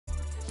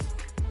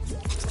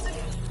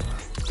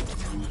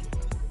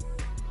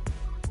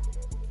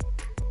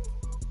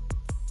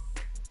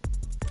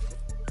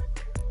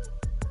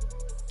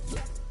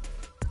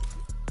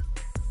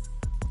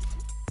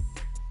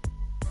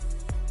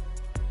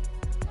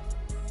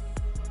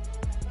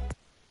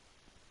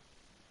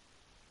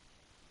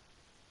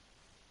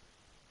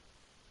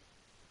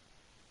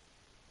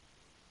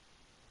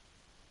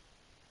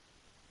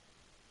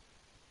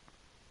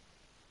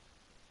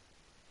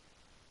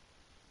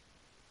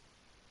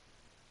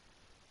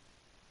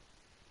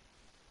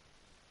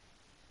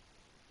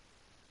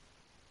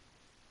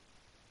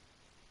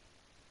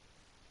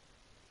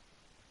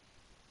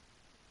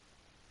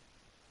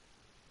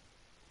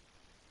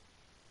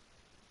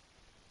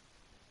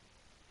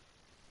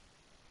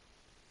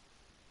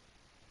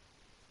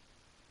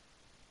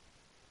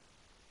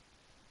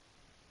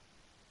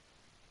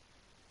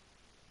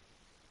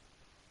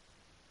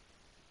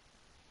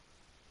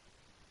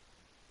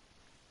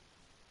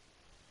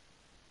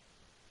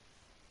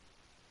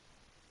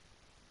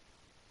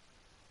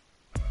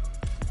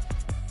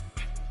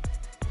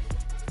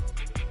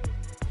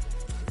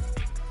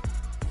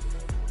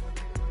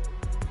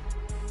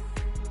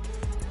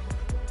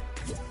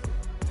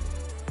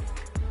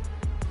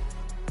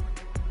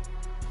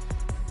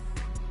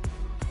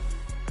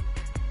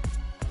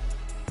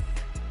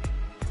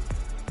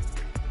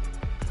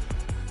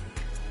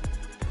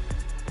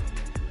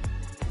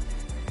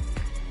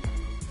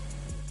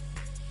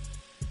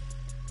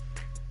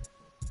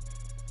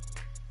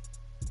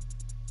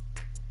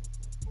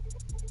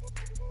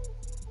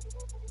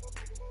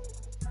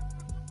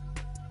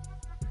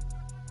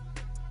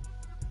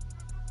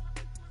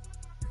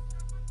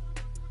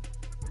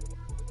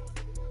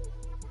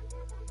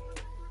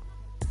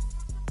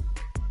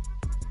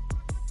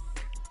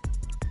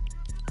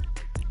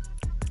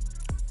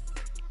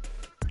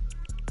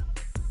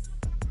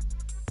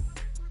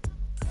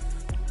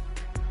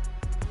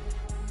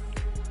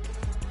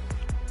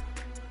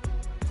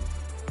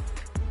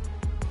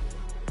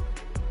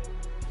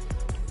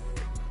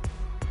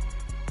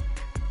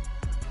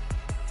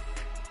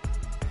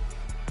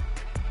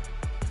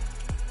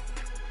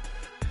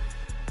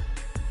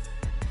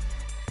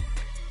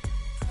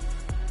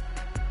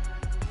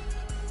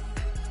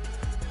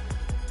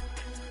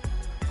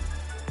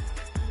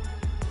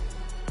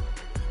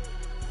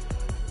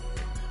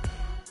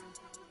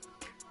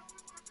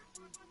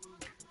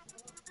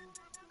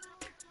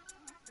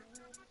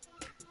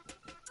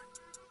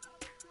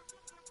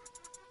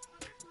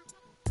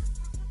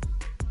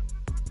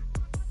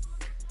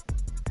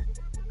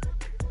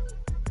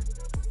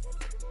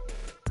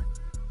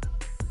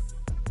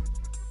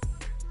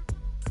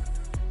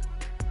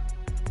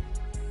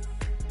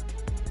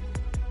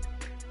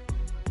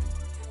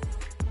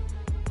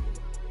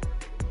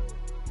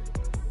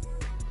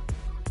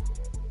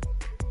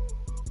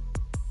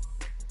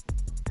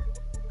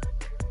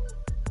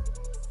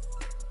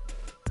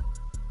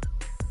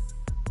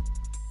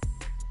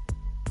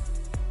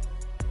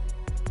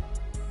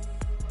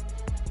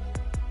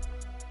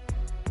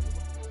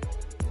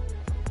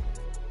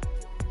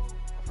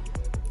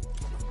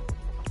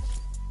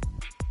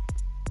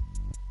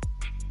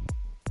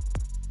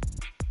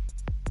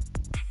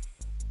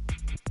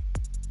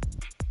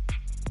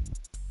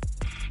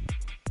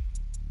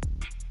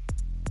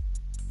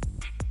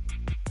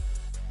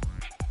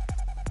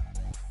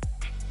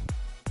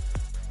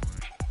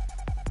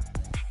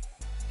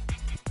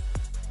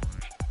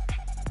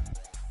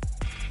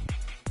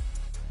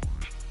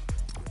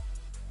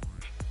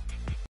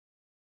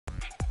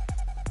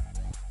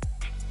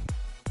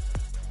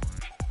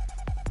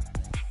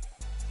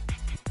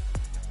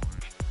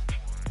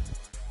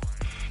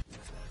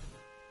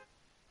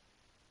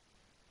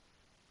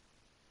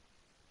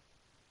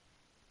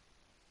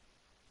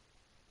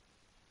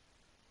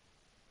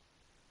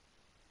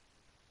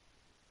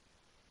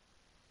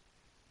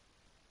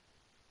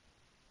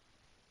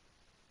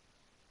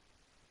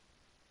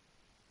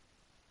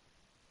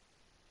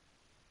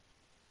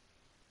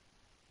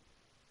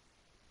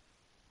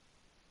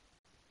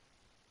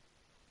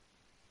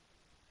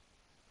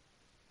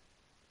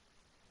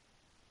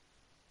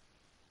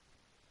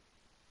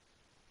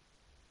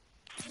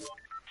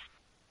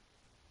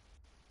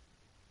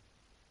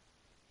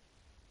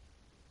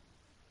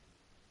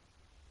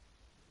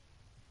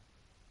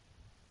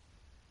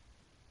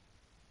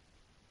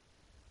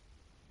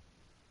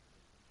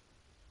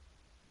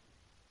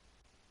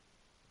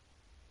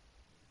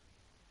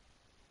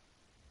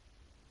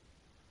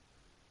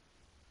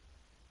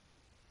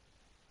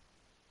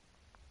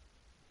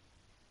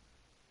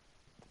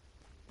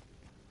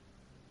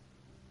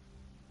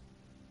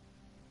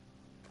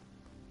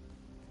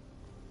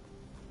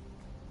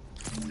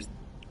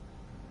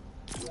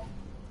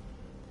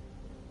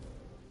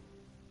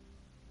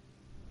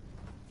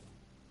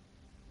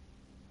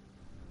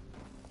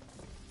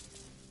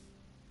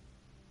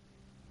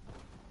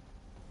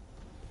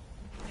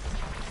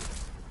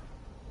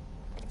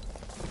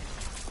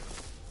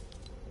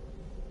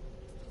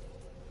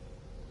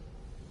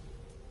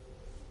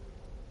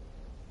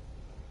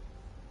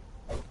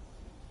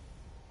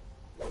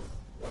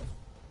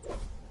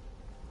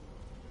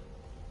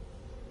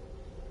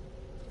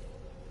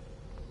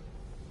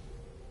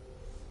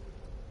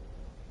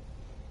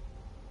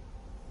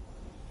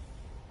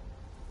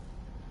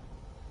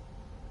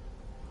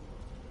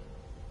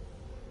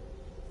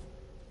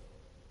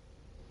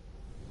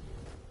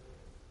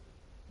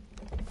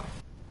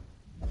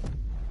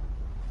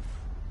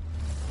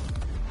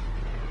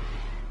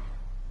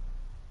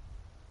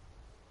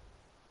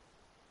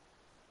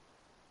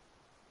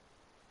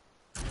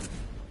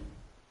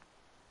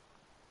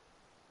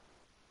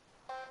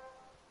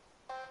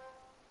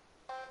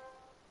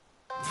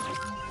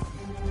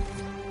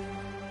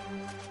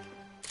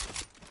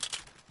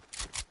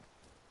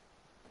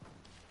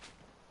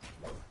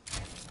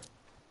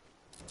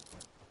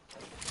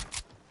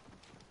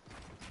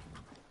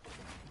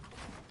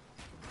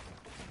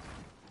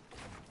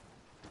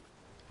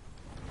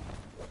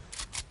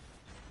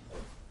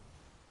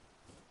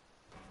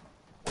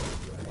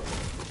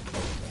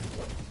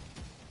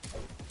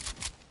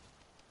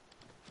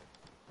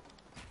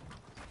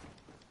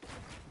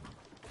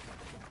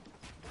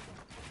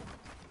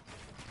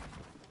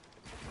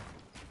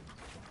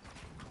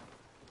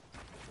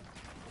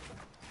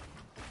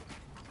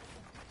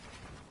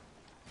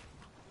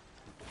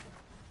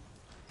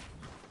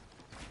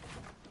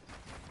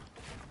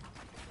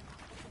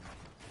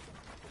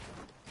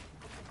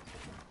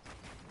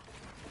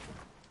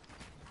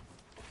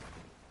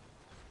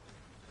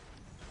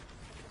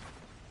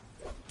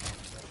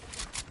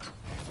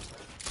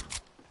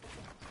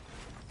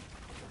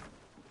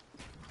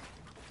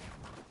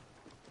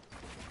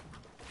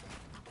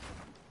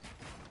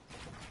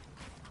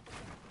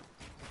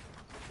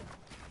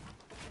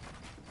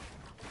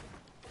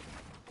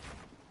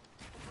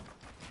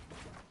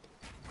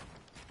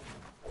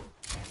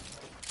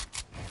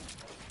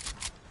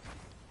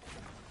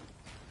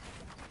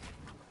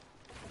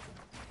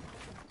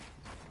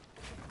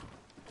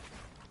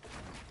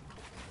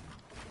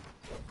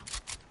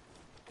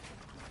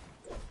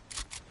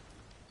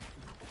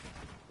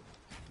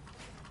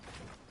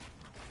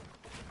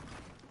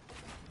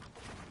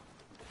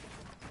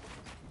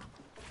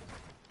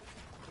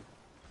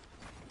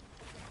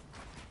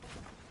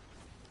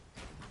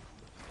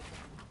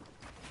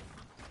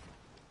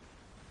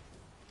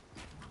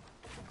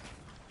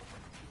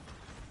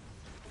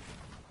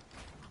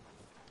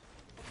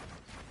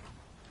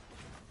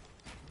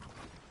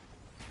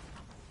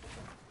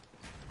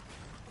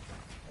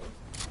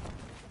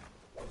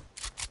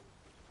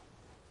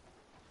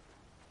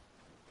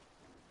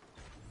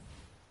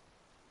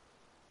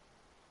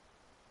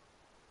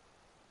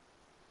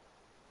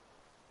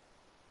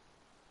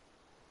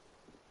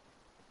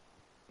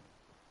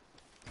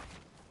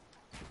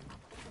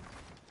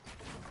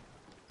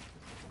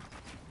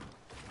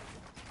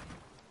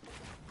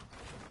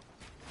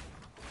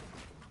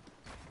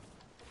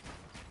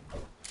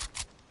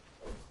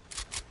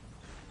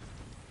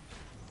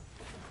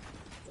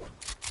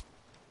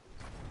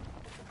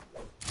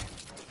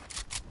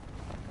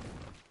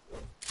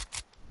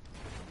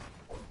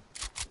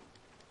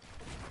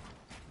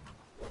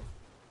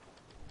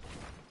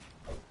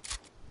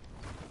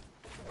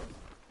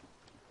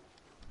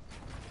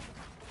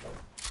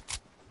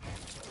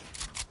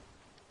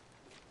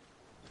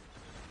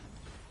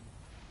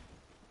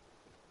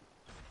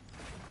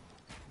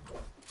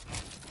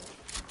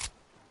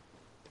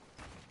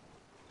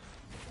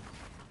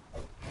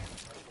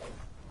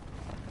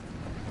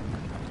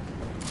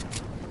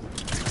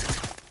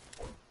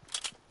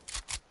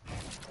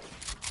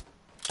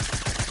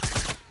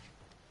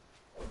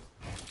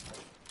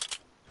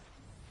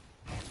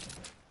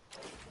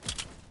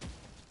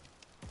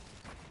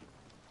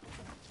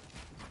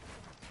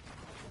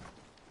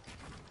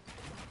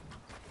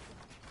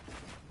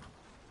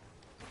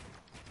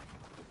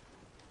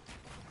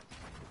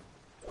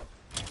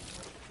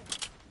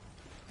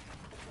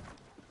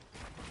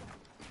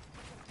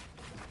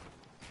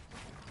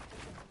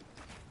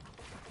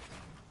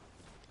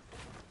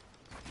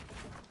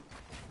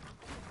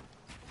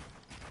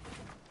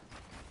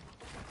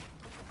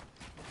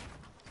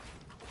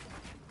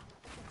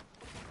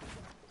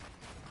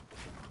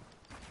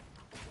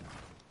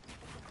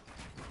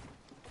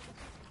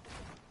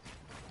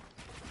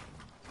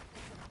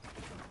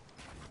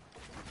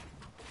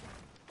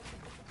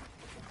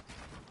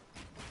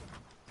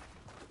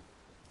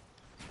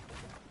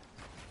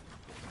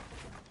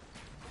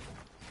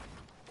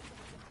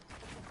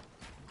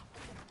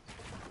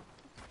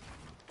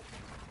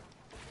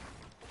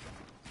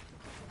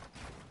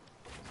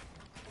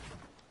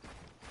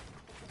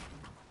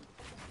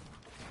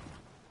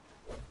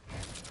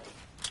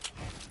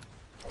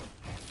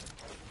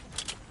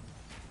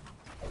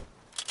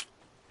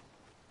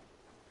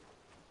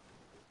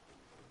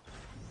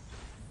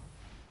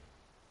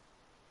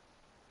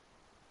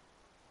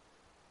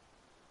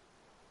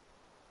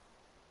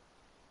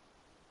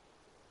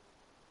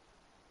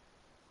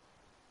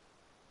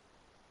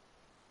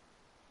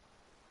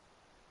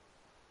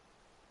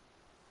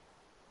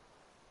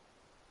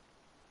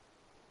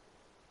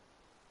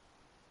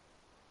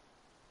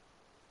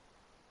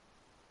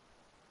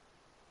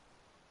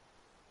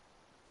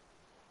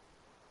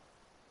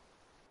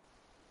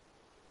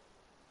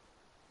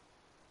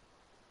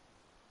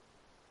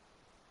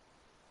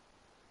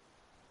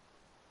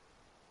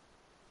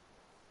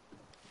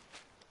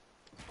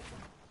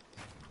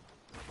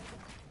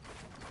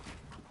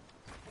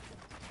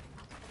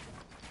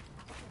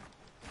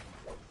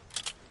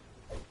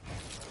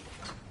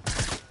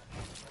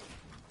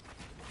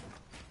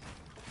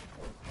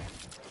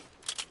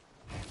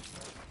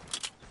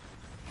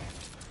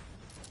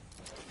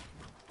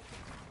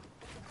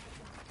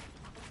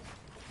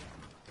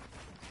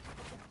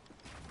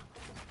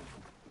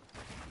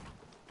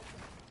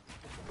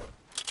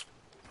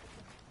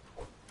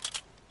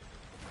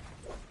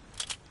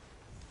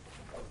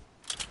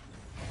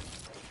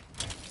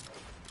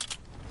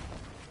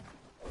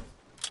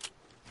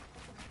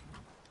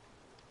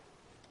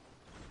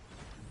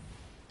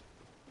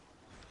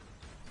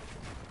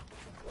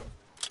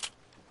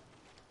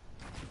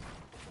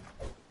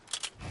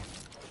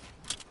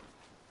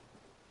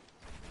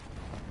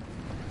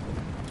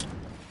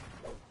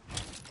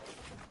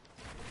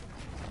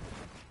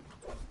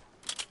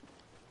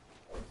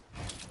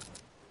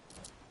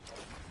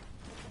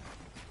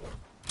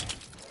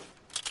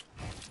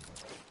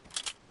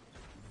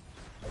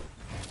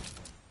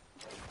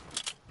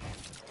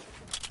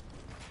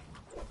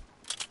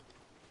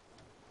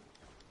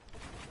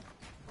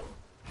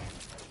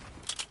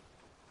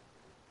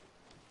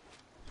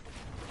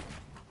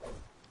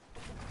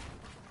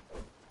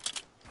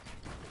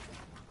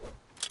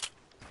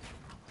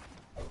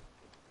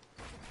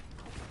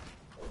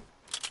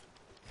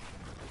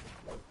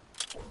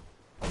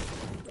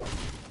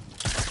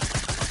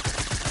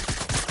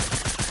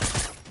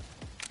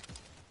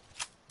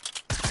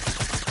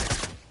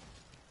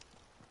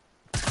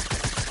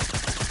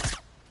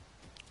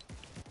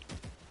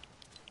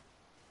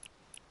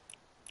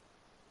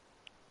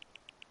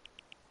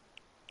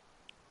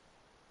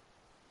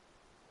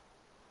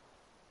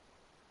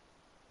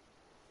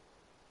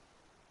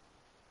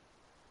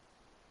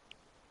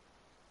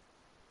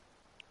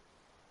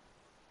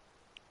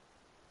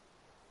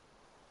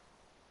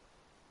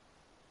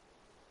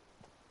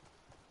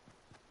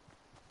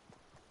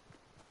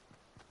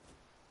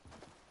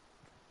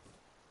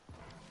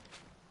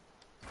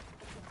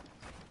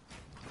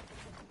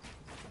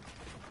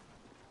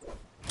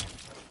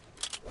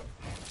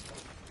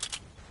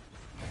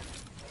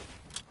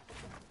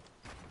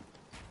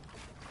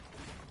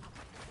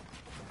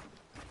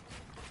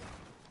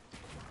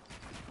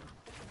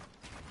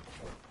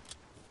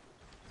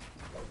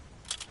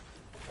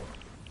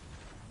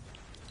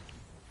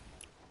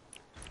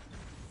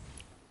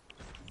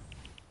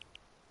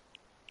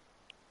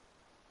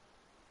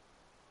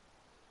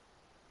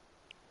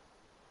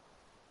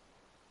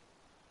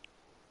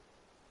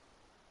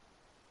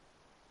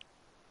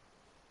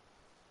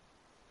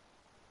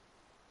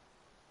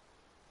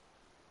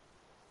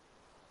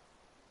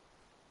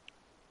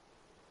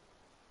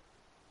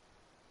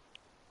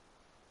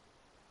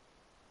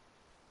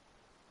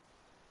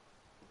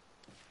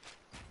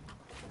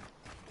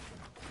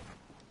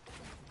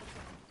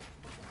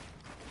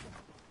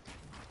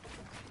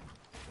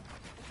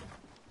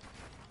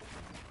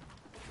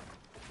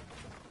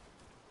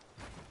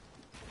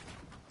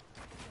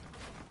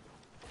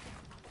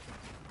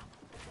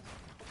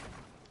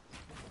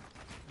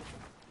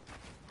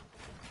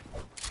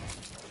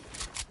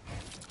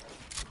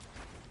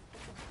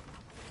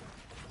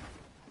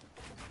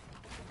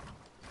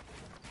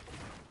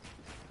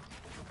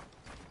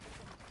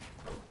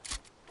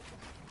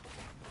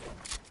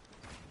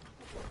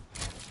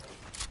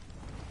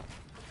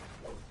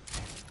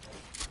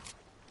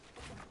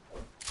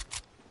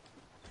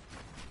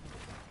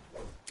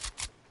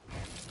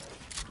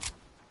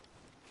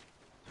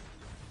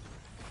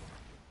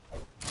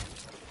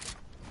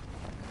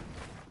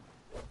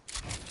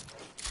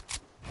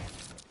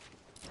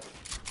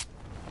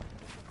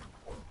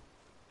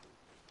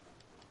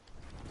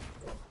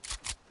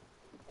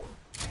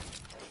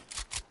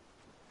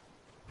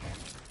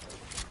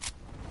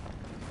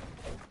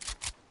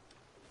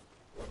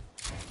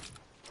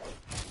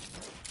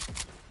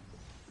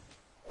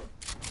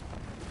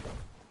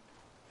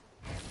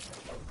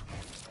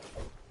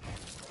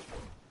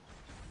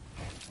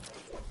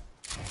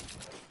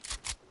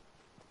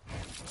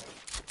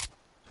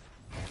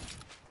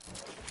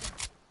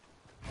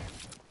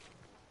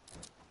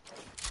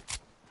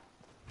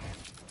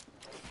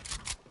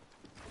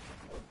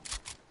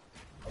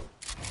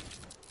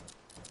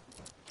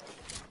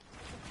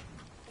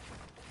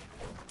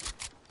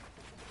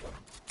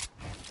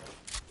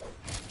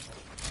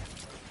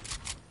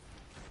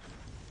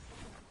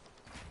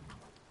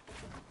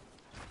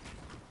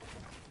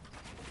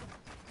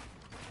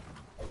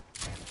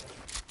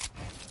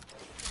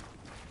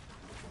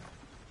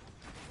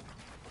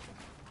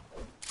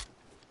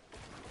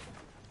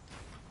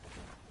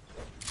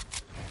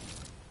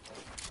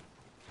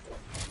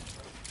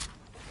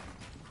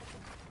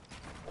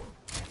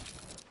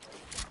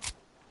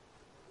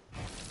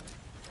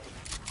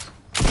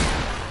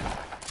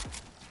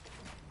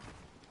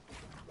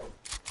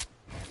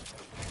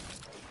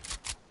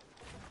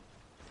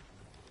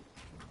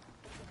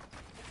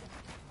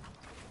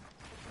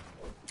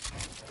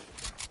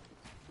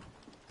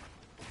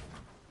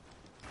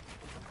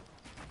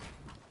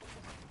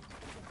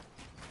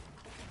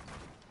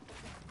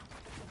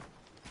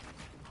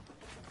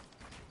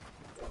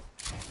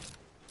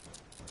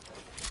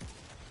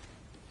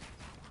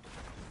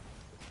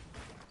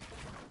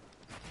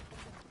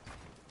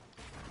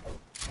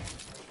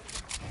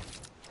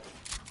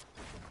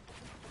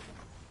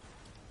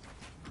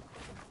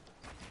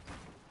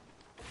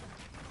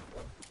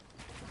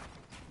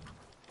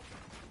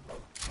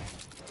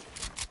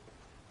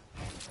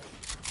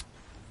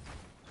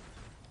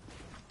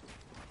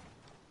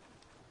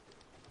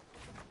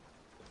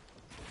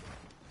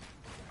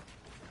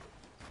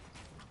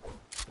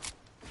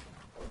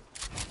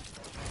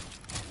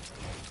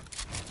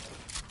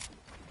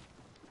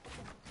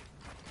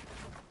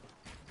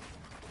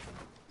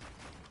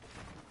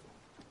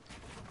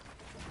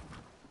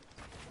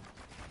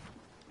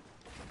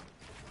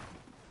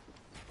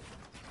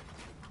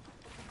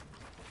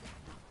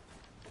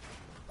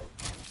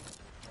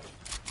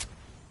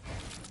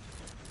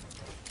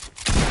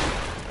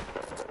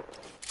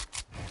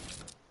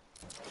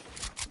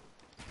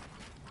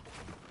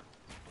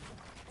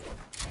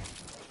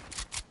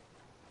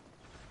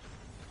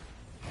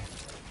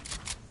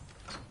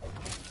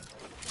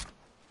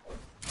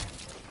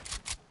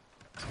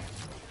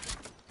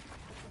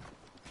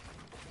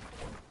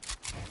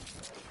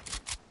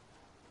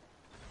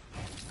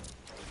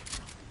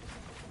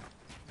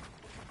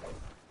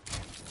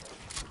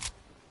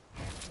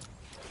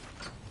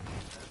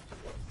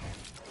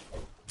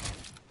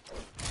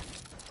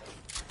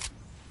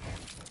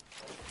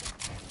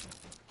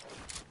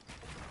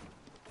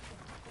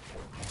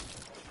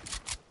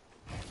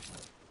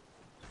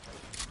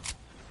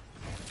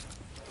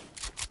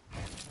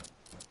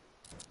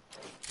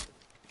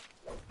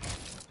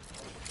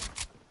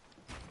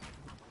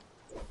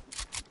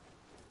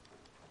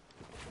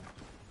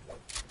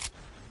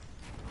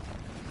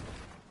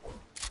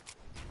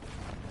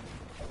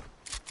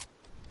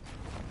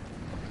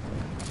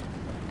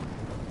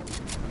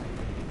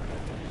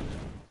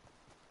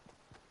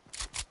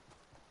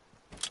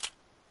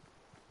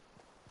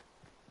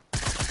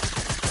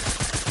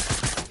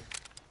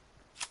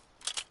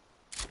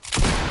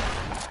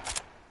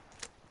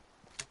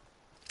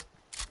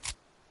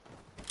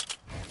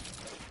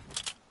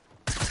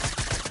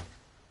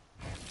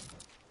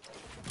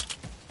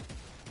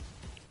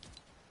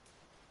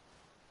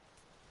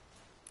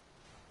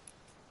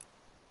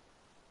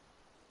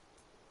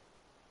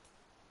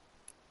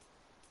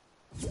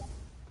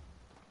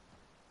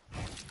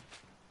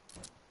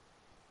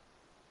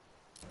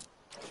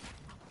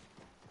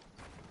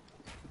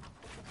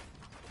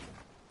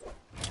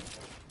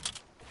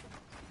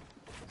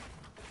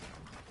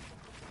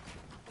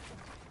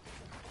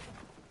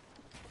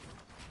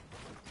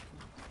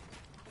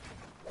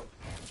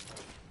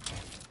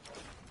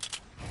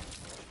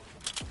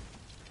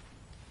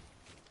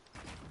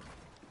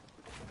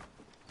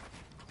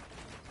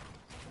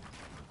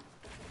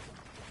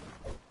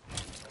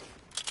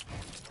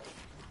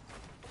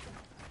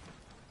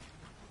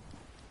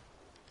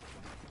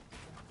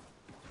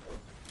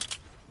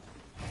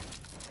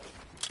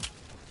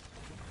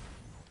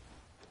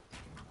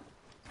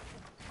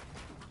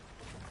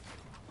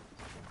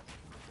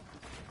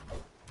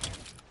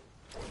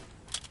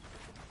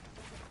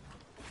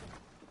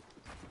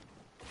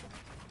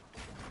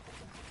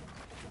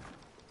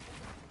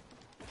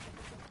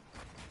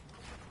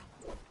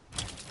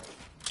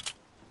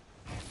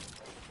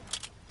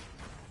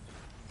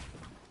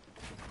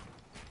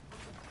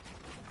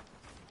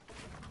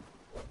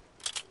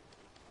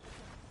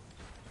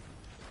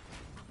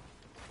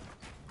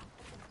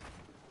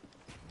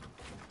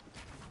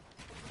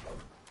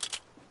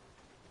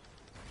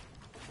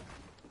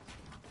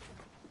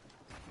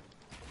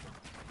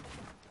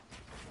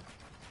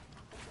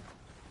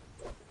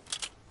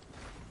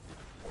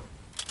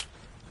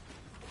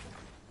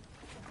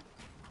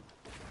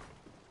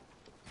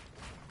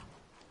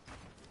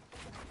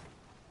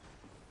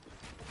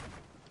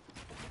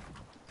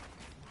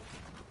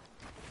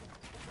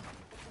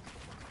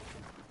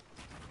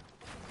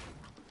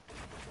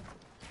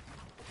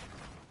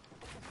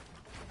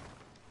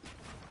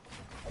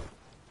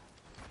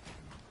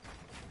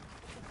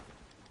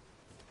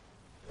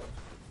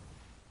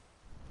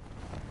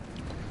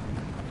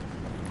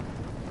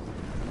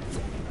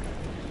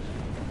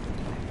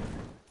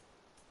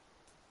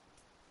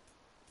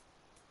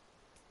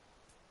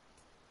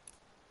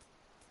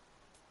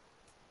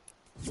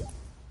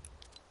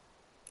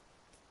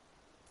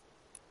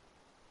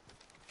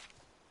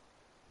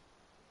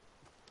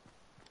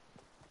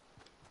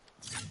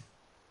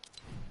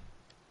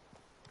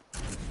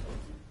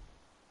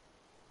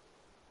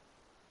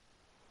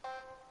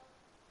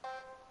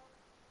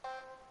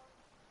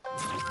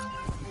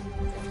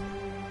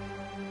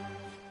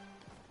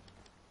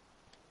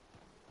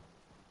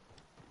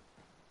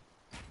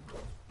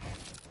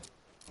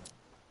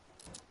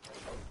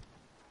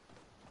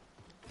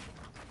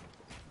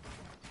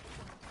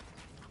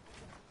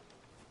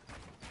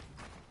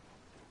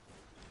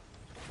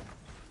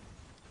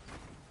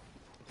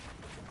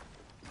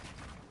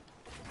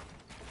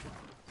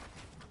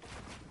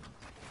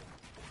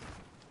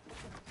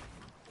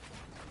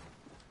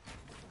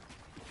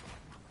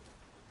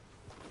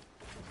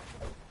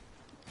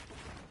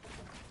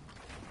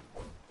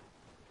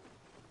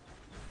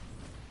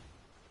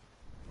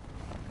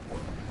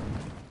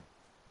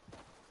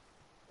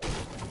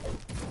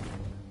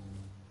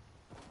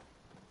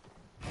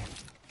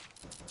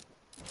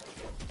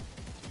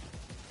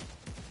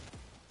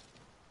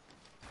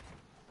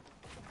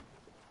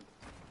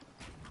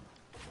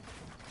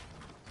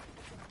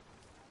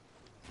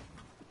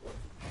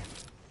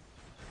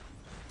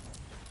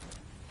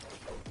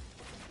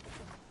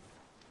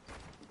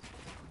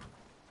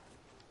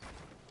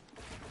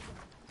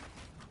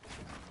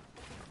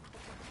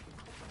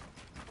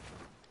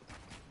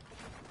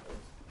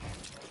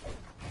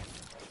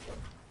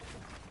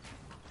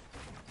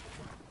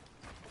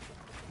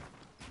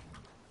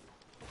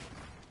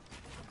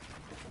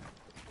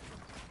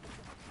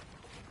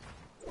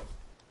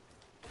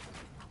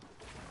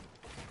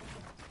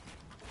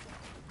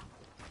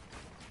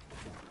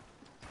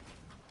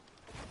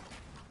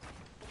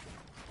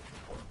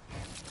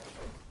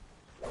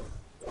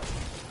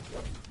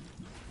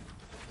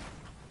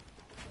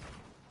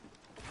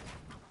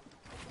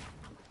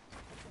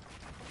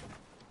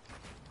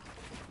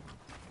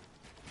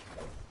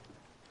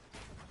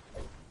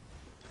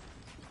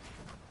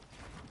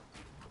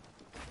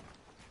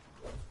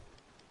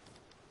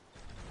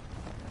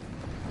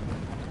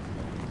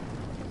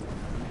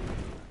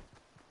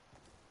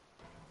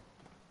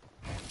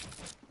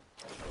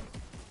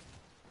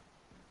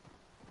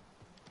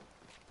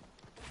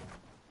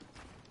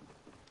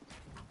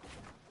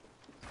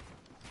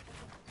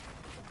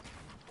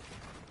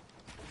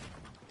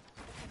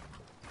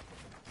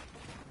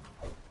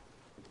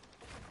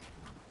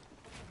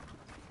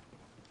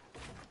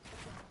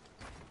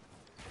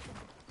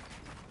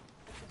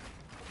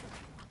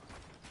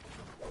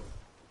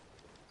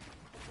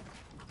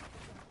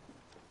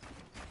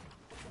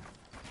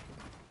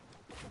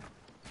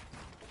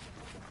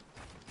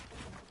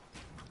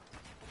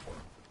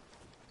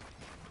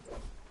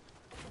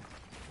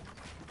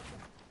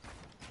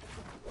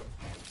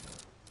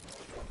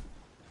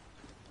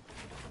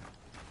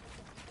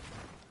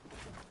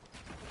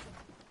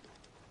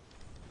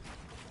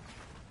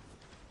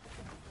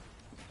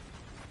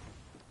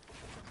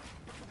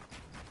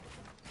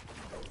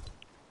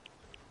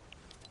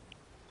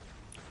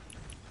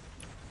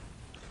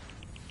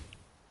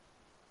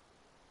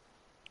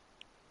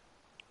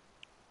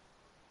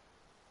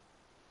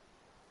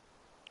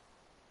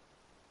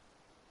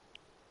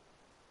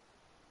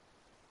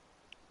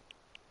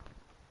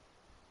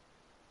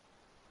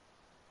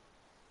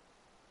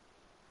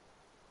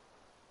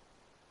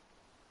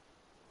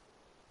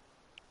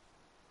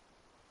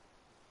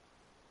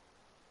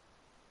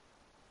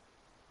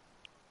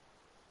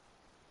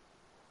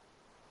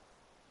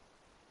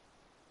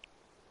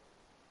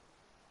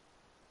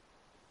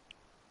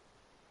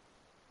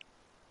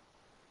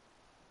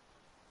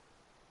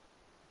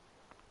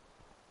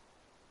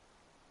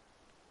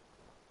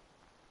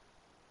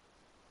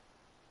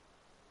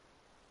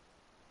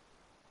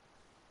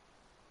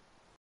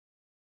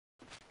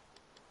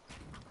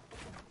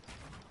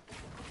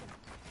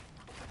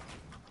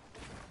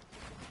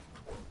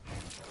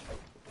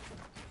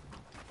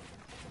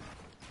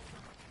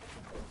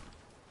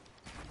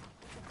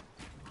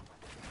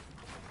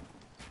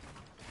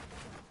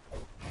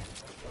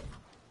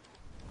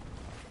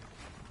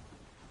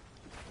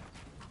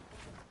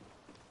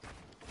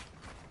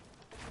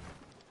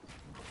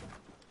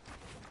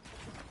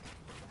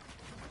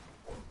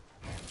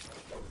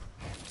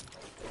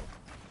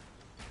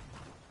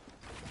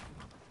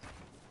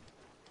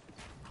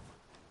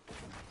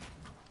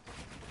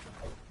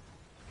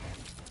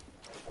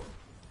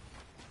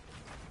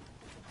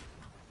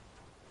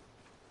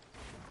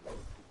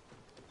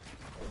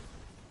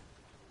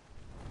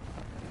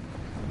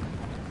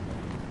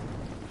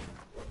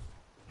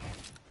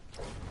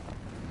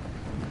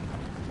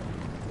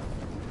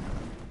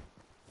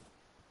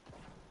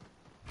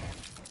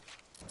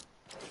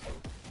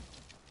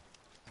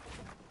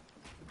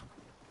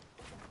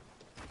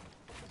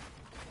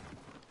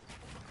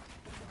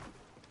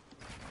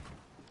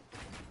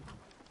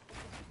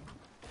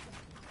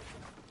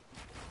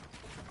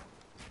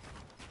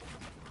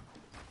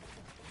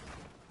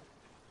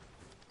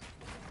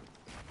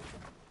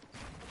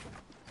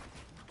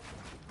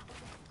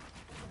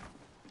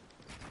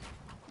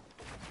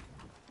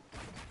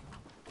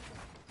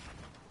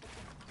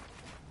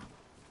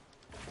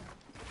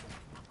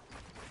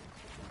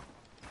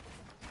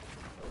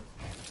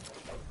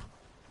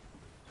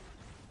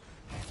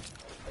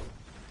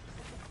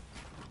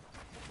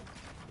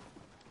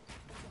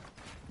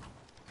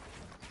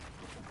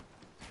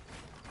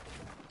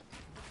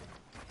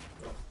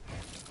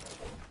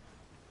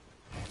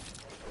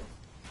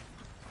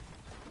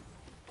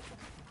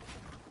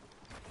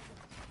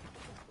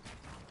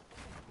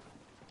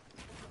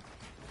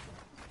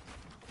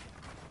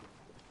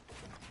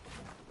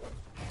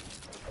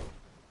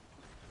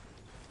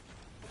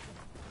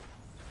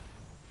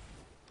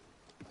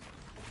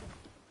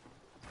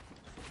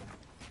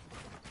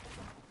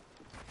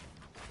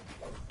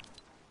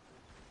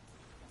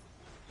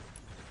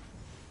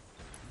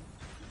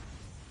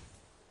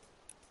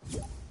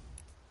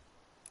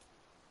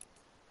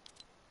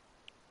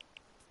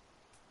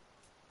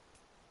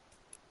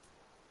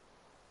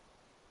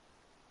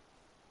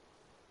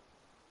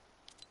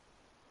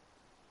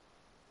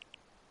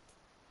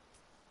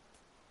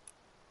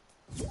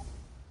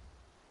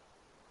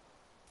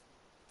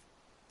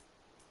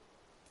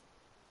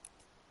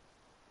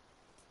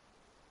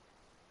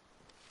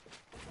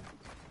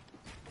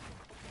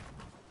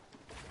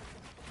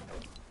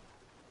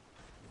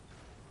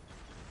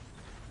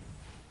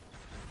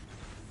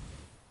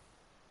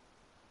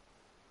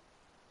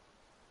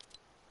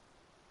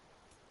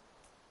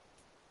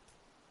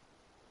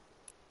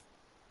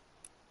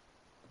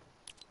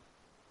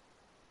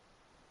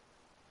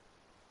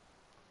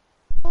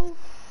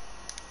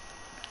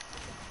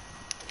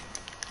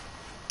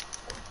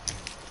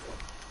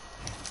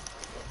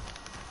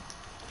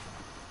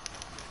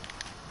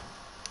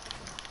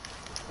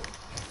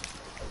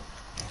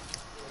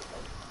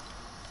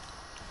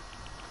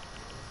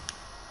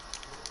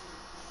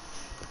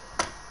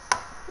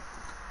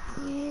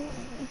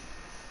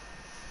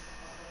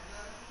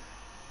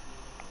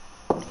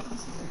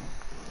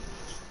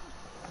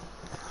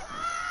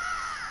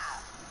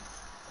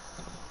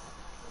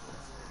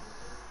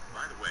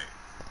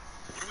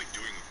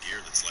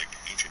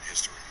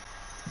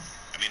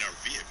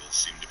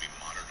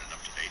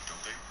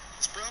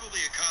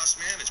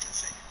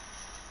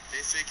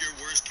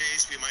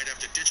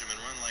ditch them and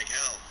run like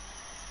hell.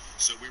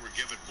 So we were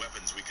given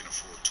weapons we can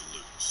afford to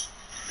lose.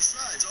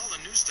 Besides, all the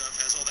new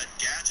stuff has all that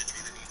gadgetry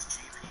that needs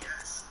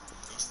GPS.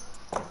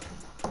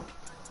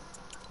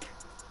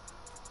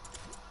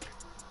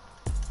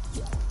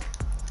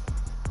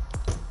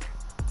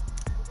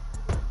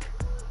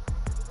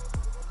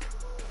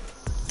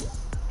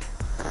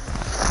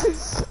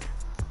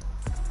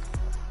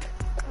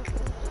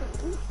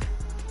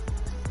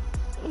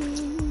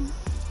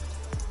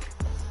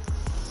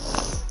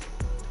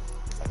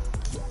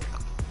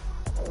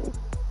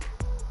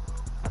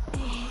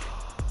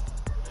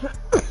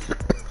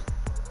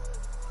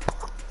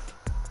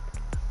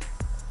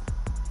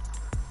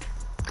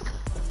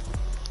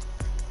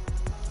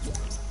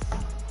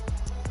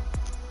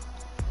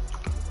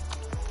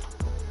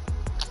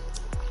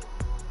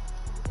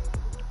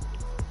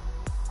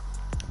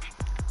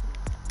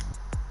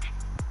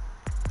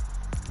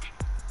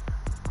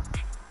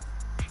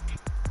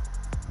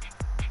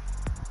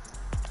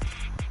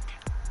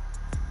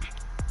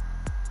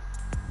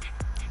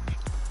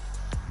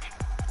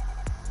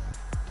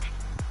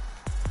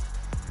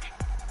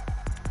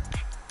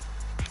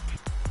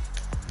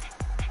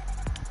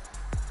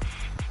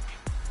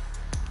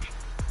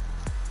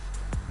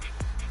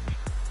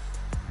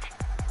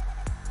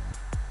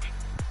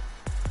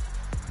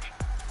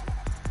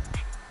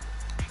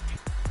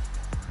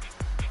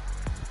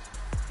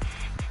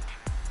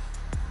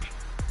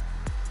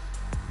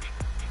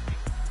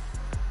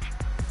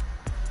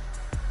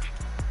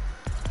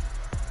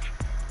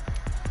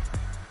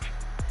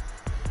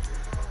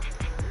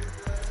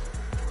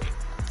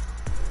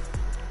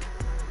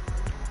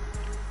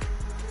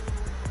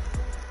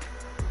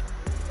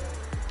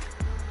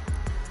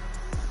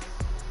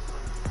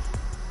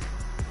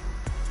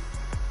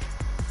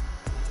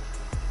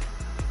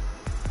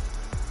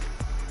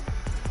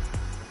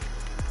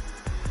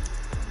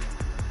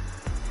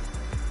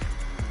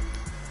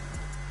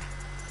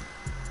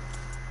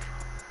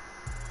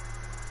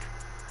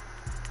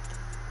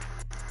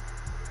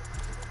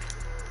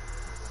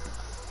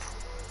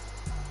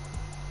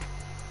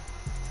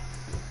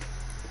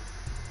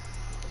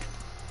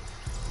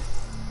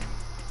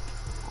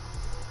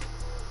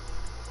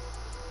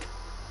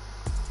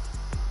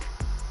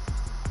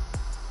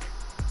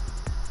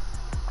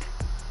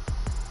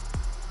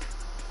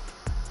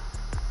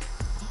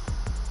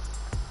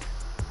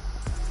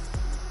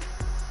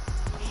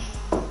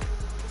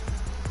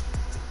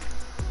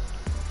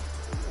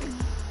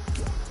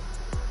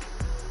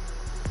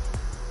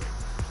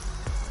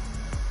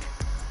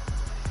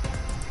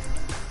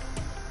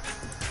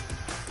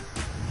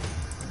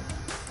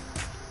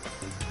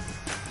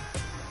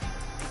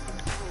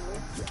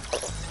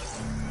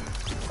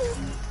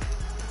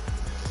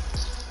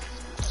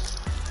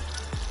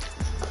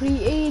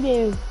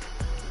 Creative.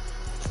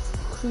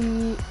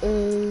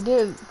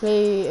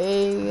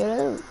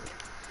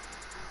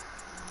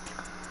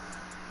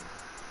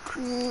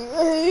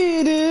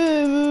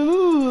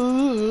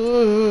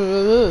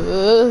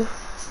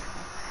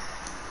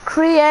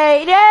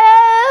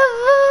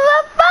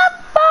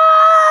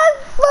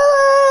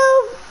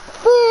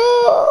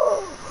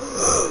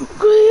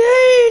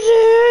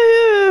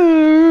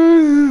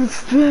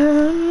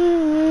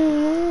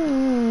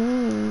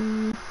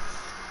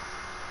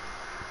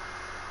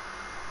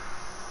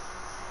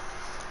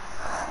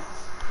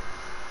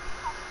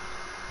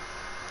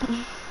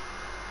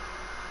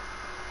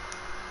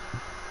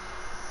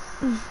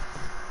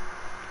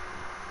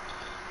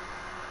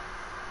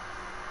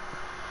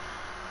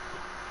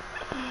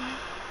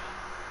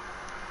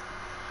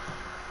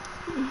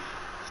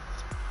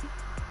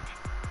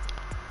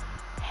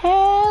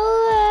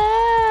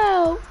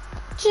 Hello,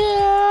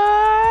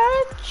 Georgie.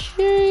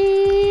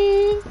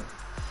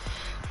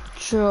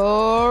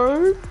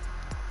 George.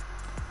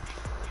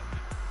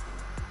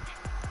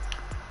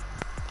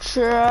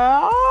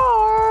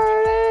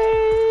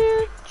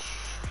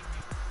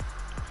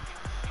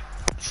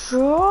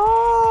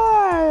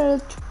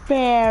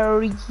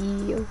 Berry.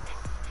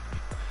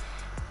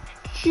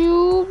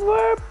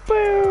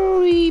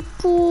 Berry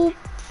poop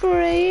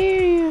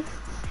free.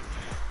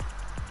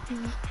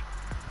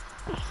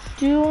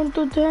 Do you want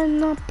to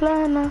dana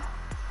plana?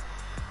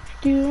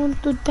 Do you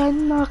want to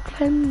dana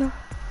plana?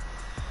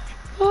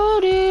 Oh,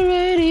 the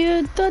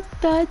radio da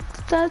da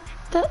da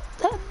da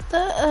da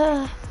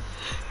da.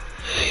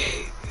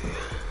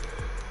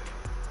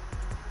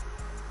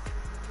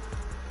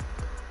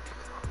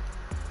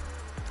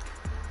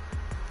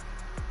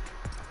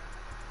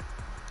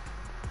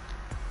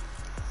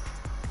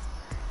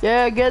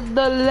 Yeah, get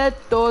the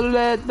little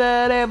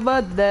letter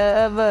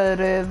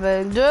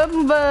ever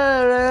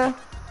jumper.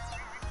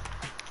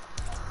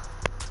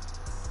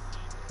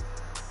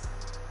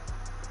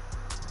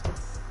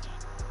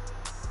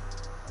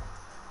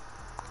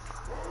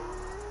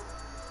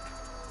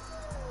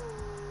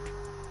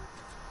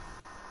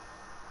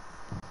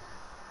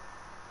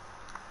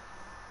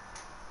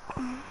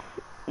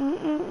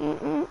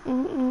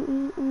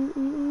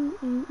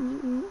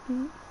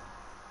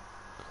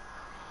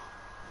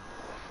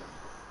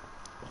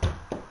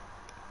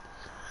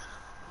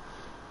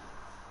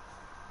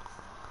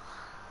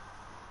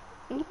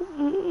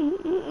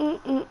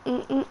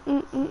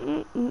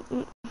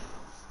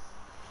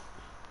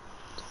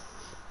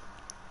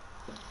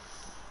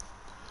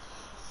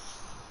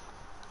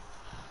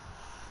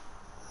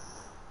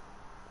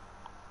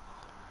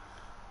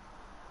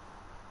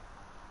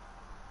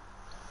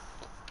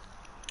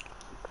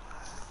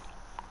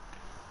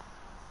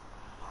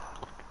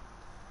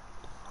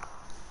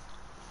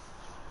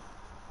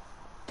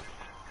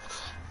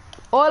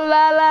 Oh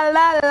la la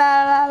la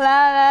la la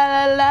la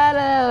la la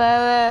la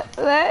la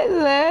la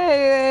la.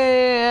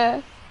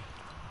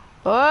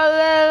 Oh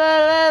la la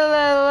la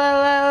la la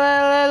la la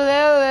la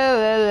la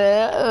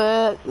la.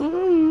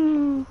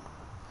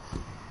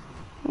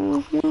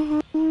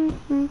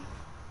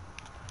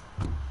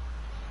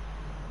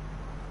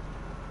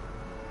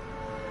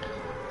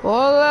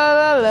 Oh la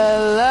la la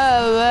la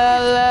la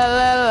la la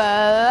la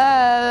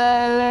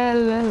la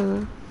la.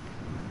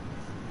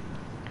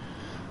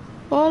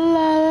 Oh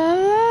la la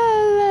la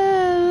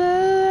la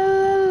la la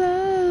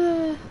la.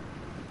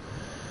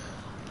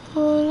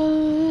 Oh la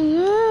la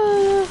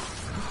la.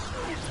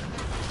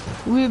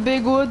 We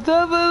big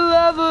whatever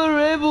level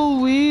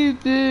rebel we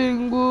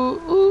think.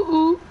 Ooh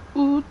ooh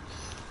ooh.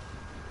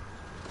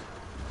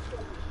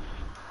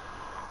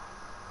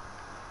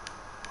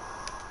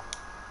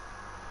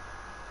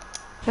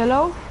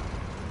 Hello?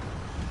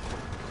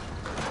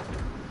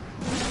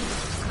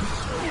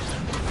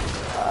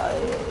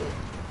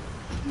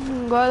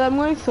 God, I'm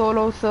going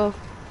solo, sir.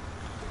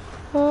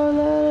 Oh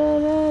la la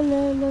la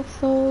la la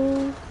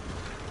solo.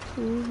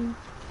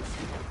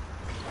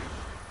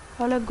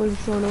 I like going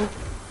solo.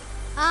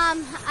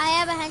 I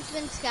have a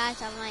henchman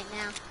Sky's on right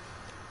now.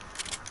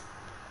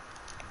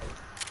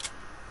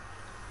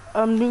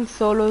 I'm doing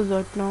solos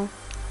right now.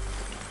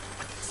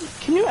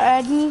 Can you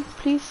add me,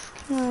 please?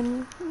 Can you add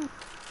me?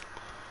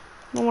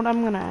 Know what?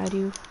 I'm gonna add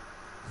you.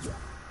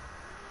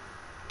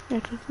 Yeah,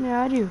 let me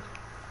add you.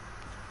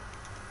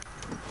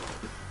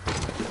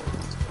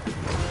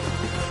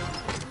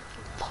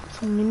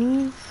 Some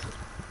minis.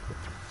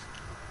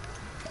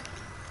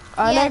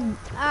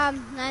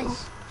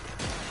 Nice.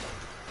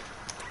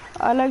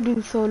 I like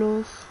doing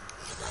solos.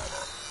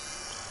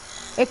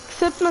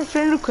 Accept my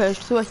friend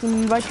request so I can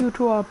invite you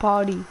to our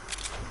party.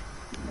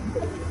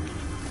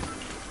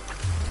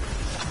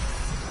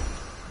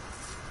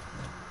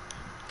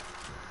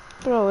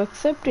 Bro,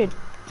 accept it.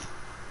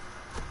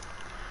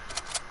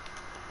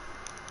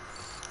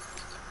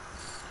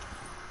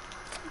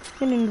 I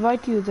can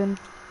invite you then.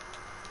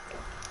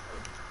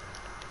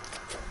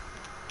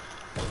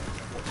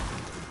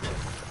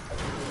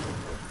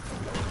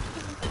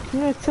 Can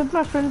you accept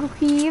my friend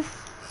request?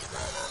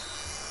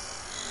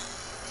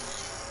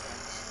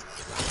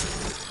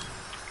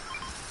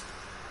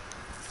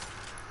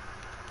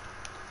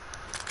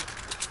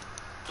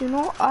 You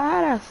know, I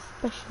had a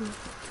special.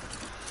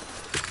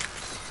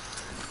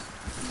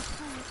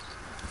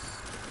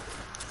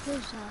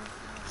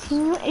 Can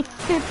you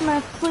accept my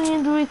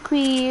friend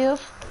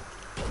request?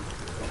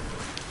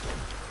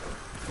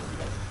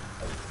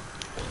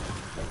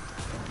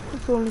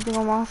 That's the only thing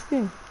I'm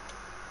asking.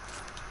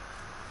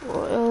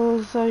 What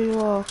else are you,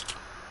 a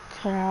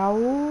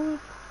coward?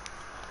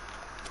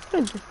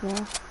 What is this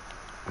now?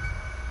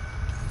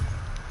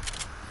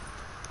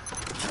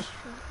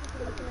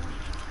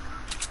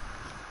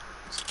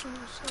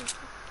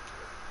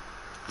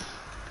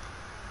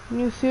 Can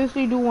you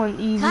seriously do one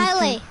easy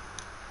Kylie, thing?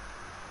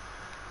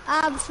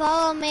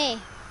 follow me.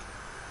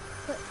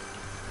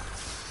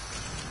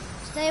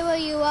 Stay where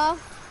you are.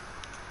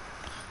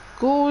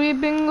 Go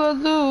weeping, go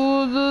do.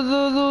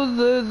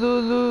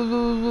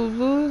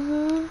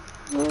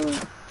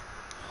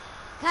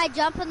 Kai,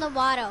 jump in the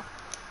water.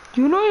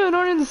 You know you're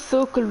not in the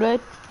circle,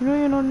 right? You know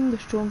you're not in the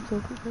storm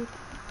circle, right?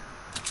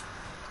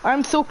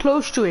 I'm so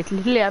close to it,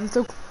 literally. I'm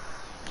so.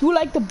 You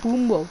like the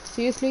boom bow?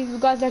 Seriously, you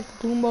guys like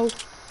the boom bow?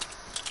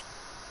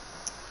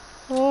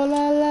 Oh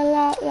la la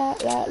la la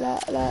la la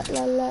la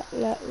la la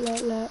la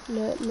la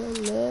la la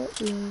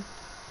la.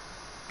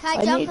 Kai,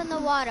 jump in the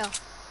water.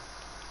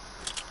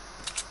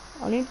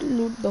 I need to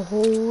loot the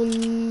whole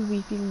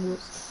weeping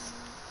woods.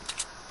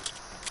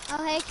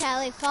 Oh hey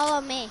Kylie, follow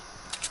me.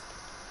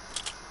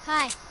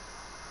 Kai.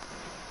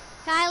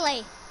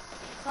 Kylie,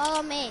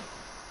 follow me.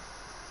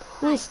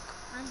 Who's?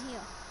 Hi, I'm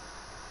here.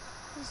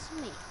 This is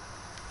me.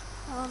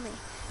 Follow me.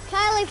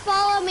 Kylie,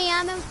 follow me.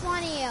 I'm in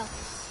front of you.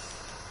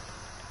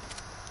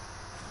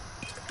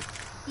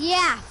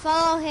 Yeah,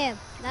 follow him.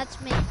 That's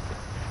me.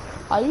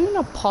 Are you in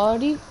a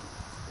party?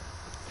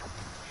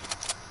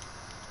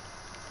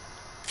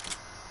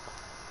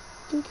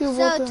 Think you're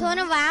So turn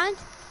around.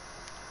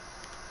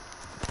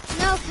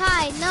 No,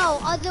 Kai, no,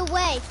 other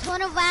way.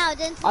 Turn around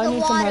into the water. I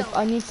need some help.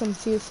 I need some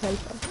serious help.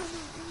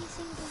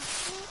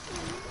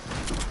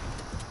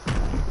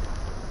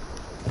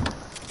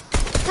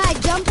 Kai,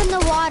 jump in the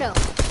water.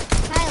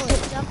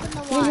 Kylie, jump in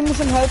the water. Can you give me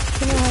some help?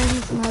 Can you give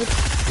me some help?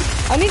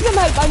 I need some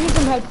help. I need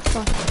some help.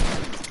 Come on.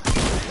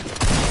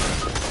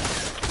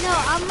 No,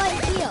 I'm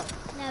right here.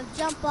 Now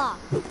jump off.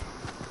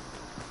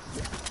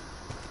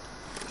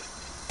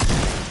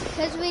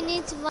 Because we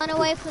need to run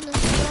away from the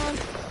storm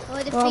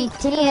or defeat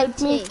Can you help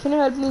me? Can you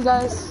help me,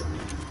 guys?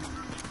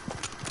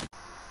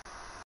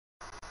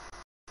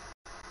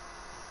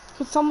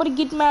 Can somebody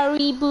get my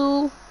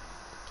reboot?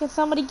 Can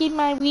somebody get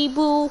my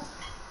reboot?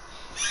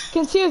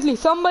 Can seriously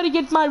somebody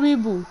get my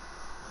reboot?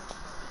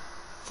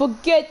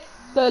 Forget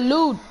the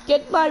loot.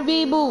 Get my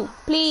reboot,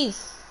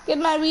 please. Get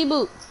my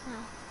reboot.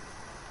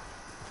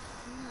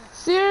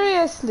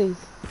 Seriously.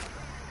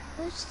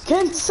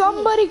 Can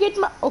somebody get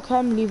my... Okay,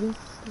 I'm leaving.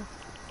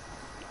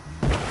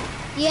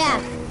 Yeah.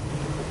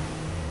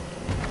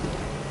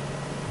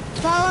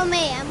 Follow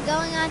me. I'm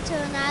going onto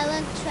an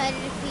island to try to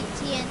defeat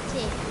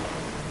TNT.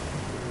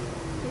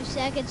 2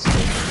 seconds.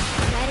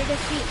 Try to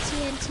defeat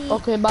TNT.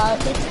 Okay, bye.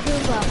 Get to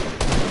Kubo.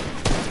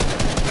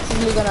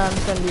 This is gonna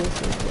understand you.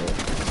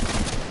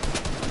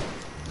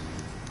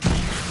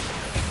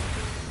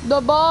 The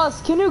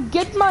boss, can you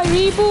get my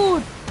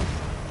reboot?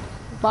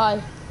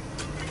 Bye.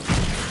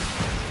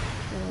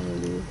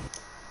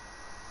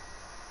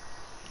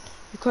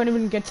 You can't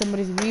even get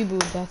somebody's reboot,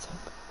 that's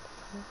okay.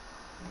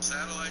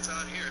 Satellites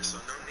out here,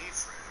 so no need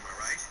for it, am I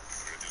right?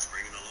 We're just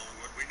bringing along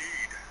what we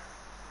need.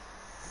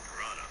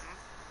 Piranha,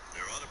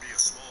 there ought to be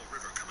a small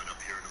river coming up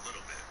here in a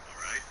little bit,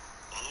 alright?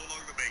 Follow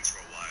along the banks for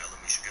a while,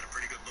 and we should get a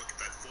pretty good look at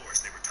that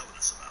forest they were telling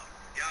us about.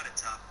 Got it,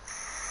 Top.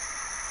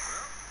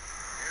 Well,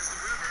 here's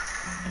the river.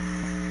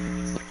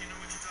 Looks like you know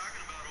what you're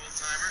talking about,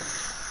 old-timer.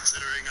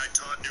 Considering I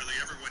taught nearly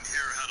everyone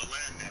here how to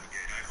land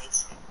navigate, I hope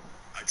so.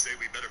 I'd say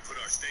we better put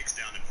our stakes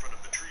down in front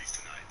of the trees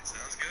tonight.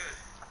 Sounds good.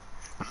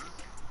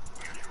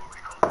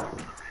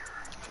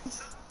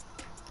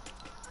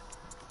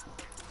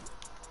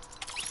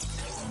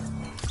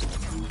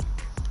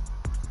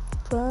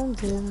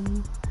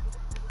 Brandon.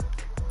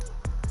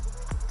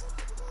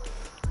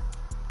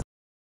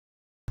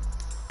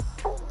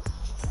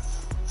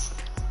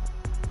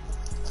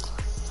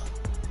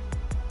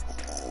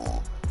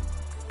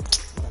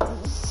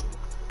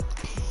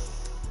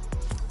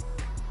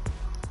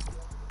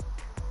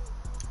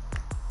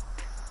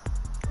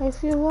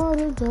 If you want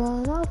to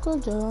join, I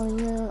could join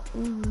you.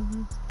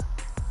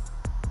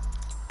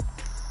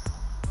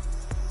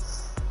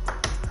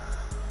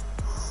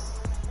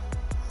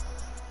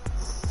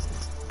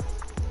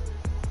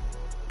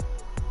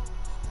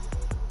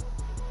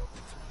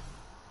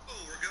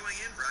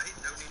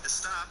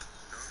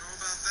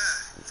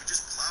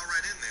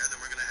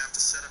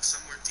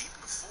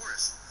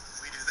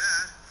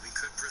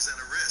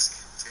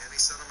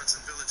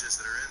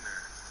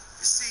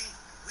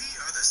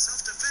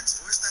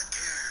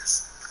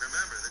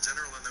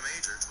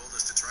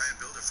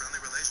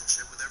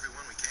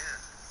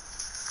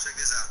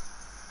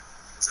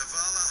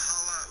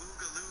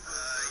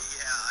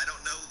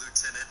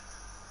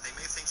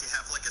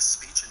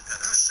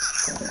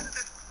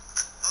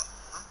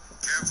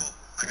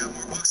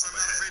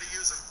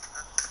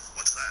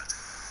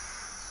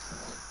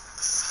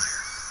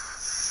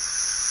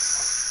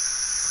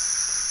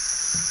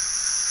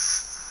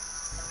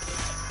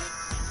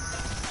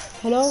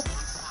 Hello?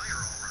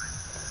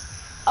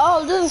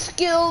 Oh, the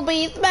skill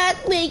beats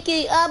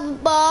matchmaking. I'm a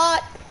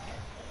bot.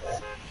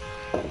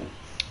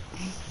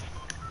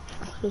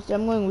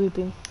 I'm going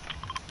weeping.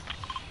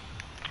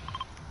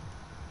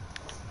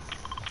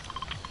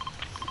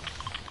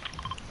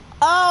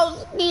 Oh,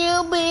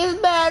 skill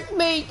beats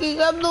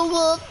matchmaking. I'm the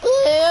worst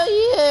player,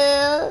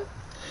 yeah.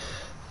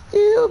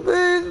 Skill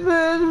beats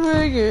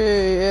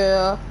matchmaking,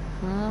 yeah.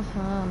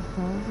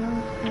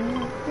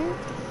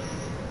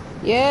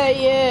 Yeah,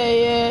 yeah,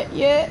 yeah,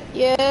 yeah, yeah,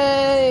 yeah,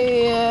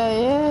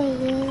 yeah,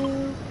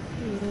 yeah.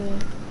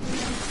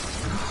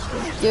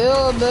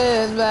 Skill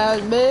best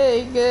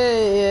matchmaking,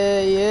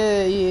 yeah,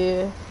 yeah,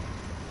 yeah.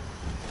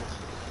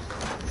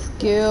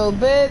 Skill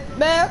best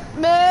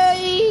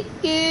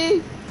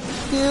matchmaking,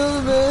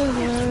 skill best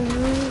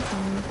matchmaking.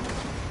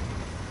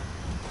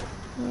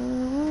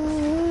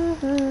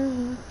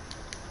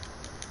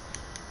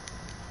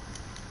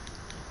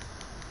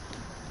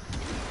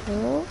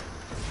 Hello?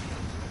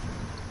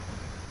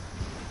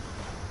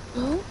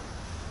 Hello?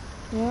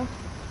 Yeah.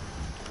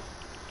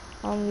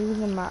 I'm leaving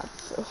the map,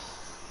 so.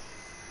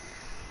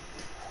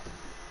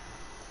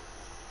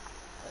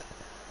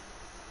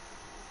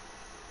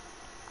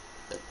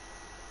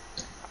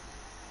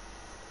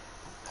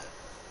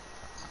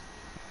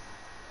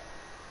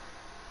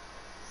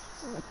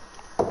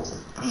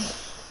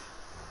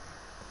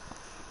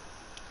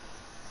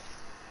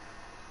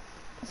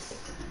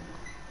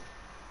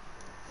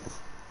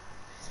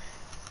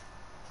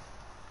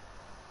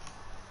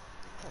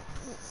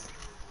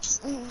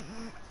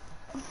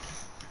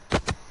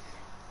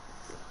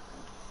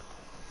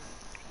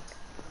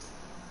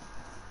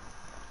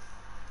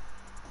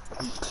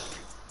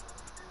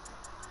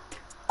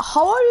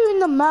 How are you in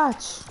the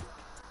match?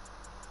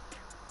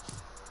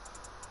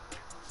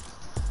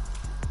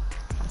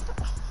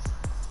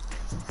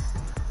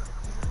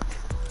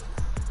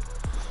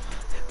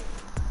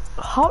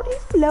 How do you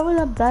level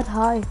up that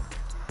high?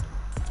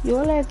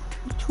 You're like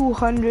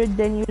 200,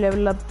 then you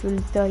level up to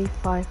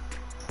 35.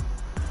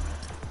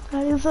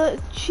 That is an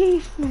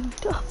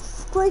achievement.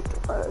 That's great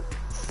work.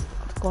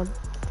 God.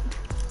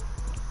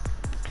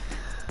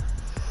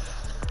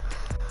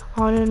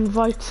 I'll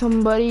invite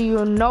somebody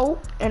you know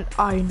and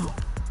I know.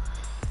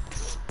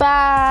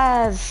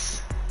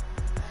 Spaz!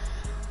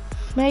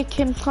 Make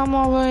him come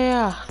over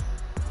here.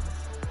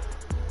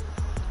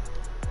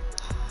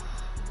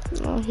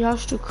 No, he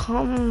has to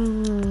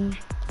come.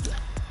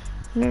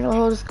 Need a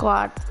whole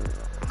squad.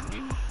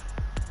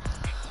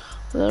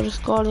 The whole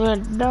squad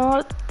went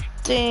north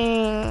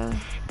Dang.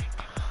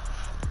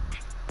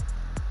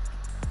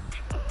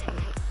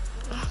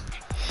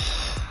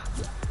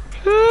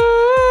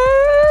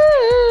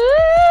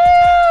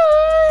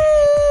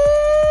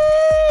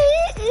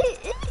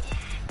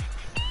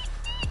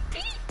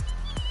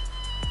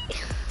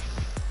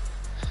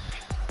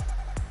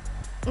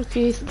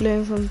 Okay, he's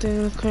playing something,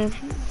 okay.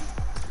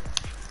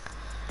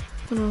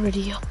 I'm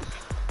already up.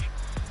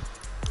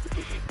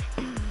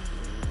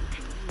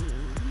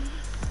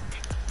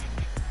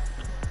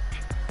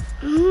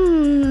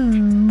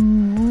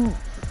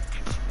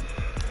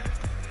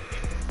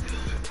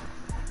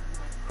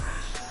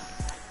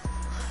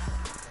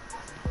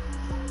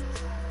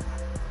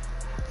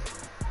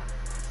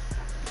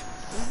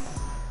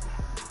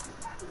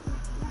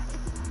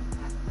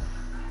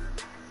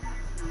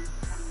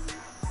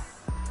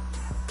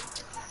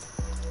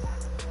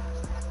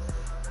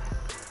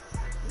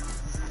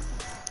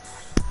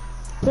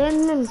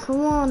 Brendan,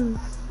 come on.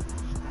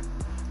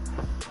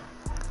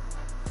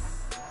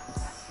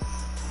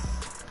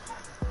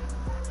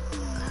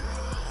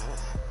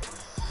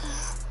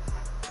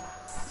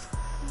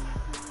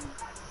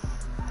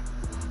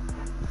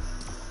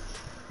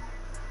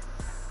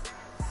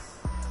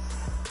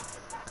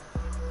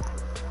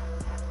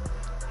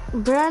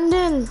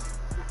 Brandon,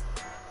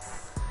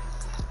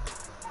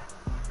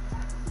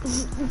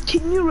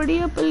 can you ready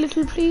up a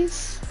little,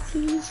 please?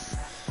 Please.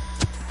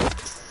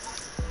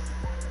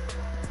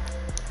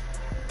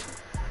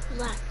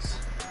 Relax.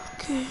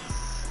 Okay.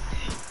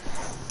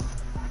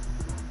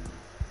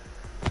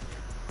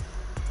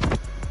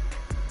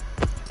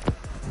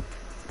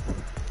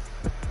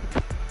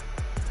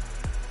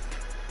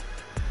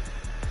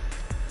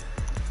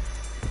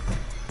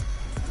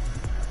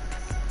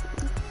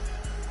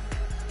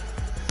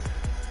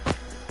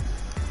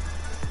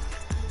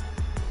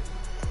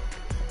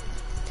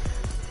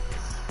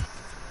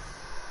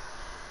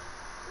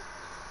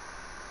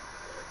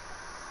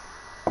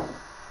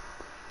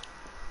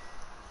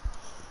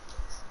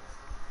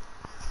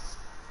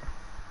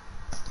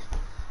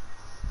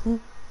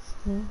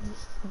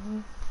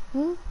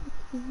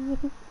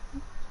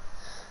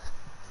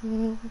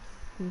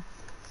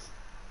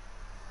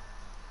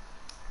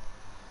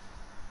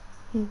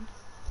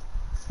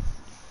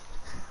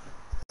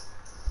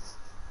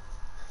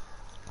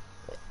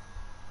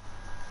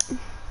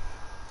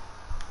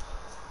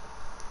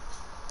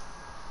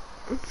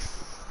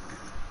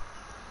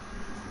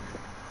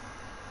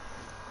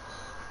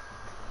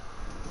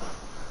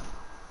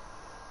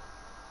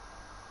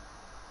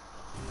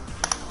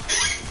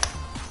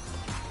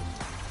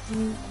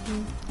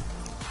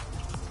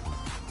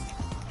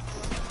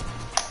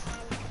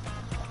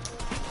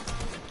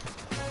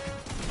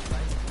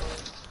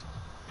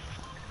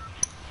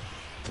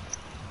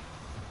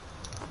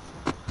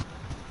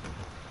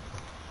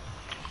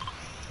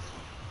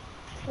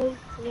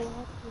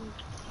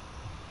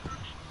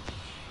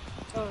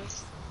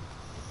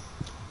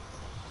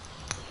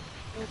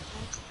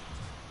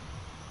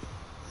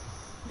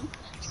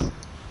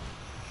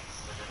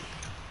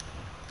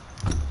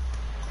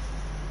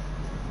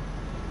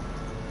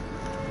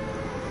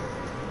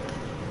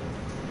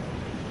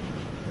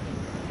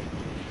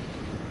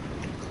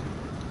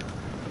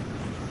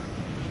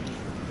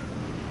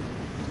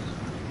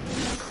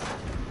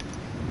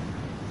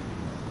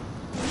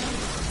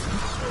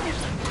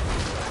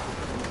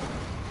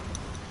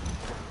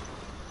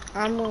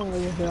 I'm going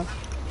over here.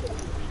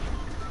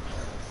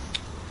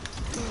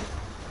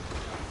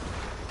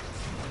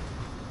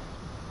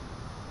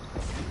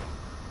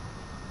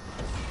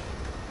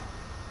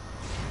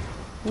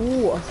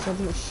 Ooh, a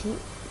submachine.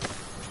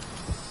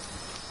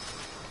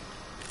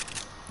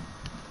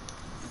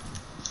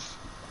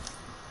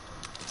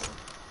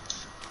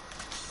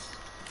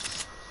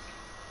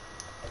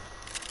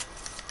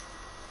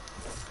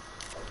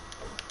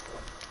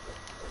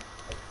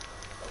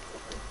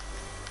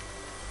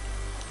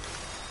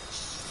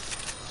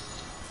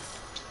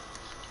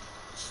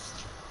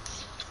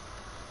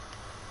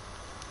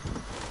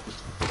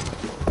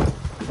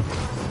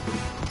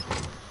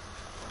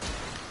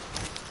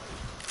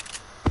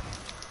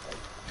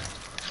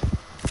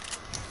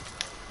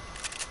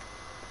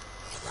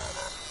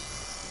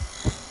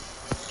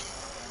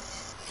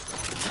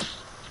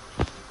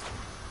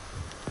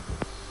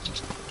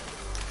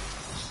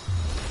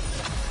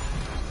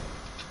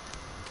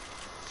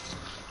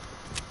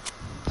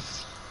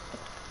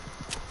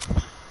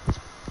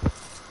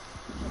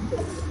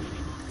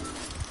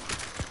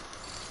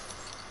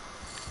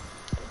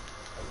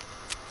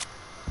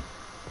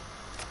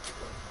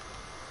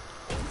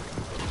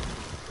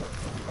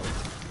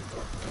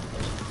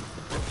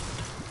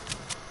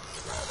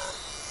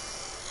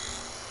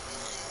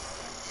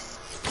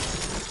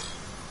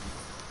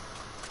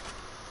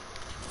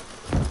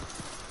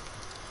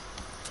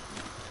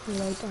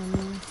 Light ammo.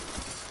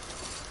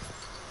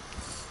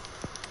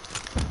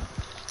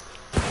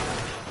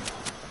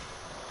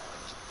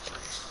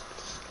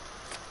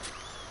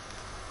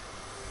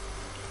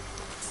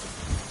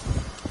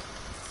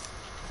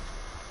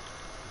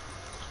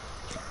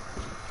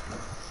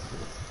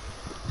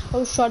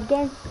 Oh,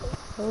 shotgun.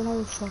 I don't have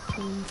a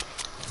shotgun.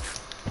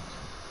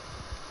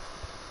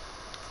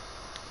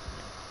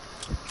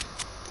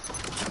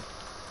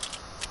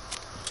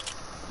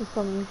 He's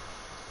coming.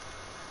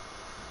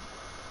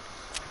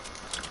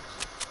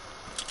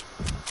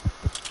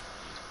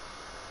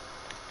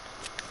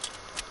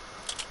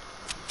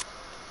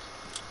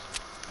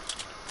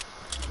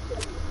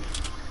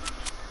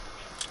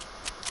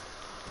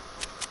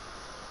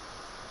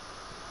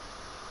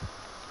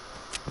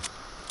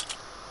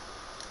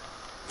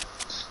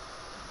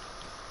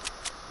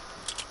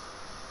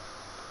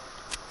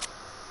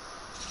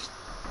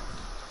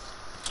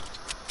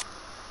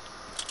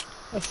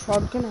 A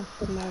shotgun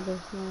after matters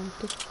now.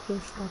 Take a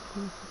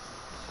shotgun.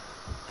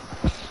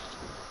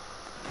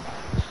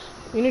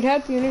 You need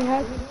help? You need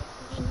help?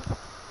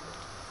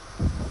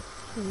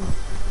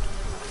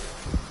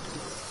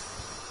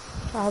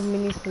 I have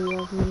minis for you. I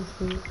have minis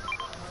for you.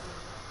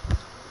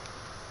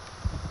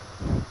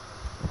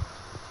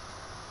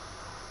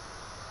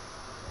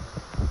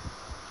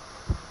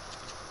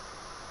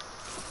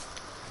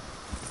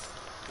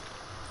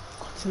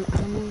 Got some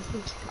ammo.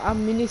 I have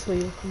minis for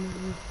you. Come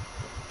on.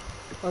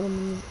 All the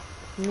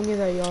minis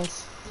are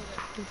yours.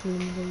 It's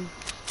minis are yours.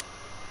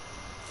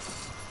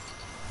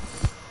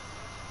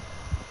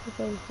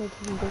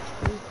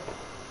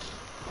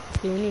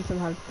 You need some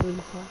help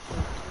really fast.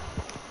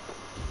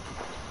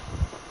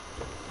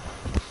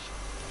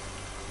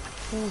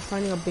 I'm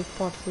finding a big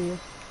pot for you.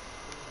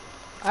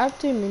 I have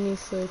 2 minis,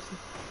 so it's...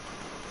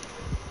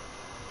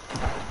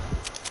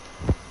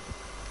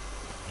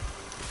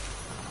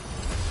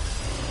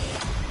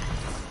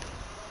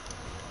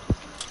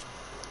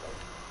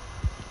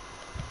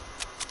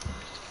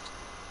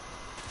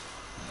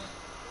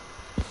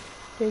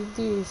 Take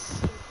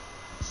these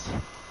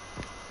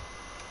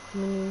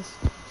minis.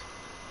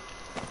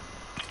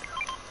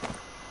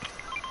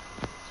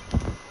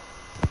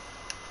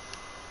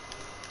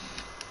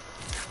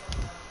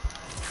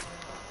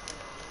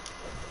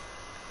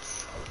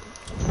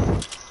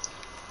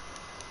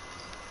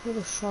 I have a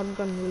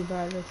shotgun real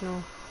bad right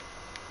now.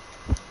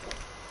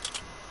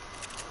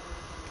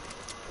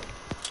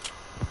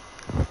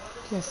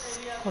 Yes,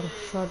 got a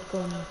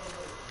shotgun.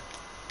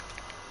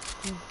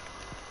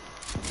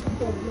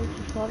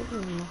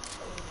 Shotgun now.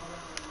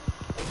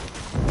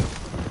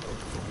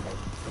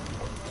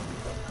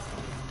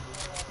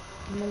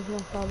 No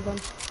shotgun.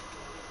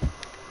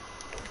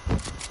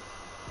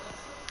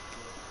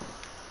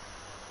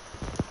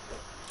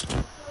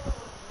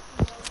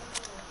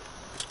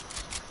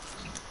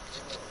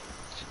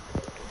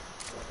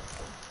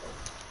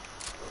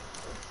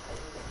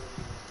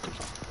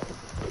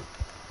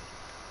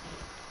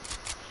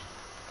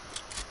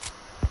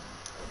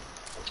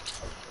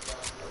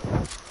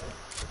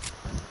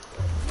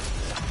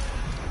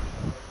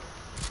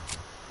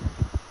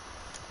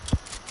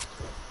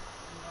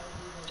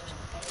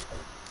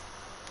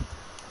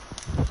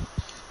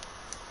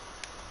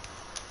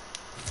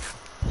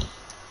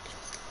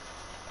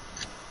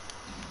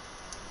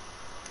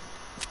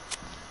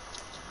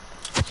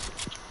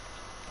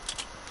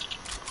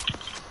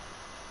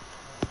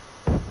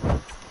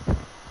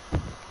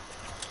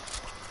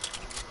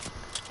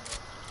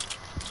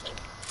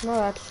 No,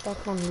 that's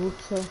stuck on loot,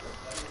 sir.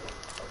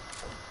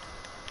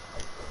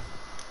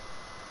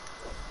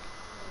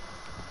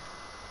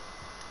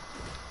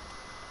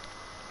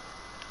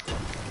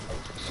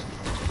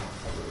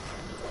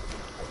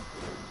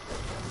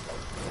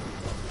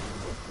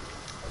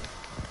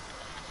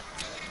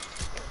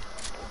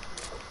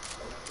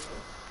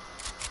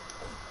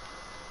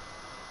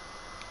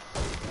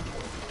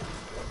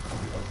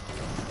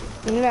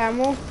 You need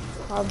ammo?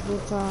 I'll do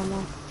some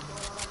ammo.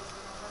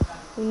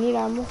 You need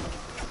ammo?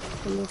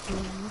 I'll get some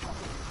ammo.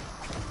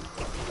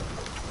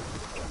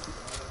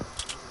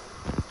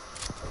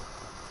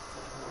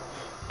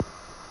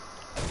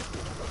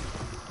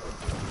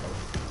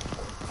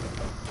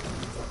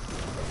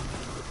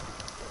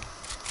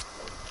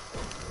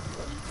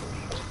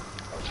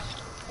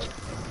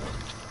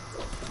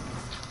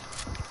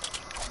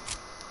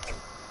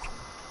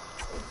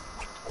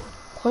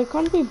 Why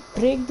can't we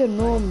break the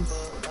gnomes?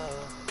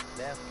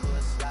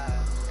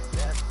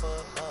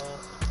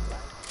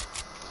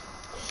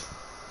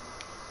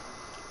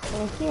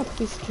 I think a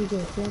piece to do,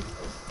 okay?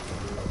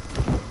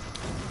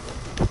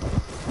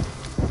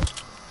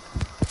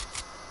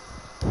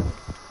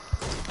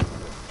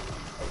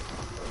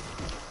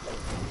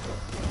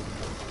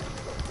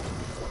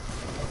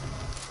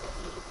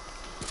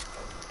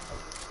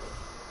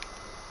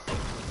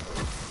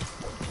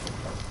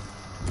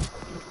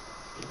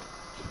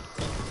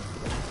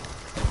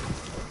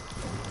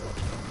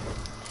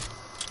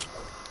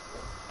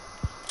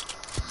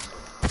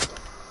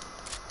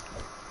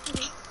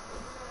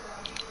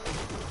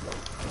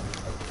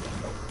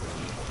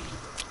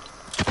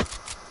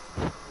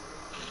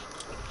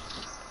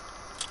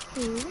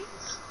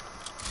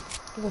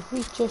 The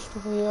free chest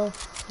over here.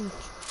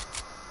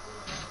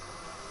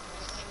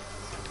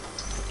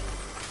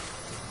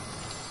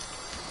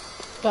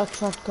 That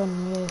shotgun,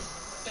 yes.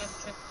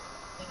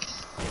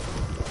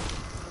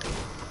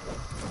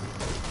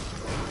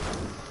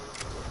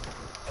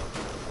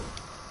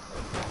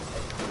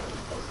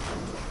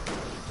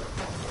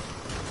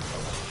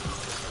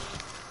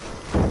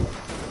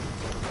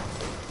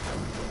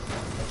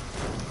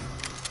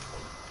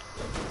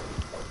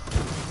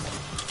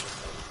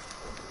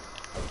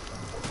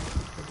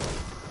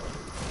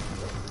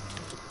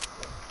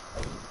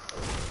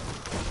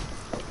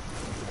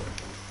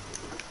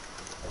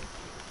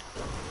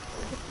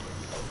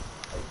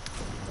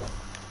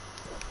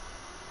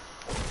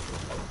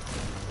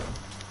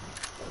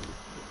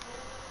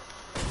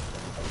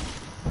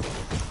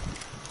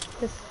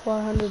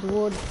 400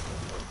 wood.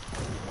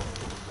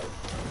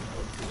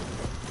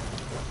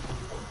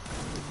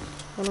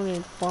 I don't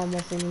need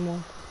farmers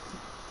anymore.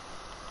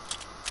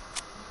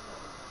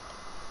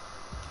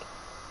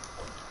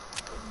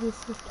 This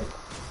is the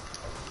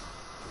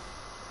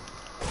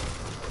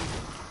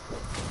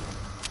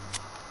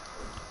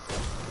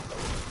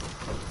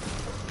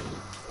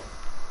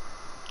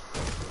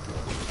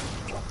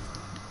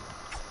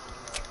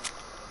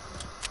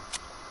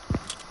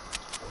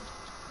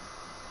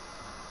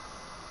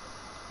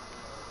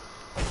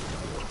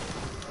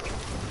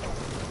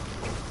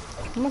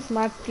how much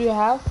mats do you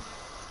have?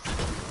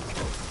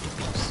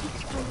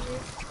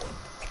 600.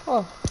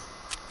 Oh,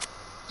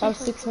 I have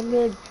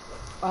 600.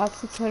 I have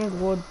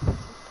 600 wood,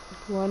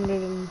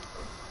 200 and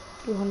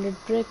 200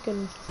 brick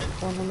and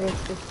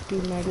 150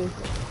 metal.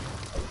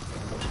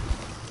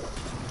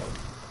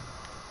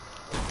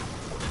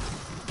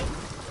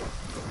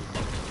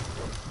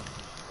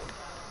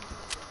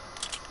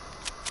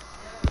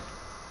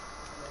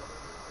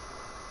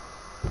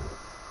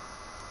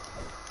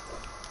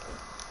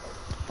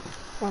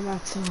 My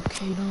mats are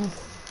okay now.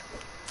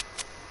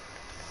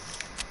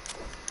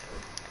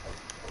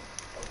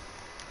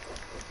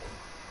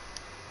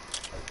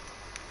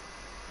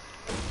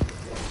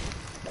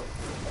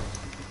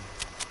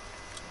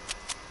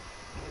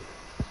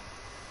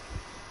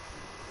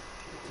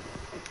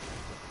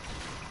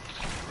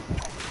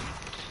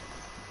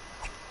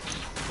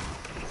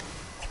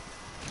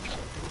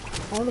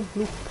 I want a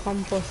blue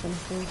pump or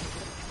something.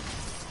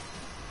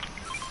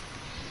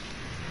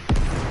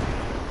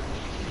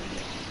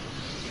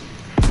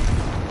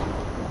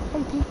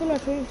 Some people are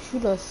trying to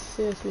shoot us,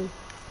 seriously.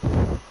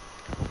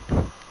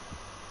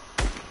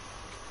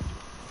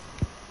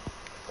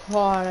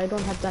 God, I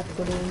don't have that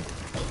good aim.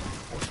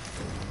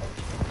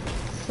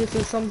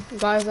 Seriously, some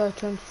guys are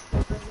trying to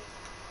shoot.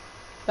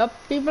 Yup,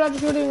 people are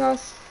shooting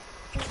us.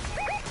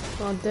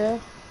 Not there.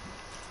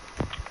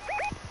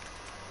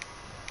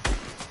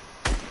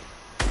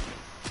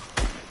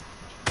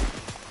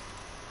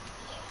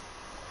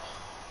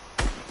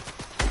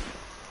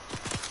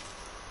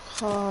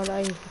 God,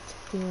 I hate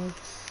things.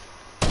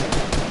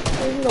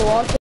 In the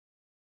water.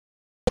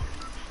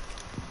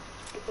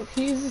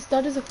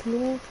 That is a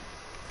clue.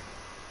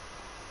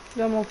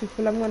 There are more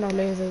people. I'm gonna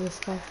laser this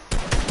guy.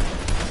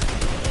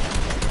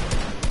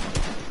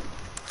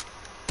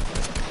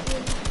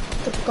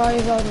 The guy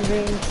is out of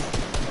range.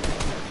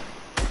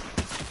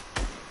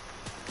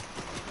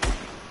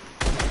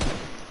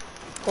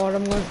 God,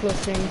 I'm going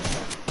close range.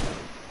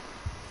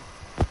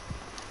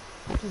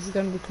 This is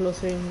gonna be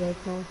close range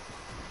right now.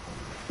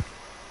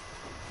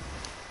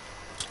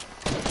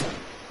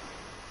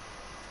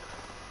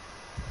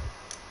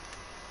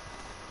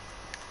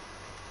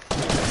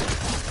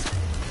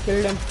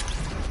 Killed him.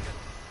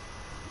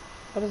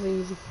 That was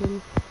an easy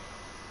kill.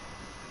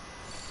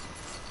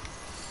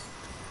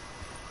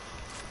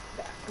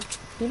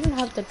 He didn't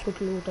have that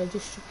good loot, I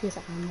just took his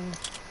ammo.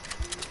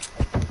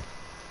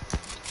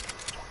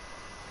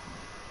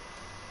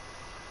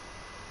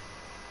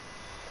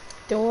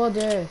 They were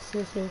there,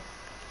 seriously.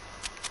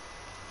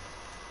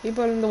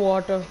 People in the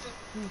water.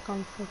 I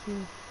can't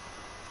fucking...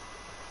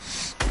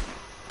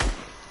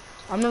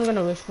 I'm not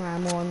gonna waste my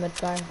ammo on that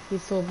guy,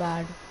 he's so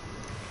bad.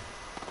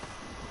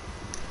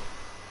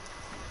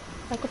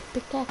 I could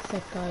pickaxe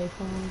that guy if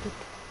I wanted.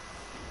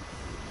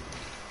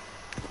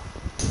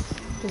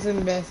 This is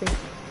embarrassing.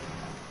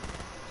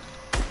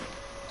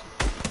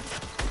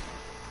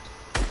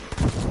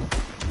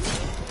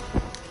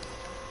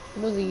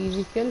 It was an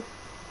easy kill.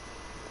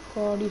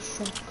 God, he's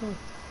shotgun.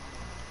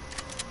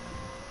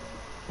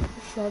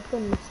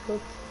 Shotgun is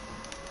good.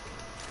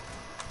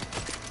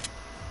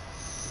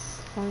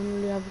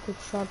 Finally, I have a good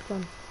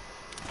shotgun.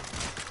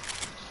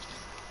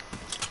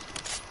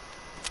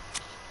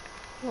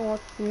 You know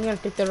what? I'm gonna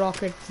take the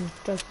rocket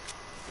instead.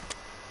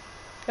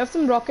 You have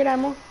some rocket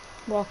ammo?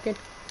 Rocket.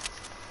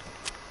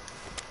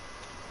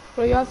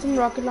 Bro, you have some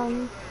rocket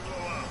ammo?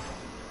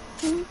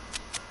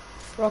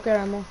 Rocket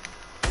ammo.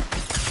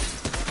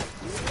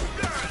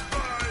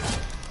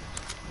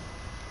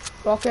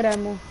 Rocket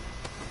ammo.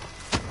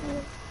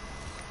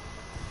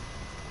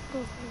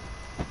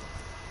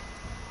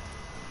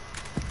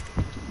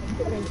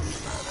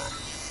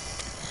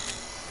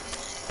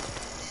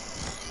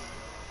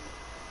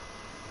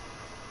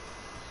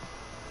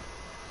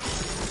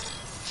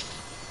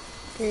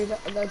 Okay,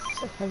 that's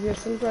a heavy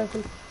assault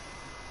rifle.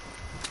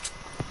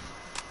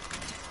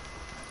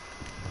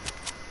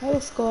 I have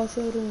a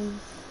Scorcher room.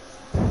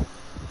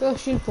 The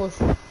shield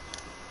potion.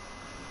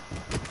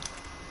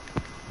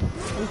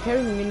 I'm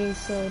carrying minis,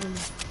 so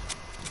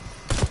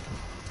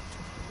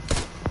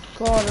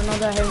God,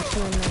 another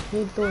henchman. I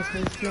hate those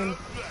henchmen.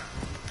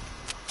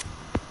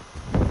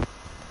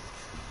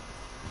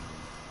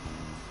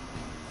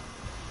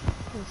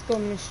 Let's go,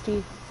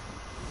 Misty.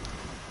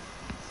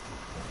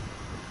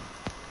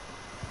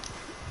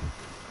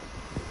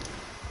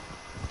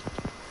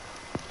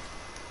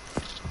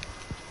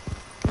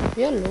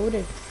 We are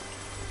loaded.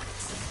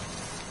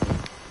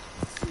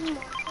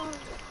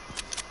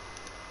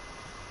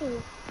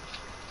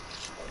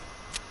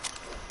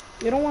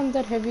 You don't want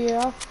that heavy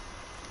AR?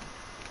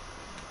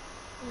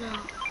 No.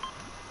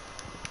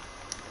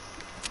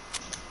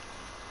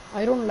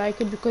 I don't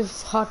like it because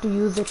it's hard to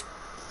use it.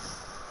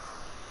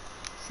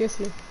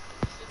 Seriously.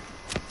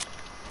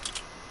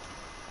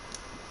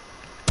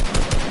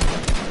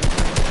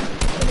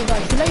 Okay,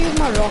 guys, should I use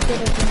my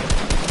rocket? I think.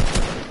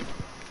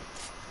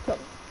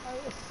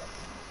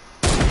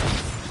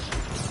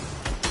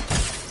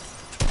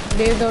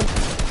 Laser.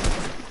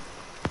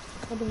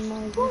 What am I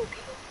doing?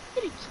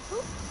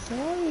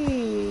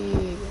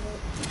 Sorry.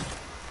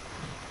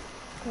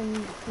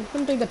 I'm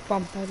gonna take that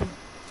pump. I think.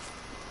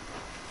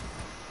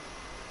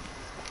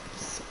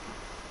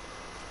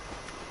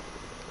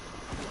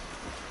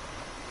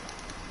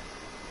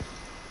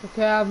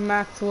 Okay, I have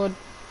max wood.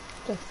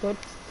 That's good.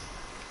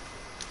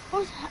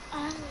 What's I have a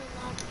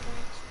lot of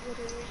max wood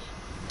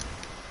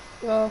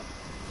already.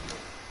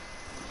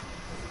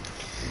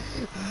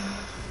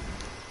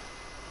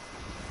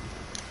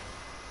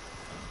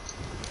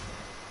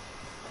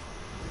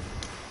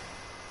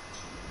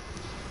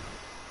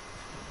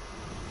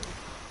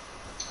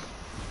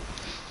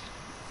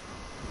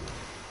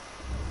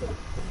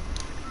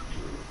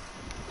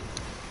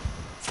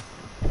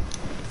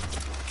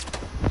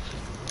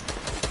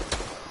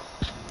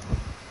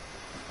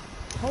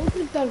 How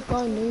did that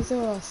guy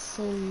laser us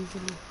so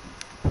easily?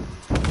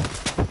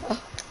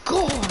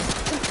 God!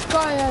 This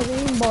guy has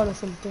aimbot or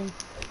something.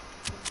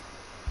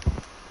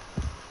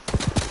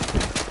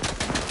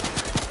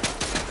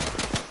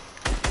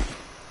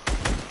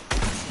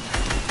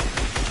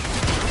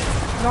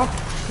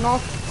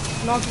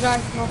 Knock guy,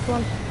 knock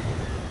one.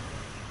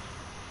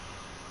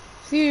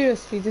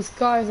 Seriously, this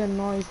guy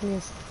annoys me.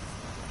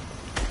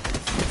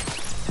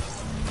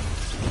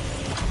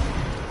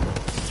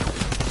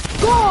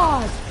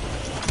 God!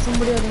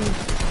 Somebody other than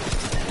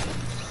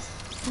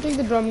take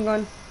the drum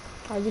gun.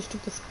 I just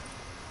took this.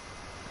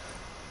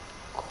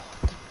 God,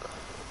 that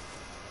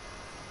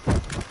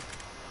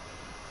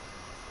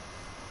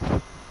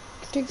guy.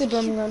 Take the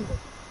drum gun.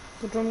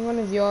 The drum gun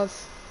is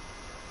yours.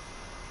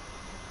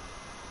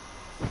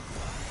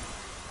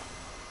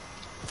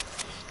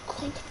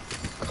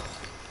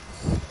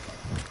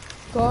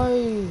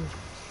 Guy.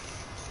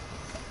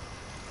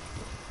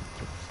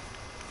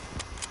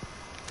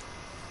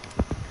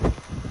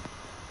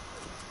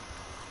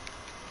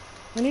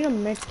 I need a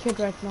med kit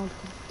right now.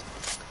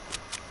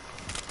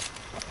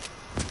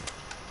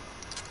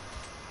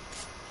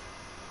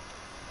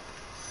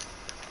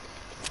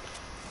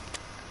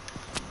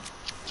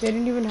 They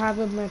didn't even have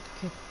a med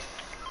kit.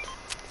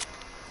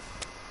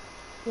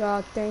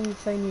 Yeah,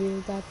 thanks, I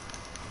needed that.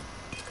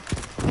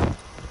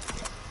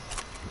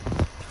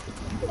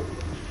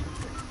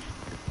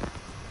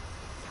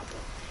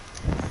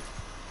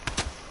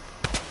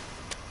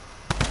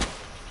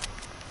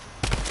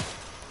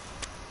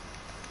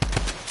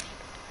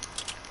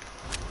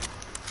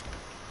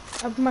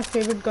 I have my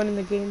favorite gun in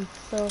the game,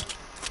 so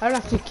I don't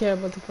actually care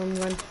about the drum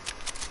gun.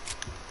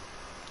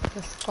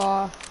 The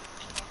scar.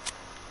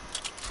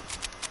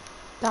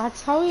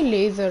 That's how he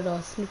lasered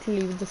us,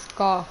 literally, with the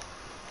scar.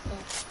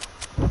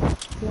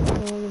 Like,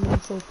 no,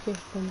 it's okay.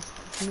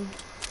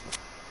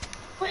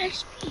 What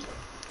XP?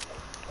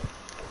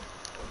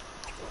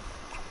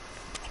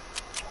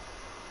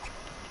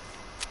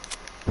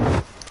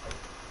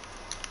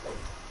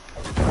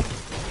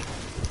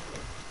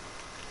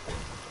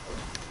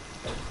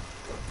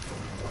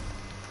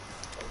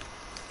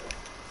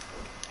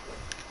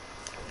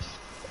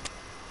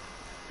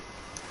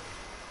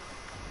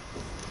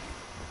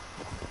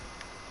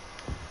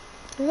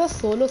 This is a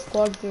solo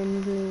squad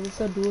game, this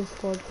is a duo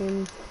squad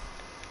game.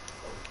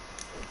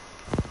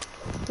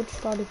 Good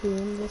start if you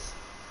win this.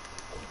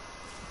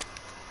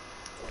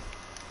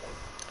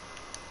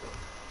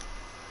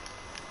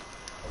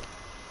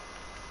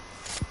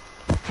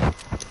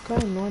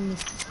 Kind of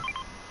enormous.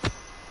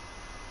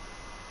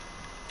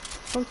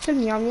 Don't kill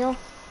Meow Meow.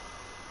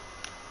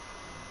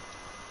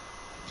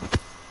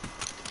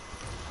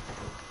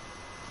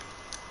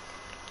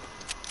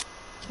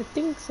 I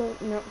think so.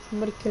 No,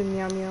 somebody kill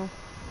Meow Meow.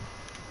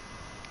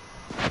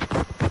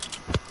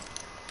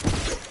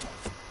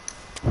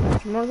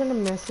 I'm not gonna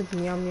mess with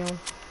Meow Meow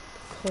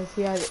because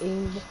he has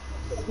aim.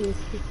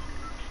 Seriously.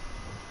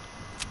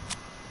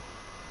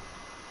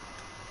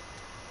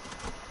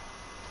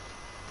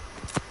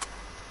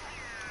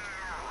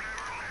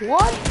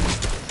 What?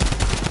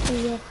 Oh,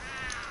 yeah.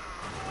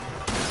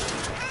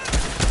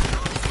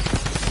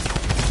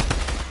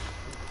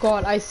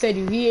 God, I said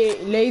you. He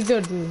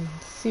lasered me.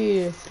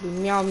 Seriously,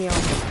 Meow Meow.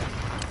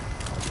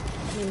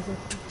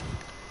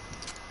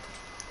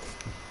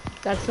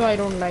 That's why I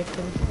don't like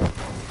him.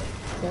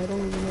 I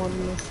don't even want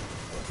this.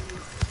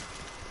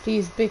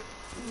 Please, big.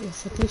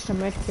 Yes, at least a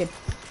med kit.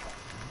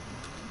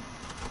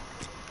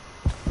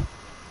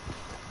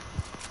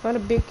 Not a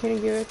big, can you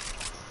give it?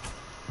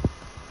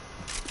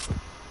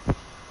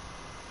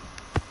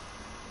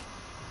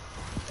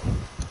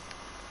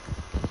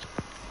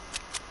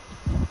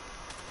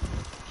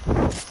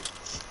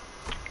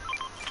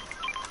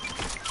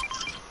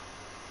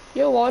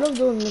 Yo, all of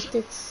those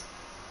mythics.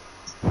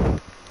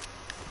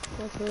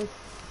 Okay.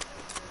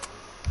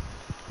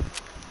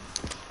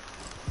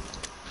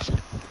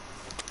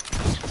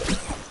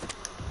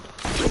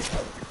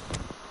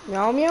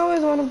 Meow Meow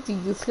is one of the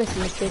useless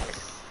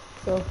mythics,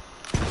 so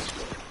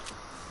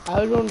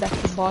I don't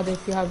actually bother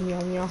if you have Meow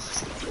Meow.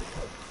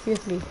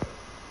 Seriously.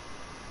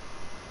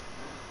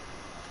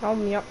 Meow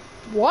Meow.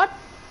 What?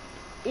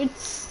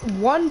 It's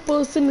one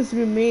person is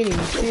remaining.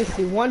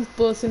 Seriously, one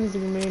person is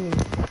remaining.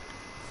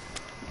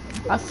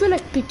 I feel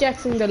like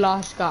pickaxing the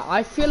last guy.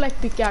 I feel like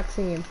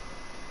pickaxing him.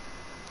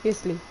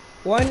 Seriously.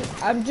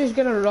 I'm just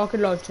gonna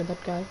rocket launcher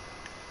that guy.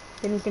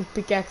 Then you can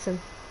pickaxe him.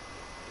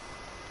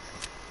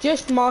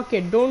 Just mark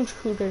it. Don't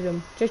shoot at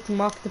him. Just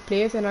mark the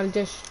place and I'll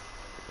just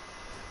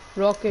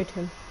rocket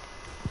him.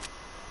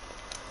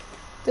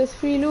 There's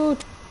free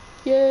loot.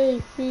 Yay,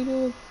 free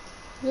loot.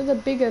 There's a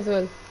big as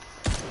well.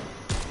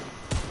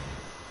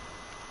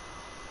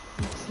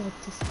 Looks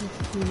like this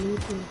is free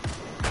looting.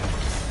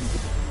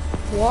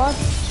 What?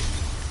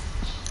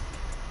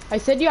 I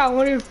said I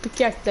wanted to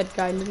pickaxe that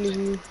guy.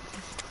 Literally.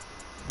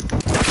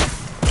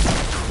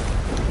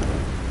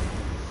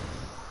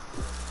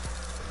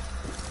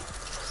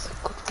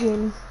 Good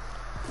game.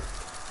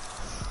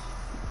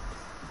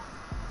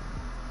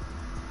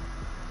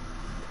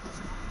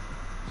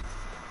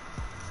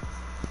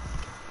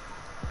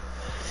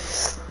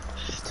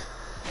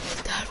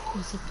 That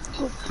was a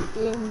good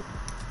game.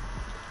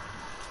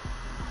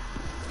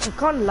 I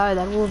can't lie,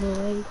 that was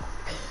alright.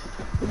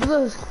 It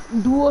was a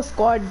duo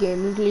squad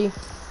game, literally.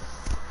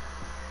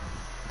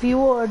 If you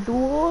were a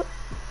duo,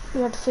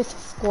 you had to face a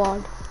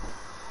squad.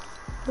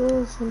 It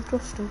was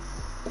interesting.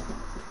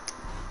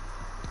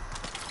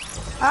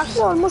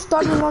 Actually, I almost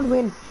thought we'll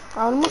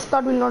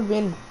not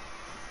win.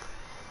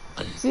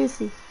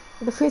 Seriously, we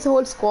had to face a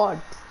whole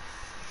squad.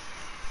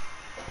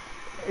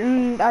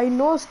 And I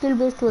know skill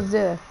based was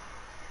there.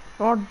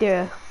 Not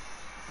there.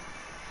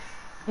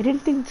 I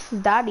didn't think this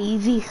was that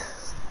easy.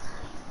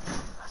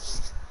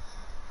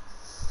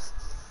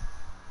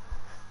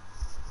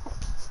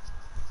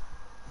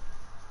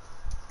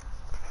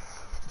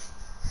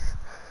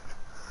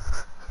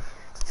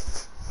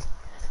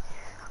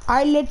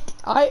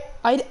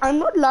 I'm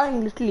not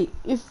lying, literally.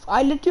 If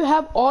I let you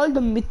have all the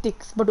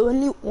mythics, but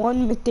only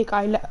one mythic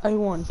I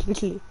want,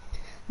 literally.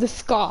 The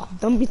Scar,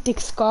 the mythic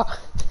Scar.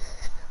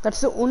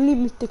 That's the only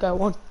mythic I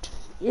want.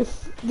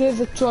 If there's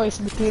a choice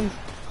between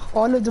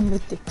all of the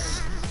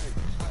mythics,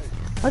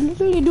 I'd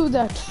literally do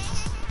that.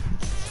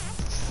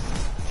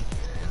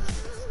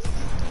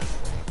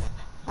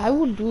 I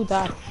would do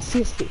that,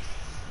 seriously.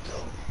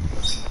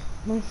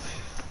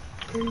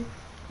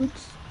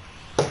 Oops.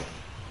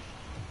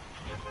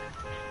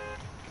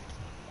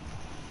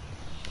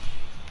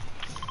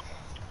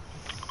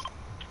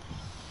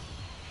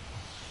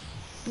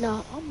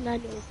 No, I'm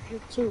not over here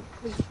too,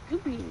 because you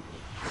be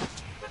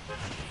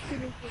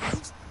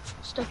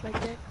stuff like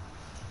that.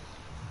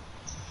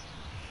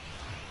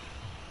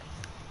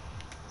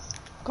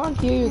 Can't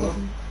hear you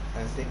then.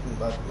 I'm taking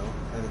bath now.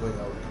 I'm going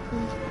out.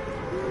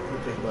 You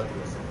take bath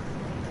yourself.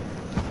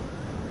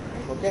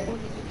 Okay?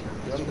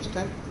 You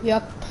understand?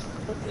 Yep.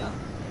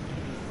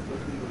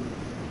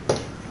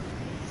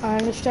 I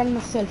understand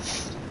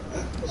myself.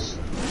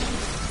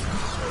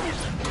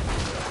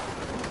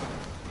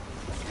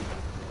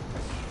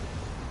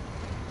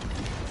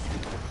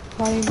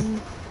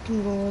 Fine,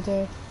 can go over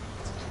there.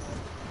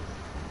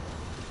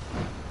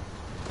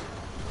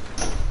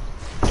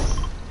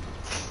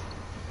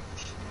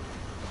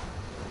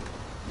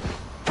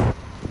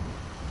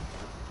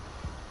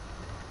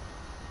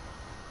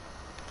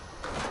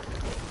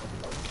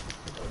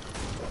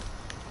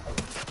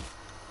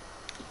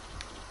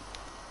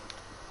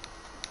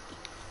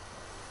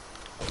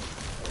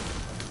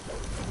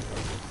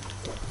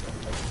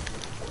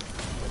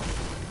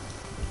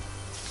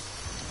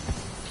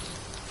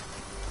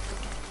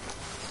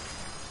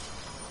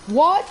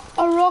 What?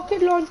 A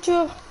rocket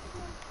launcher?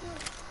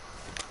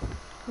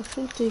 I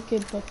should take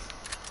it, but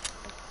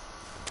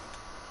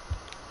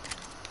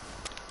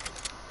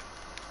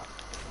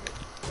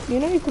you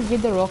know you could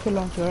get the rocket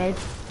launcher, right?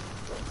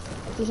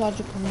 Just had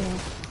to come here.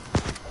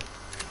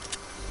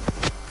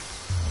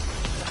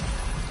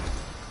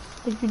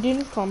 But you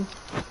didn't come.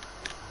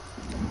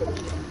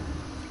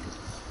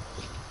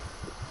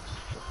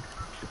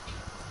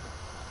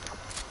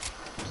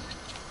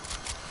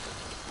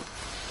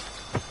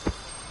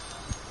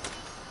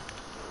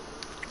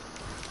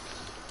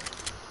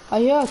 I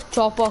hear a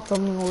chopper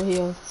coming over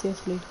here,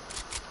 seriously.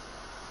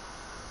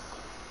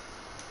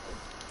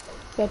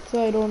 That's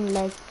why I don't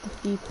like the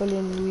people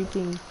in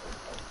weeping.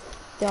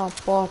 They are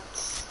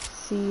bots,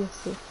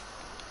 seriously.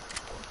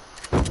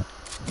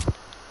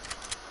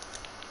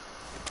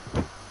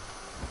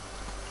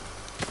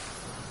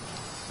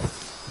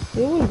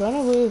 They will run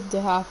away if they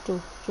have to,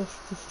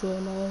 just to stay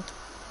alive.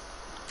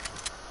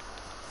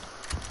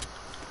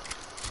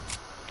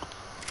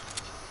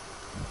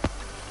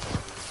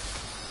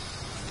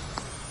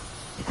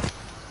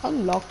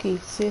 Unlucky,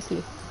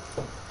 seriously.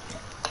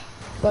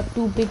 Got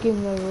too big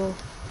in a row.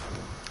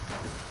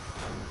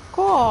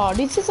 God,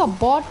 is this a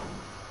bot?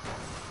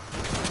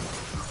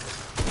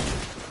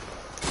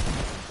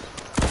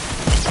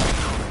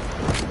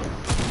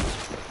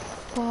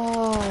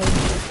 god.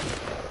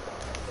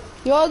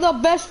 You're the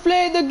best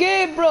player in the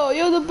game, bro.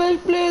 You're the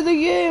best player in the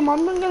game.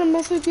 I'm not gonna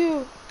mess with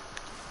you.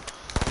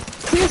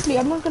 Seriously,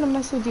 I'm not gonna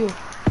mess with you.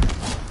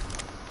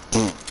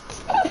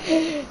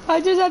 I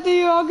just had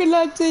to rocket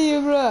launch to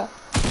you, bro.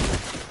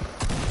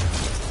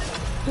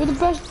 You're the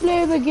best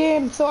player in the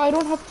game, so I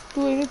don't have to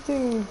do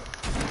anything.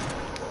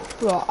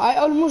 Bro, I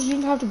almost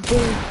didn't have to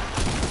build.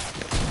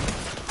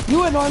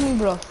 You annoy me,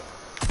 bro.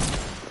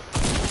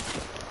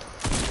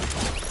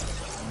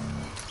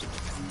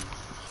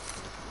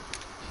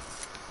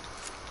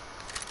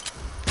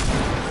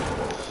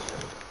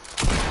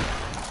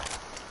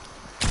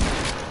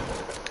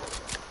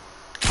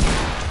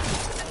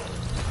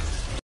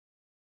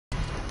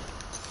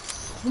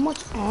 How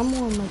much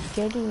ammo am I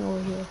getting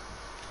over here?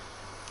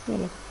 Yeah,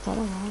 like a ton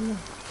of ammo.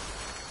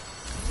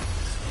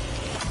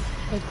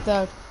 Like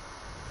that.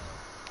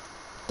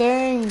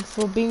 Thanks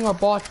for being a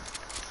bot.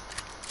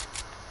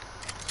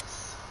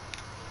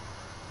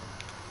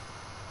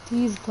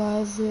 These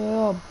guys here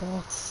are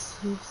bots.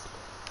 Seriously.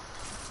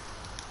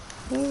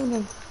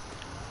 Oh,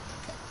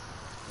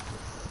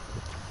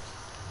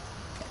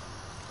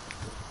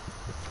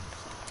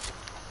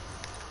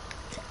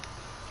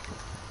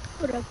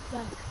 Put up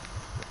back.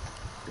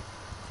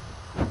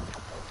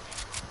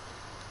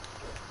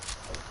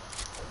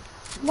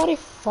 somebody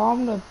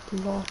farmed a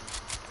lot.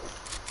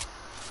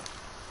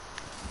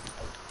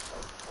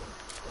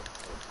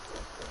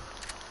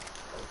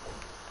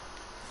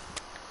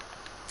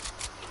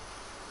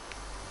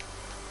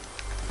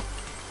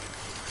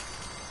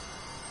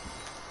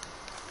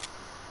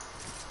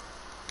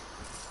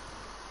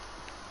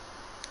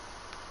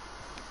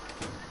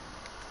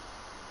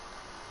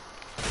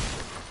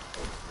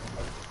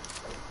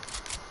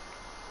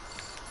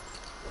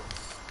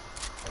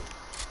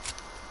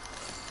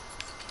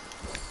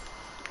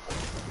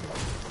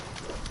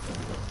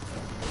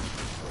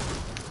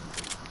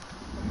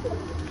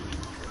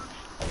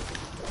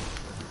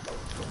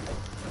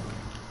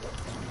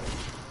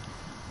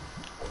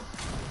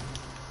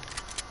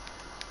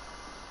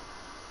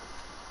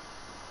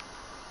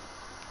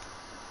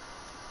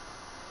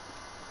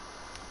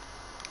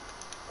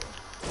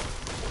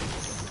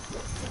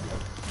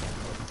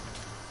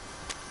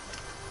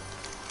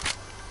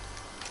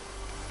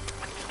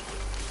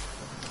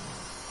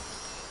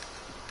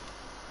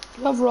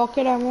 You have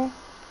rocket ammo?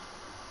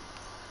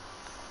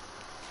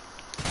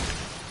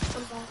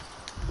 Come back.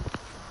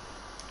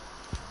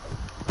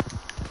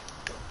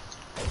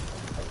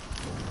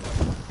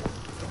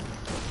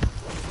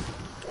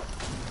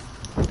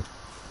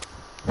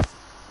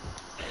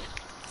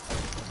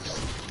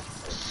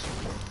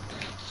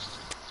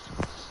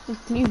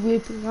 Leave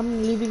weeping.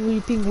 I'm leaving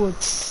weeping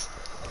woods.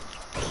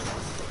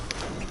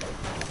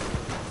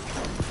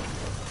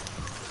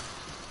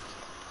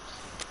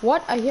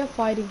 What? I hear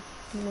fighting.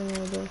 No,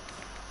 no, no.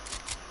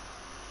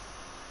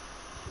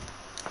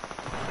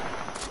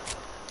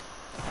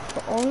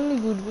 The only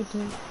good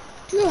thing.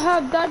 Do you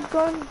have that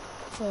gun?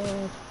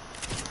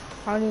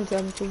 I need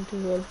something to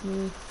help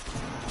me.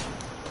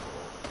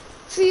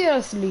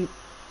 Seriously.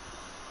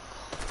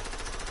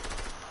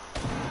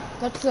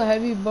 That's a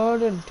heavy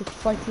burden to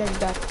fight like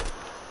that.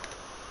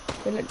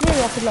 Okay, let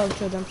me rocket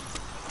launcher them.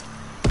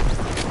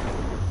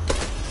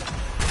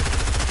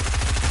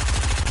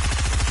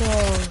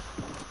 So.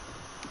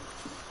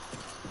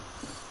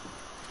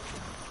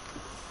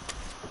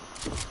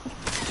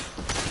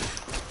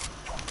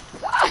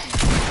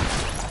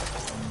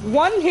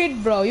 One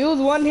hit, bro. Use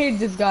one hit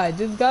this guy.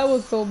 This guy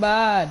was so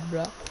bad,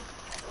 bro.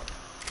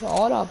 They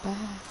all are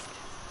bad.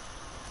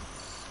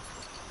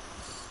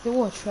 They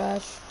were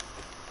trash.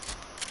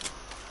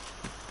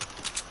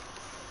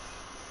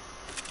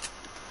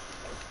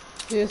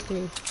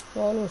 Seriously,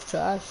 they all was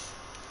trash.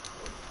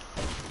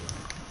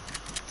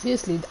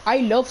 Seriously, I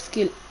love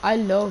skill. I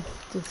love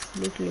this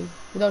literally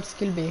without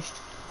skill based.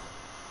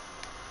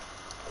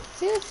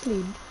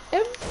 Seriously,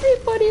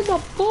 everybody's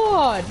a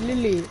bot,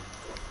 Lily.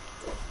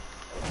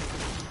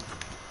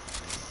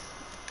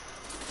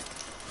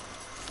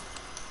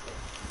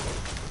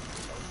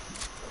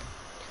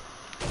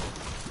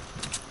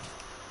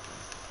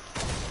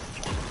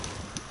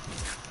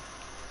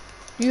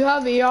 You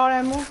have AR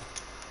ammo?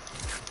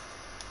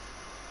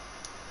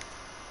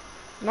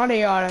 Not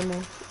AR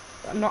ammo.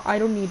 No, I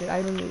don't need it.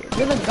 I don't need it.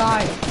 There's a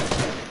guy.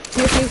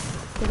 Seriously,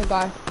 there's a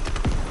guy.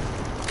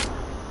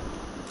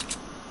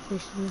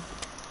 Seriously.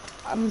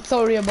 I'm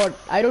sorry about.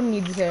 I don't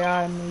need this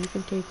AR ammo. You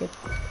can take it.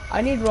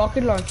 I need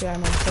rocket launcher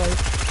ammo. I'm sorry.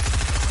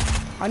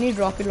 I need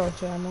rocket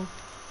launcher ammo.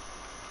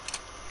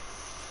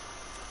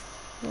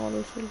 No,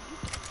 this is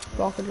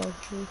rocket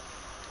launcher.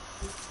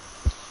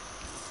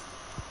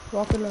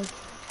 Rocket launcher.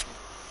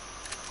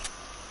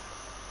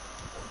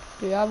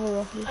 Do you have a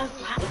rocket?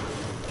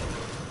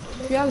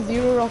 If you have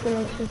 0 rocket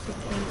launchers,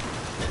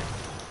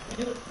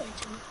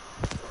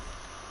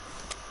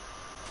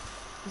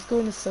 let's go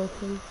in a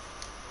circle.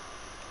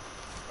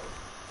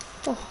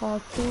 The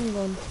harpoon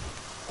gun.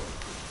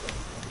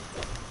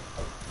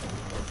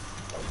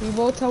 We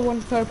both have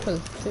one purple,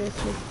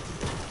 seriously.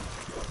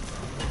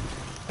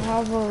 I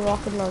have a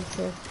rocket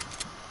launcher.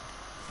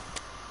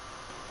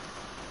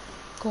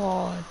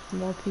 God,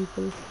 more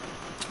people.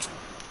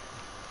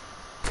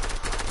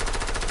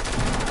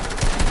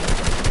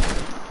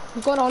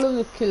 You got all of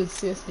the kills,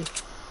 seriously.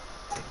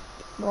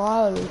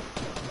 Wow.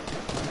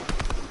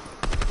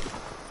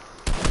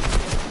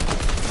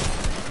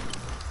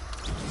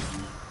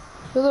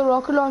 There's a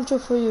rocket launcher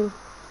for you.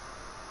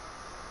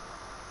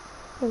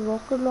 A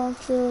rocket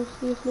launcher,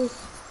 seriously.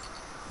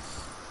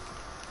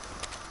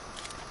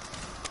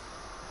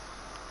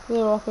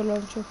 There's a rocket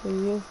launcher for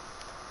you.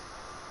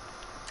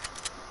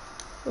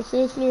 But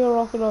seriously, a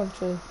rocket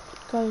launcher.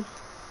 Guys.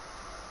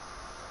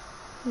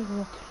 A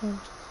rocket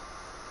launcher.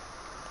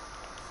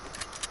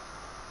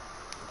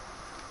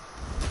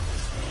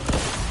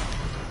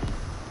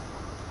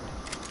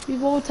 We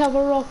both have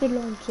a rocket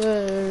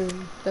launcher.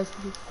 That's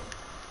me.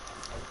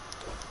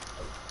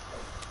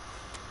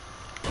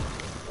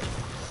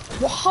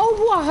 Well, how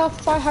do I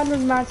have 500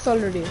 mats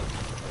already?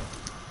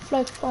 It's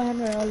like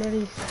 500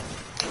 already.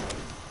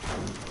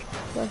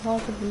 That's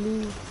hard to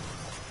believe.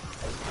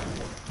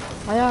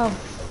 I have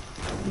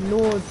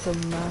loads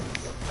of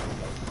mats.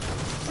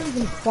 I don't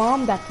even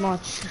farm that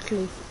much,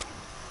 actually.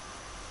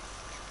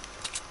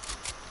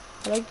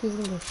 I like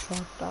using the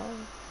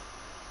shotgun.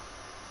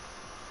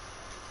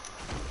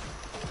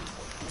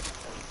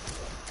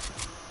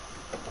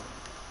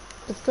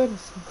 It's kind of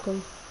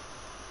simple.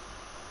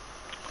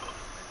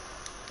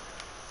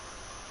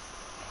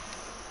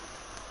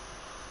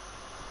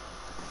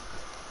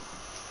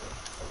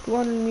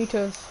 $200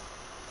 meters.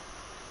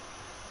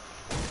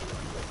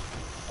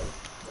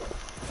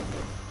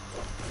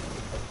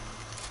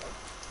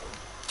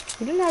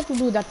 You didn't have to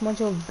do that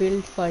much of a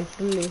build fight,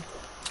 really.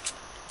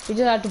 You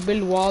just had to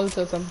build walls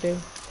or something.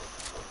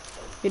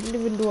 You didn't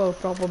even do a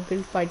proper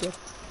build fight yet.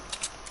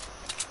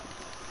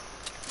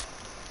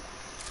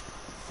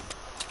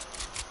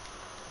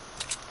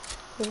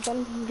 It's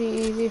gonna be pretty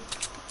easy.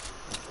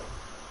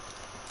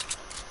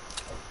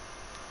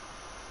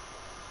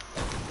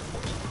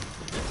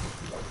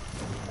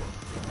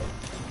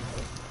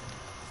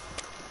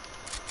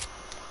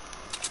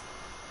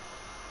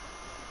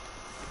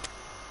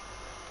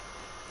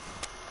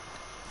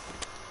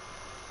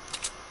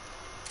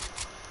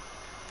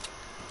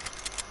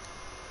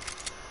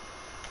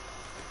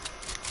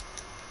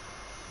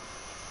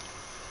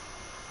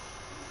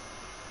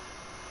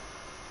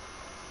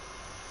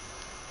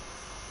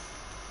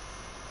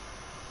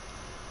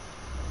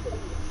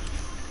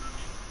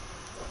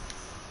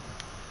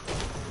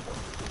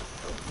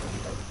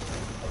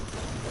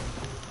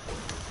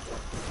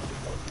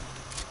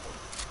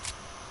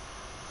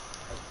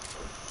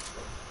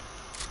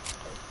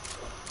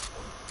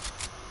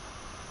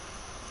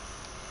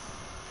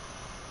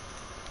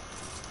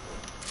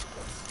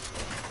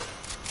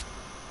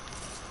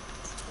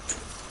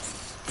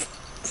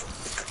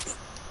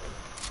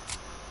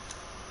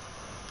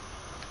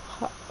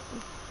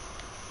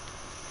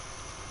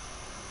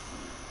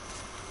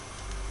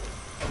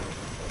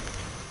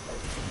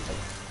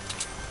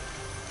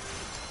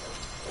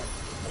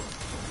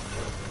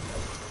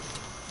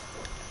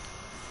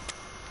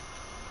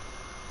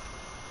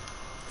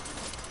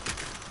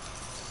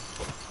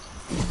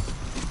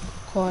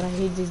 God, I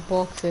hate these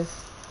boxes.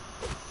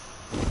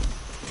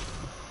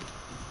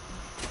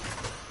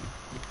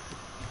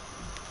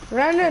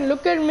 Brandon,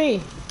 look at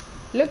me.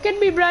 Look at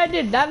me,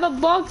 Brandon. I'm a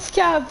box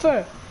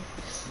camper.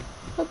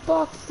 A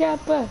box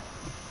camper.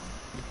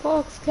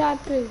 Box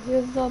camping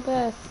is the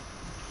best.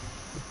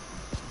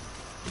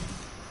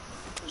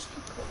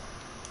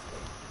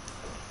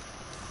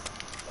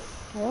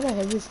 I want a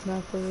heavy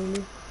sniper,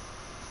 really.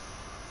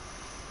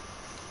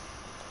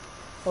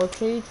 I'll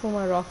trade it for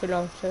my rocket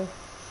launcher.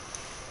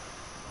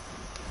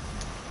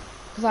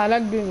 Because I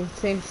like doing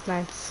insane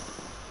snipes.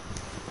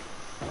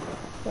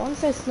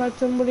 Once I sniped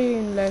somebody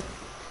in like...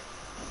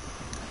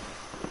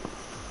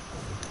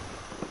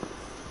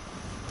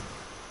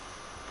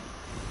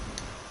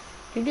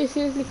 Did you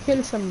seriously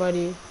kill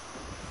somebody?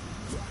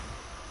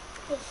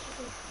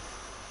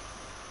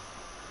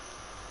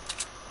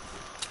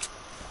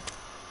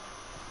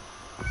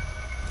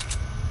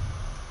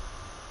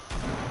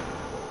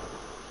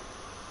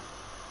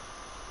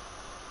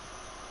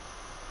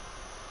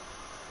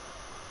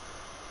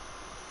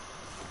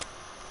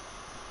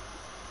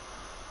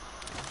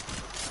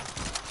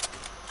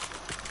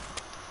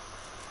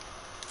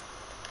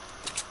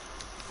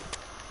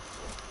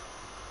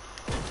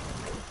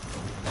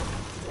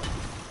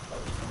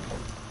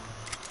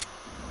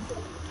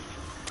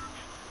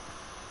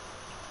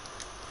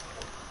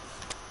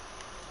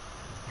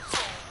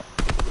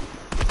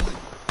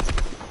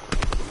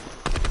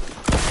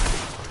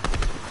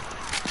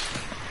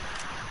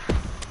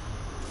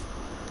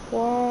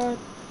 What?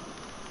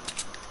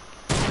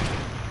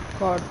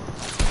 God.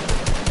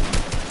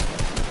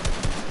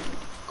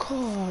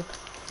 God.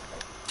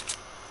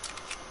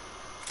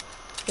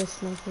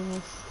 There's nothing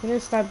else. Can you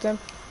snipe them?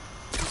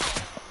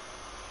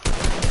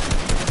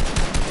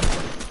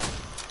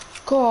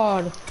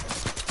 God.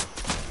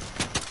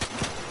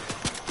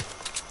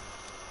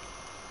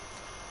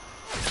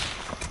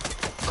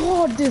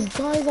 God, these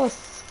guys are...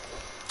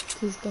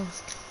 These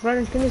guys.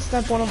 Brandon, can you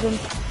snap one of them?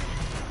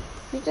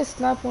 You just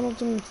snap one of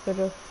them, it's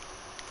better.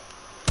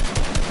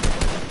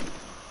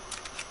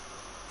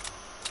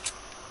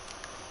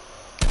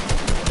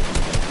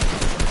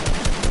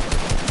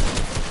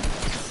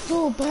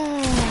 So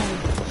bad.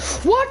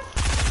 What?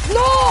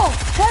 No!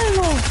 Hell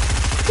no!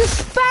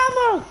 This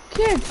spammer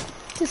kid!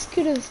 This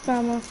kid is a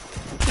spammer.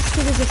 This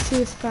kid is a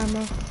serious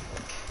spammer.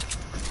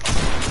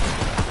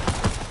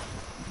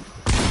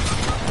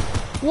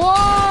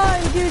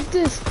 Why did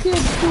this kid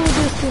do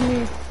this to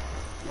me?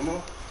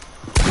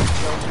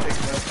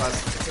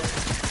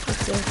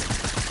 Okay.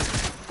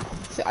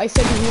 So I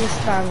said he was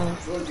spammer.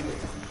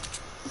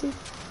 See?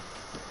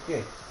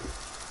 Okay.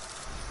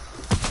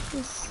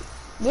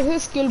 This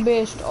is skill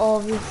based,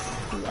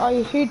 obviously.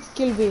 I hate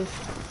skill based.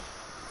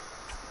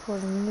 Oh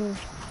no.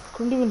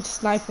 Couldn't even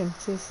snipe him,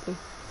 seriously.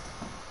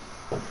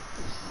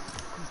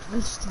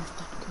 It's not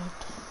that good.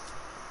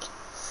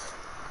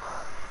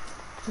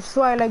 That's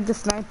why I like the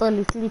sniper,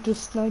 literally to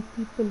snipe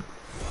people.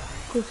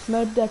 Could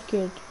snipe that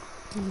kid.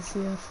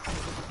 Easier.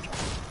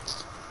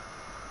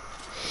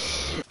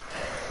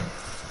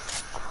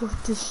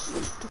 What this?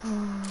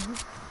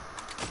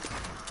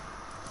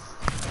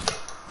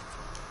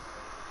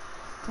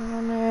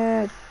 Damn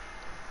it.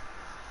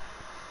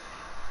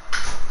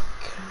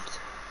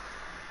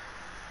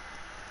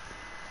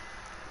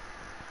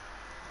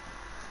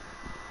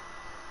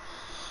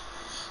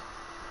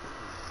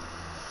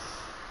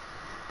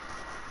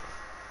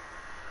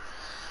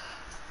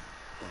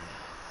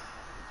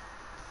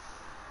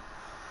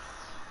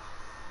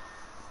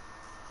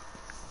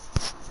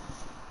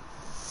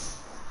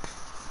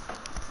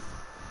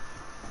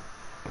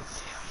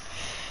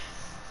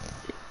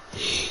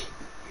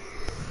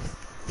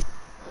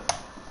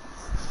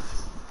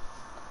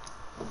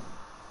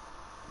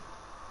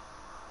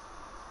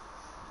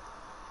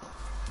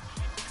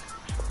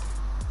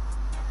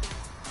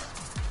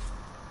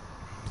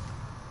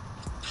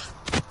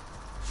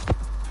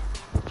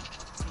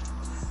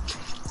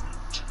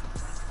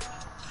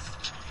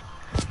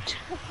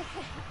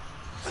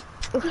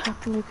 What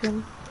happened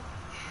again?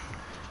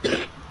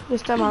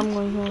 This time I'm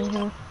going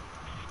here.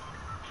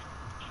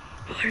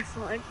 You're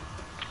fine.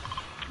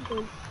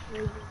 Good.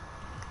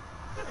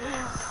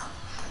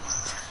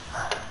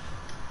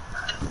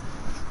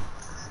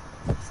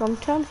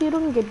 Sometimes you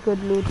don't get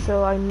good loot,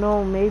 so I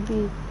know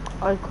maybe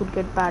I could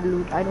get bad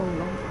loot. I don't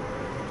know.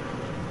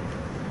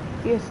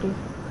 Seriously.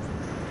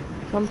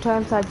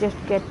 Sometimes I just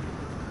get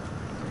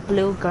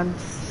blue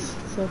guns,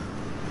 so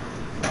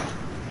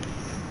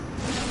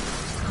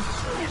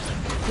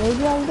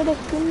maybe I'm gonna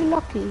get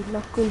lucky.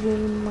 Luck will be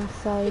on my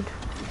side.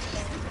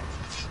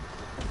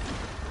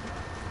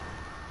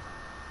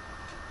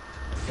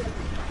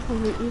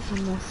 Oh, it is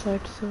on my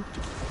side, so.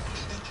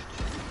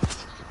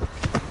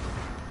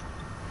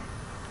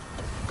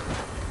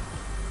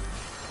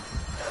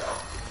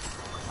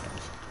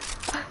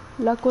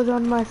 Luck was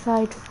on my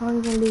side,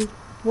 finally.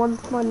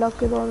 Once my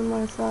luck is on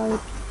my side.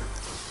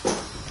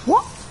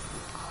 What?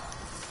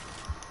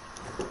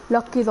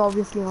 Luck is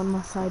obviously on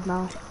my side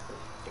now.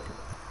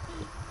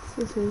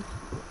 Seriously.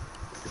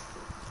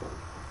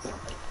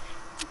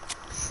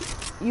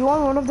 You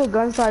want one of the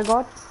guns I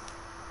got?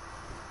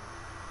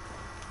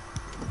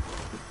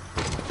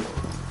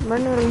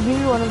 Man, I'll give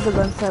you one of the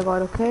guns I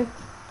got, okay?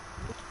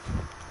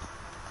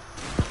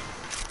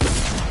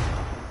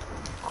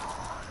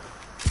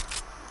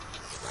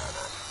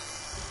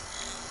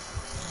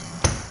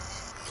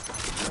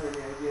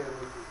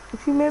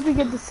 If you maybe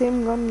get the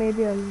same gun,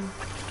 maybe I'll...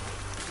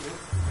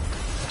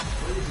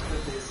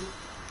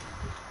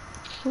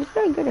 What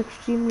did I get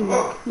extremely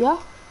lucky? Yeah?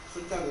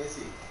 Switch on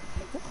AC.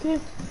 Okay.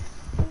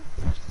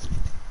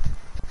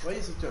 Why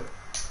is switch on?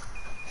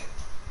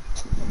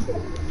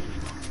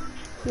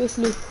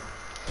 Seriously.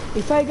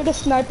 If I get a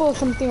sniper or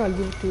something, I'll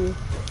give it to you.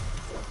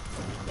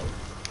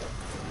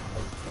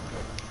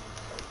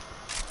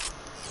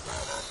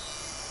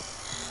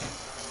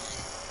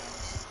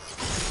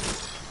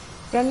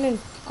 Brandon,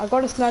 I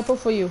got a sniper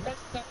for you.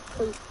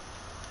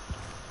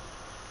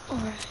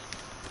 Alright.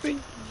 Bring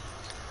me.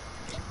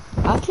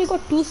 I actually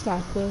got 2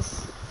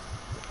 snipers.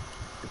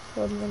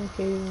 So I'm gonna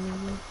carry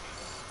one.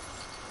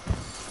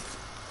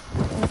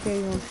 I'll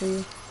carry one for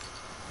you.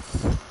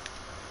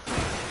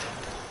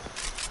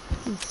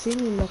 I'm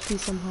extremely lucky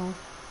somehow.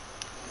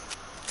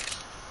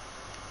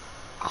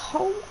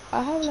 How?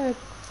 I have like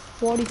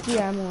 43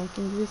 ammo. I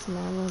can give you some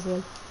ammo as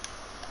well.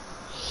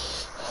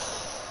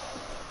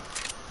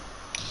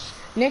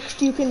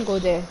 Next you can go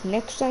there.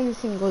 Next time you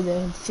can go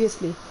there.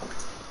 Seriously.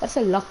 That's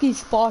a lucky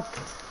spot.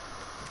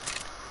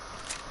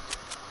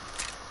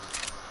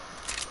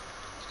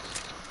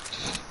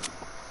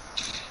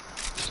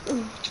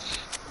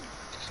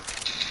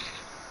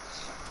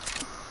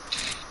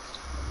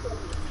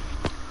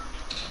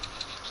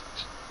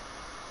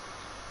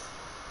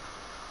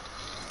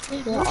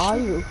 Where are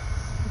you?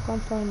 I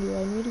can't find you.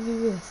 I need to give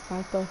you a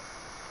sniper.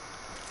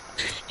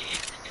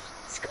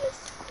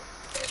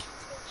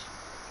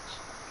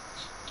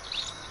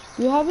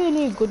 Do you have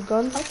any good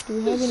guns? Do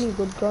you have any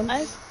good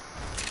guns?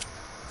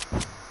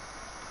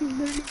 I'm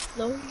really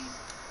low.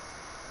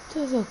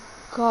 There's a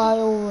guy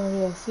over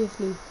here,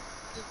 seriously.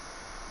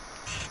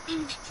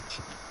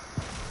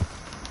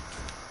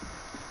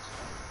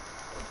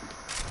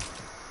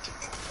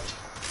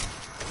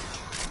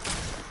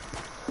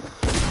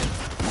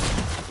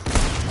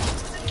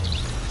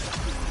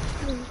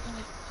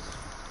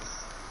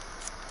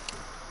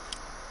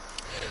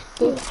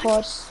 Big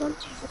hot.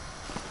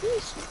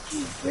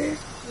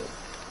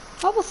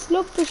 I have a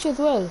slow fish as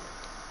well.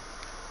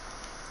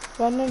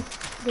 Brandon,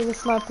 there's a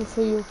sniper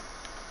for you.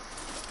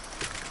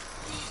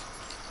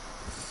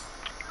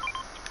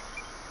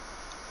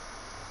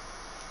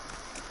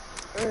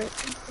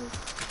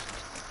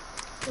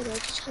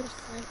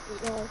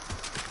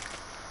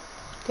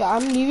 Okay,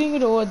 I'm leaving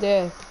it over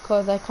there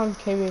because I can't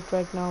carry it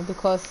right now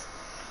because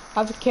I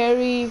have to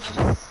carry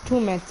 2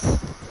 meds.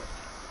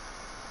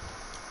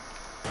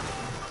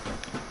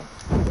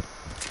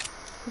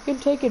 You can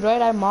take it,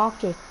 right? I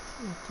marked it.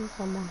 I think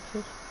I marked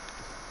it.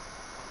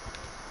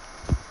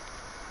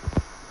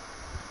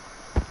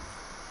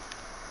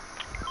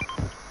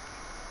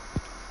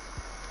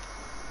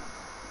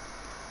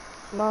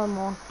 No, I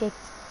marked it.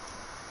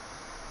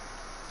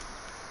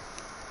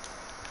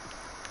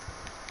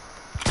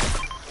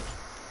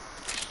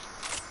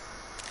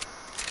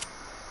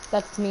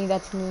 That's me,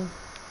 that's me.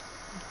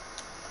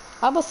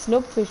 I have a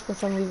slope fish for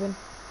some reason.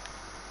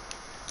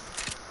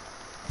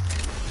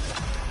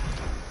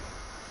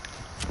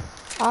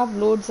 I have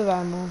loads of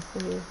ammo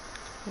for you.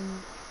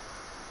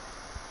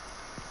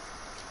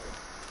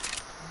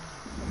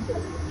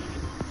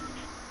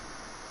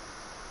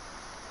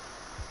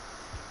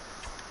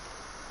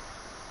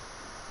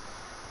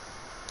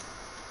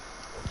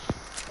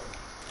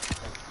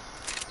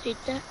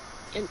 Take that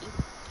and eat.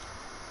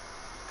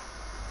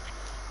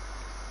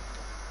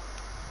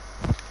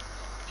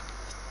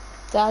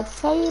 That's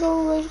how you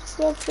don't waste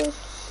slope fish,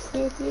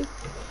 seriously?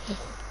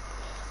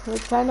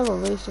 It's kind of a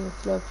waste of a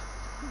slope.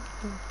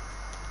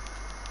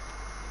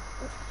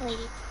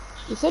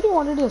 You said you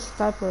wanted a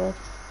sniper, right?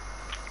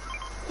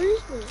 Where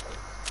is it?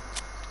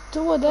 It's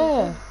over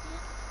there.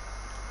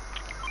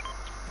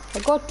 I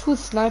got 2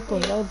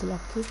 snipers, that was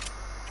lucky.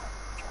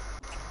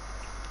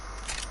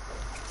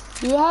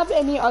 Do you have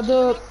any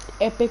other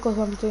epic or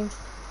something?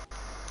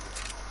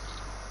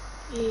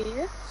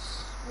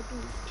 Yes, I do.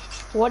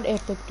 What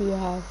epic do you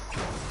have?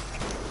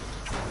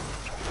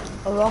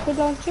 A rocket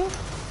launcher?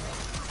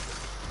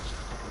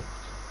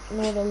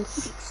 What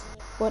else?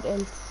 What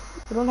else?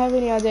 You don't have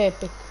any other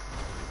epic?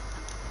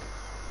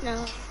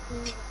 No.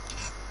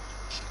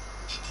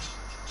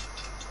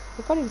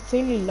 I got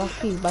insanely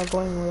lucky by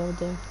going over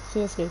there.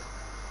 Seriously.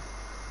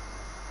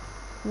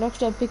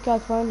 Next epic I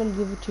find, I'll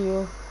give it to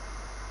you.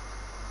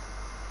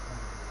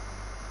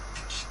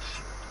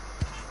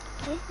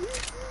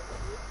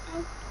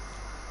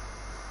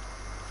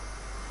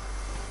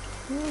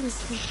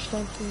 This is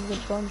something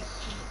with guns.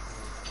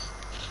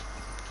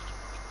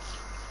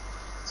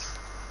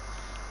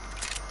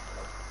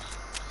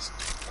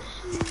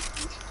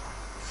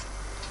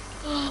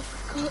 Oh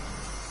my god.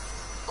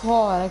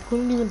 God, I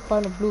couldn't even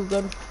find a blue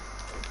gun.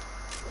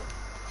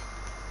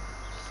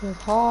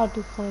 It's hard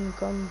to find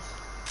guns.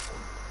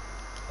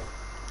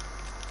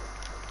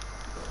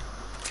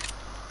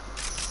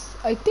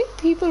 I think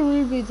people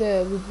will be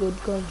there with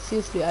good guns,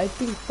 seriously. I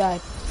think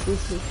that,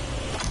 seriously.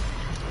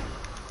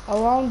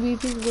 Around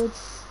Weeping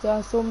Woods, there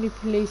are so many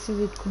places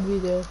it could be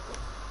there.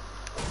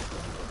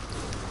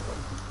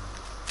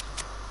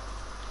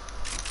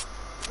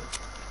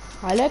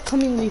 I like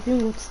coming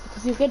Weeping Woods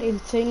because you get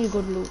insanely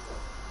good loot.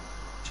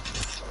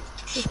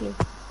 Seriously.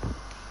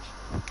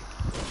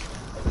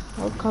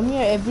 I would come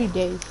here every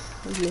day,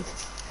 at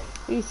least.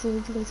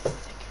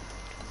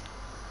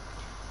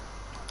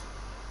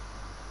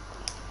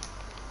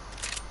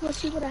 Let's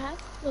see what I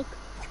have. Look.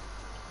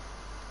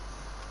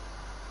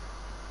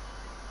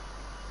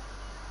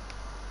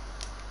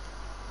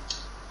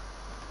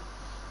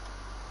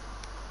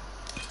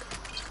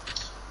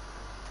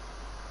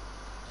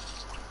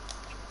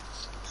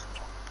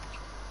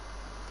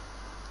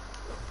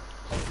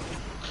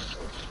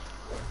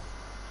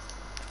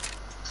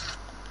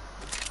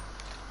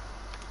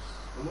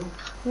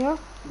 Yeah?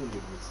 Did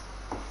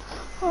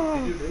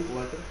you drink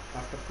water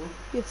after food?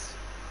 Yes.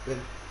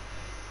 When?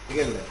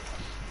 Again that.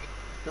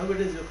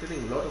 Nowadays you're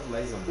telling a lot of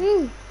lies on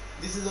that.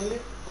 This is only,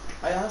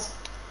 I asked,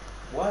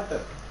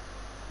 water.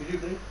 Did you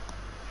drink?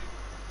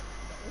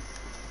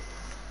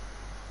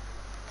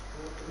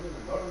 You're telling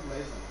a lot of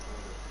lies on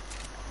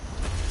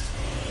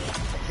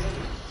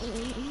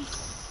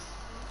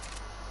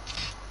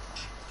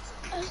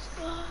Let's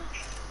go.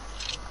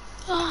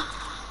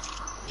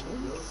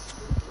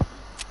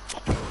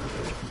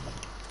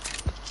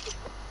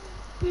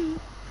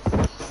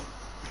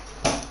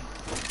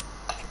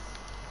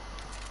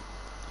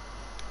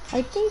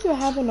 I think you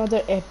have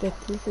another epic,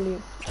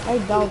 usually. I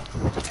doubt.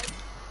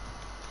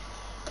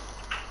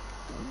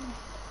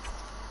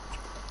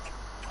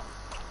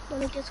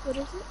 Wanna guess what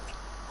is it?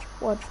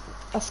 What?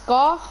 A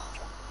scar?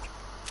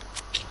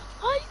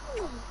 I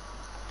know.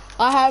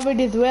 I have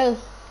it as well.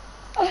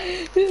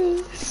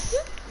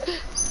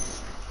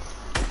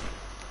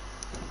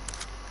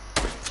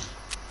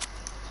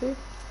 See?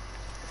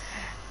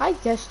 I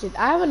guessed it.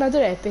 I have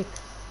another epic.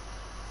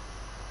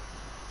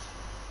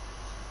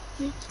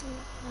 Me too.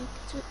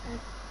 Like to add.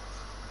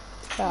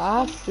 Yeah,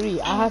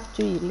 I have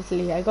three.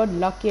 Literally, I got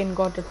lucky and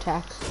got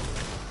attacked.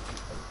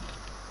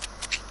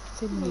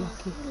 Come on,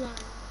 Lucky. you're lying.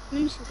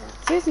 Let me see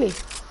that. Seriously.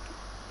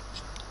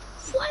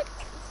 What?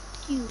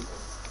 You.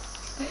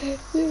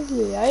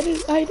 Seriously,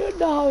 I don't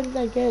know how did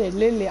I get it.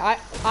 Literally,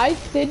 I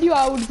said you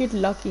I would get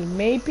lucky.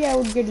 Maybe I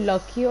would get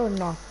lucky or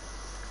not.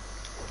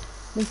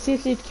 And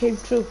seriously, it came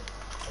true.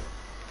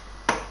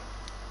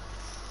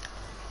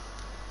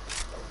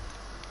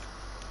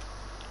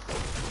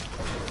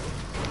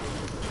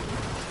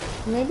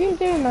 Maybe I'll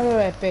get another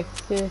epic.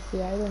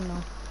 Seriously, I don't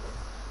know.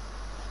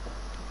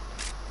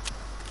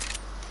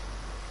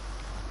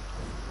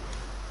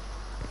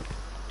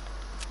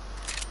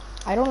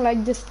 I don't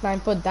like this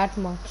sniper that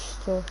much,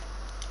 so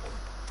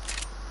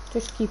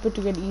just keep it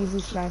to get easy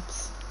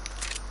snipes.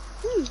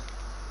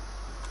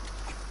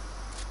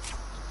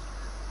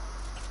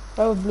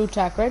 I have a blue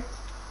tack, right?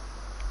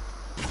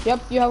 Yep,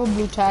 you have a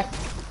blue tack.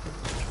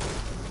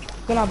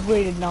 You can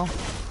upgrade it now.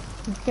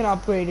 You can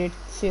upgrade it,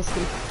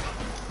 seriously.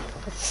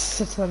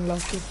 That's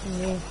unlucky for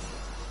me.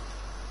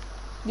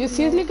 You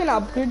seriously can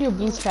upgrade your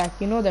blue tack,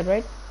 you know that,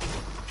 right?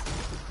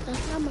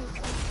 That's not my fault.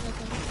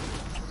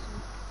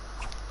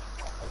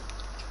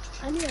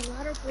 I need a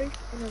lot of bricks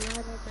and a lot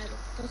of metal.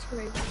 That's what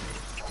I need.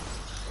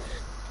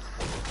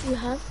 You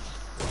have?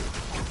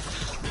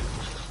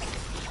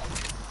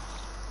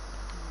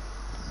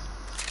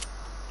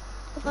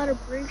 A lot of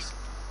bricks.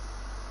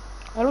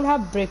 I don't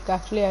have brick,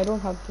 actually. I don't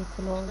have brick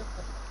at all.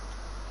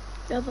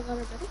 You have a lot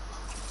of metal?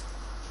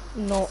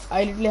 No,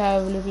 I literally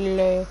have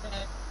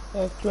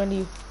little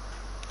 20.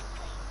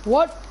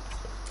 What?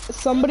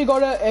 Somebody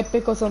got an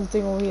epic or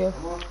something over here.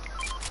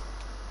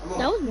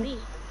 That was me.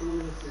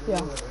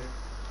 Yeah.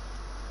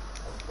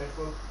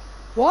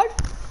 What?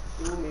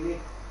 2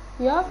 minutes.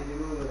 Yeah?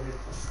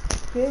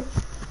 Okay.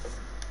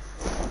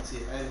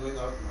 See, I am going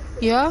out now.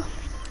 Yeah?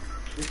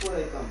 Before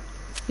I come.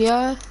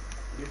 Yeah?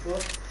 Before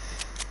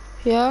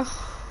Yeah?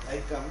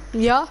 I come,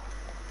 Yeah?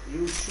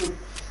 you should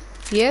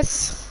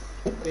Yes?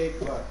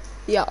 take what?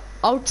 Yeah.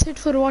 Outside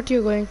for what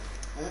you're going?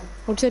 Huh?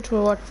 Outside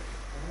for what?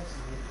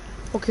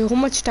 Okay, how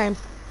much time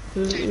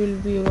will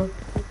be gone?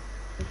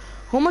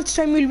 How much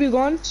time will be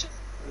gone?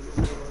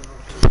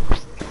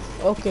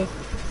 Okay.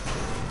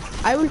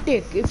 I will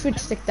take if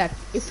it's like that.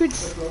 If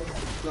it's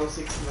Now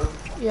 6 now.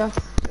 yeah.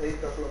 8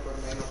 o'clock or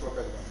 9 o'clock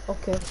I come.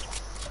 Okay.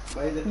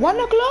 By the time 1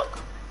 o'clock?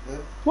 Huh?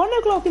 1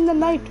 o'clock in the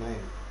night. 9.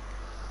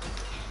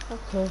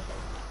 Okay.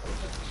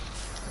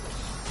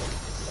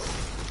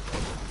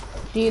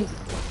 Deal.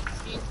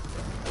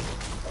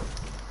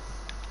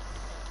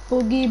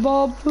 Boogie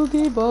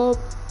Bob,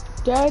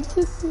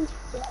 dances.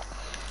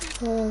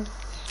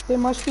 There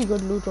must be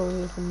good loot over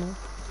here somewhere.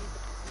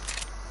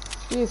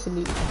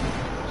 Seriously.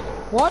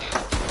 What?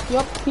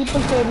 Yup,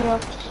 people came here.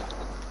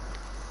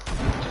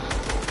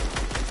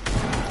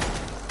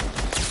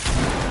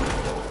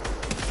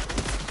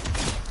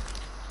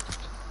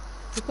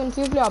 You can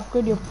simply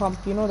upgrade your pump,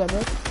 you know that,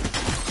 right?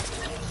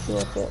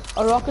 Okay.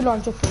 A rocket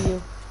launcher for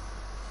you.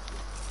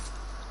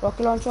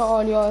 Rocket launcher,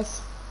 all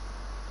yours.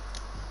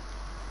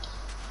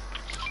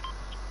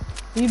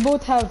 We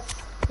both have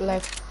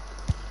like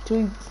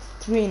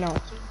three now.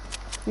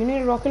 You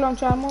need rocket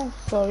launcher ammo?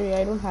 Sorry,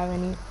 I don't have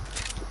any.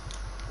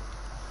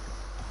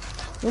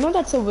 You know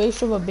that's a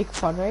waste of a big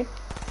pot, right?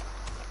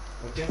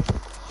 Okay.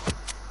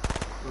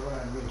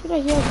 Did I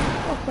hear?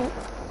 Okay.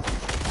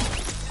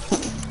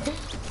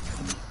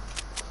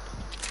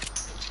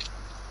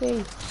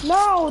 Hey,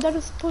 no, that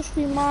was supposed to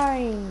be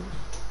mine.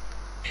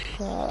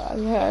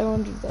 Yeah, I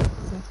wanted that.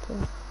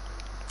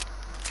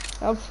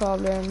 No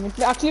problem. It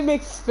actually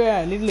makes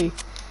fair, literally.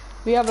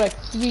 We have like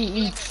 3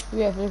 each.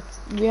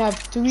 We have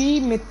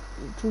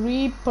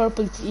three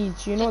purples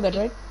each. You know that,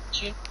 right?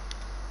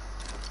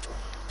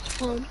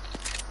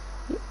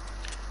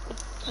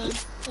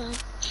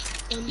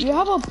 You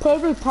have a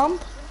purple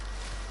pump?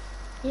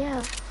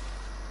 Yeah.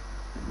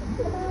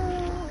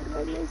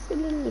 That makes it a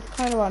little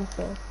kind of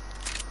unfair.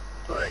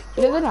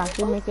 It doesn't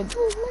actually make it. To a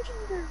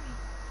legendary.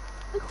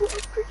 Like who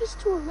upgrades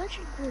to a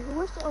legendary?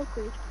 Where's the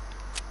upgrade?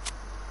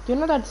 You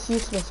know that's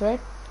useless,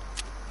 right?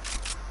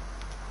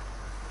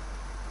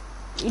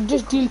 It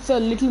just deals a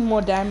little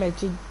more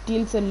damage.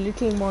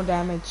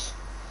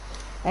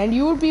 And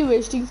you would be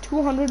wasting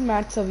 200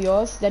 mats of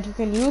yours that you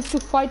can use to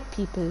fight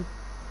people.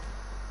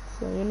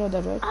 So you know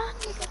that, right? I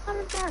need a lot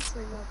of mats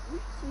right now,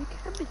 so you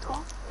can't be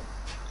talking.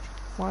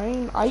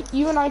 Fine. I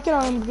can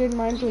upgrade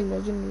mine to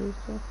legendary.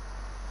 So.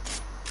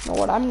 Know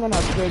what? I'm gonna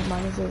upgrade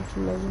mine to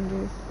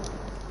legendary.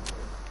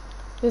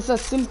 It's a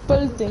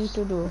simple thing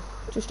to do.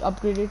 Just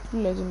upgrade it to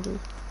legendary.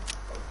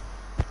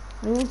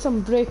 I need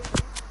some brick.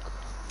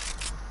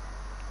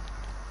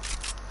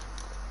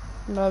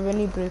 I don't have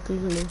any brick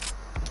really.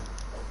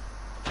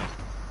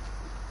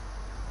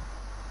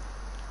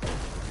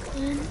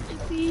 And to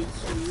be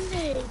some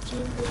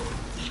legendary.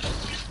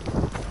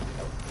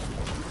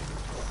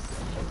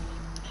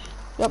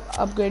 Yep,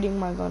 upgrading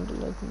my gun to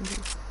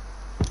legendary.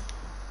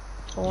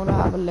 I want to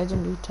have a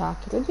legendary attack.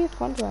 It'll be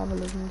fun to have a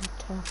legendary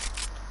attack.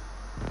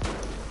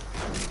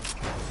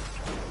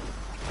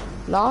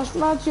 Last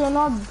match, you're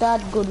not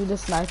that good with the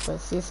sniper,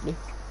 seriously.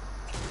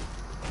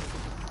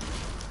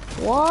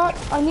 What?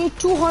 I need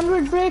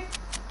 200 break?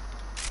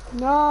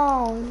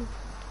 No.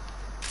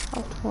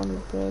 Not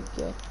 200 break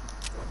yet.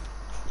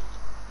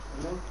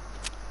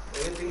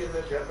 Anything in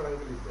the chat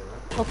angle is there,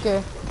 huh?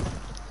 Okay.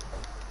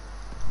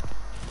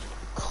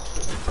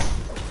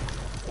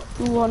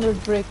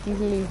 200 break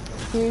usually.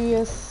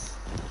 Serious.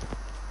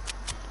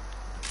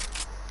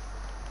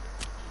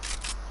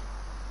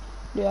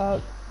 Yeah.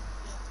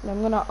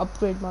 I'm gonna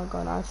upgrade my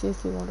gun. I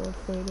seriously want to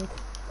upgrade it.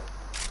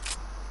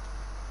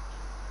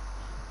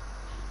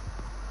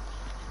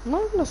 I'm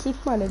not gonna switch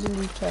my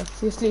legendary attack,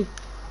 seriously.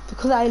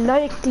 Because I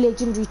like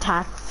legendary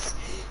attacks.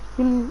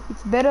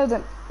 It's better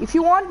than... If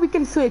you want, we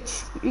can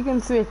switch. We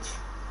can switch.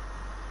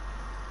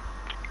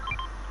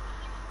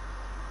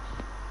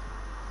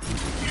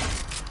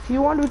 If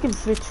you want, we can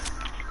switch.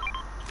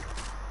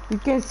 We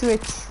can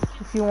switch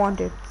if you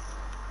want it.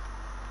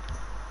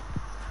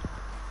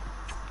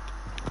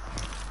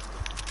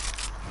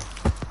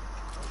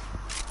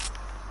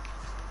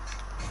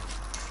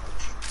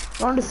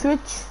 You want to switch?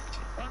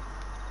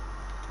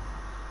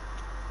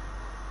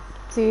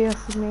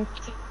 Seriously, mate.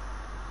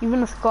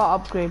 Even a scar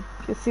upgrade.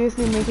 You're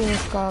seriously making a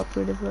scar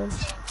upgrade as well.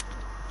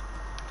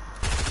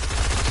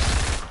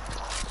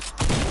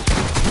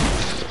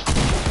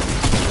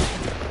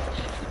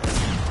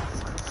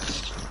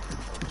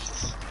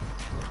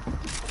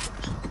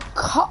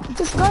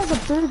 This guy's a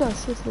builder,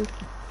 seriously.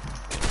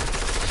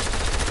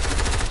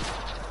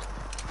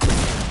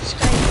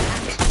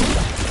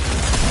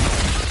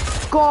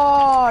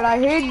 God, I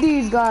hate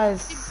these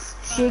guys.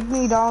 Shake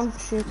me down, I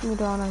hate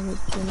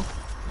them.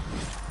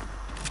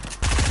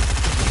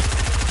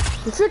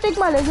 If you take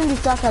my legendary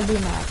attack, I'll be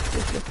mad.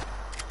 Seriously.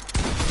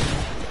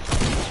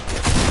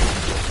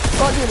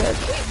 God, you're dead.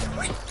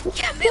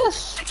 They're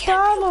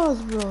spammers,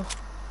 bro.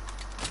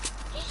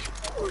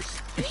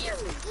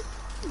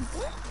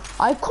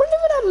 I couldn't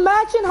even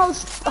imagine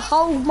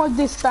how much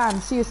they spam,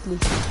 seriously.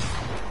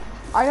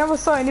 I never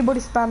saw anybody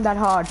spam that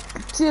hard.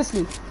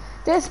 Seriously.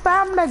 They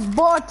spam like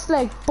bots,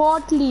 like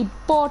bots. They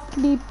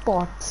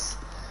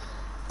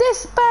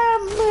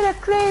spam me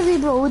like crazy,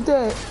 bro, with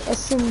the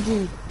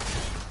SMG.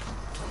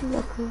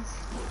 Like crazy.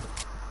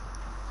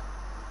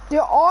 They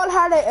all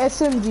had a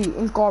SMG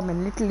in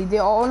common, literally. They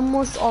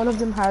almost all of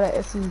them had a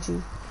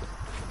SMG.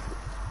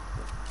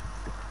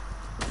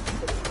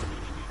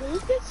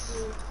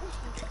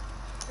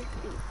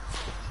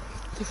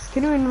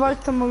 Can you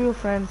invite some of your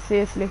friends,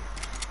 seriously?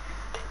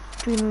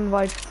 Can you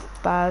invite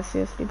Paz,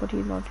 seriously, but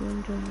he's not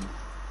even doing it.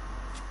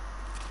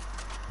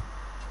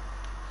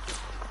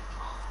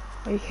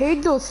 I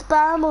hate those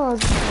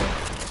spammers.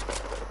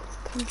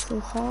 Spam so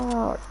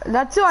hard.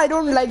 That's why I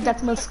don't like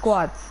that much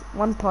squads.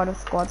 One part of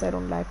squads I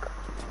don't like.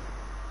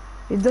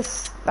 It's the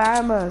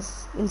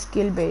spammers in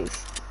skill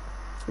based.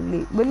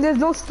 Really. When there's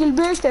no skill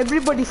based,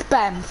 everybody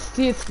spams,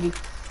 seriously.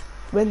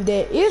 When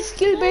there is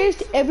skill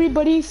based,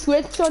 everybody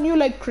sweats on you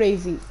like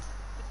crazy.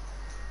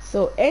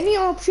 So any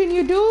option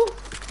you do,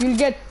 you'll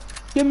get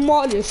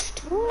demolished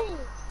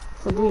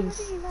for doing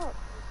this.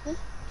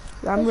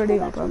 I'm ready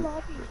up.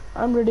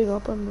 I'm ready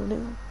up.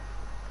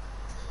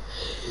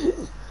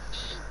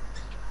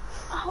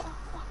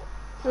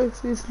 I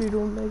seriously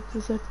don't like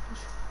this that much.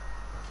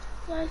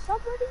 Guys,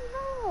 stop ready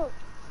up.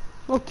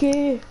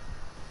 Okay.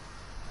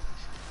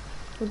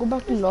 I'll go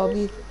back to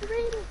lobby.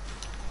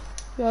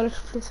 Yeah, let's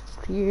play some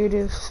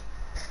creative.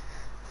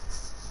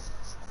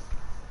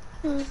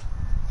 I'm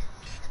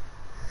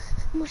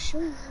gonna show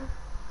you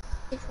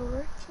if it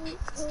works.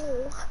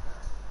 Cool.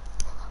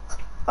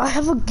 I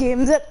have a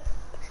game that...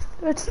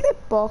 Let's play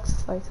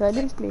box fights. I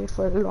didn't play it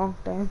for a long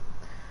time.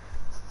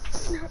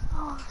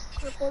 Oh,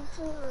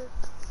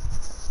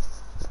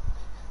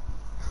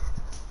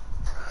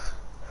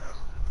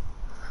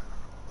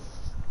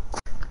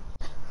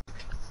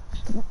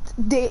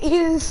 there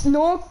is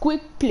no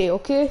quick play,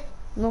 okay?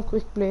 No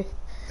quick play.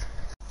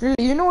 Really,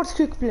 you know what's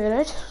quick play,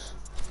 right?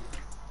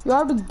 You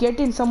have to get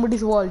in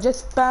somebody's wall.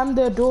 Just spam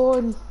their door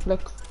and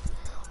like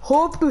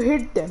hope to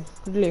hit them.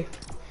 Really,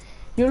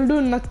 you'll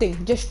do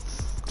nothing. Just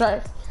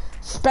try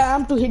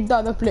spam to hit the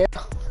other player.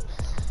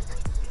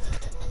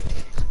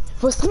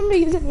 For some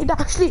reason, it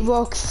actually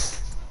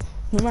works.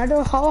 No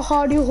matter how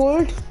hard you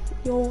hold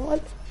your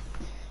wall,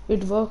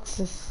 it works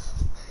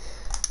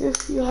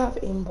if you have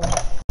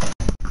aimbot.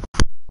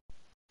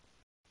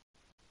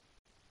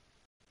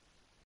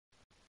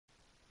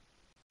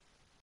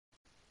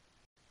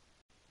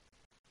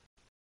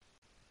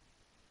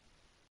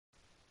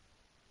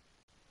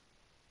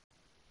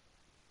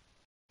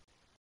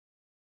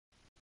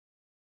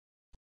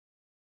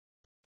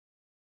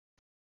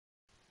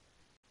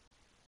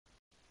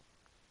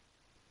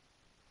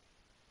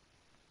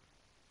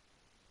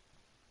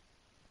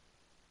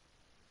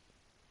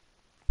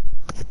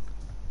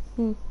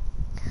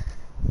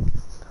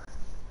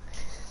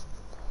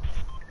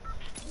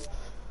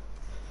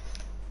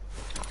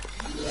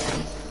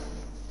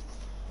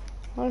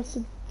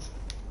 Honestly,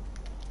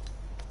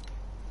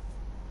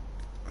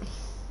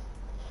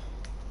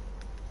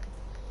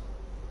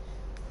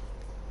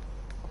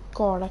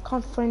 god, I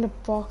can't find a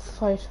box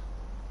fight.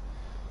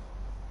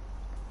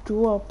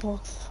 Do a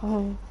box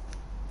fight.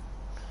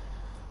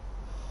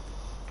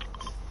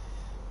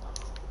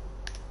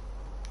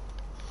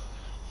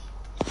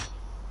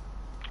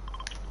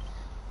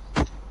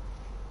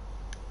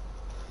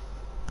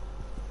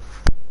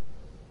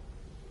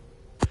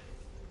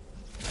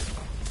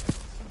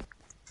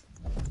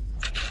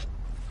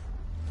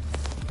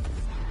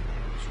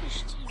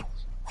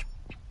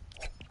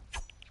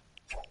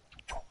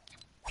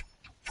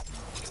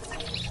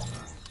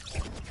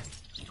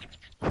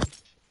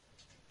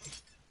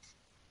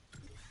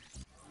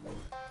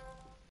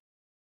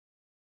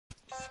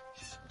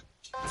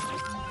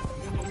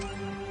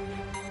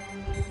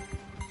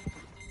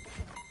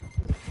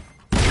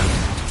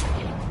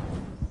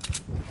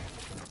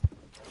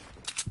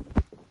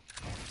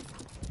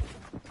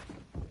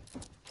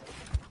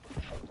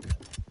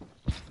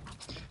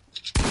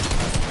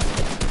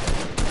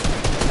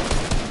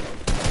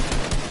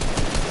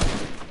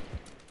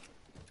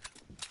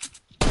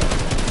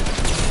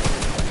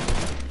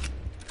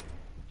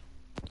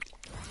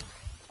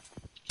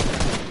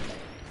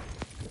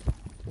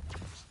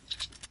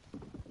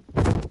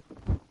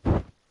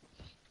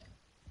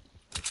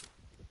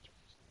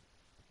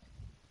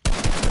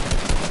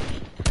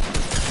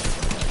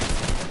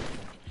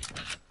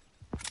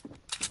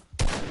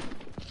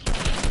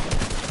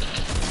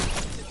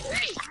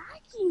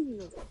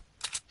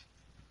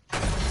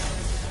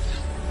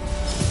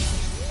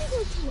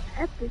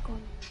 Epic on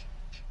me.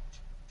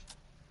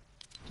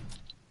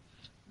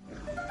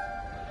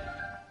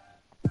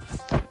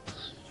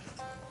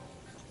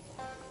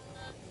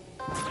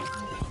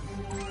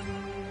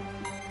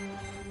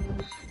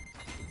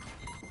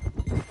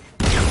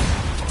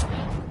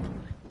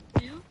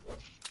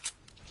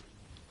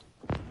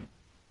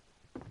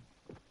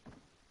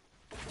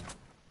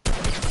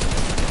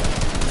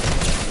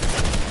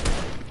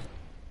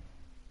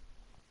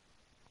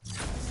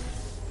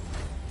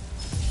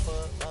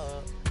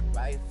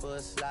 Right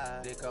foot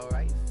slide, they go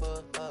right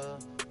foot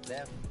up,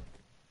 left.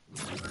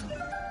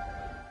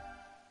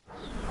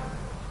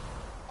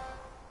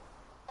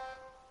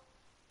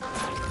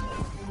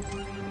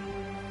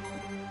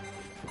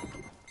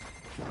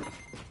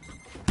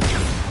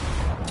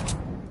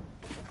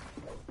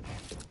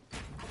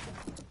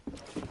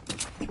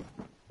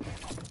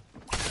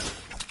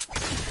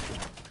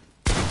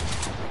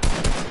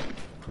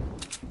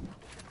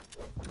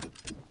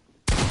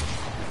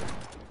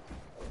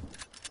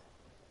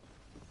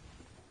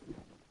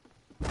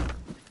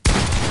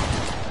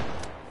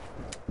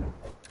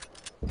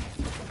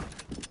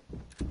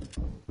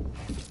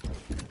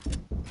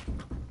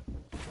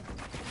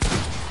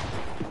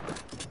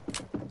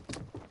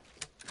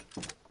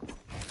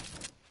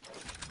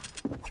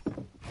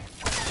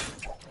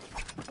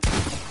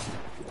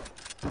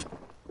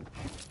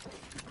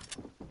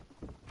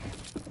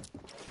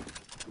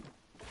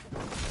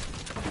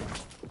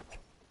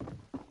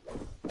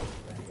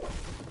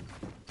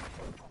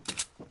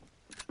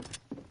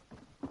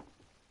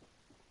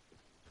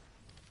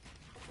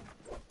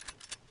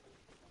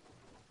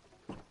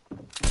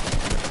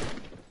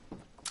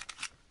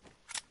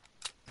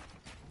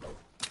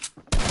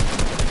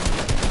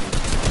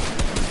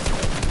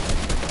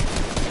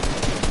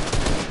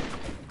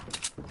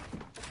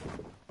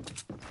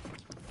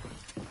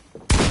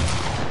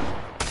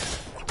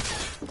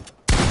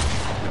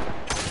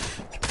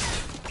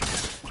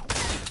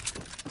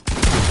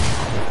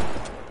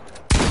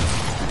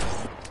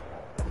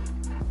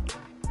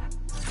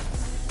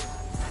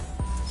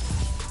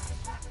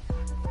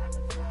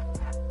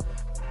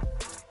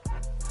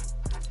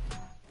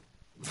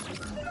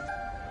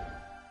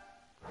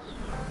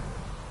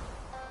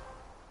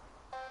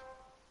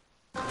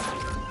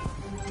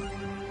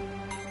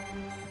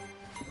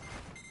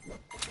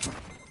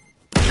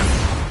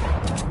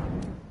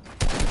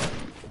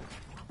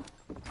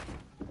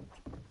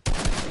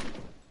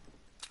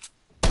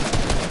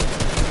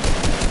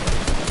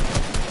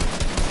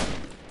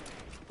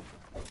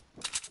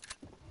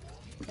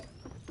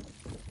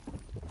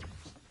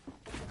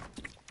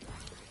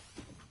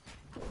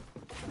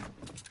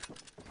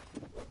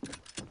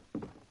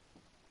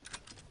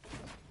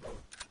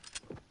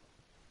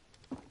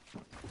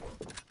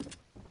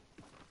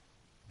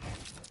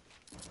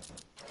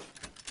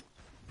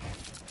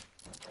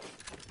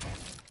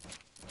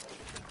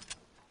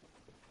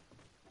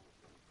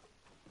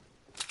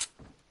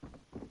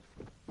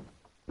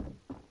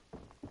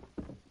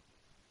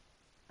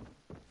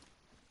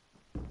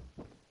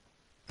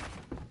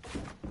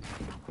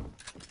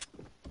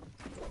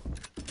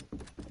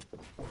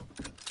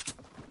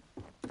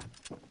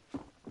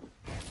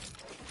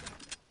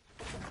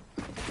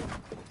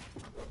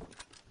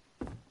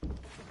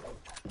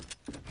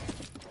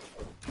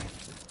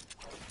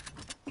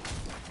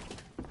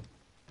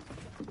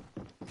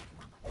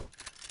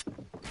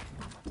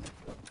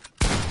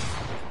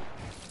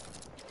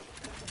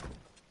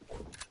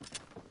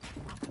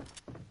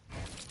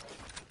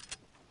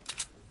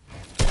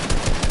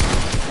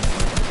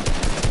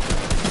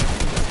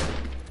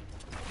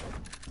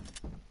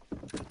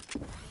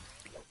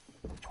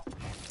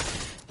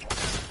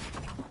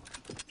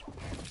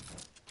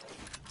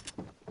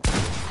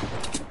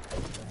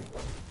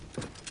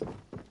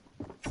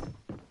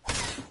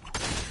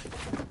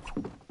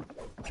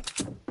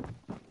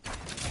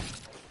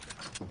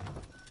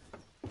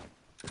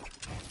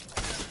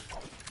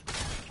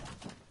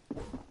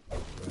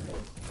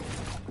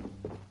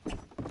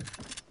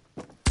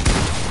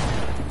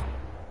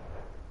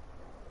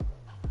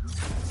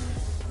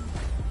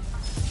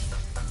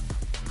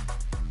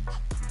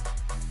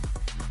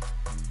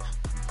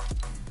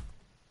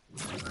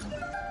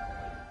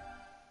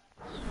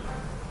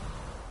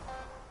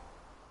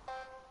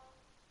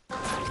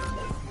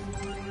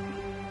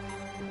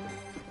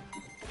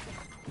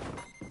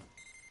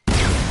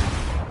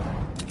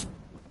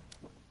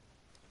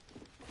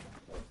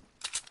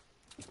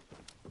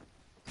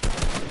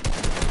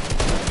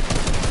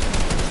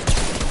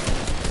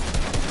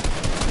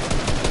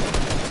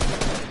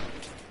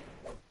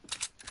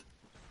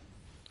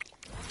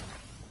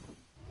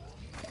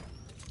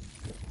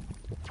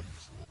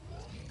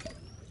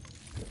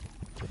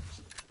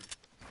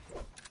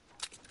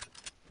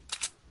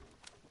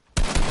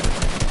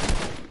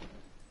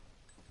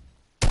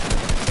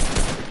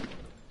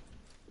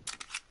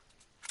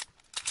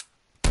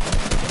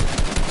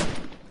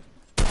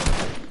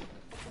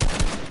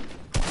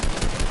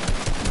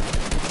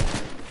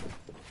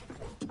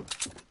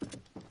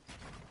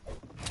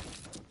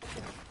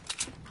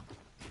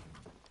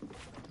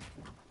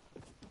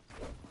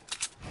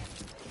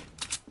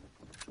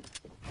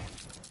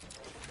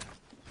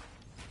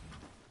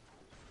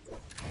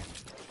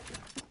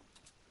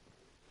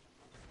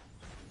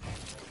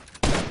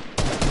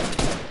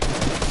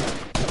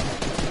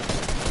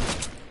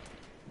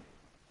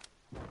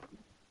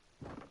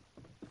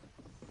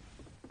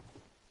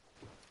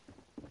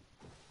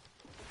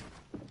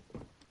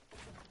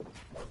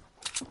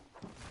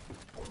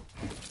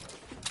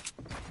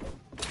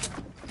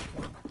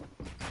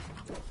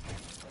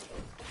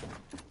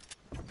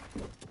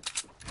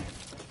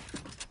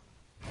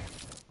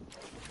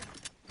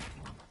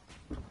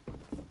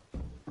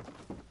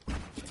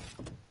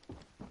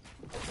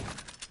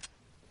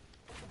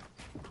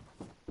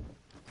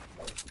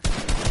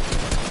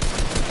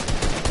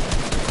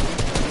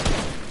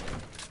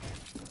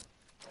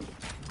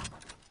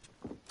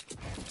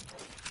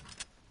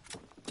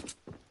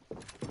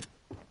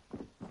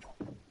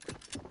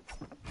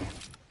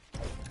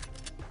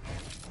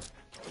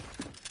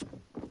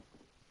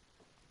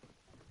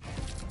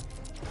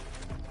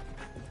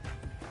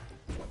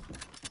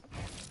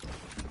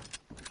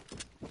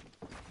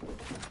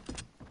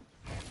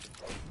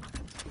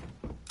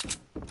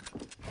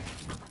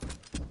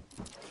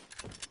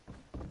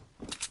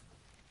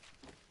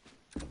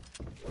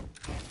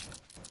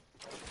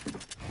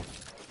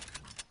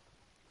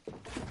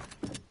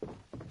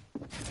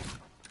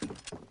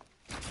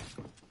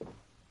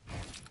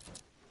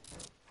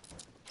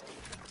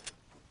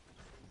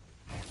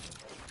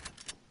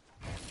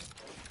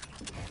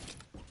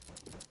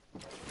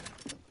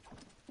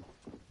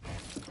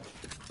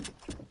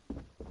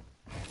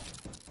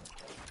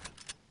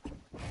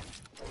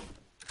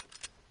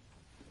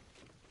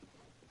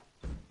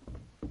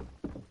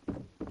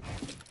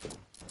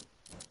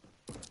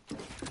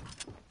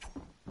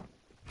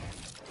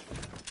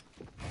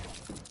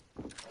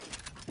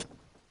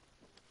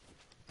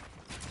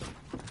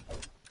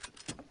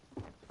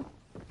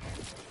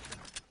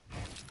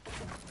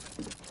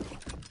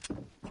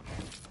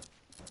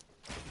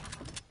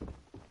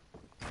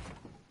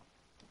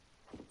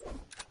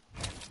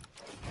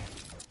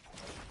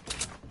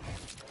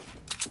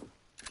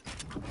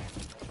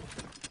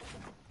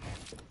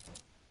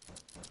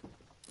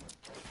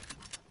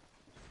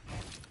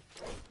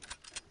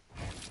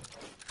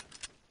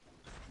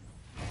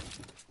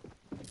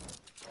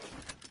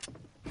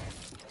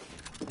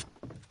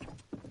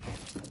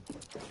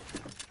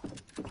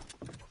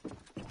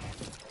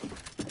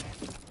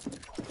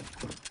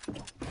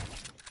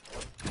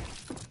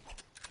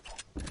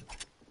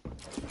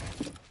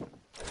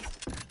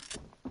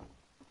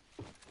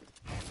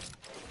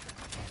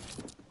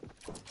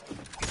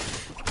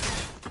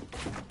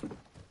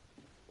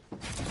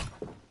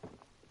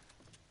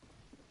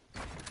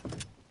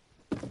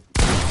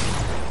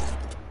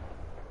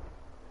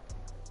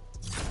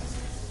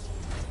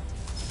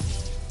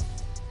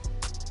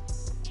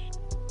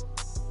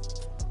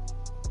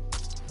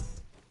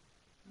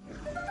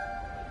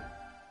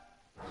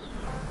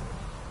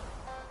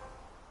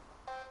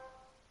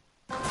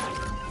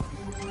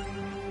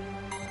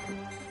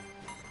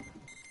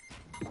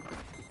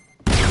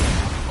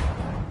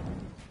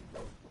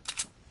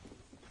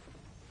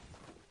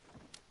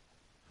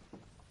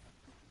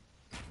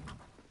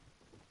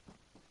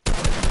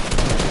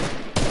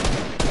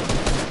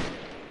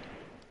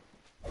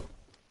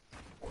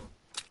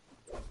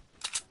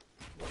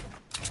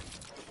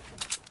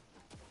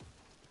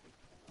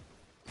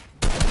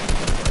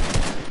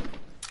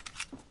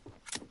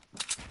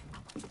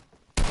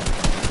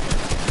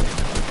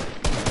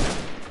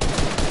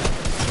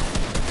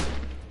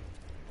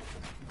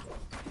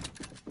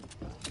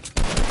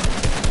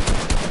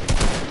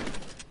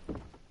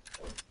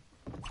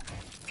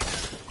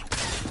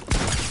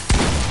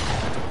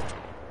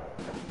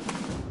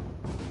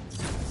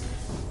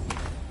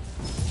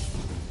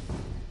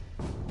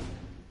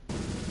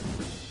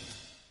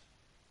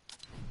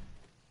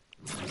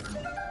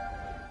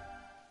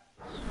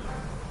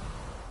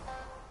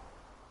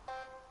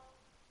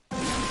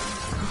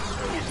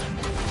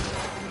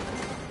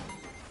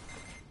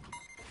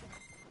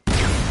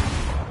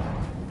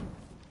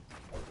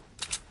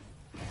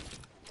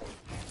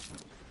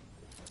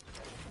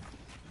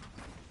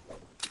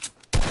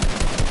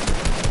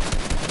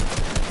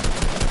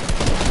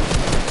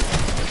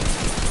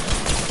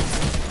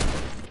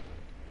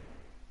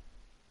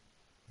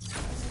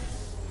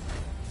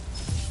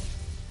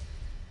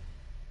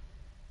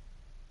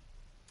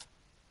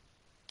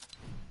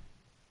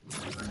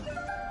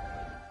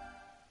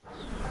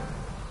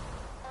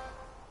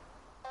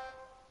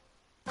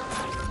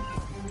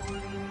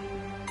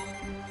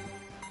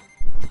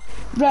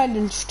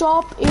 Brandon,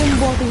 stop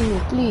aimbotting me,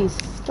 please.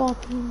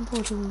 Stop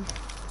aimbotting me.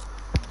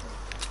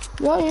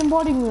 You're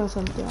aimbotting me or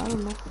something, I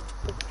don't know.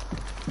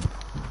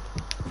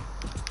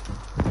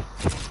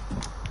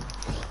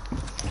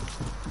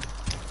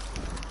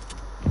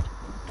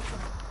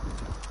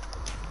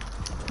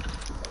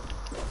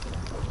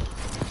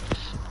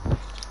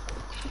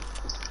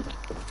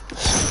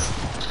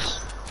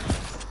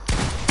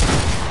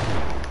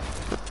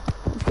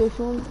 Okay,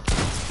 Sean.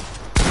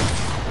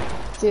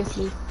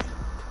 Seriously.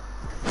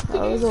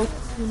 That was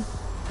awesome.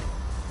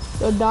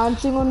 You're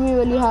dancing on me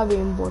while you have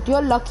aimbot.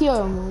 You're lucky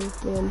I'm a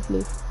player,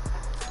 please.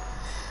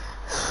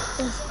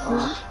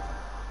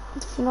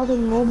 If you're not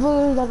in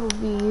mobile, that would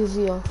be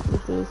easier.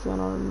 If you're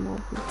not in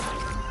mobile.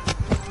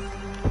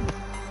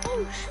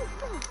 Oh shit,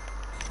 bro.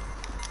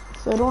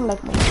 So I don't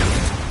like mobile.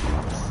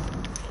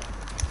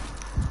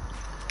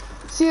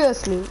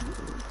 Seriously.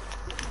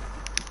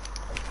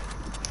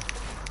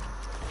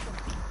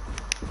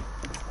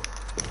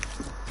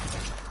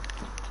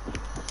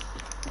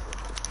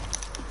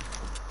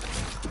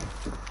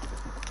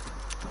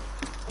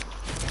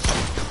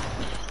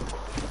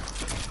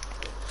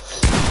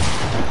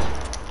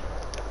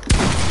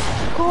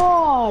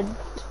 God!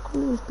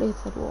 Couldn't place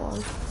that wall.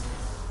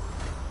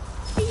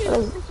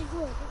 You're pretty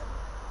good.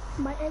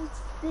 My edits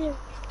there.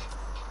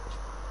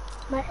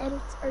 My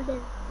edits are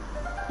there.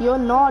 You're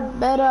not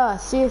better.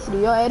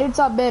 Seriously, your edits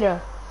are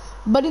better.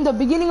 But in the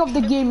beginning of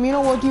the game, you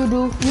know what you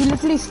do? You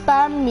literally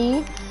spam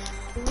me.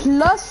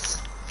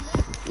 Plus,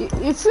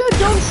 if you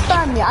don't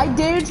spam me, I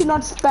dare you to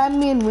not spam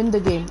me and win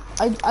the game.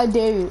 I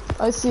dare you.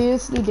 I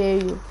seriously dare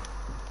you.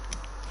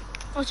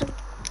 Awesome.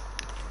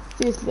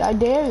 Seriously, I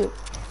dare you.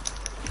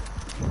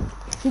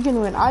 If you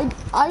can win. I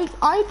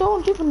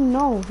don't even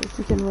know if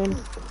you can win.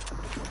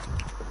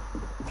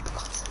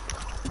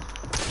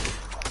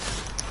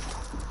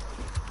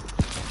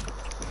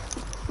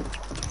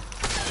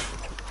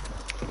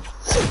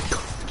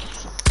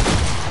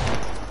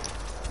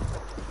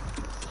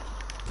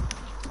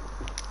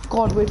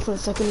 God, wait for a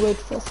second, wait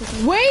for a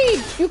second.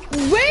 Wait! You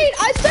wait!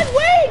 I said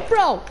wait,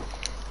 bro!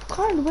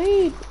 Can't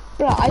wait,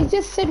 bro. I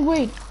just said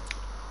wait.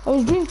 I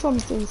was doing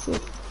something, see.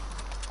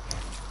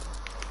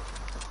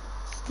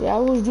 Yeah, I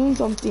was doing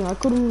something. I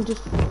couldn't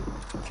just.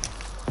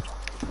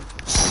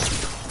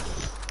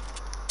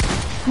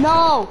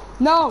 No!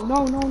 No!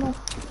 No! No! No!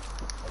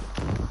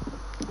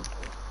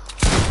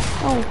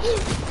 Oh!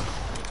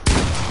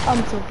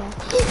 I'm so bad.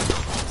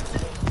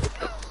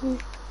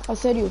 I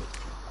said you.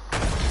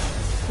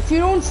 If you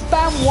don't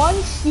spam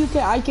once, you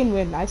can. I can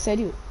win. I said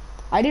you.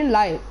 I didn't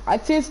lie. I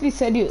seriously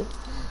said you.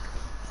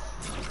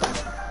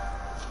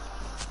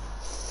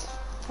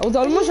 I was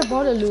almost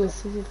about to lose.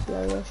 Seriously,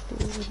 I rushed to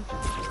win.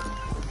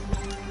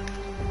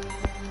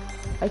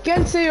 I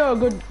can't say you're a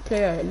good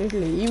player,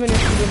 literally, even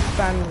if you don't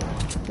spam me.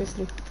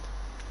 Seriously.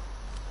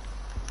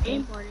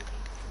 Game party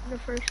in the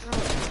first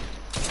round.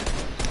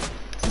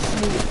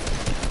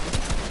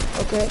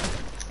 Okay.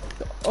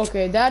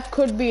 Okay, that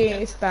could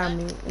be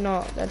spamming.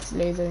 No, that's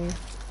lasering.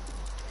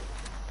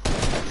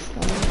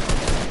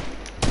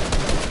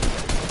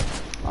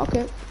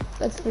 Okay,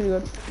 that's pretty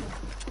good.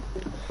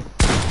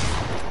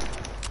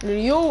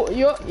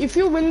 If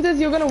you win this,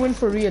 you're gonna win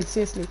for real,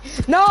 seriously.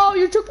 No,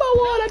 you took my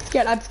wall. I'm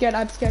scared. I'm scared.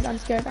 I'm scared. I'm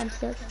scared. I'm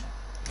scared.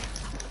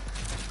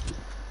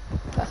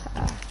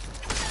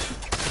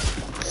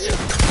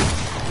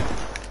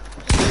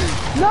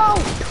 No!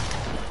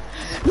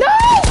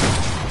 No!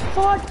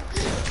 God!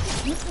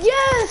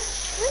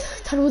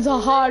 Yes! That was a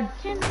hard.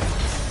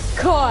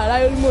 God,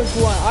 I almost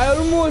won. I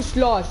almost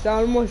lost.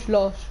 I almost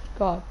lost.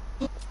 God.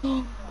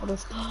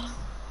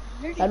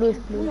 That was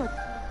blue.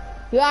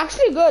 You're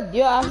actually good.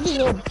 You're actually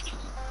good.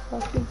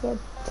 Actually good.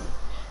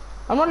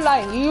 I'm not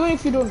lying. Even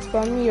if you don't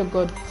spam me, you're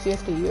good.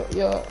 Seriously,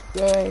 you're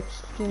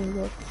extremely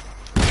good.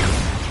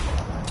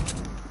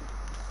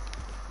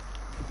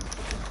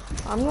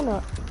 I'm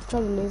gonna try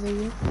to laser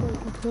you.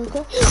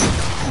 Okay.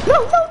 No,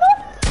 no, no!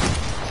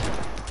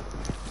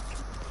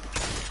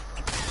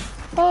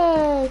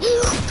 Hey!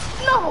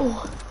 No!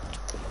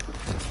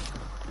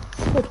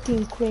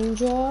 Fucking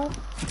Granger.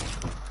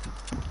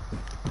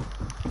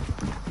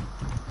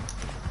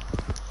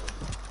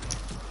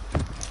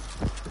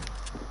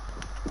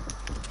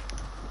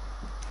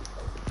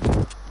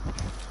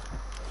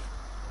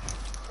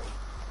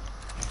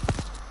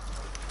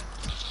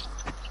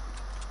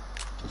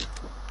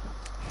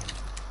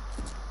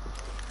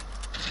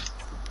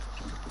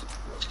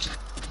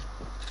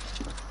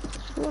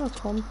 You wanna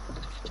come?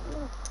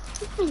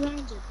 I'm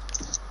surrounded.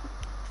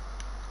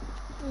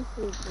 I'm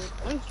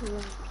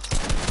surrounded.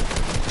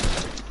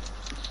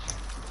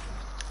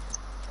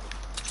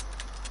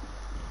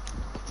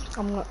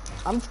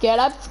 I'm scared.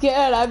 I'm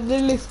scared. I'm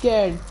really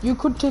scared. You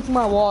could take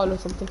my wall or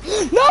something.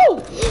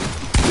 No!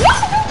 No!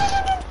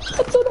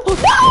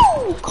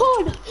 No!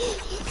 God!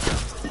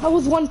 I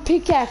was one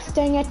pickaxe.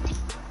 Dang it!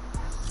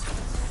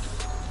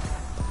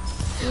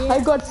 Yeah. I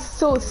got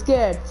so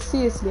scared.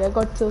 Seriously, I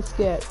got so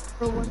scared.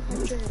 For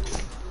 100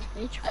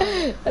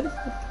 HP.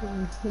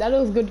 That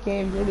was a good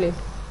game, really.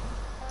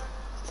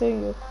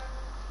 Saying it.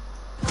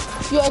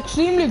 You're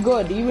extremely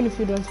good, even if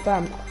you don't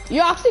spam.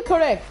 You're actually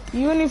correct,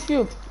 even if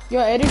your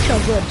edits are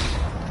good.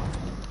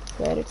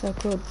 Your edits are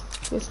good,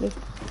 seriously.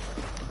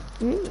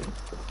 No,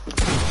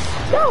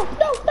 no,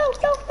 no, no,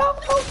 no,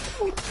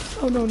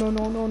 no, no, no, no,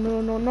 no, no,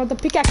 no, no, not the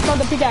pickaxe, not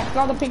the pickaxe,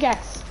 not the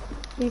pickaxe.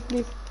 Please,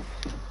 please.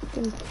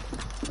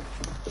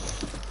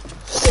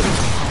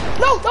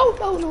 No, no,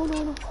 no, no,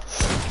 no, no.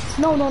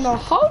 No, no, no.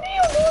 How do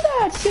you do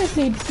that?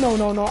 Seriously, no,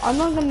 no, no. I'm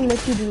not gonna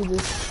let you do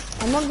this.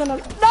 I'm not gonna.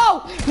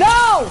 No,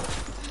 no.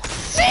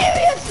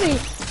 Seriously,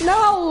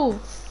 no.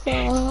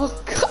 Oh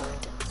God.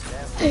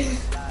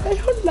 I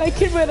don't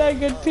like it when I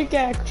get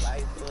pickaxe.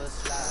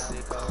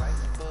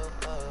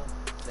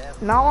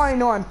 Now I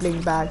know I'm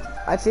playing bad.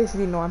 I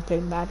seriously know I'm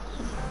playing bad.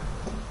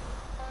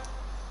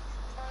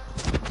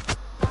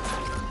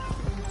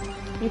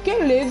 You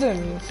can laser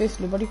me,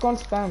 seriously, but you can't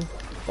spam.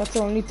 That's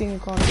the only thing you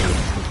can't do,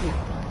 seriously.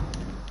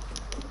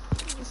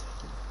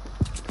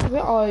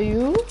 Where are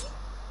you?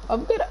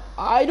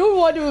 I don't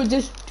want to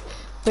just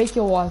break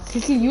your wall.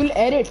 Seriously, you'll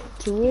edit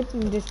to it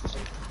and just...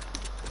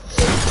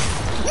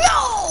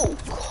 No!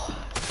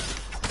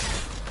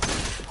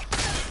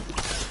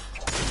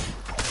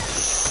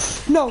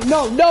 No,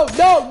 no, no,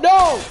 no,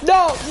 no,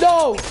 no,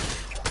 no!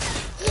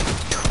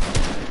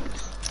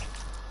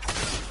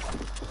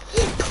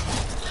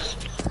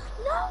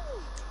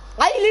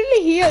 I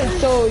literally healed,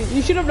 so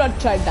you should have not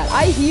tried that.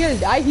 I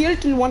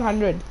healed till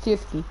 100,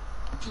 seriously.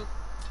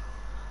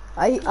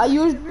 I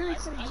used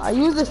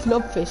the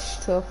slope fish,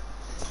 so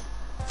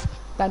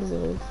that is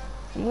it.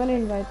 I'm gonna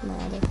invite my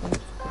other friend.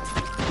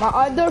 My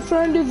other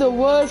friend is the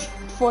worst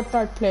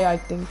Fortnite player I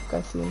think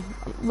I've seen.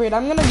 Wait,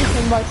 I'm gonna just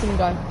invite some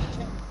guy.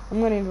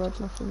 I'm gonna invite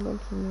my friend. Don't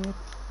kill me.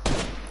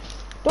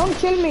 Don't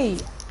kill me.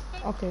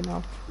 Okay,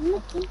 now.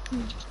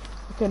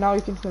 Okay, now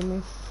you can kill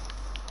me.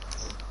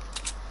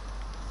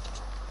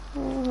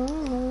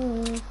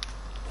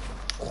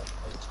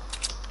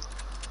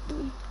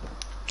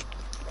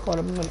 God,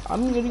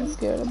 I'm getting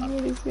scared. I'm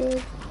getting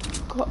scared.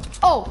 God.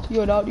 Oh,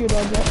 you're down. You're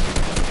down.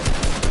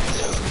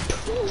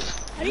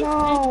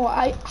 No,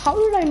 how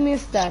did I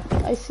miss that?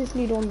 I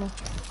seriously don't know.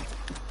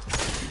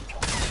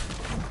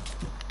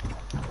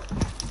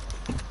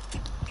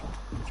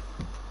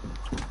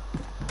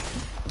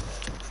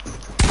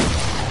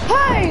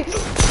 Hey!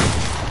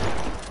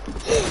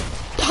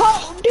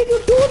 How did you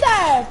do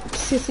that?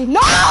 Seriously,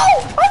 no!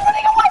 I'm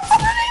running away!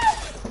 I'm running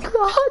away!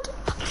 God!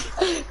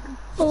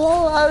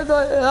 Oh, I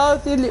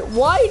thought, seriously,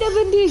 why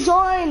doesn't he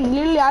join?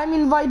 Literally, I'm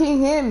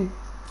inviting him.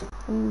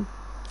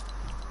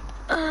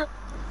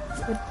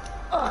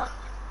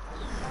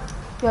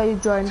 Yeah, you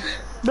joined.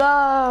 Bro,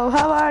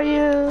 how are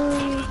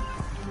you?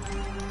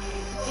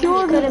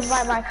 You could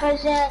invite my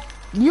cousin.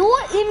 You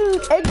were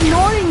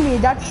ignoring me,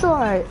 that's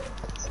why.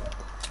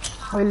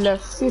 I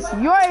left. Sis,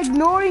 you're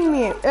ignoring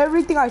me,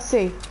 everything I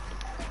say.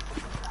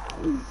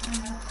 No!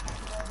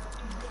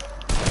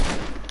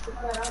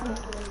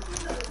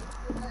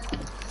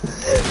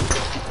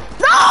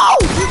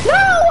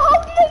 No! How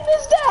did I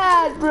miss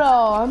that, bro?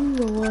 I'm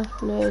the worst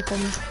player.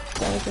 I'm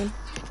typing.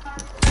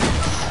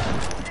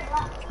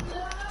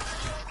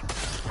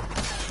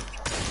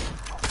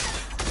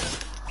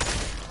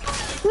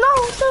 No!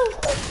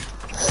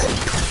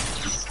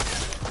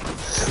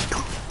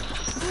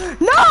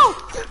 No!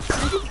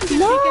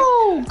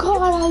 No!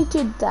 God, I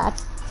did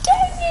that.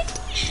 Dang it!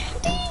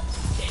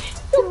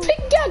 You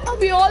pickaxe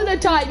me all the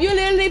time. You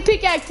literally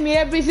pickaxe me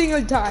every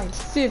single time.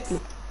 Seriously.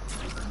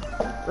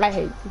 I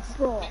hate this.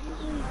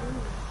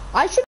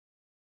 I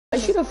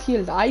should have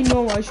healed. I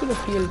know I should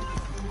have healed.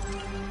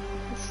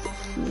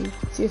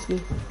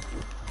 Seriously.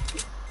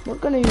 What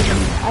can I do?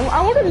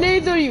 I want to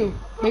laser you.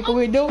 Make a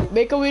window.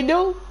 Make a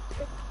window.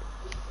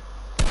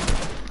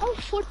 Oh,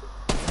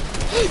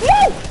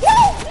 No! No!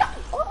 No!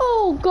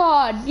 Oh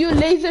God! You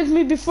lasered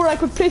me before I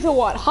could place a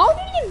wall. How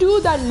did you do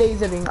that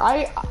lasering?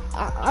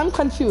 I'm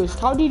confused.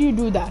 How did you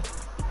do that?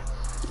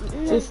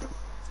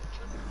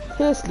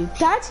 Seriously,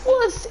 that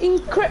was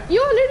incredible.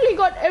 You literally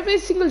got every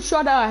single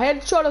shot, a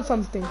headshot or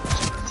something.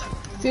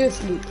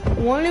 Seriously,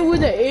 only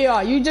with the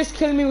AR. You just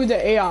killed me with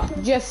the AR.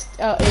 Just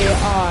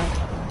AR.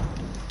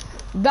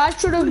 That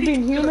should have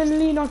been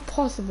humanly not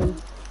possible.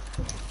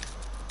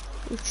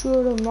 It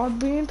should have not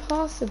been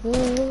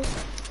possible.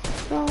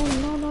 No,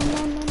 no, no,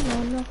 no, no,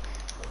 no, no.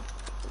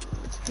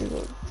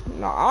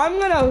 No, I'm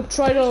gonna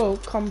try to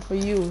come for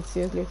you,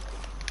 seriously.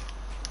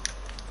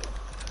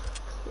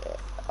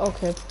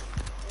 Okay.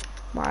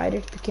 My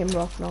edit became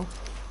rough now.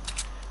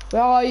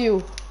 Where are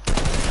you?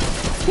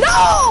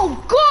 No!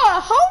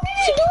 God, how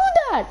did you do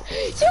that?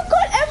 You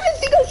got every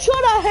single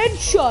shot a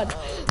headshot.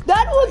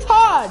 That was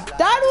hard.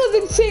 That was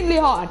insanely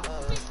hard.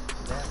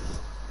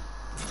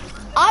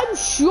 I'm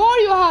sure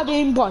you have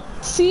aimbot.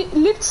 See,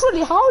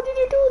 literally, how did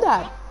you do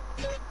that?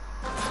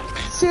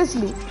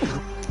 Seriously.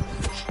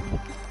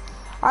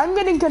 I'm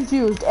getting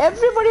confused.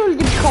 Everybody will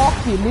get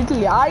cocky,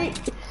 literally. I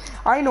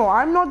know,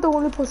 I'm not the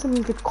only person who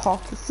will get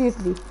cocky,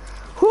 seriously.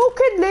 Who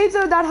can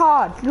laser that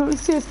hard?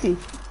 Seriously.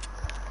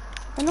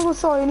 I never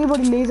saw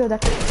anybody laser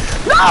that.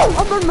 No!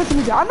 I'm not messing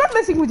with you. I'm not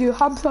messing with you.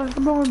 I'm sorry.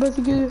 I'm not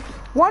messing with you.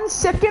 1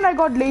 second I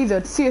got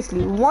lasered.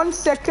 Seriously. 1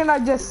 second I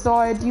just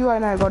saw it. You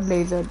and I got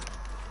lasered.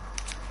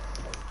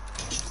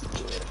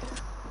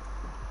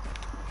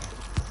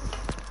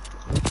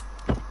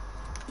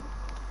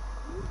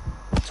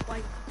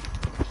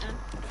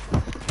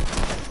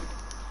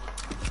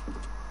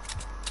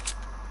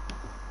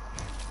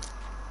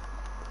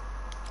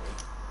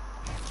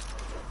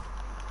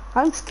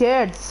 I'm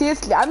scared.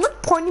 Seriously. I'm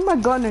not pointing my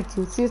gun at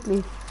you.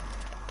 Seriously.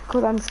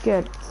 Because I'm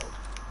scared.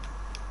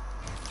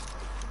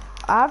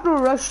 I have to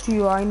rush to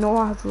you. I know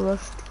I have to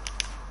rush to you.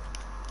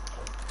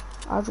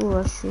 I have to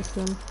rush you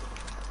soon.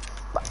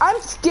 But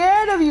I'm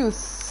scared of you.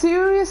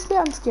 Seriously,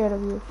 I'm scared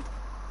of you.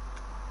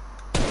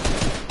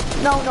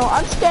 No,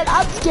 I'm scared.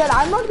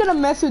 I'm not gonna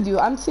mess with you.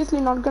 I'm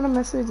seriously not gonna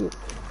mess with you.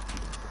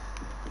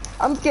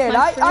 I'm scared.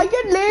 I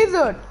get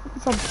lasered.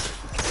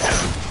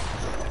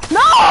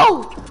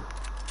 No!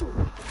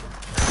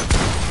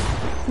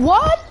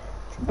 What?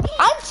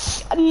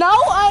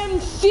 I'm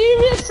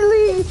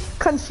seriously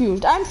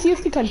confused. I'm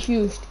seriously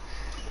confused.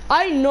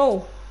 I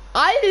know.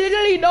 I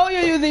literally know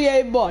you're using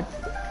aimbot.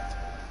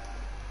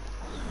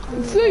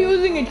 If you're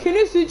using it, can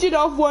you switch it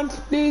off once,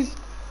 please?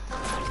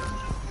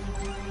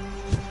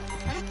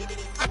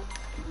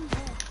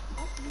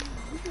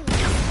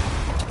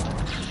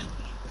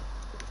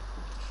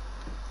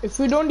 If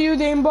you don't use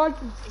aimbot,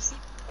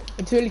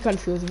 it's really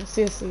confusing.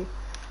 Seriously.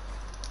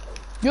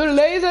 You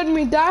lasered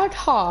me that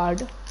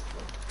hard.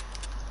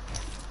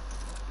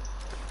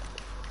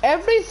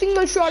 Every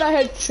single shot I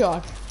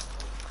headshot.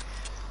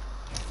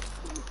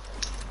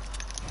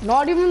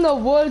 Not even the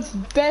world's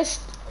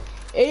best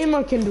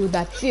aimer can do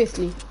that,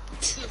 seriously.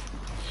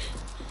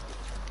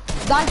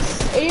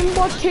 That's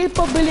aimbot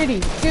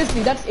capability.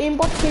 Seriously, that's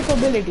aimbot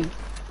capability.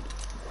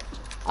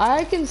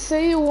 I can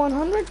say you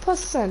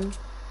 100%.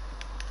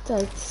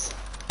 That's...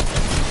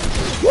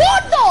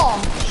 What the?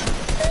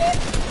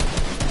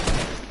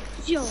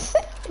 Yo.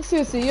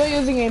 Seriously, you're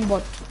using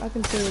aimbot. I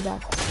can say you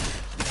that.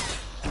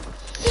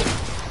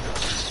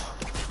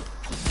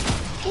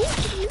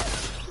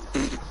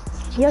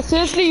 You're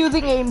seriously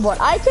using aimbot.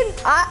 I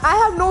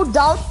have no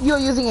doubt you're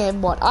using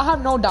aimbot. I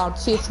have no doubt,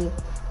 seriously.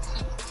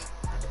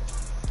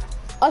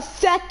 A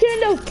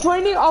second of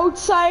pointing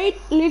outside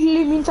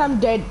literally means I'm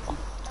dead.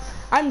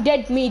 I'm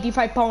dead meat if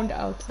I pound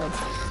outside.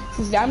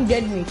 Seriously, I'm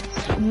dead meat.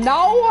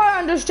 Now I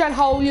understand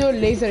how you're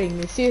lasering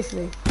me,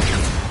 seriously.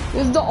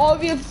 This is the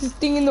obvious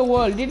thing in the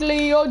world.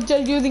 Literally, you're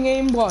just using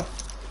aimbot.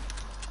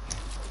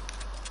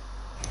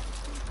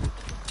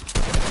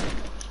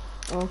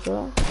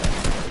 Okay.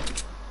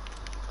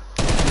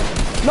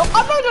 No,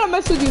 I'm not gonna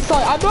mess with you.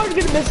 Sorry, I'm not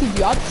gonna mess with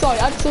you. I'm sorry.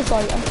 I'm so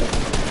sorry. I'm so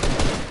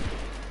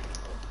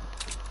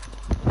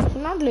sorry. Do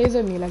not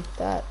laser me like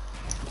that.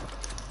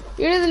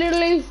 It is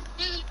literally...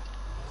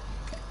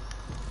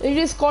 It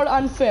is called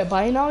unfair.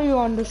 By now you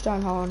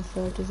understand how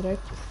unfair it is, right?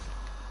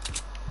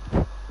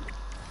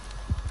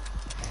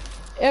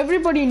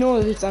 Everybody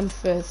knows it's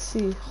unfair.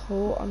 See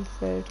how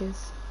unfair it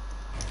is.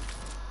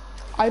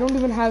 I don't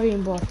even have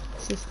aimbot.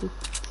 Seriously.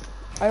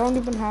 I don't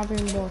even have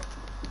aimbot.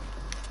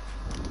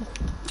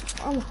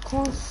 I'm a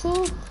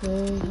console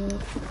player.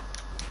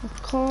 A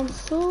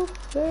console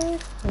player.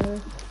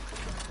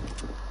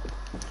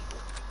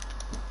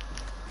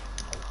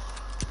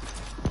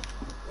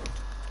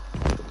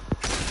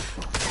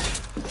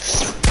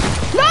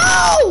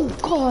 No!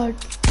 God.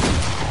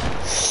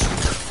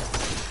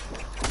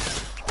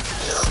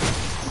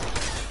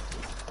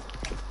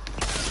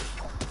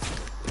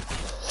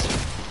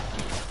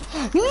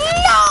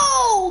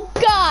 No!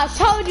 Gosh,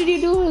 how did you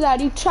do that?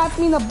 You trapped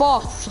me in the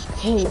box.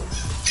 Okay.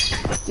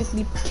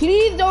 Seriously,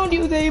 please don't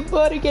use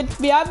aimbot against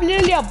me. I'm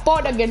literally a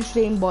bot against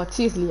aimbot.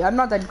 Seriously, I'm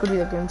not that good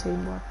against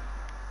aimbot.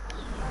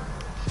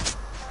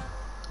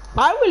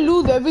 I will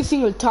lose every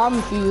single time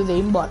if you use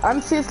aimbot.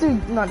 I'm seriously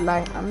not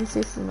lying. I'm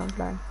seriously not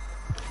lying.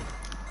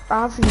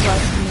 I have to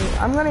invite somebody.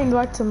 I'm gonna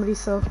invite somebody,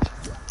 so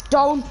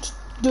don't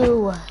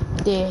do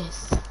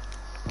this.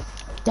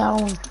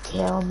 Don't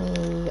kill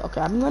me.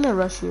 Okay, I'm gonna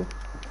rush you.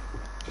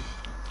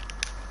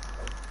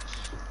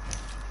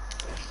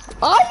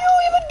 Are you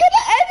even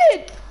gonna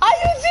edit? Are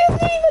you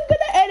seriously even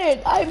gonna edit?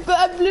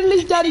 I'm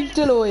literally standing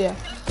still over here.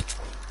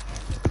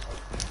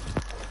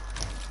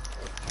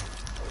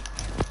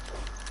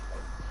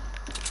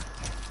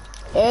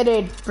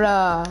 Edit,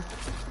 bruh.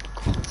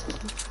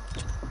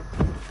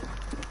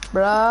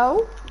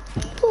 Bro.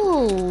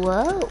 Ooh,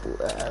 wow.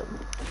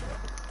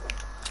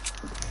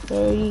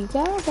 There you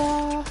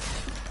go.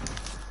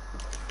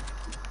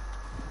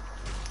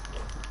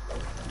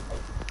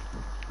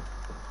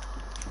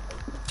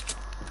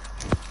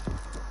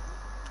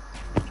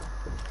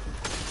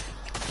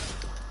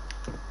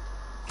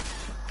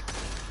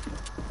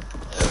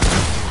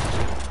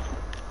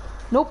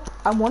 Nope,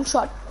 I'm one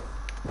shot.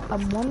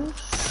 I'm one.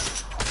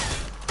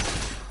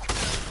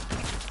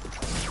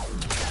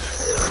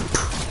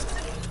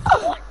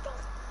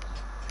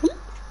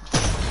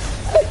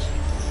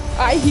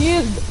 I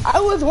healed. I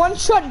was one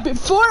shot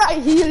before I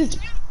healed.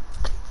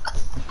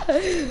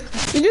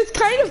 It is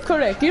kind of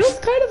correct. It was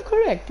kind of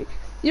correct.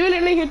 You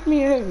literally hit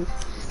me in.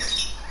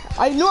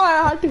 I know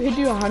I had to hit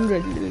you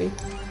 100, literally.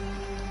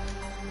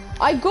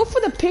 I go for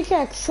the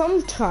pickaxe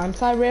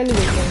sometimes. I rarely go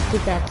for the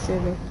pickaxe,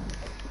 really.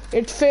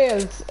 It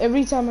fails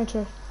every time I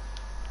try.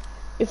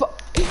 If I...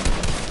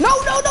 No!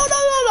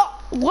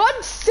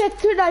 1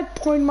 second I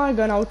point my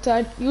gun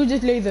outside, you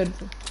just lasered.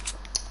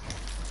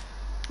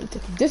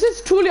 This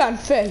is truly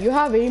unfair. You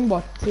have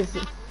aimbot,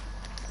 seriously.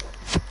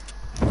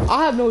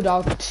 I have no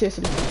doubt,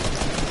 seriously.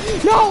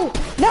 No!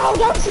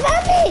 Don't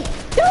spam me!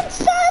 Don't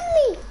spam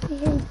me! I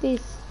hate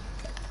this.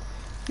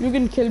 You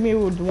can kill me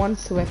with 1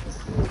 sweat.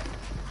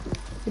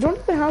 You don't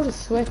even have to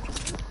sweat.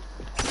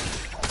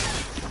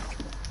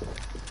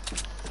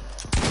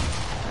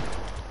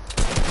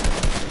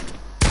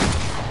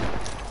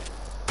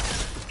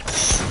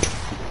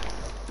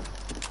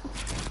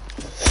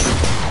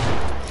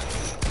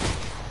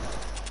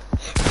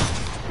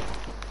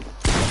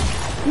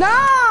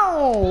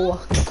 No!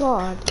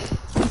 God.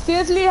 I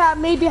seriously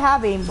maybe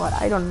have aimbot.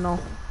 I don't know.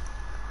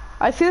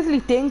 I seriously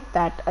think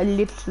that a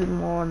little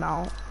more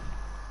now.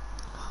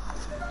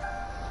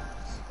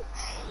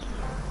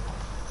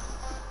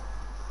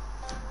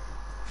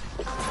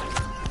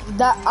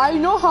 That I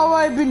know how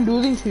I've been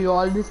losing to you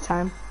all this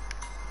time.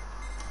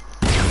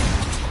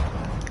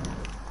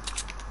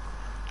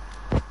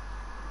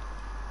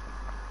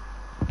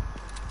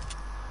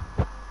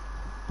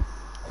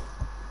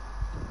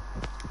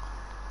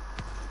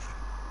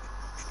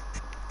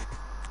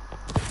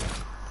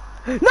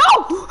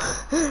 No!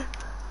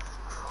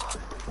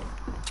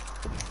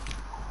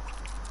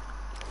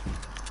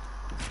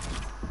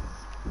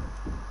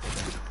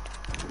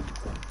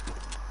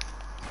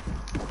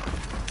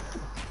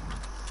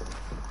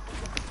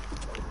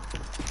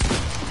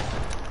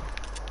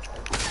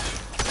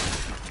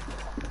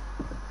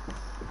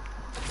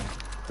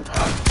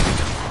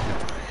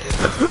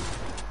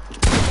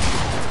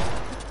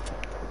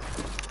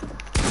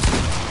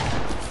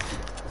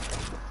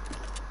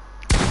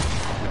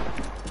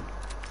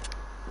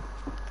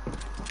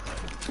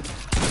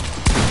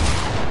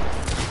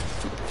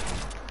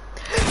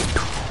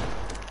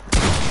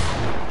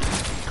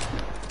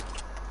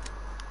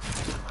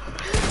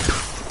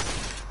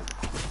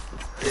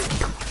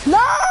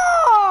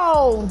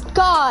 No!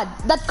 God,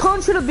 that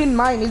cone should have been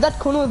mine. If that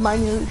cone was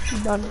mine, you would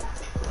have done it.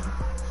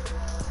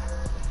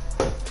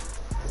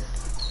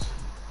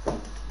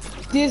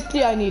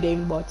 Seriously, I need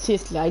aimbot.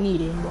 Seriously, I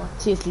need aimbot.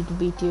 Seriously, to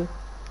beat you.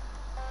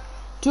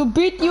 To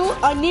beat you,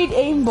 I need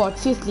aimbot.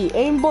 Seriously,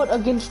 aimbot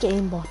against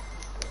aimbot.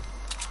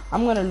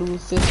 I'm gonna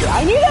lose. Seriously,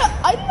 I need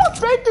a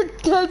friend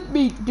to help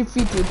me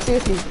defeat you.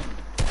 Seriously.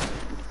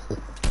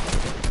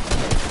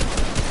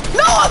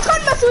 No, I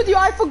can't mess with you.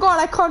 I forgot.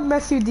 I can't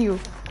mess with you.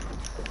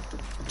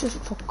 Just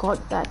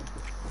forgot that.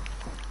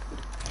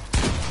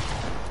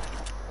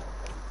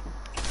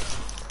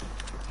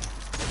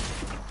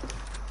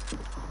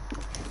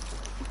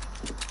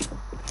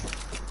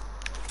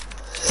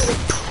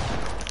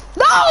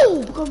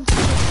 No!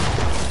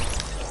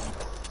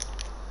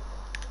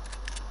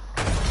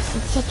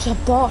 It's such a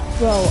bot,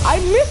 bro. I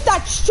missed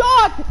that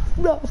shot,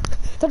 bro.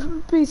 That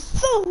would be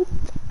so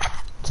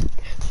bad.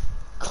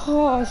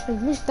 Gosh, I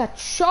missed that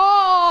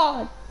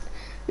shot.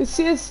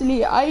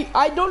 Seriously,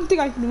 I don't think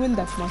I can win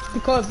that much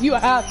because you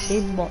have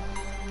aimbot.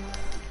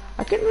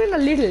 I can win a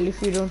little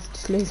if you don't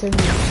just listen me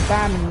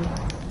spam me.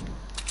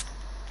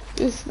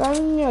 You're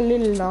spamming me a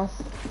little now.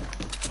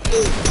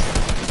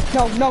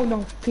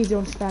 No, please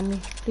don't spam me.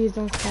 Please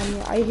don't spam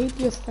me. I hate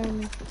you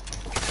spamming.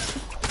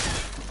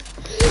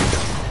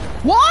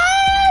 What?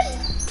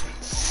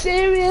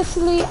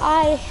 Seriously,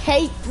 I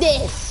hate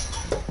this.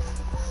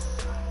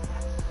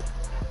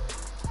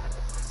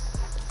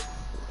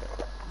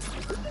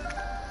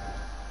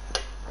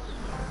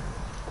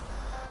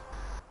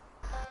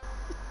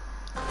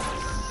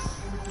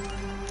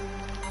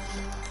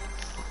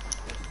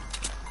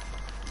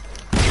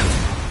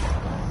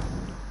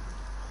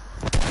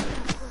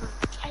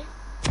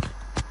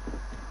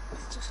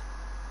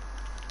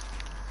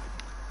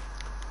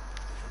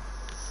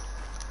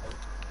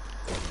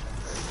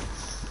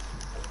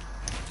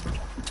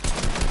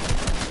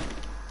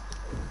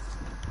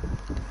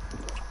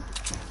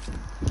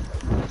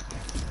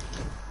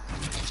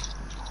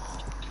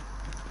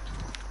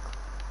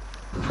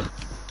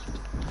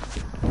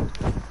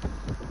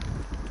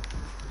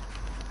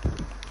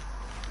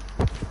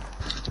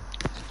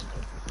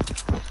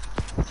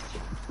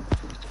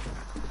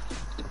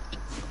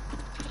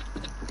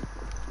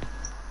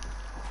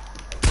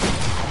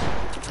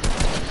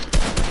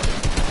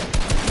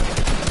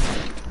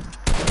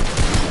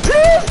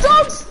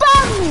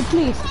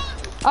 Please,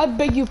 I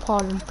beg your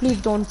pardon. Please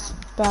don't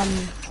spam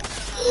me.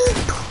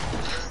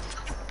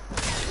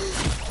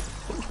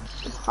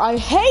 I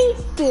hate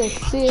this,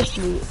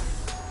 seriously.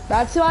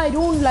 That's why I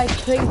don't like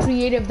playing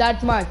creative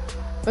that much.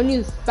 When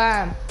you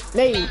spam,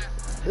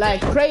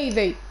 like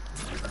crazy.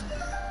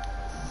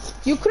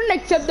 You couldn't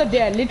accept the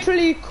dare.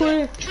 Literally,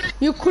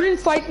 you couldn't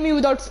fight me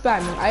without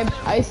spamming.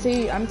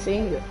 I'm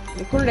saying it.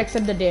 You couldn't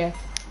accept the dare.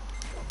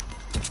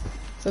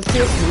 So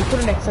seriously, you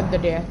couldn't accept the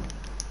dare.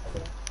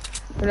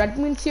 So that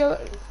means you're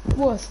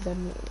worse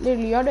than me.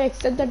 Literally, you have to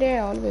extend the day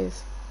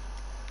always.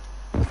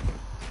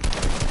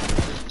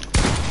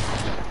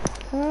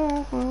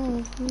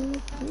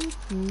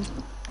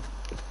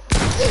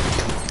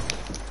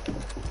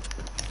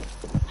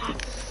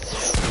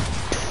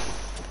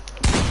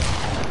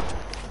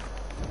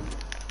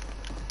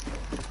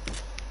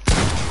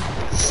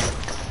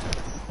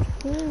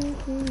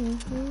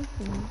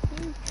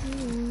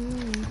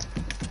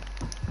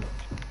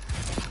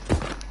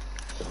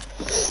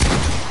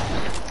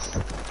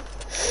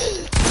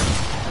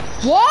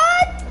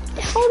 What?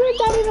 How did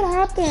that even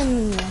happen?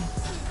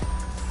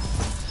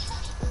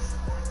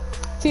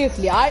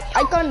 Seriously, I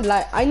can't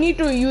lie. I need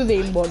to use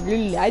aimbot.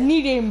 Really, I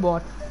need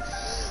aimbot.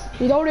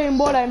 Without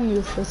aimbot, I'm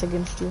useless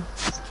against you.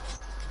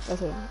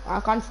 That's it. I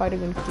can't fight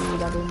against you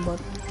without aimbot.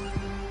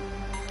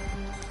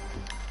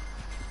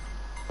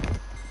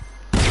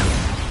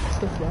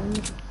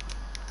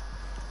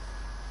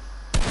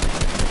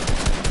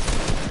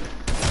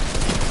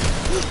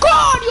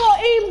 God, your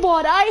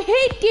aimbot! I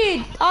hate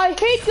it! I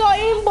hate your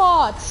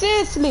aimbot!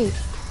 Seriously!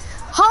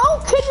 How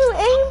can you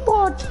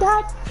aimbot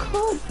that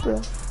good,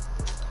 bro?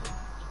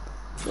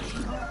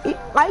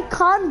 I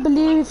can't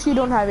believe if you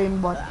don't have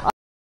aimbot.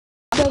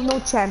 There's no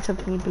chance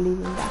of me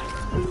believing that.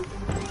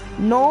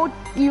 Not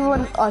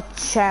even a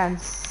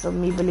chance of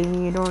me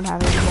believing you don't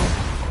have aimbot.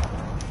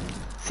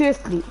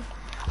 Seriously.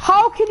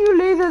 How can you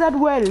laser that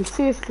well?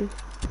 Seriously.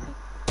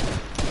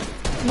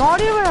 Not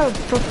even a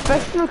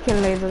professional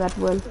can laser that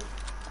well.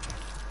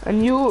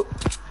 And you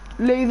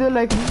laser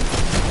like...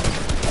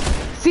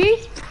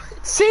 See?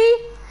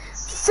 See?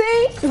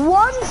 See?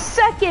 1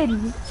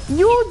 second.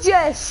 You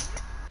just...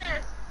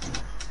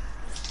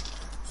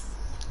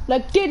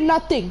 like did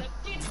nothing.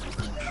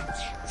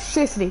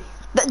 Seriously.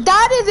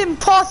 That is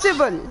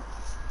impossible.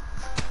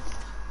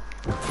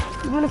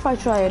 Even if I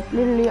try it.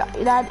 Literally,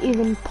 that is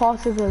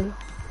impossible.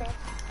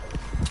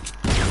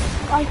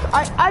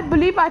 I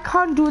believe I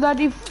can't do that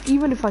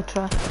even if I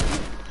try.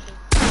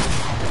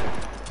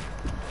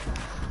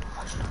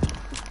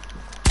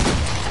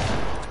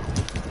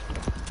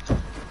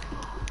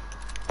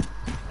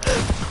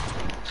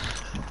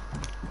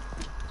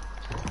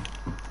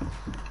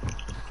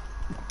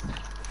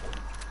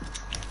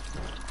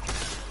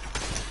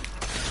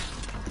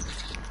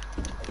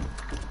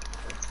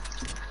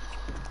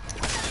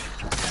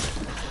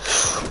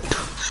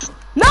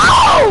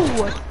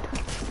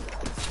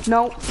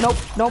 No!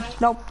 No.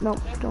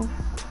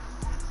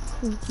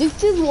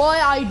 This is why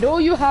I know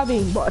you have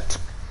aimbot.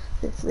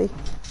 Seriously.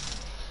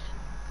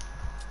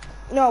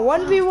 No,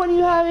 1v1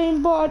 you have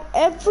aimbot.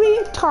 Every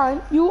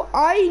time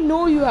I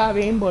know you have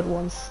aimbot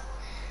once.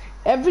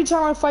 Every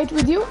time I fight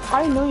with you,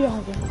 I know you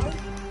have aimbot.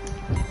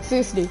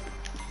 Seriously.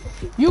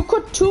 You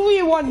could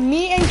 2v1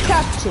 me and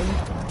Captain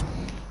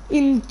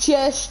in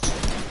just...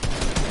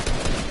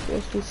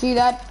 seriously, see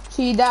that?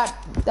 See that?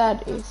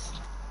 That is...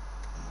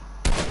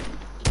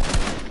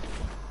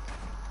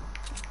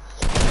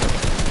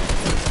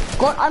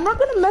 God, I'm not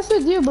gonna mess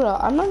with you, bro.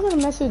 I'm not gonna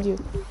mess with you.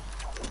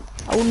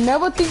 I would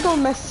never think of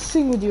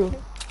messing with you.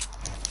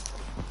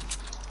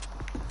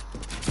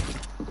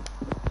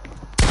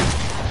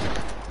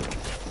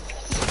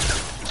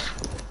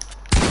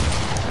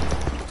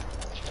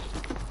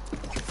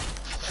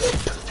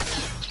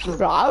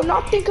 Bro, I would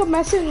not think of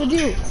messing with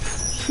you.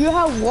 You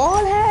have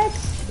wall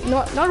hacks.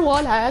 Not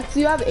wall hacks.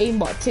 You have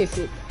aimbot.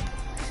 Seriously.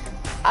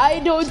 I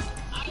don't.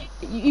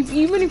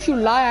 Even if you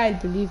lie,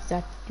 I'll believe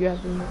that you have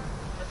aimbot.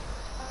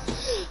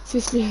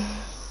 Seriously,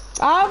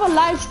 I have a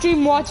live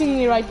stream watching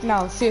me right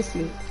now.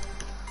 Seriously,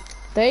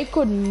 they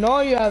could know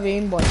you have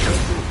aimbot.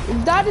 Seriously.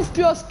 If that is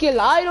pure skill,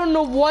 I don't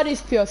know what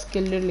is pure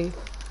skill. Really,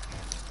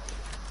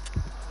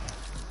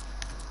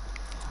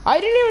 I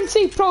didn't even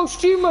see pro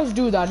streamers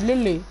do that.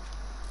 Literally,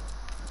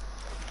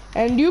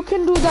 and you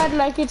can do that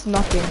like it's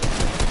nothing.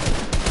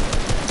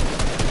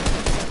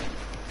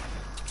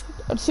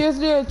 It's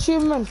seriously an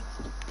achievement.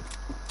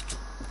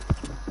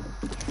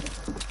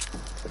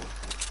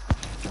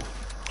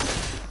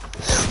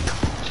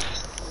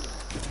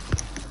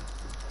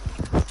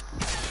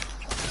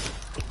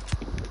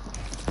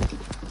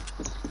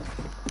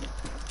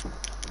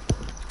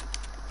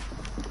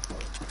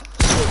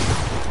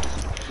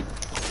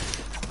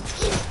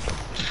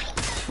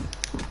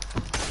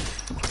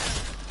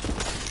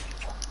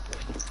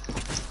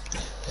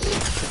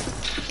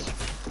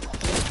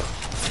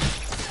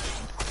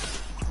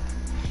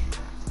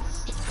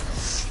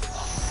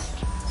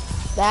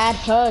 That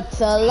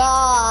hurts a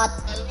lot.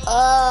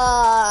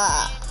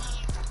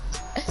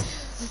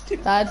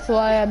 That's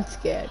why I'm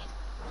scared.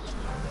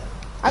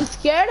 I'm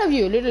scared of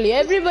you, literally.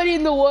 Everybody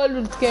in the world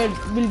will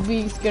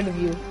be scared of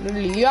you.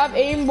 Literally. You have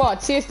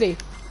aimbot, seriously.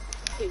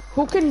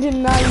 Who can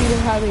deny you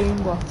don't have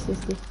aimbot,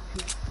 seriously?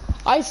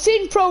 I've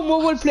seen pro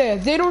mobile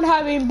players, they don't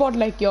have aimbot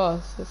like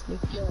yours, seriously.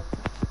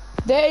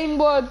 Their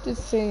aimbot is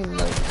same,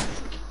 like.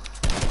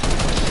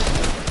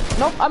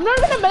 Nope, I'm not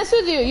gonna mess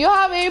with you. You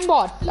have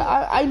aimbot.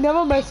 I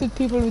never mess with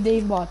people with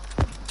aimbot.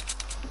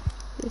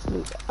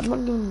 Seriously, I'm not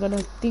even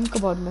gonna think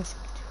about messing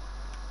with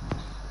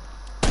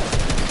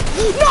you.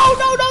 No,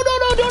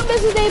 don't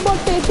mess with aimbot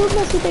players. Don't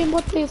mess with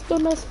aimbot players.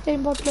 Don't mess with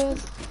aimbot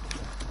players.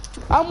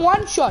 I'm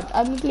one shot.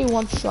 I'm literally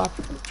one shot.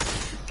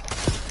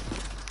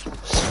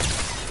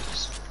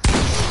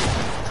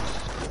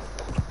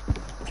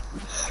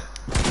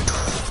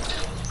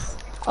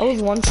 I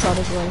was one shot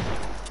as well.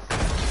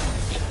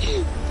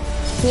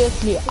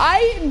 Seriously,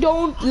 I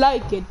don't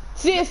like it.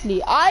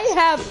 Seriously,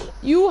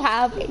 you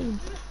have aim.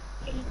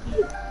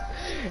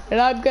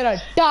 And I'm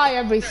gonna die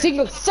every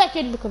single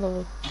second because of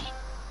it.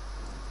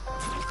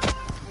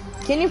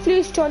 Can you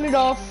please turn it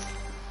off?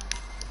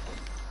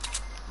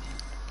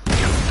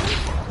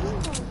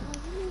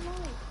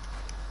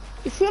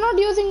 If you're not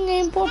using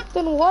aimbot,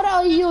 then what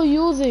are you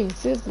using?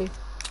 Seriously.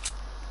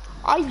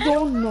 I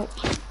don't know.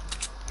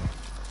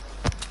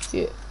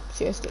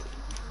 Seriously.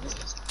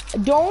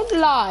 Don't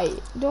lie.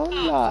 Don't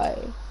lie.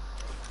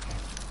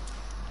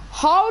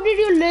 How did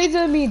you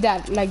laser me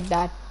like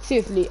that?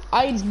 Seriously.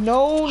 I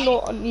know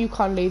you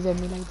can't laser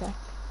me like that.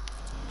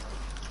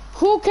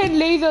 Who can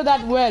laser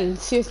that well?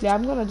 Seriously,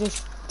 I'm gonna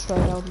just try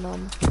it out now.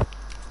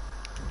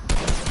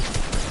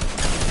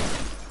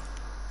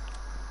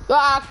 You're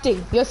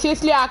acting. You're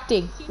seriously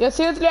acting. You're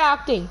seriously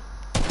acting.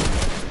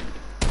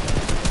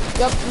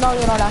 Yep, no,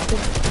 you're not acting.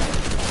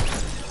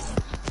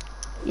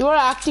 You were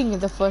acting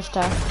the first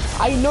time.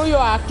 I know you're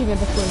acting the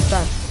first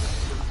time.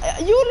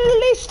 You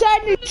literally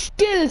standing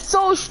still,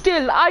 so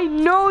still. I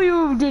know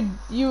you did.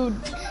 You're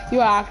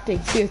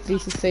acting. Seriously,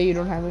 to say you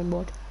don't have a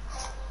bot.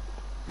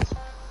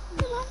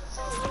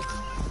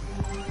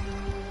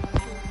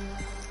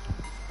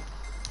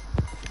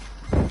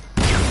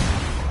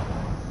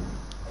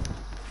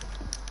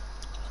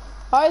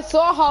 I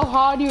saw how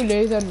hard you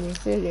lasered me,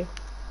 seriously.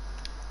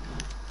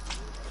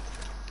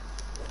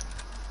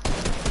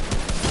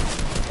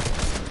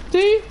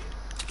 See?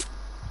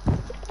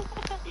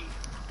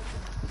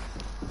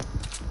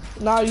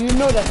 Now you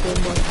know that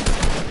game one.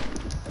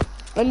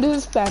 And this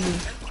is spamming.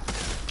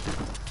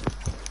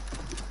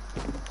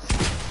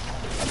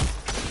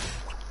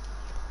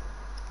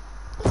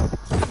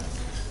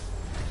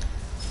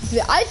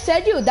 See, I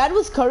said you, that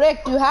was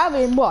correct. You have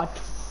aimbot.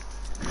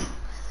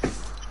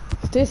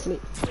 Seriously.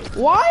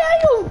 Why are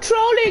you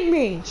trolling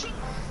me?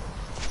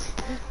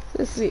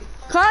 Seriously.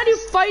 Can't you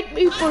fight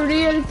me for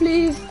real,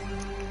 please?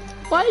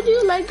 Why do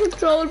you like to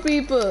troll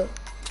people?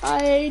 I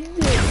hate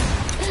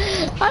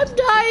you. I'm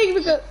dying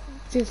because...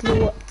 Seriously,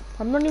 what?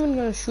 I'm not even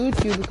gonna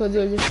shoot you because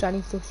you're just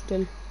standing so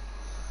still.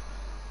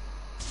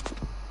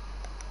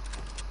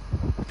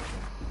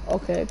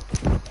 Okay.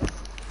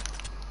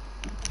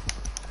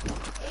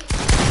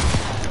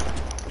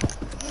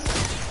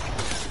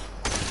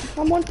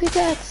 I'm on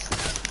pickaxe.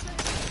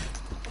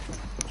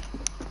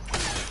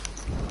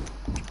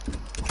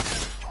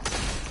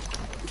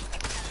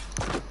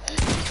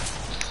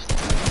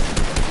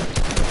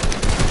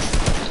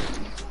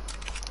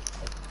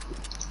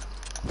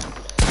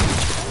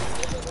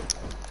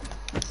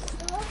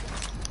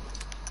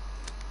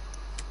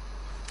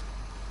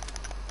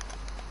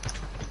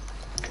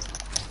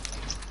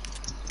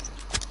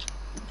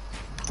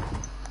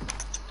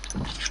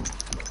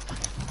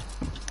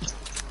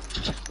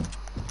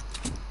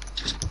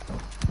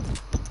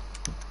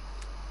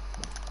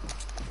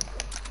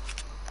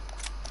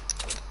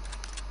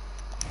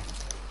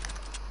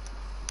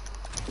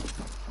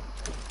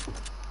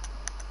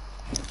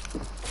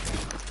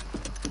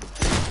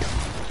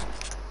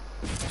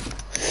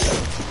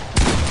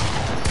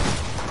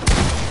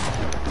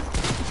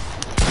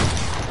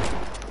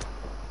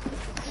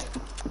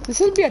 This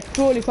will be a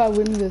troll if I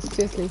win this,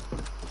 seriously.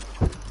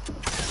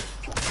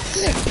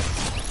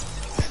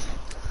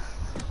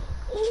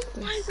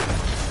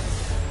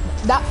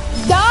 That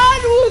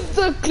was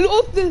the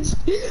closest.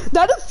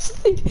 That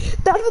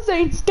was the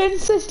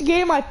intensest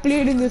game I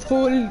played in this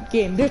whole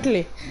game,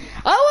 literally.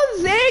 I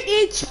was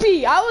 8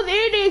 HP. I was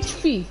 8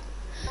 HP.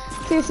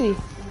 Seriously.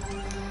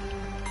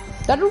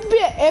 That would be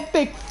an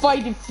epic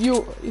fight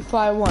if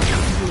I won.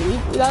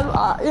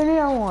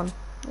 I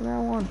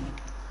won.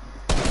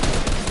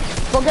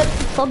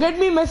 Forget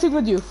me messing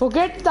with you.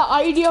 Forget the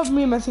idea of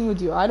me messing with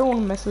you. I don't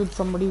want to mess with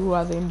somebody who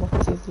has aimbot,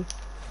 seriously.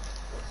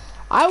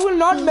 I will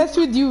not mess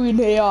with you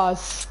in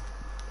ARs.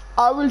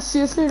 I will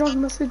seriously not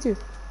mess with you.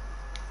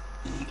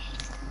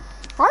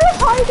 Are you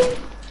hiding?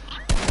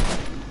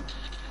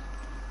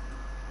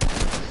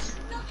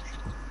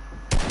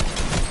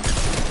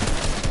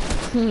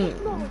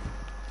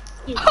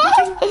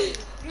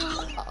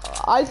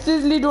 I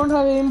seriously don't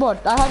have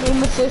aimbot. I have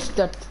aim assist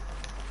that.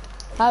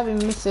 I have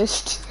aim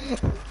assist.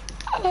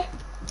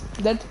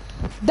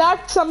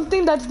 That's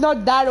something that's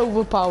not that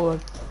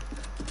overpowered.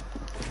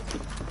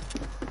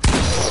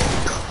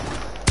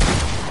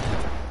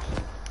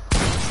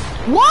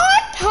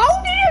 What?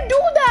 How did you do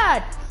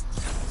that?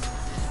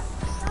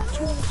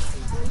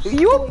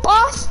 You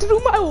passed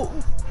through my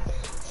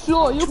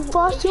floor. You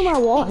passed through my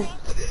wall.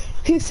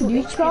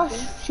 You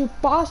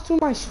passed through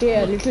my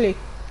stair, literally,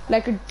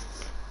 like a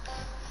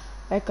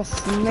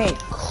snake.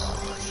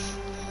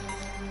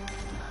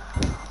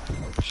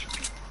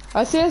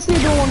 I seriously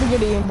don't want to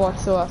get aimbot,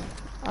 so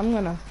I'm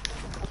gonna.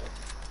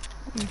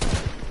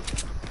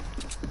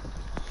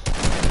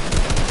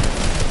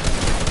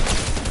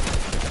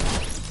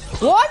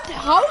 What?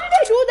 How did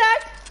I do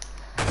that?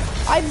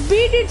 I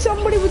beated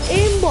somebody with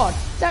aimbot.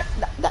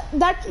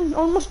 That's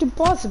almost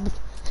impossible.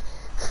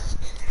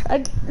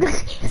 At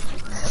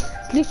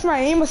least my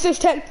aim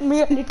assist helped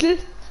me a little.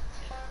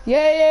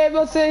 Yeah, aim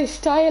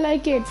assist. I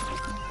like it.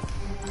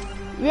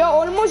 We are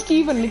almost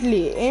even,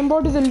 literally.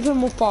 Aimbot is a little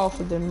more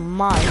powerful than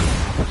mine.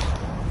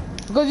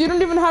 Because you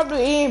don't even have to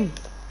aim.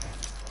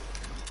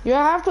 You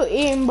have to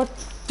aim, but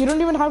you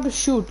don't even have to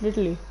shoot,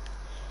 literally.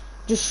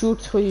 Just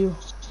shoots for you.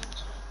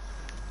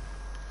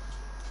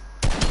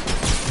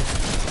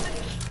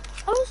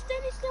 I was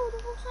standing still the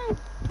whole time.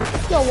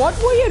 Yeah, what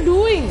were you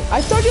doing?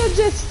 I thought you were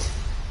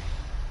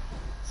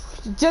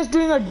just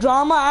doing a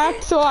drama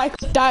act so I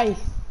could die.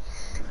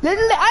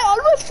 Literally, I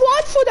almost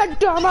fought for that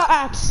drama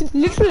act.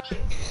 Literally.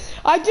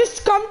 I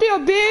just come to your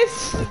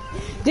base,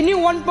 then you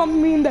one pump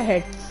me in the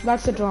head.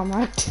 That's a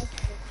drama act.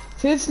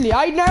 Seriously,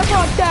 I never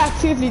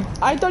attacked. Seriously,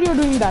 I thought you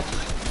were doing that.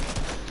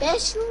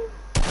 Yes, you.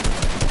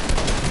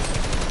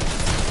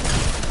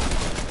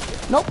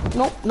 Nope,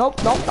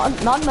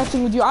 not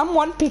messing with you. I'm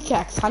one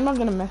pickaxe. I'm not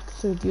gonna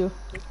mess with you.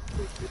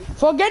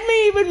 Forget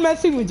me even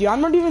messing with you. I'm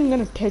not even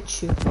gonna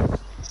touch you.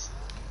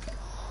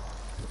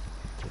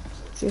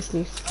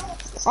 Seriously.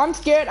 I'm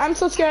scared. I'm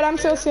so scared. I'm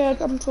so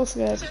scared. I'm so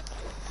scared.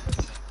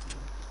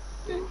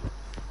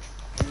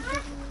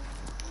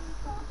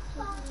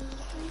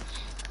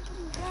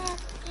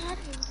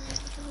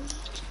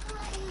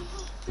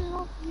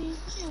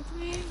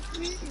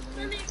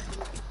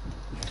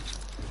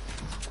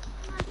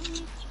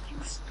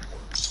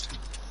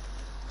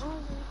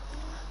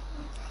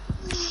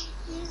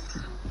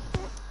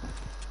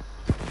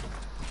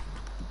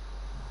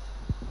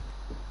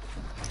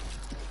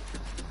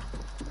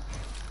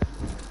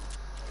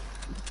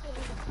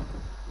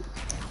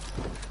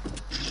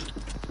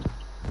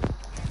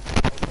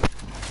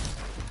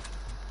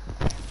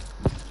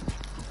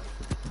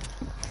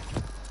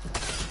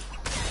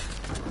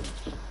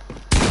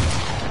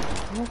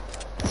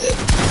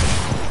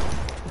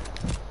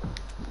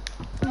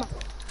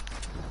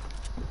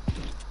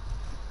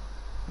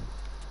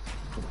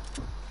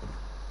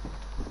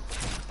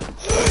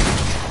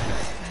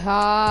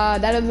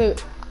 That is a...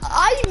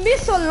 I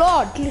miss a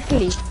lot,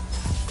 literally.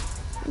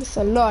 Miss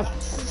a lot,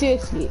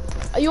 seriously.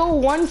 You're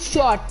one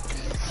shot.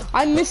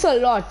 I miss a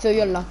lot, so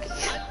you're lucky.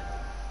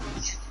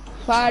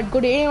 If I had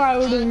good aim, I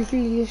would have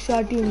literally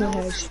shot you in the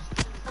head.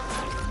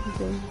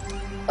 Okay.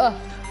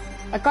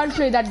 I can't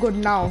play that good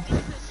now.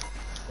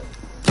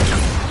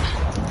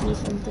 Do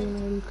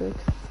something real quick.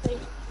 Wait,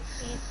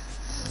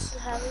 this is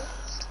Harry.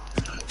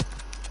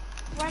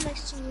 Right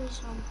next to me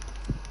is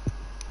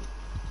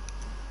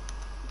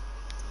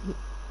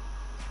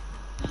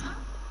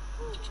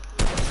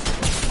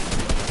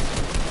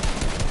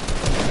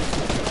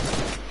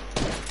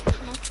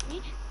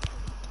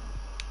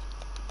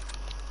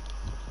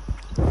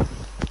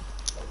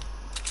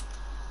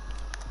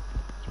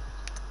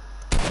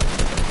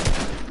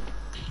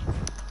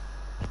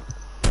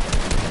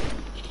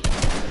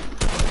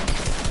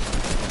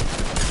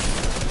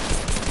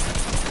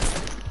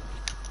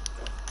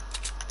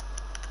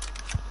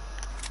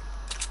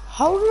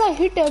How did I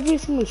hit every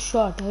single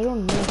shot? I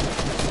don't know.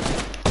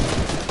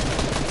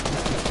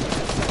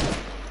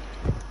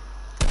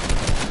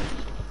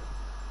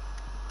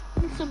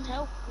 need some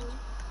help.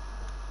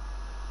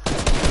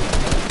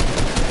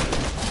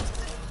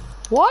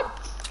 What?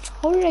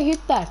 How did I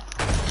hit that?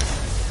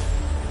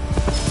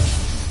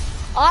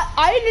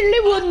 I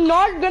literally was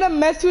not gonna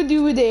mess with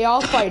you with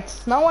AR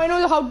fights. Now I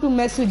know how to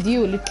mess with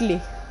you,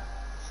 literally.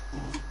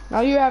 Now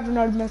you have to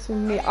not mess with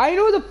me. I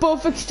know the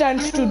perfect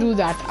stance to do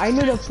that. I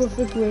know the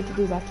perfect way to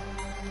do that.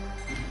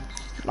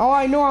 Now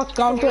I know how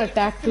counter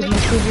attack to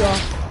mess with you.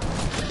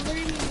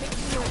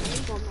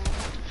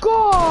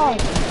 God!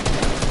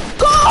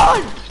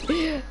 God!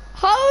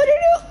 How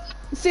did you?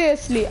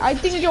 Seriously, I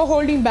think you're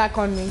holding back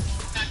on me.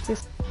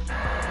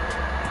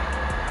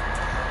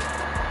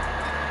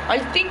 I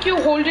think you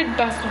hold it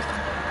back.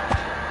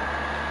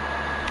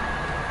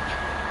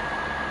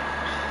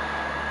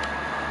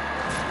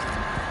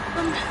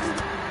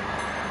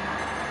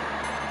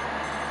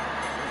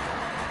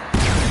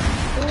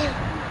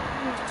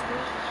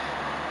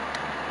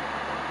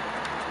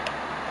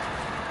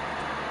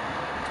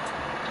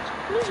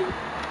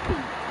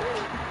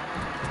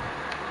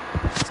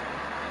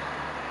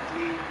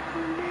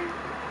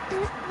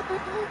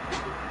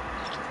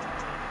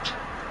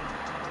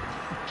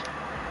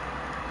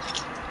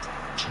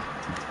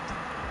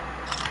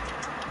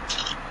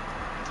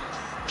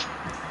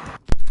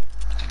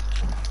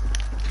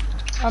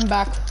 I'm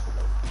back.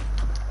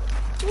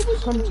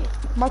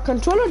 My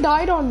controller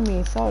died on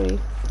me, sorry.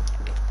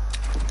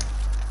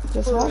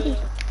 Just happened.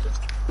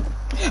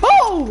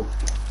 Oh!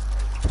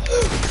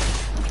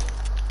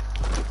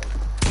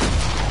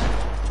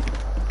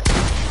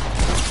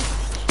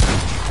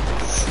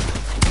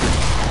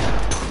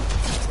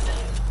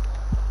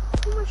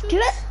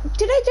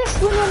 Did I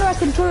just win when my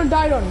controller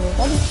died on me?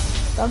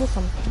 That was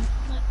something.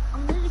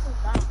 I'm ready to go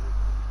down.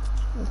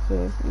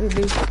 Okay,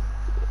 really.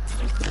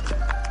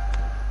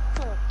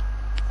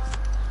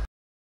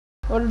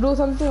 Want to do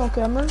something?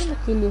 Okay, I'm not gonna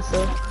kill you,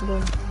 sir.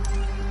 Don't.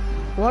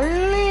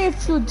 Only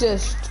if you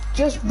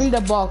just build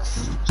a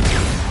box.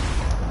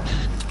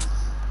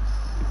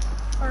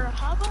 Or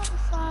how about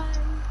if I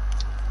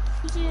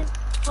use it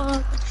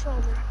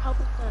controller? How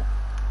about that?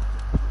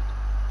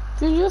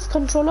 Do you use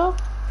controller?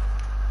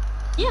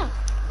 Yeah.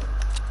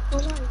 No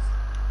lies.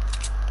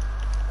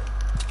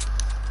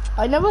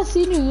 I never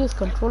seen you use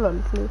controller,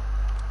 literally.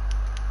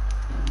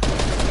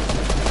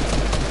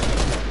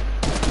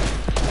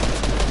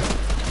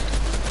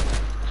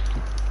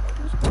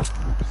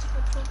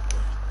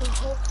 The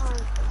whole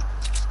time.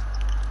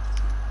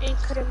 Ain't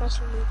couldn't mess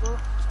with me, bro.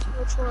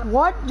 Which one?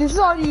 What? This is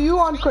on you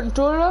on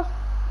controller?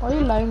 Why are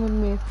you lying with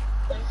me?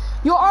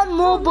 You're on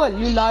mobile,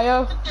 you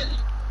liar.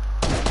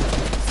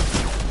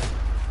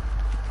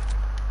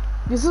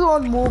 This is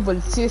on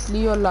mobile.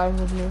 Seriously, you're lying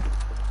with me.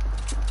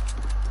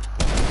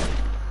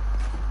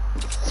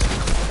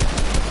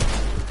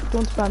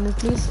 Don't spam me,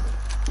 please.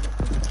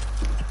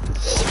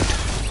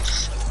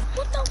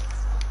 What the?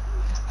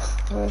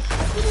 That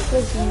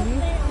was easy.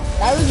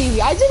 That was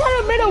easy. I just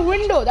had to make a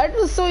window. That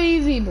was so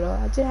easy, bro.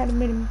 I just had to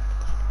make a...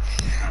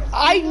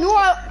 I know.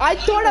 I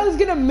thought I was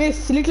gonna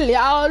miss. Literally,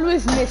 I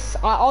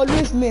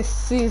always miss.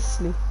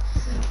 Seriously.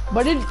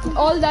 But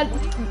all that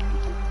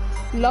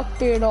luck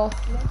paid off.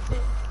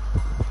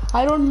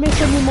 I don't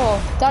miss anymore.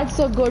 That's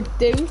a good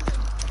thing.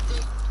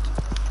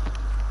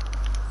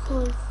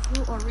 Cause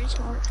you are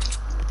retarded.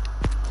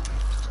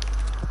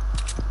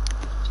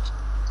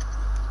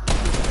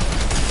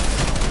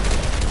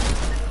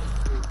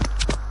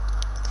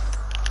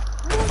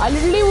 I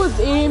literally was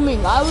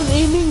aiming. I was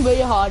aiming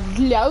very hard.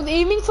 Literally, I was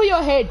aiming for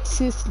your head.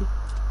 Seriously.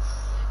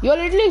 You're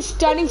literally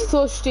standing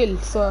so still,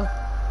 so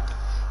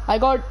I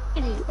got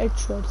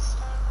headshots.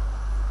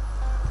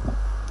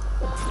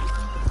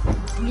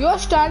 You're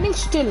standing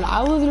still.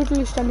 I was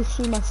literally standing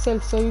still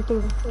myself, so you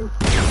could.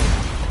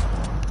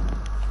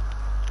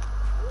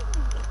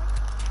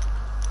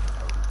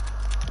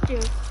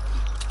 Here.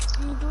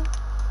 You do?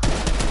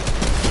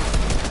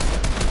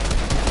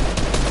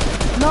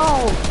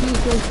 No, please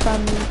don't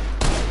spam me.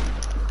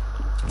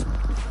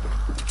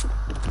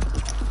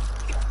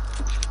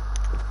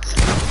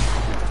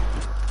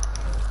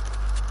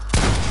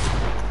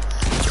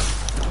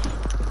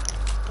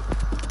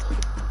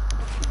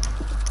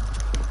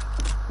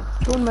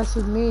 Don't mess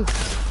with me.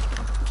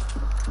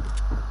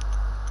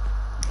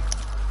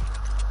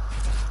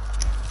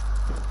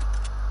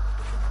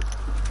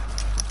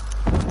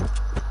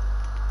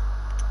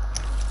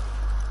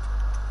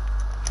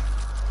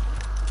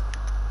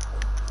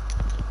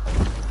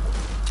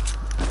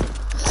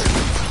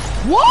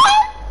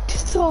 What?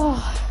 So,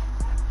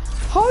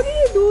 how did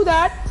you do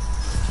that?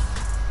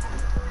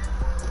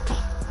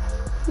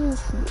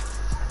 Seriously.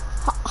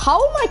 How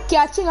am I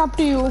catching up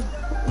to you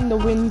in the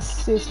wins?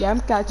 Seriously, I'm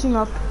catching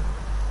up.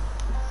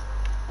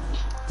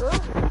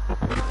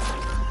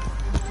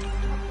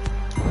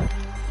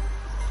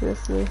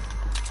 Seriously.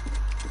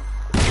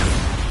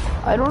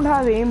 I don't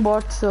have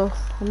aimbot, so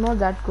I'm not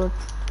that good.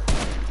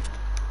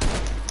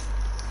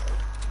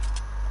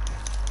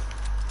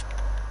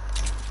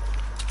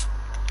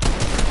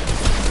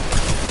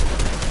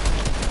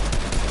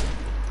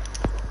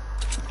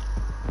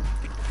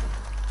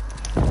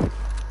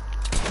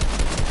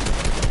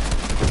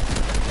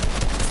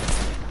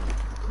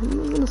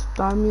 I'm gonna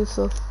spam you,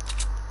 so.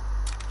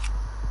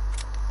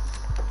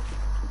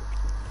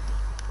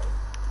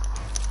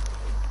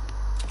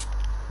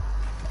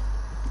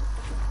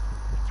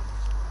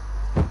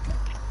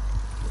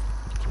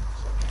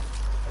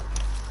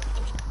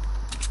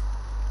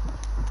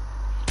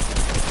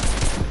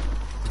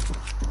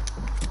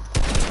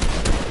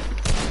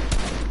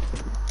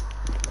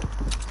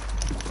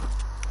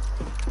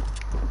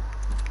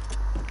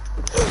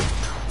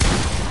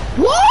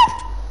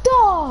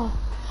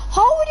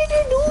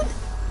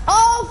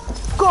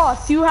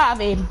 You have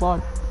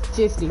aimbot,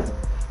 seriously.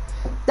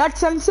 That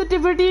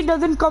sensitivity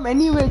doesn't come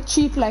anywhere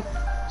cheap like.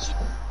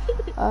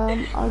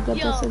 I'll get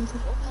the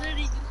sensitivity.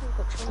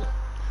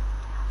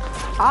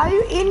 Are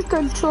you in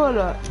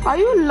controller? Are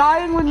you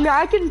lying with me?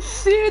 I can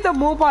see the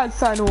mobile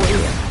sign over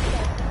here.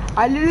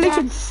 I literally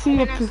can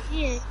see it.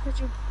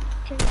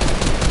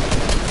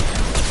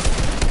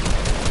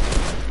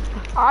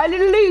 I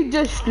literally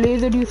just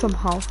lasered you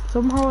somehow.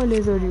 Somehow I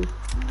lasered you.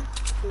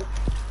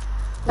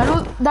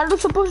 That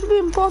was supposed to be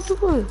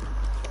impossible.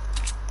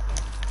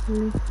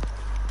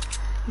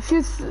 If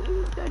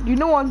you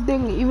know one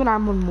thing, even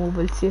I'm on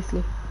mobile,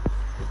 seriously.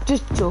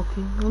 Just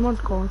joking, I'm not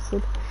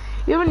console.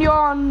 Even you're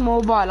on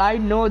mobile, I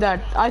know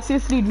that. I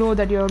seriously know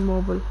that you're on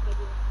mobile.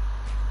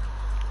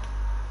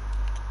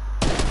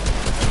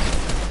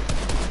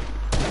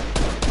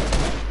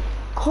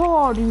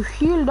 God, you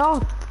healed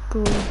up,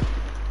 bro.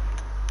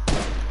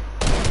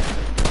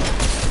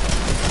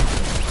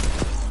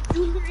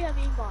 You literally have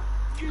aimbot.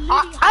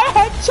 I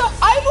headshot.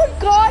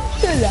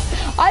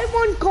 I'm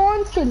on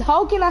console.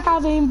 How can I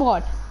have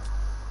aimbot?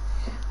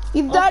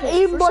 Is that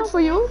aimbot for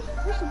you?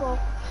 First of all,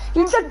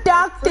 it's a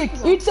tactic.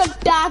 It's a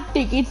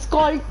tactic. It's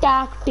called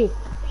tactic.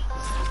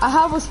 I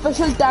have a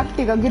special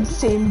tactic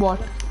against aimbot.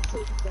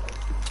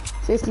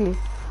 Seriously.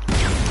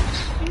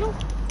 You know,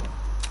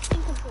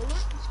 in controller,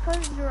 it's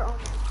because you're on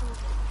console.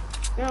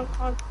 You're on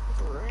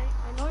console, right?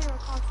 I know you're on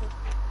console,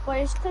 but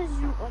it's because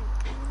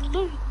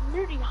you're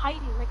literally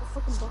hiding like a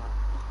fucking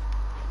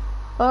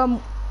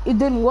bot.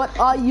 Then what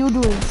are you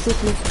doing,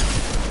 seriously?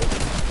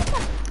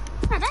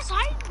 Yeah, that's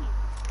hiding.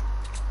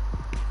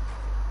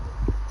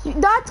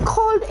 That's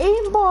called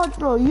aimbot,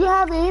 bro. You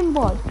have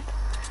aimbot.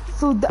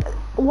 So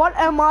what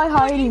am I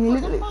hiding?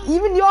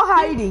 Even you're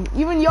hiding.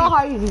 Even you're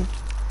hiding.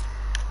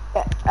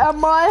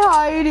 Am I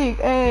hiding?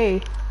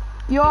 Hey,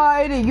 you're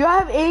hiding. You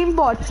have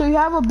aimbot, so you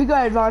have a bigger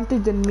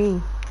advantage than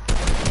me.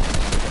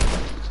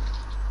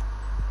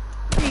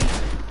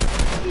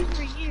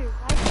 For you,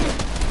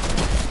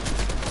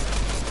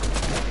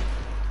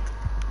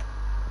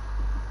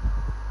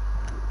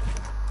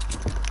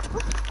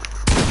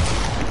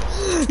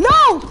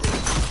 No!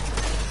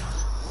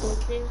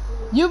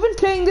 You've been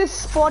playing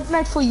this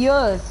Fortnite for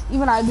years.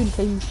 Even I've been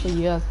playing this for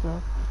years,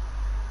 bro.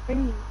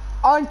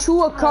 On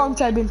 2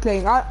 accounts I've been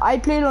playing. I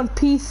played on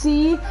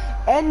PC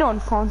and on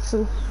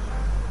console.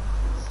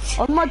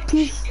 On my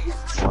PC.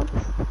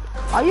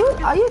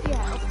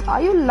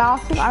 Are you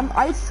laughing?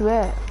 I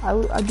swear.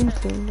 I've been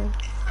playing that.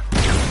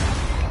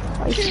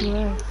 I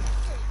swear.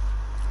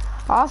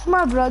 Ask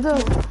my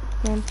brother.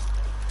 Man.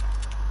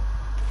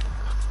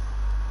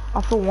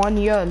 After 1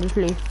 year,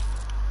 literally.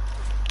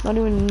 Not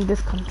even in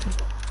this country.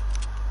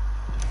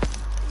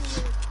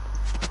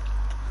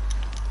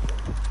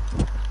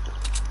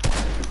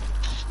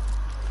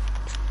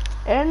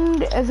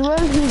 And as well,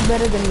 he's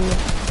better than me.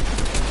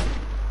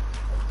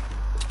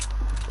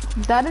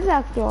 That is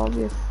actually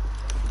obvious.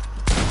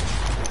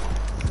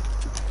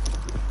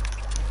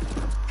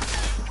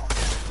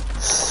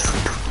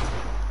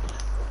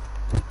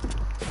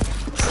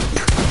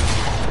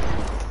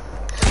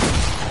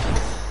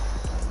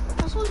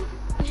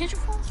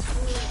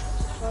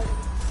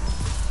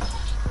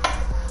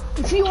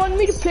 If you want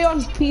me to play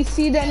on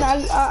PC, then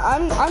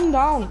I'm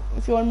down.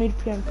 If you want me to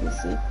play on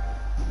PC.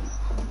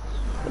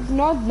 But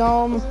not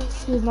now, my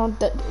PC is not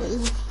that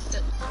good.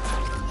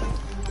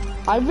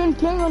 I've been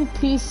playing on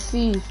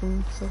PC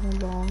for so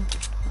long.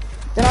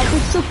 Then I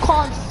switched to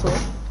console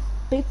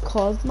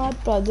because my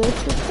brother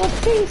took a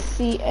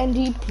PC and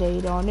he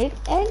played on it,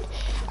 and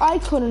I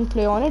couldn't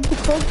play on it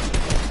because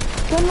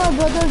then my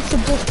brother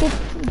suggested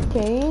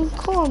playing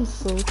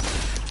console.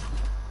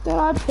 Then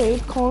I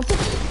played console.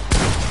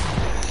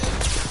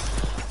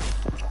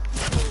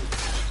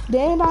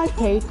 Then I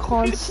played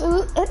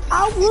console and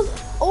I was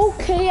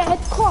okay at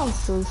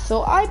console.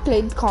 So I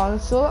played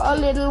console a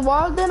little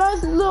while, then I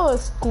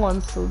lost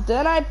console.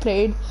 Then I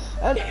played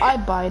and I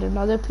bought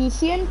another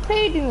PC and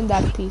played in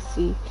that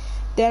PC.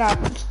 Then I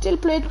still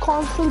played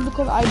console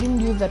because I didn't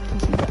use that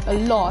PC a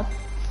lot.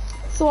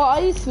 So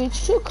I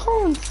switched to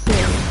console.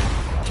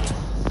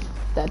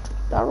 That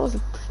was a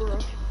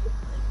pretty...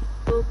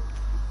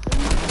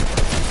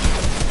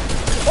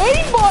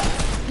 Aimbot!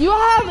 You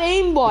have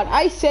aimbot.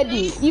 I said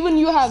it. Even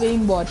you have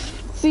aimbot.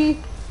 See?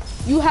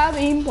 You have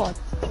aimbot.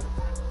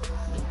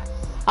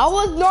 I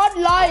was not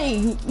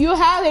lying. You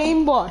have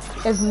aimbot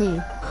as me.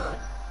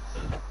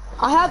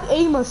 I have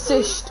aim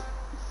assist.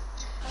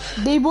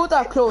 They both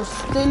are close.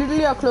 They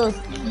literally are close.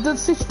 The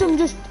system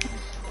just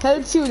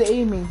helps you with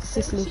aiming,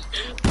 seriously.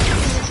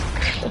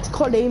 It's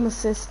called aim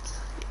assist.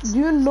 Do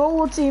you know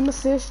what's aim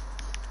assist?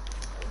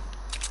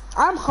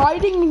 I'm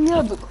hiding in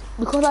here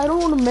because I don't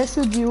want to mess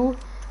with you.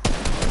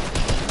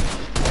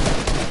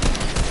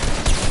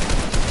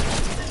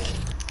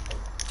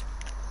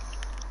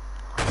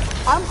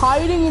 I'm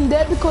hiding in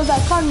there because I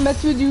can't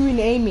mess with you in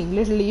aiming.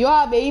 Literally, you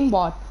have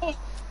aimbot,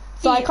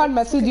 so I can't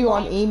mess with you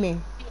on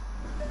aiming.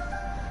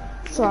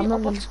 So I'm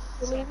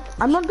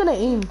not gonna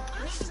aim.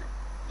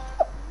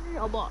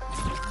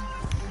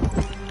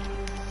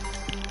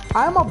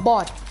 I'm a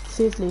bot,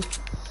 seriously.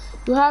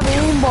 You have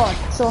aimbot,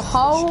 so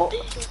how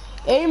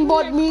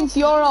aimbot means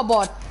you're a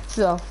bot?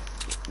 So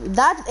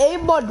that's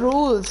aimbot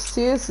rules,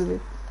 seriously.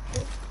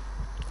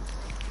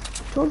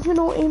 Don't you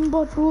know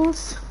aimbot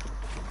rules?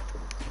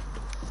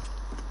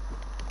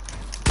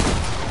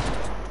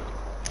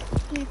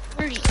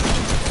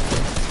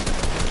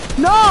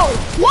 No!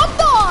 What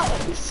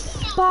the?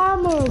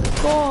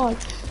 Spammer, God.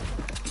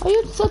 Are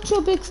you such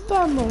a big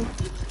spammer?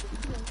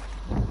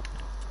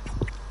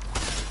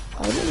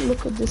 I didn't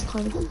look at this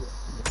kind of...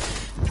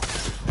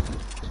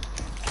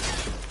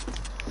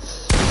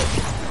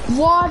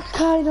 What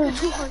kind of...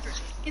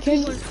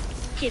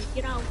 Kid,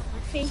 get out of my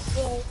face,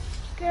 bro.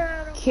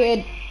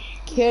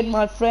 Kid,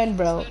 my friend,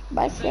 bro.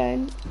 My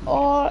friend.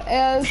 Or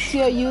else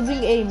you're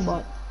using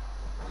aimbot.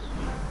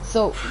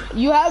 So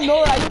you have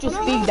no right to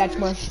speak that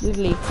much,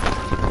 literally.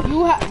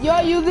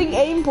 You're using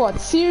aimbot,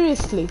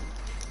 seriously.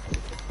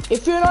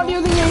 If you're not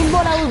using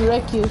aimbot, I will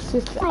wreck you.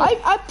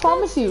 I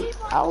promise you,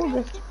 I will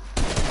wreck you.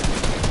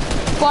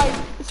 Fine,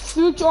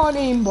 switch on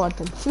aimbot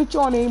then. Switch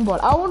on aimbot.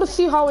 I want to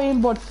see how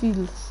aimbot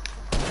feels.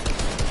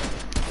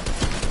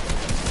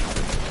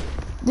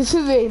 This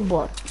is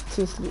aimbot,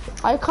 seriously.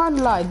 I can't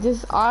lie.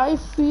 I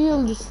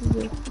feel this is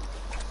it.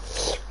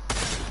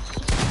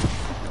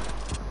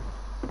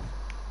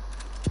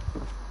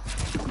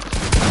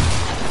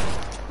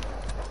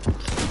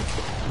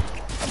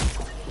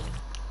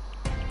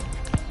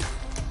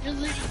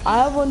 I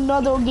have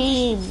another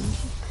game.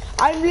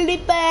 I'm really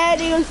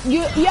bad.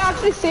 You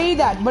actually say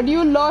that, but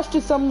you lost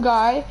to some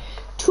guy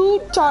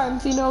 2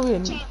 times in a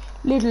win.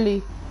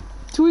 Literally.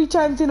 3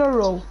 times in a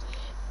row.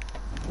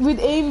 With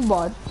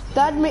aimbot.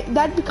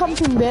 That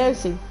becomes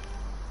embarrassing.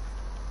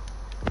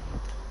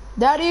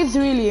 That is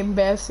really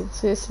embarrassing,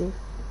 seriously.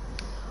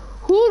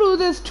 Who do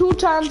this 2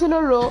 times in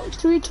a row,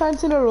 3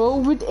 times in a row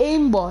with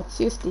aimbot,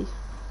 seriously?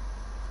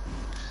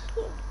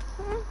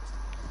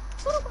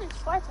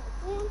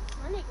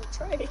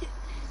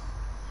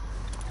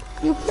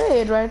 You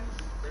played, right?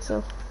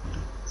 So.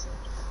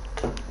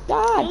 Dad!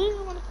 I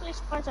really want to play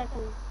Spy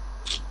Tycoon.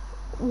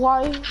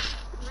 Why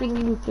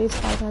shouldn't you play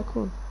Spy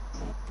Tycoon?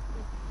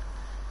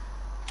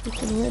 You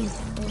can win.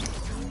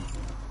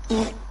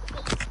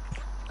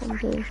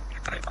 Okay.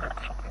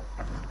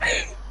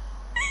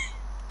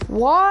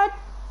 What?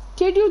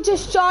 Did you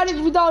just start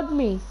it without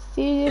me?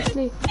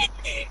 Seriously?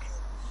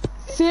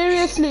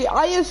 Seriously,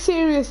 are you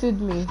serious with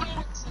me?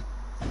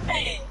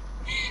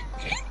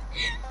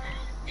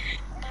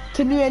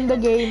 Can you end the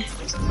game?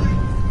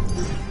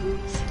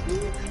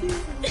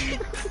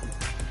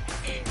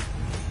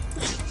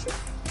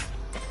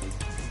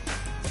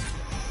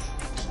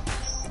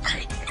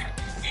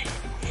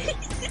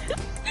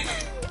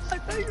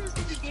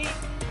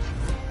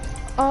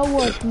 I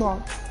was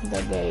not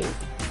the game.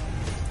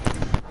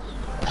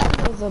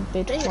 It was a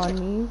bit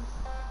funny.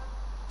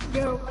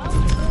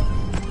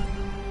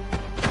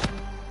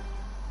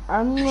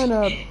 I'm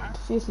gonna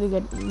seriously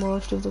get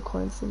most of the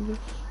coins in this.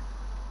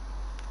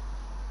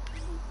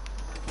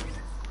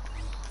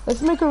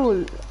 Let's make a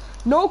rule.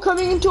 No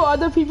coming into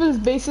other people's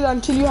bases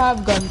until you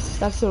have guns.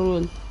 That's the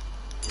rule.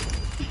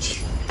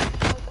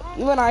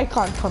 Even I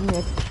can't come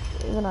here.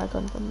 Even I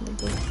can't come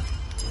here.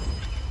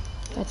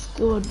 That's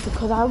good,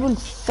 because I will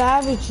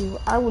savage you.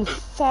 I will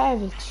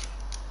savage.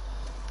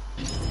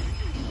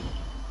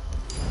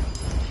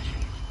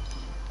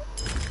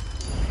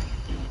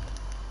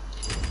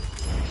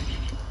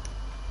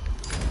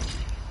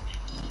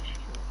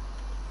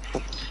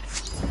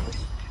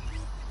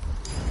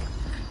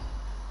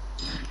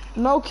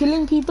 No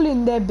killing people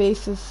in their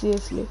bases,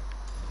 seriously.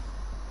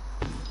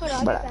 Hold on, I'll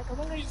be back. I'm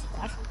gonna use the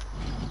bathroom.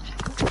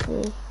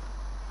 Okay.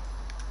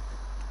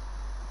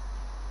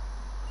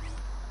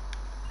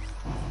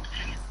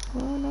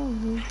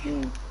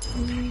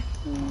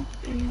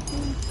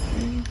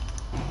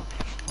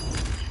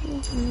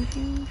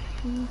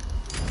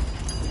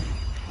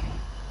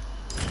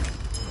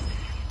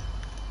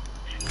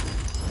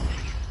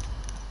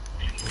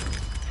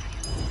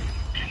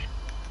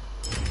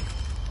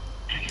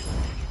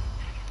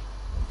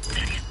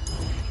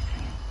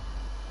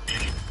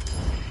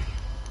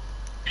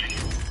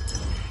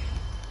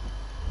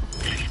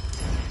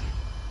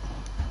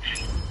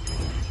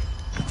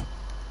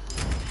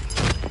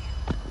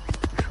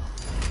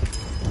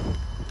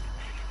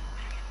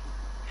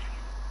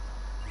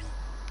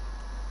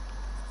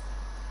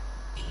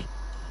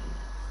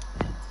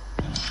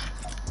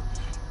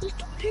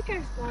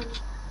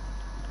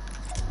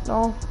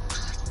 No,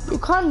 you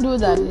can't do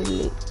that,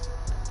 literally.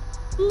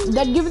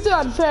 That gives you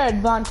unfair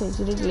advantage,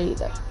 literally.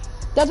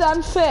 That's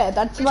unfair.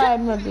 That's why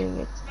I'm not doing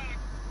it.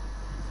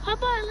 How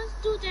about let's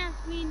do that,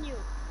 me and you?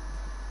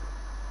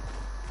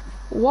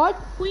 What?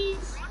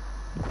 Please.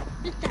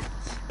 Just that.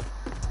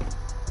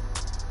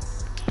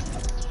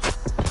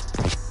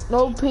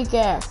 No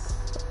pickaxe.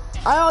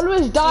 I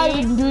always die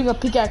when doing a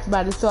pickaxe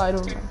battle, so I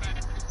don't know.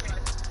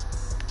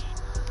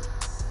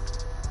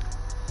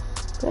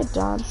 They're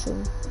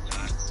dancing.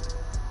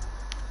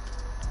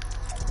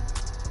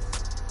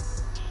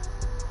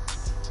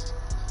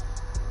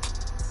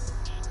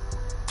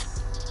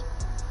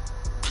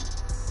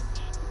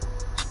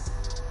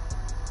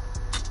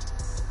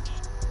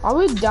 Are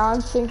we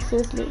dancing,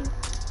 seriously?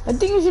 I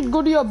think you should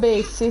go to your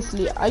base,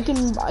 seriously. I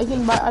can buy.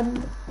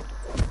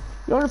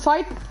 You wanna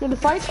fight? You wanna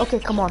fight? Okay,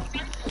 come on.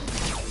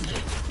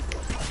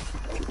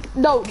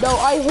 No,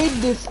 I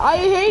hate this. I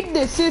hate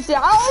this, seriously.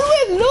 I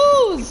always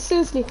lose,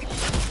 seriously.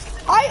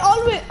 I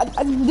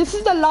always. This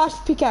is the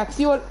last pickaxe.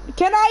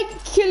 Can I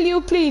kill you,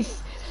 please?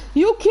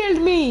 You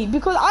killed me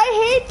because I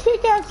hate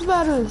pickaxe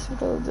battles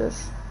because of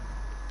this.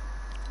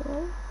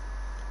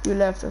 You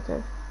left,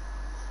 okay.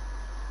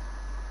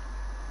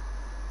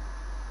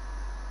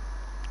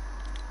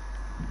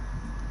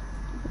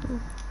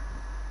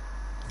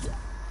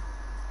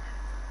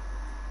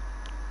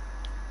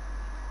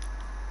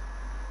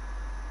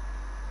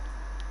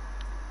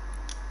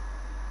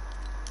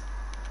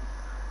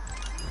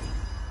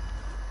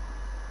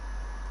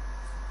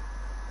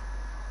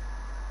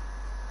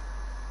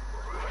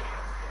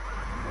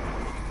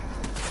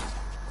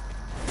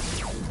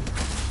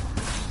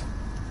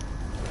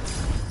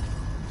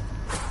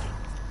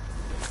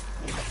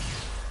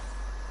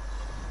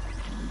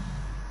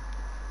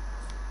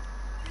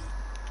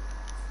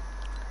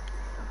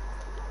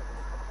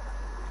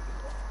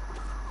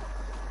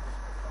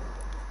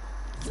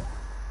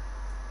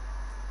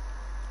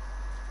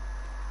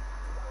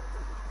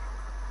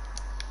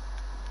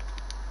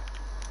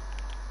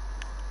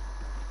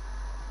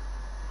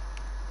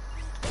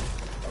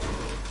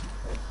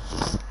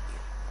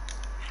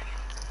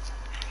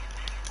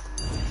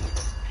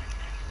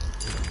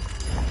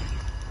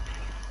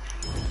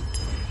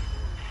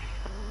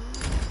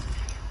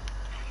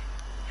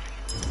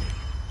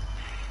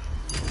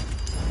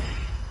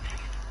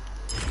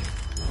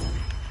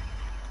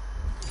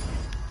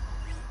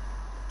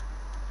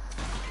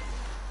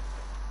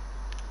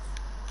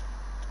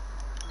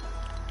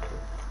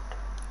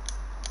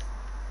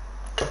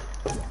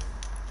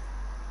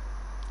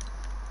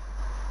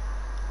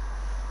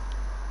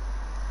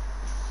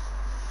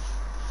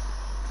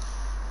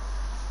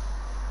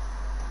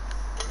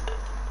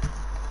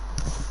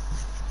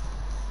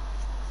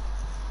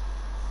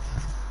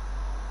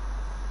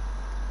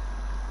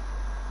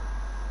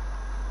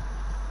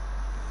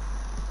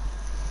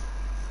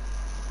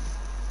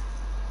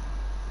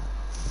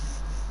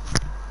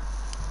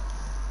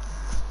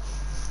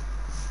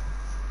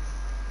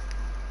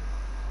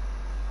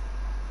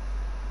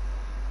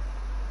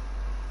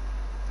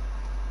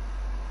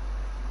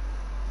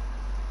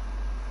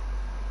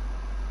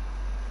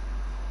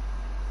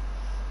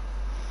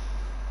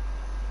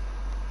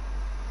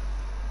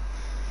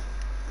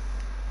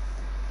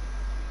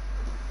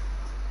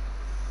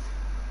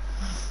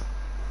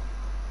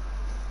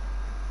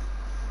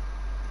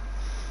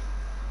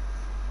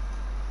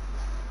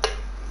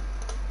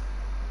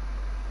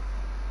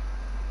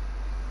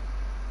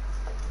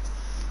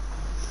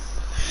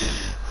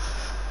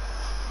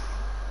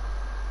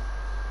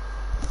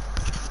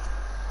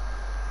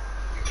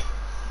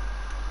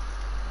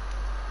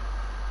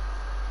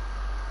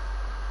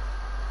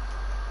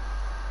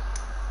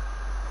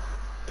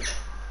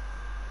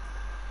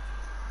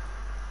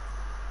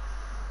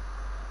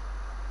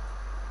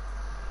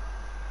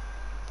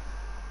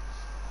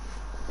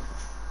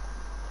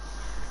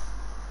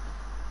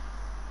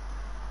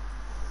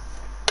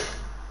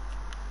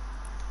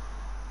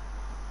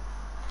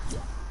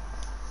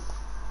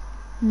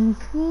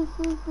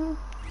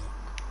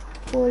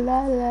 Oh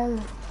la la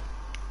la.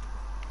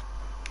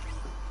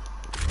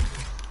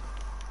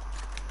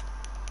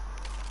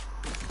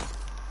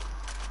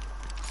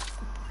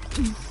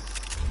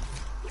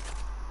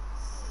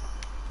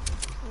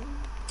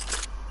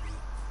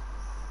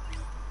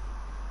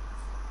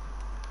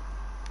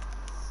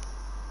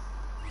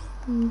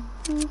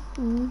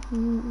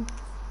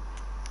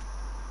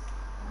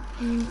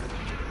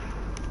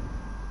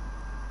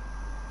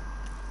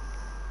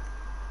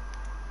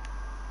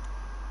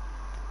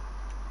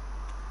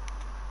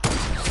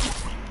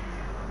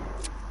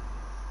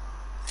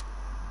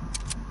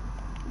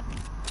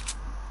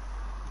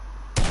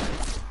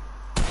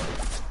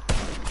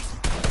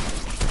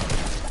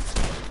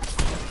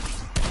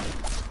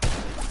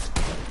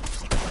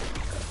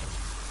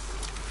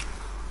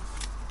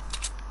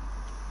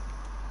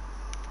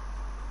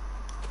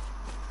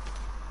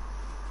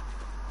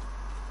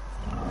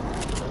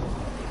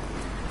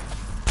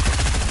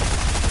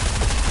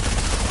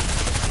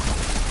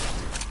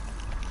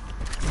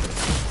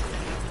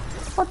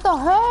 What the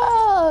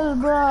hell,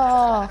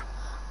 bro?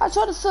 I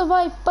tried to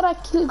survive, but I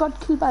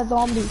got killed by a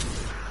zombie.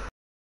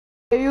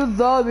 Hey, you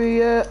zombie,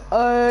 yeah.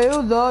 Hey,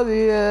 you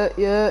zombie, yeah.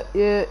 Yeah,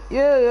 yeah,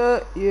 yeah, yeah,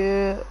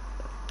 yeah.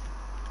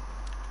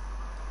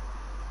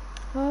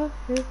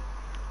 Okay.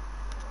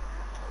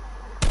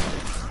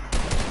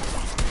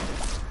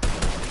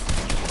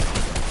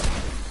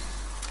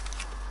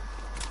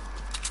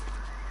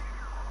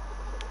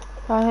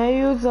 I hate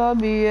you,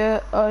 zombie,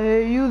 yeah. I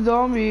hate you,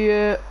 zombie,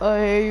 yeah. I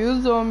hate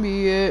you, zombie,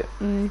 yeah.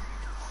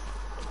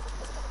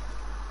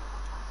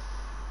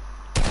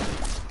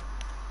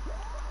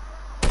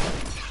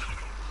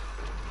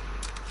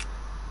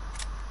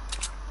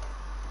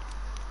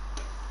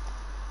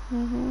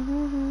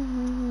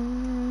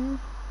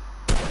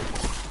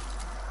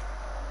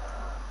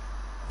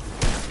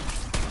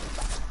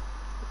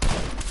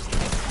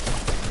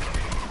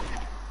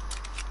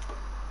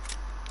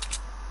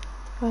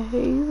 I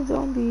hate you,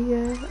 zombie,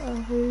 yeah. I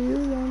hate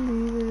you,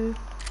 zombie, yeah.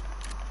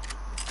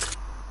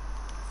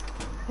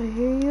 I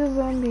hate you,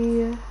 zombie,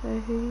 yeah. I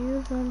hate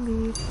you,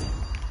 zombie.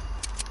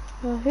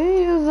 I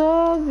hate you,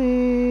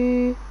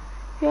 zombie.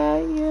 Yeah,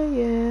 yeah,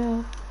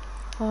 yeah.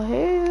 I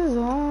hate you,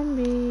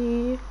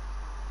 zombie.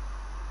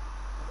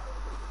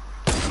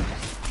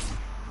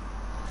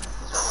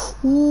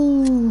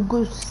 Ooh,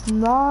 good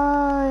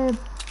snipe.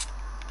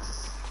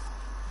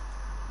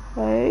 I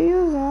hate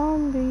you,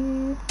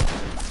 zombie.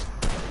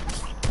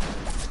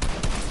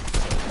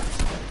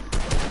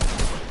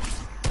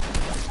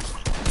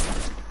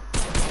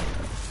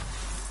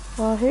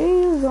 I hate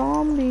you,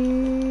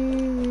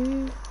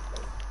 zombie.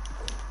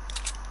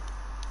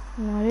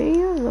 I hate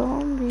you,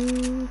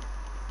 zombie.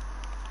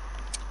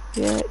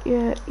 Yeah,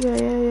 yeah, yeah,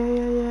 yeah,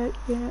 yeah, yeah, yeah,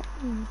 yeah.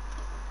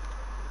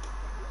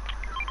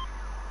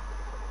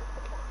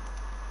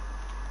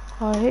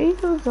 I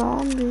hate you,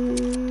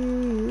 zombies.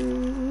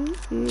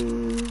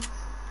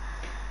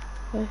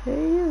 I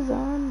hate you,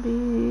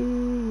 zombies.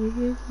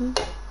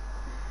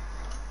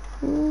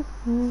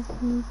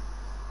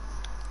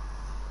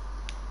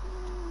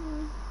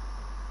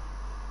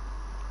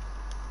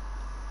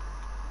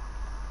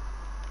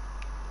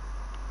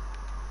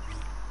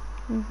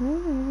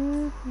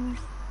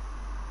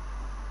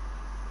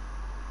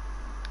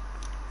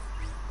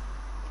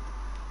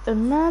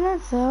 I'm not a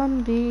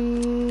zombie.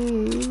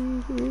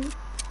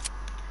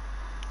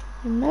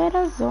 I'm not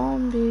a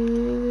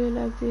zombie.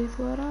 Like this,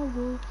 what I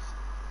was.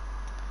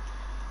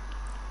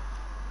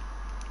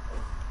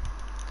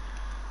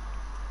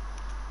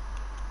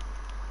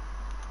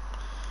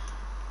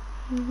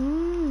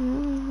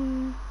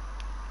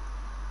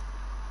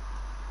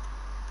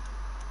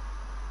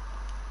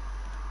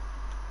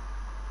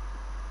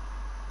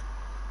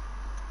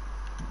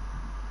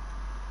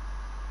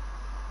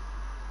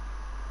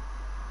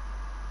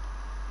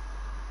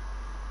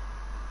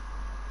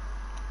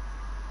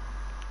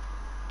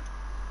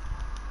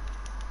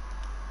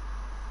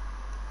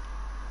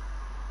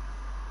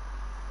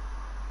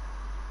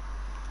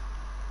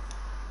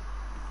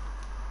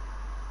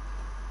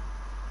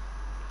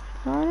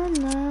 Na na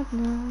na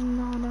na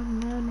na na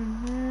na na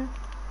na.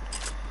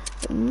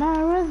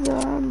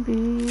 Marathon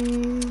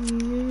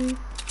zombie.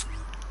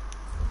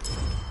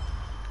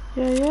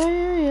 Yeah yeah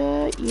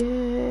yeah yeah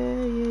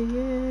yeah yeah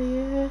yeah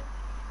yeah.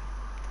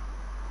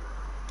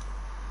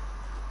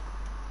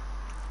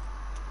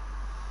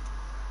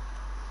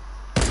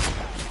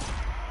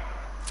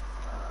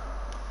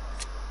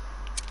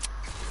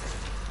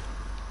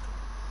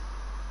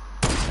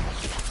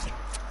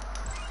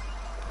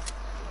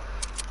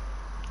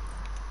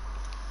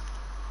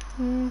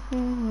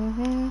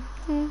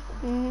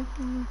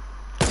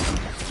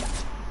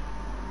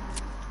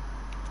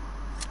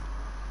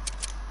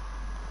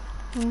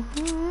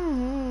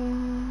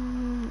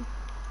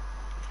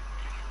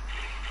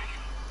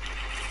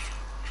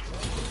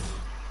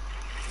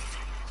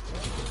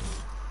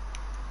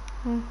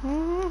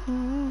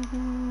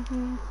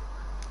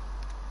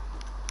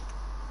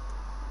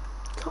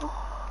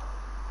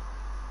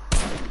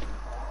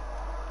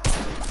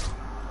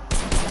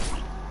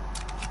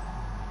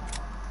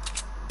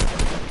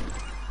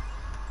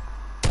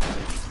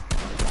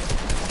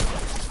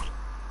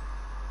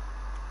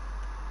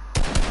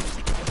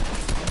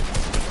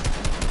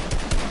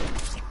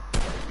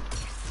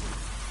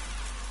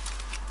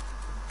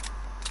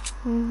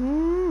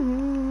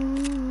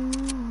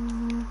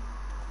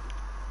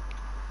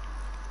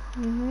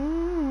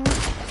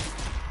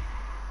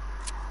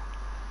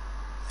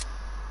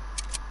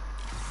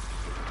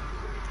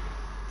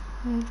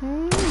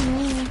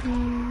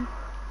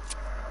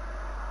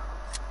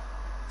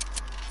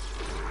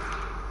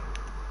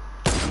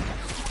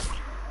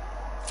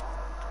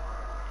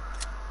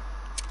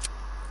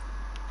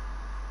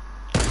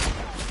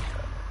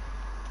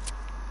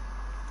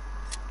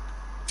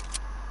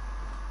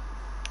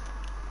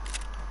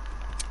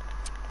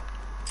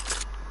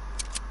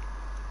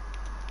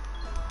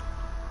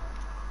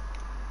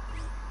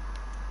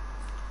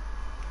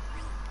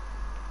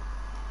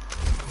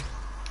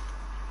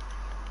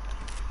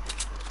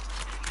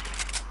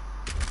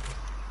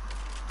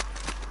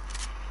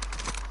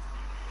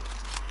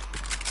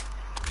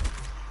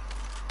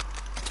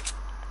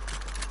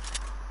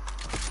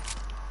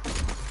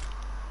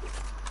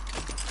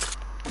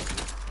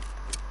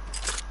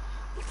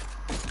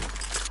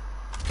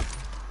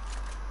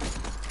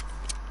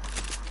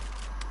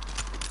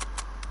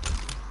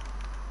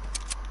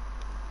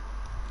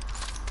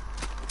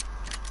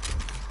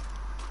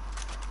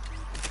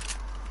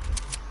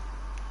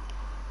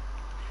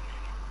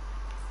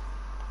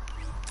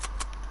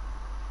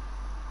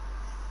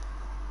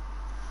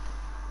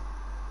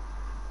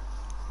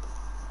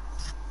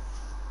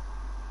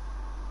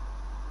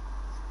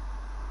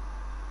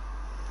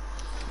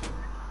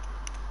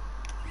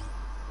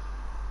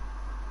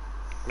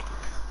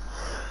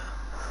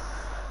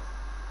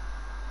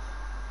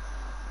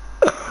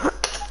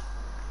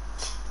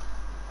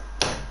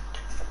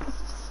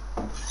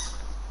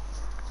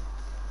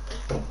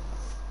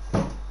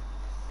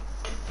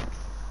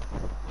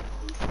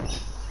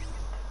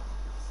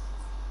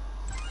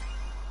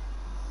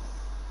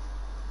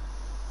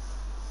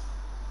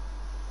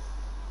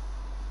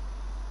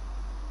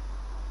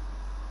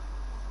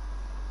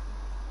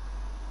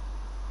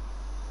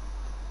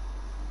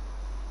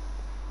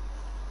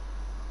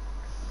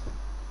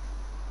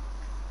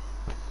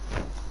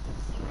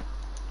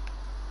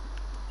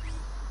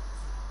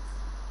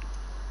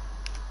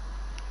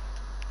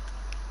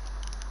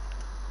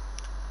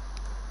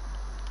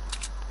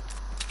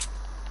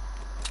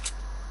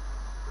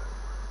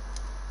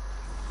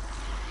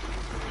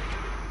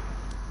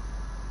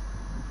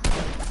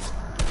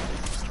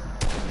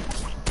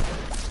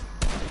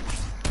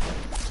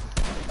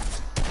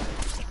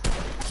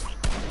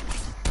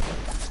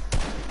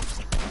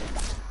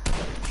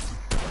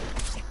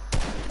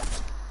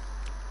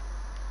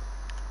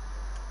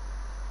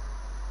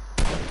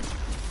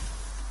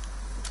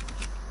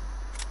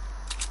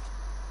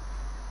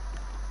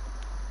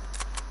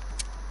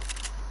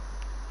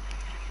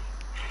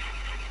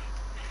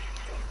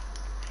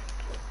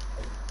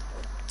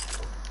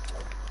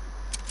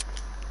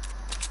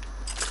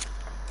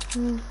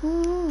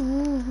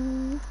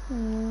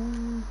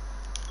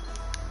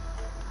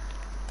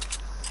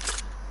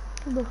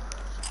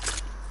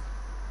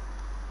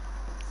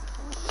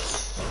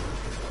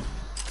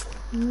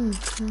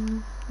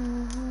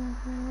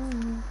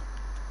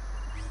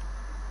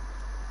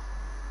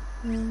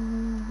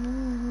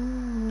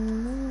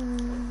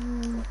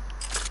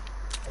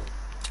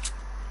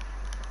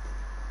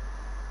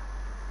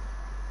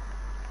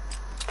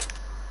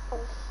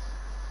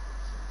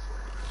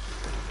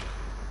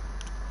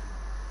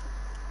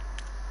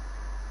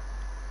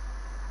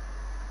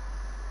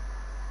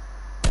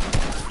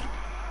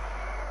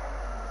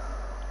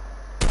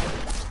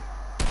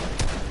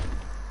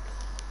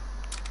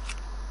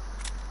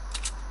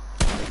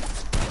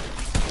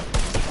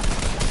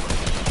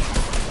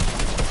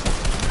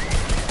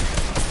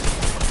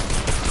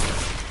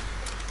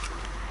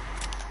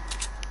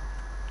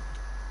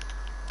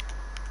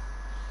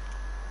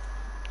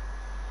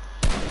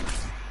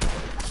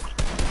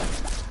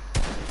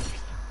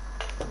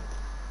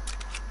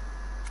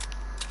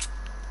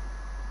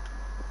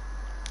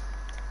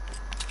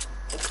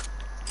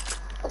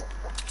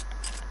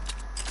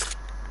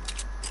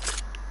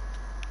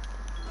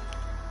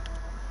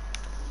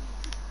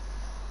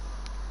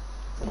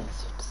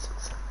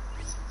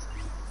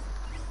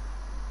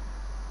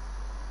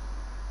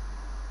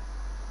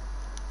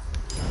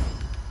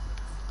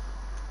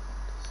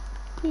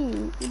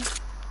 speed.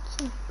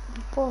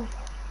 Boy.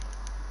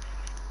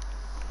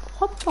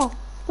 What the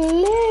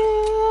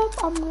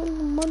flip? I'm getting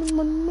the money,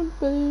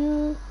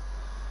 baby.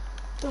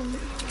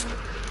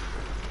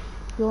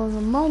 You're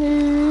the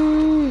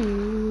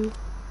money.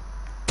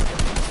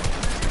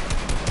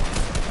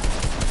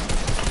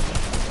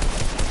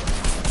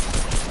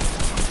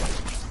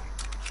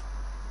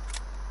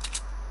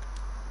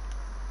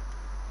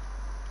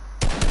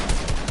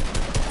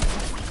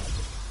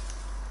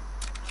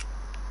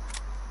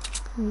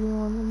 You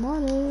want the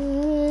money.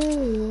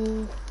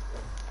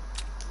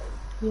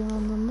 You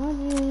want the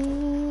money.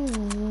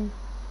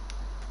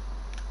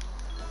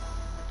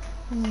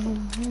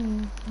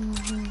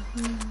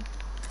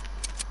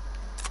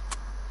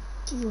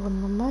 You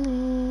want the money. You want the money?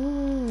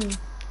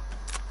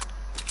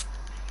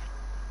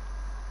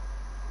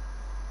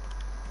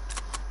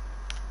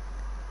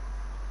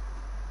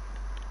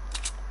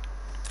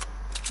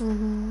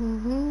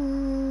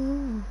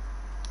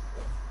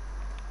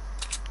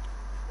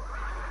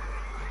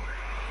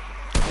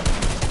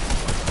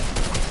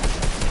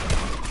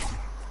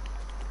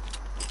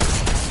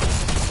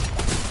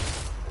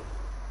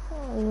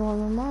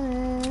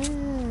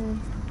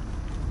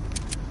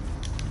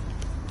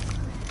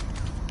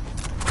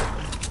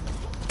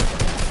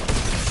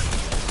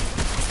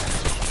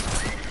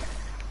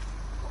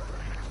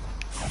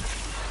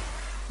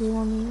 You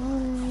want the money?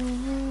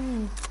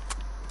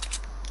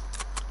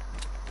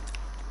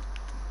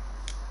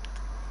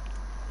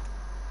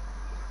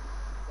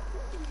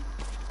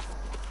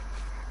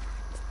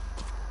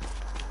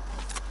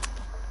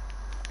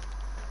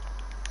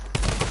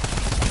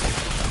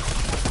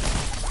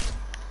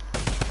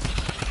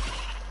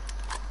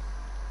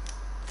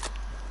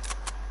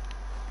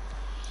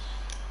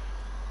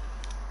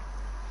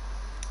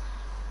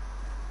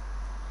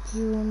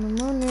 You want the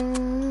money?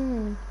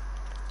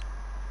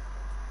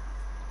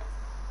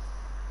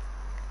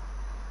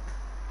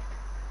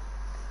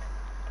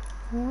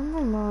 You want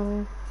the money?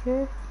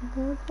 Yeah, you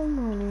want the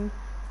money.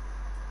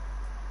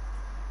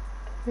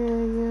 Yeah.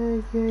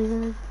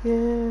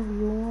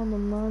 You want the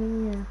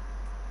money? Yeah.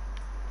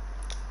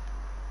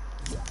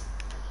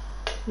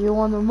 You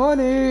want the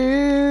money?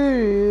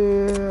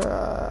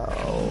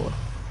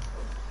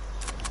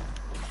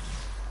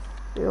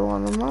 You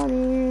want the money?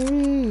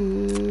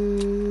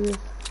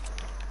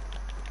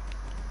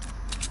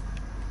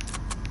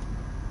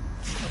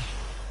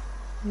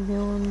 You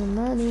want the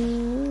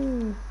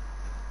money?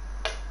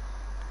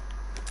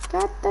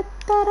 Da da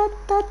da da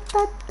da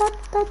da da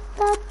da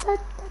da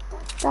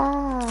da.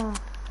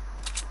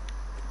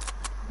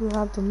 You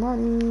have the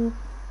money.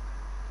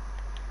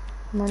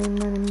 Money.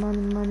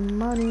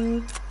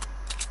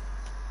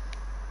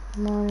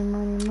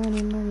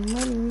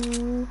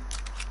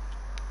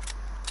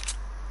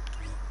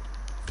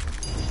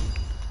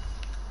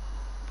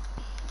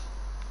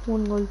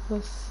 One goal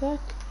per sec.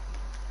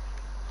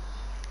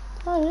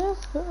 Oh,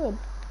 that's good.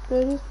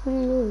 That is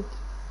pretty good.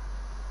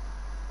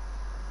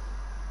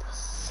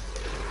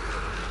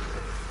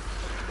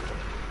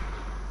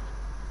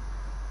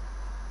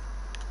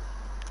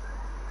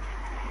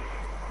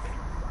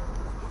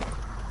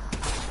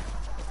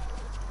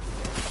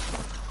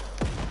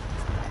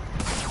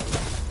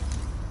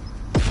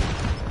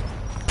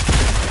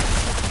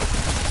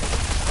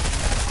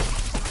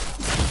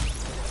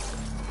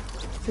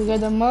 You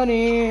get the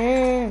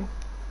money.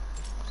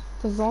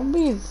 The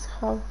zombies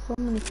have so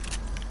many.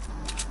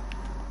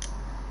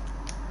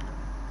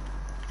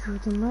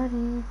 Get the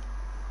money.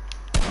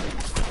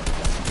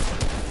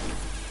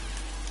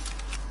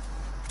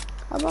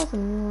 How about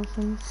some new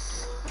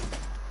ones?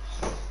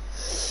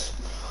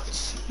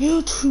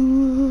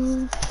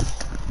 YouTube.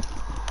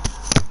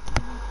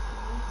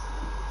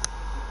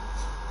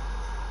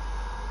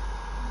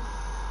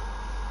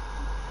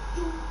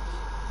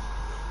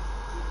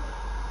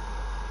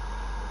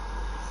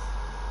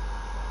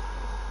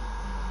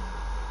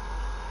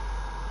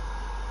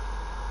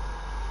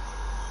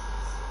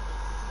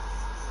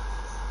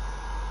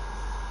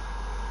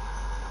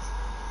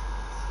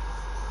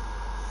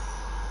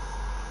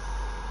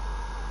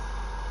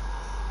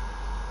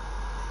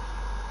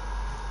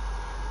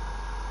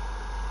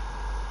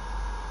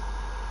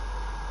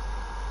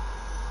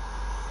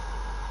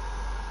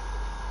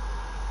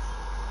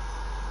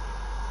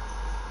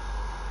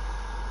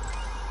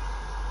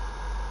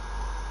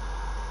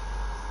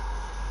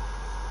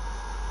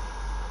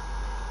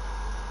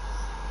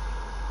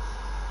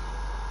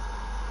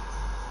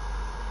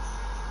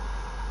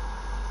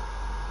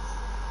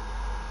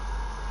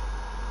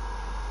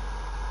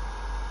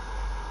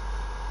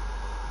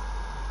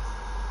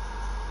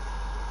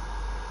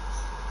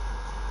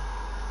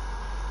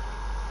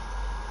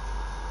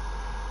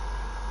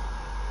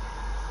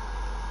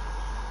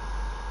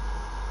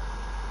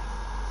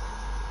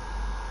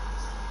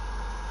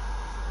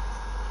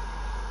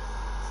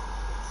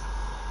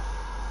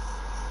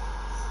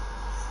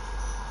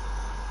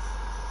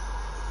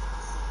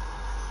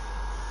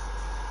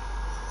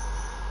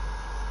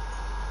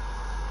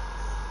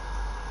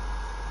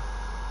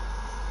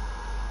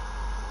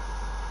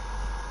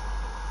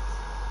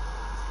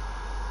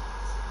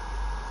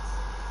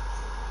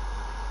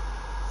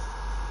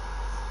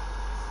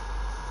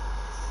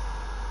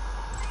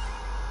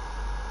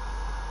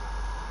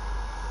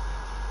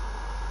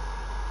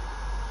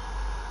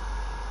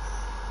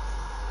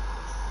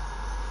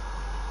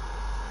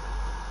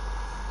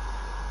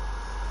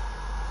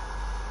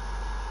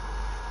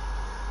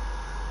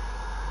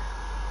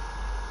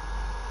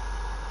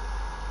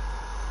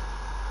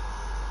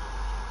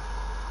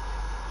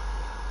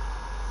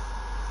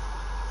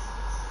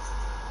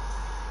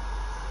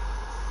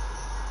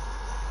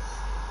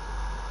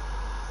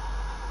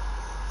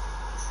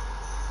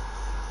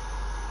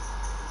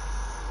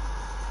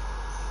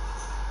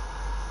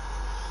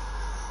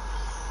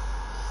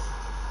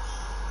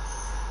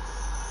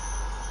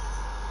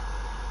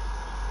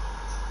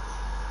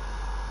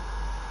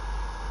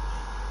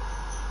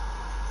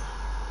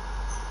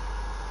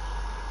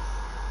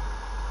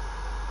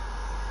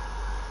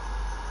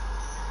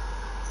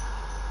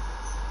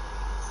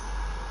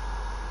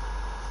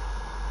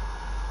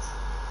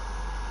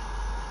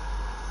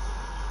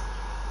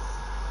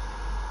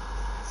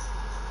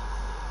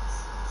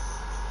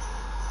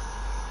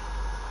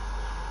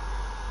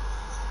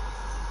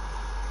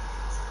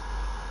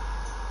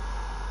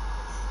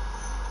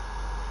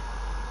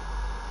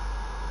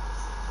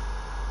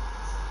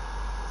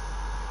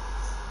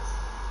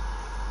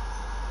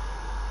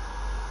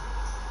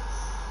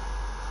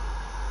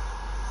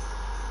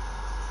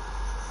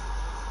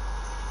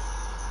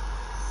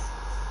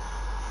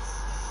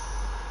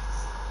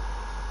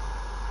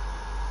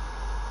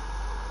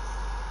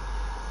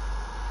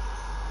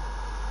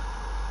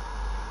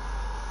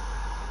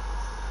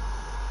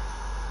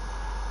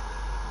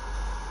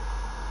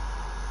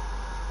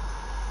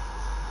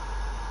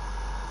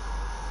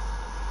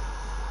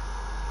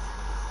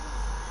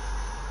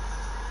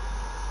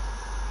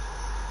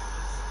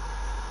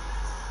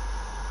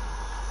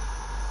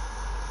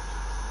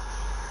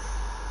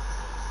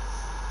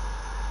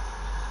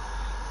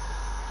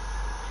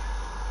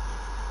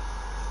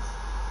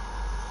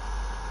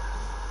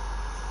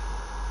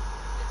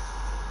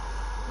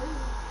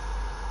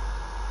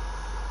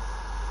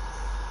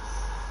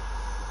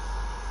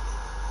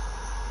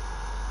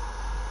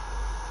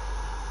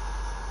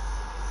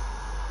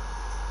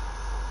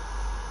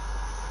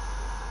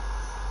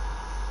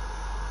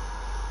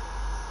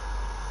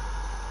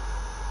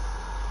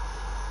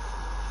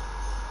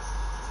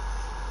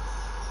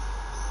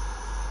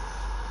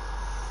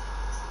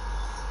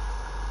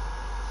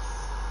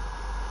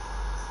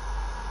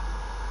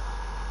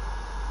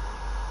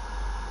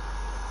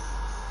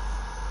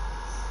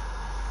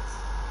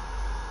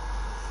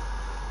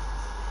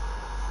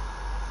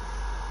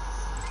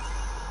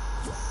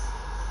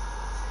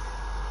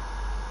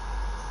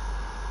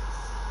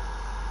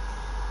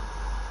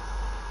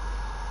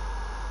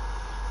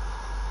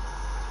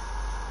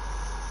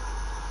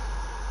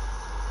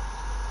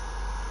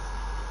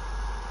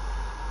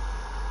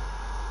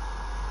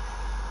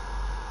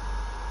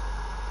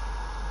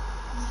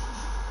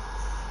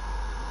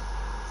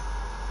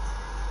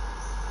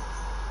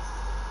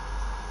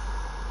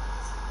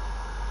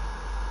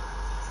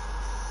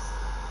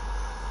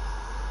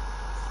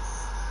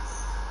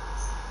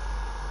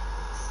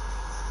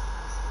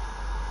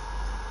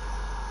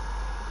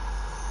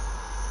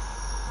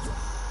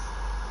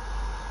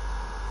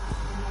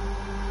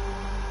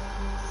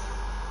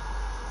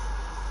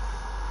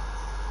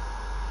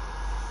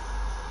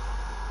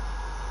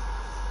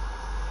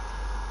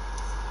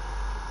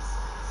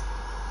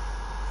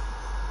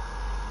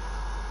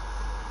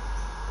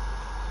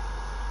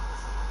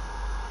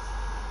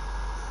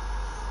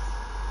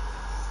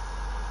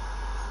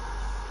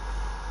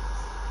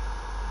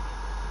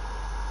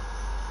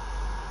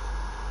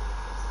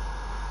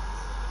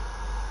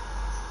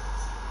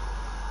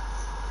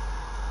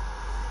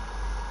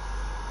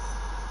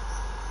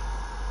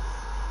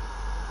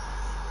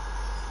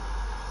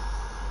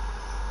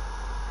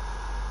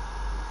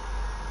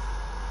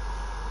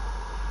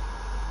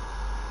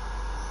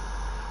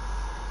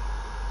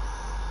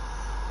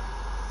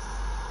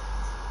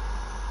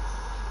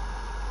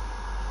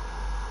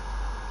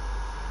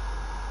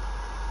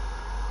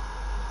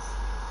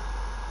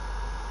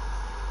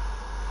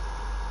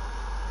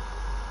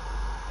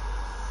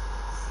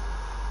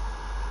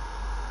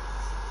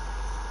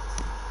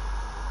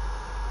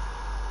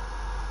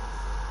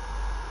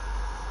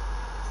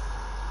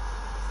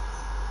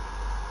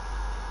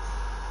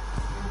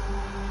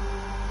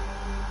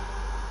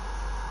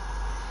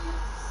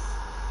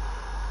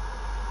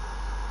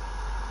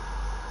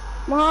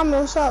 Mohammed,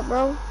 what's up,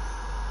 bro?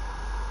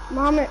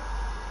 Mohammed.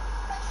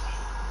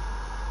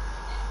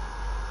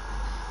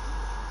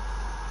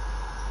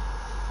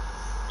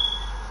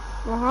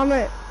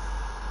 Mohammed.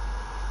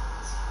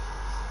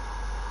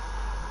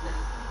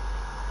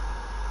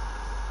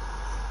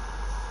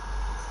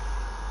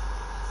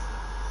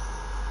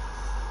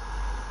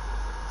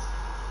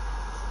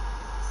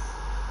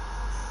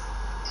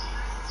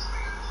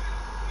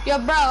 Yo,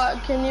 bro,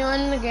 can you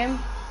end the game?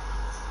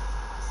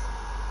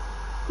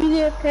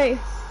 Yeah, okay.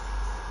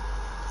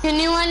 Can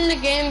you end the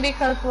game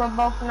because we're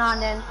both not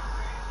in?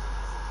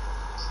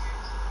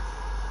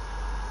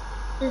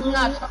 He's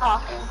not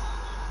talking.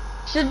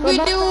 Should we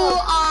do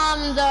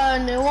the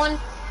new one?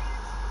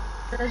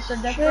 There's a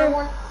different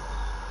one.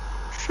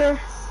 Sure.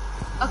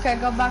 Okay,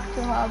 go back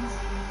to hub.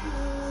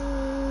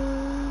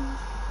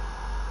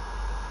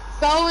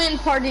 Go in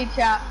party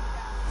chat.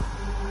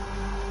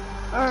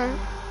 Alright.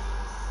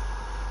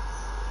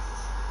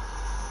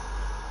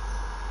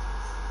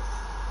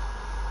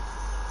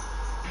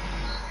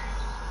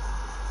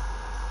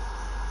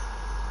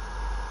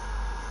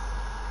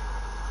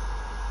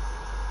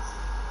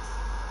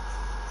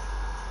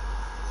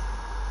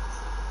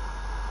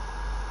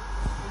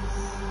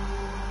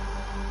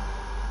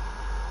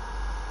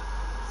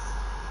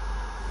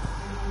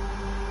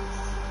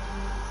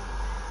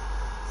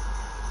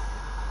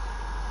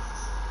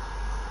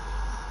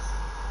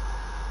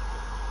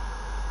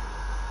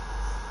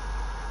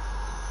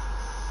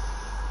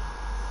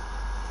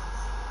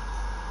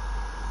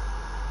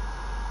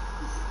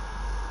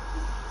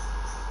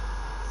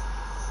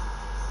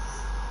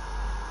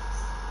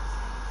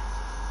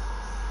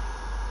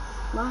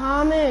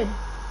 Mohammed.